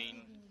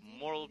pain,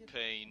 moral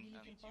pain,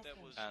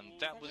 and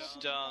that was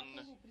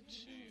done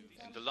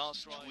in the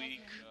last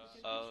week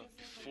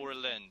before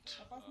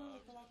Lent.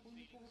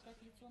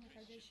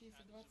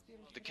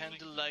 The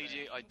candle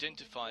lady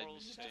identified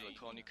Mrs.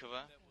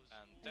 Tolokonnikova,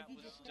 and that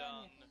was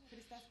done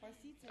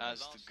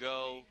as the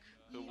girl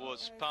who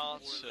was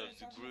part of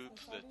the group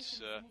that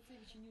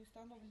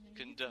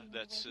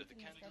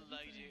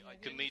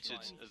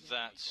committed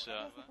that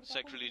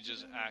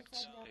sacrilegious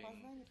act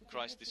in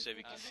Christ the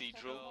Savior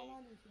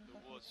Cathedral.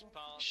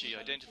 She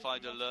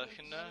identified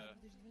Alerchina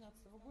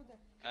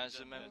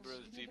as a member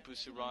of the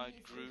Pussy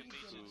Riot group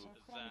who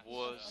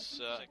was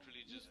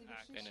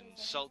in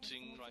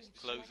insulting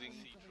clothing,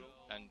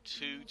 and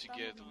two,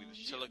 together with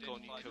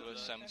Tolokonnikova,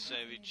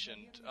 Samsevich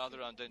and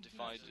other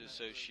unidentified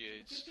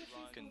associates,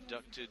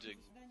 conducted a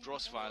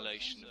gross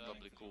violation of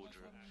public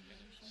order.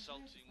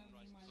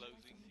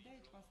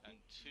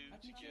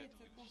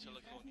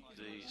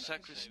 The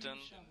sacristan,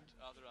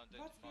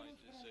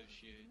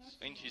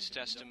 in his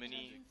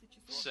testimony,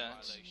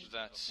 said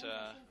that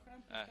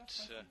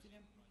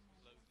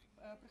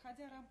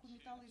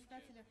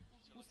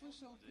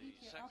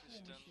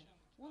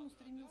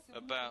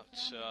about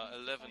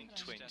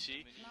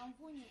 11:20,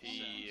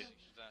 he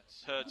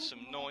heard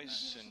some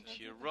noise and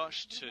he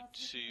rushed to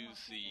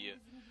the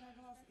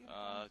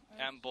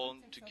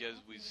ambon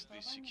together with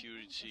the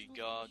security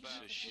guard.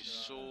 She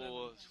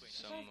saw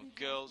some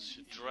girls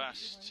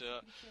dressed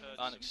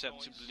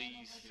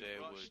unacceptably. They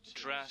were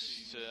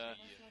dressed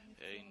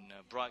in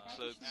bright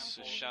clothes,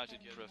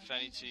 shouted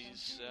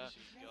profanities,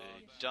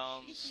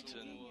 danced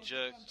and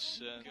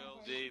jerked.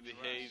 Their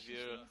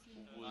behavior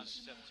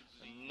was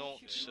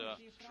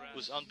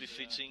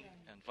unbefitting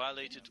and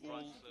violated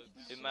all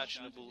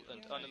imaginable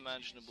and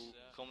unimaginable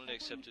commonly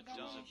accepted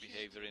rules of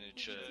behavior in a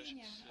church.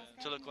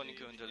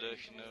 Tolokonnikova and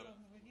Alerchina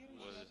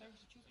were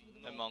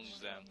among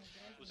them.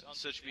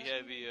 Such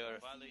behavior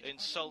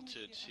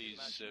insulted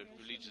his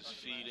religious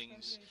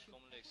feelings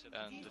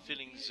and the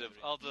feelings of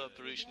other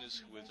parishioners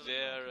who were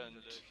there,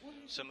 and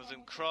some of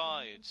them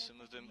cried,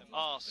 some of them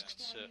asked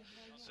so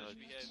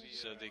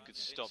they could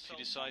stop. He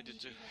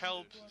decided to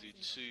help the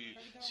two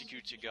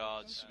security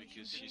guards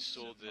because he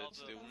saw that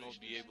they would not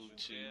be able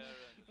to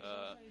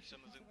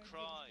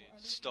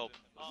stop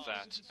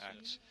that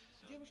act.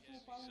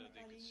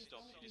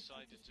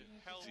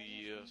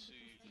 The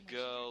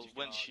girl,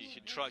 when he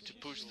tried to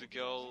push the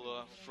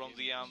girl from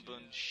the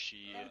ambon,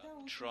 she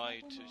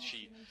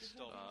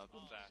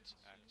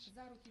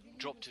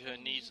dropped to her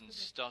knees and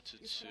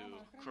started to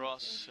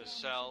cross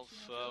herself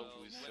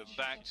with her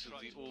back to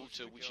the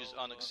altar, which is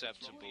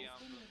unacceptable.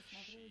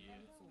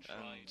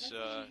 And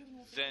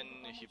then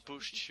he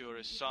pushed her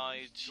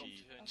aside,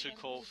 he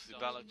took off the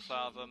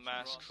balaclava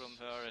mask from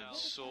her and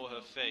saw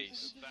her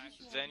face.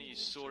 Then he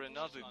saw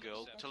another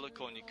girl,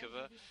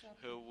 Tolokonnikova,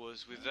 who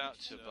was without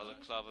her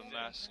balaclava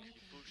mask.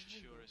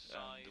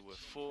 And there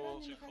were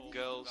four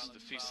girls. The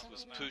fifth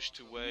was pushed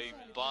away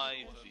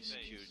by the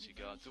security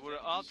guard. There were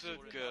other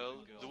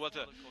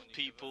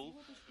people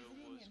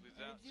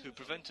who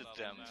prevented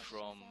them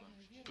from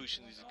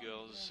pushing these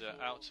girls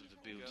out of the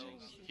building.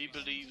 He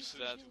believes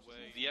that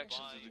the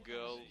actions of the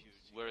girl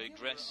were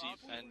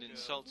aggressive and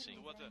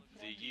insulting.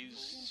 They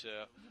used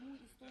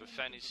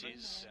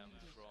profanities,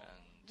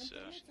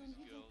 and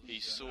he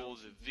saw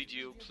the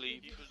video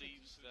clip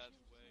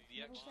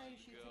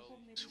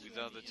with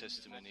other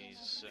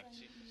testimonies,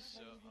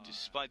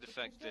 despite the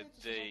fact that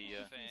they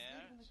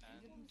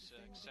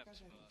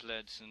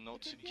pled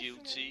not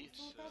guilty.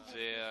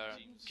 Their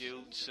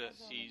guilt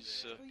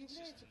is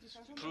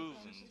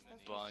proven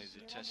by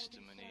the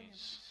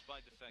testimonies.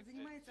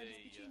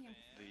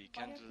 The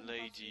candle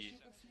lady,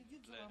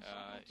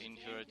 in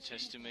her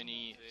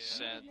testimony,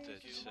 said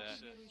that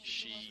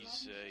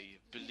she's a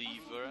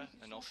believer,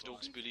 an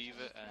Orthodox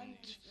believer, and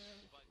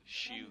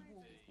she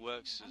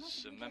works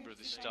as a member of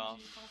the staff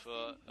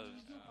of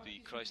the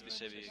Christ the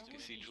Savior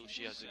Cathedral.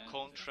 She has a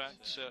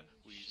contract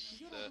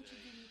with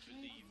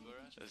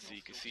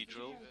the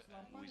cathedral,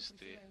 with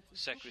the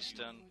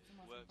sacristan.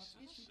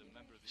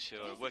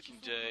 Her working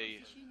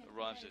day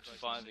arrives at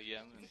 5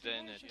 a.m. and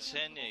then at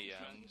 10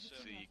 a.m.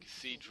 the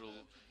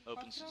cathedral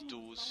opens its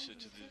doors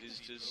to the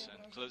visitors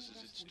and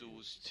closes its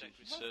doors to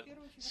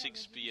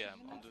 6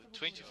 p.m. On the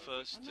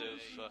 21st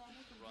of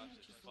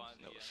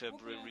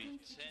February,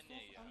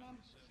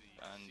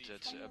 And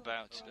at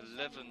about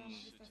 11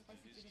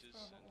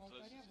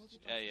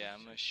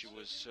 a.m. she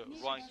was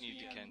right near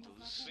the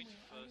candles.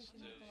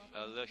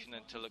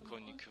 Nadezhda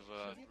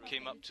Tolokonnikova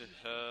came up to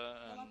her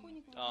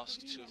and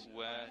asked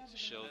where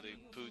shall they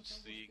put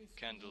the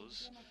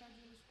candles.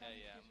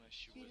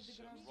 She was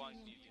right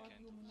near the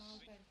candles.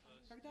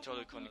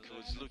 Tolokonnikova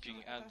was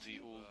looking at the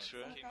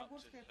altar,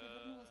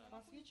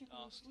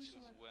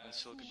 and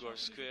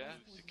Solkogorskaya,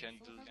 the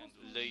candle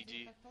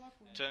lady,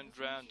 turned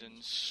round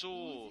and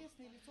saw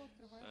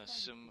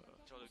some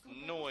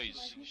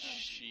noise.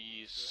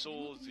 She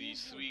saw the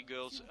three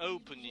girls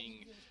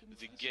opening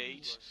the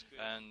gate,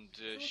 and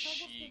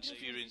she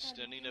experienced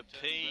an inner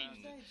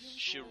pain.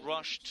 She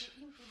rushed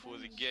for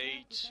the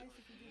gate,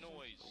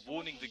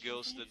 warning the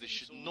girls that they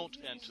should not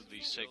enter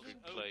the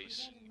sacred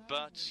place.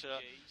 But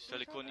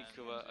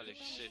Tolokonnikova,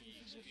 Alexei,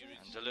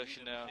 and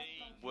Nadezhda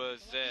were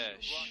there.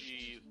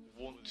 She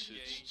wanted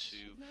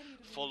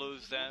to follow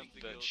them,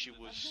 but she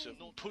was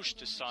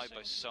pushed aside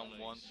by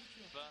someone.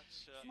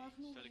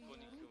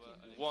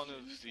 One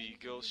of the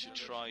girls she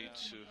tried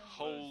to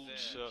hold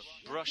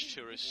brushed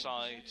her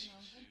aside,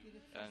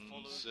 and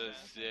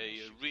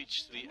they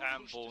reached the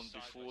ambon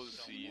before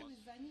the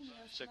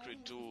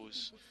sacred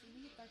doors.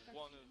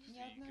 One of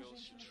the girls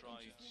she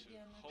tried to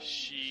hold.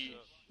 She,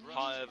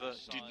 however,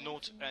 did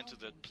not enter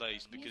that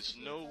place, because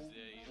no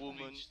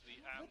woman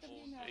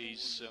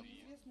is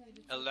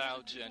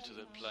allowed to enter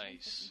that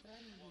place.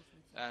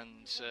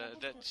 And at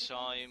that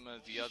time,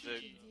 the other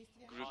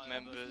group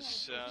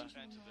members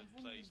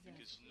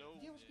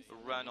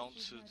ran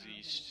onto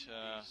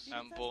the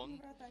ambon.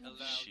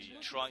 She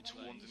tried to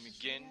warn them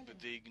again, but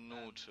they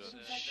ignored her.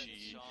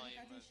 She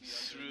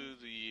threw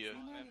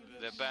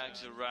their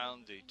bags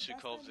around, they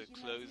took off their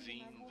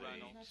clothing,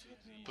 they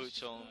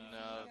put on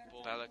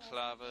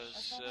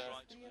balaclavas,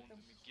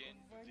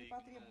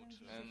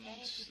 and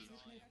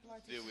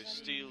they were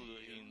still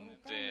in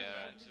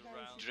their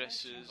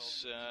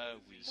dresses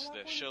with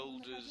their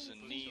shoulders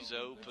and knees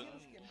open,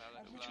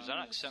 which was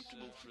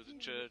unacceptable for the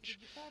church.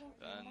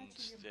 And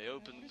they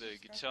opened the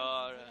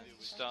guitar and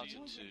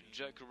started to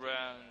jerk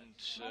around,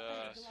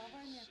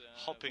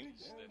 hopping,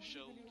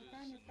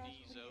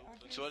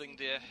 twirling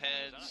their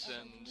heads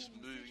and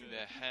moving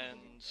their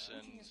hands,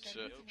 and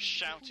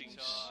shouting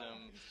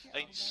some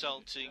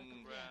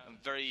insulting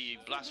and very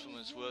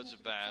blasphemous words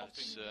about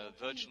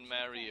Virgin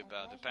Mary,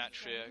 about the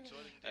Patriarch.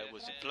 It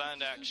was a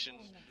planned action.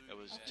 It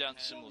was done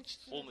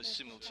almost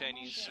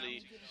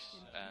simultaneously,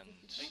 and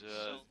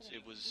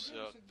it was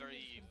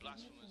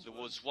there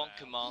was one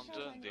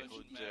commander. They had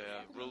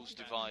their roles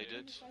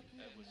divided,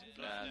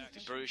 and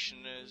the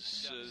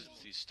parishioners,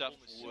 the staff,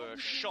 were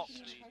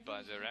shocked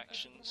by their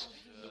actions.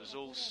 There was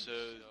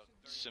also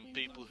some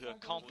people who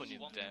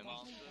accompanied them,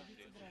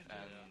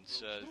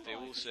 and they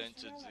also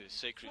entered the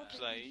sacred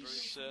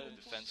place,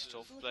 the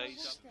fenced-off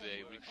place.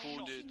 They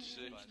recorded.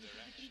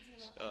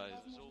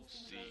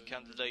 The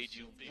candle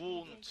lady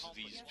warned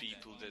these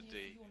people that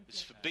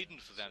it's forbidden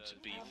for them to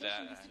be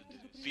there. And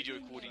video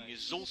recording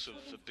is also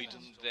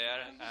forbidden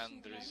there,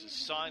 and there is a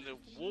sign that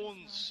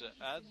warns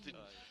at the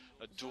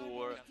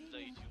door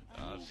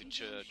of the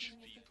church.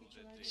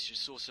 She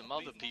saw some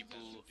other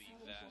people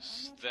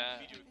there,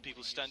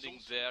 people standing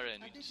there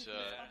and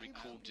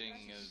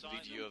recording a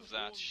video of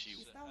that.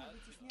 She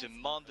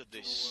demanded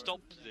they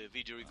stop the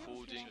video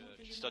recording,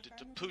 started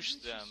to push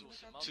them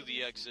to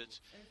the exit,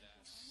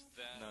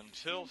 and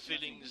her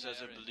feelings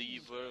as a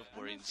believer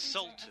were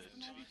insulted,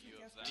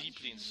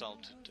 deeply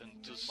insulted,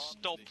 and to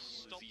stop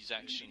these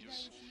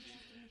actions,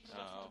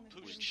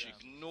 which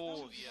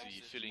ignore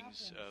the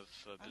feelings of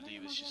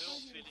believers.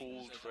 She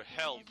called for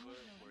help.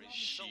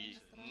 She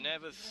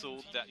never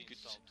thought that could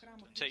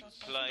take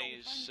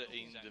place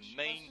in the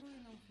main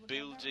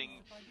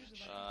building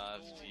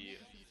of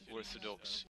the Orthodox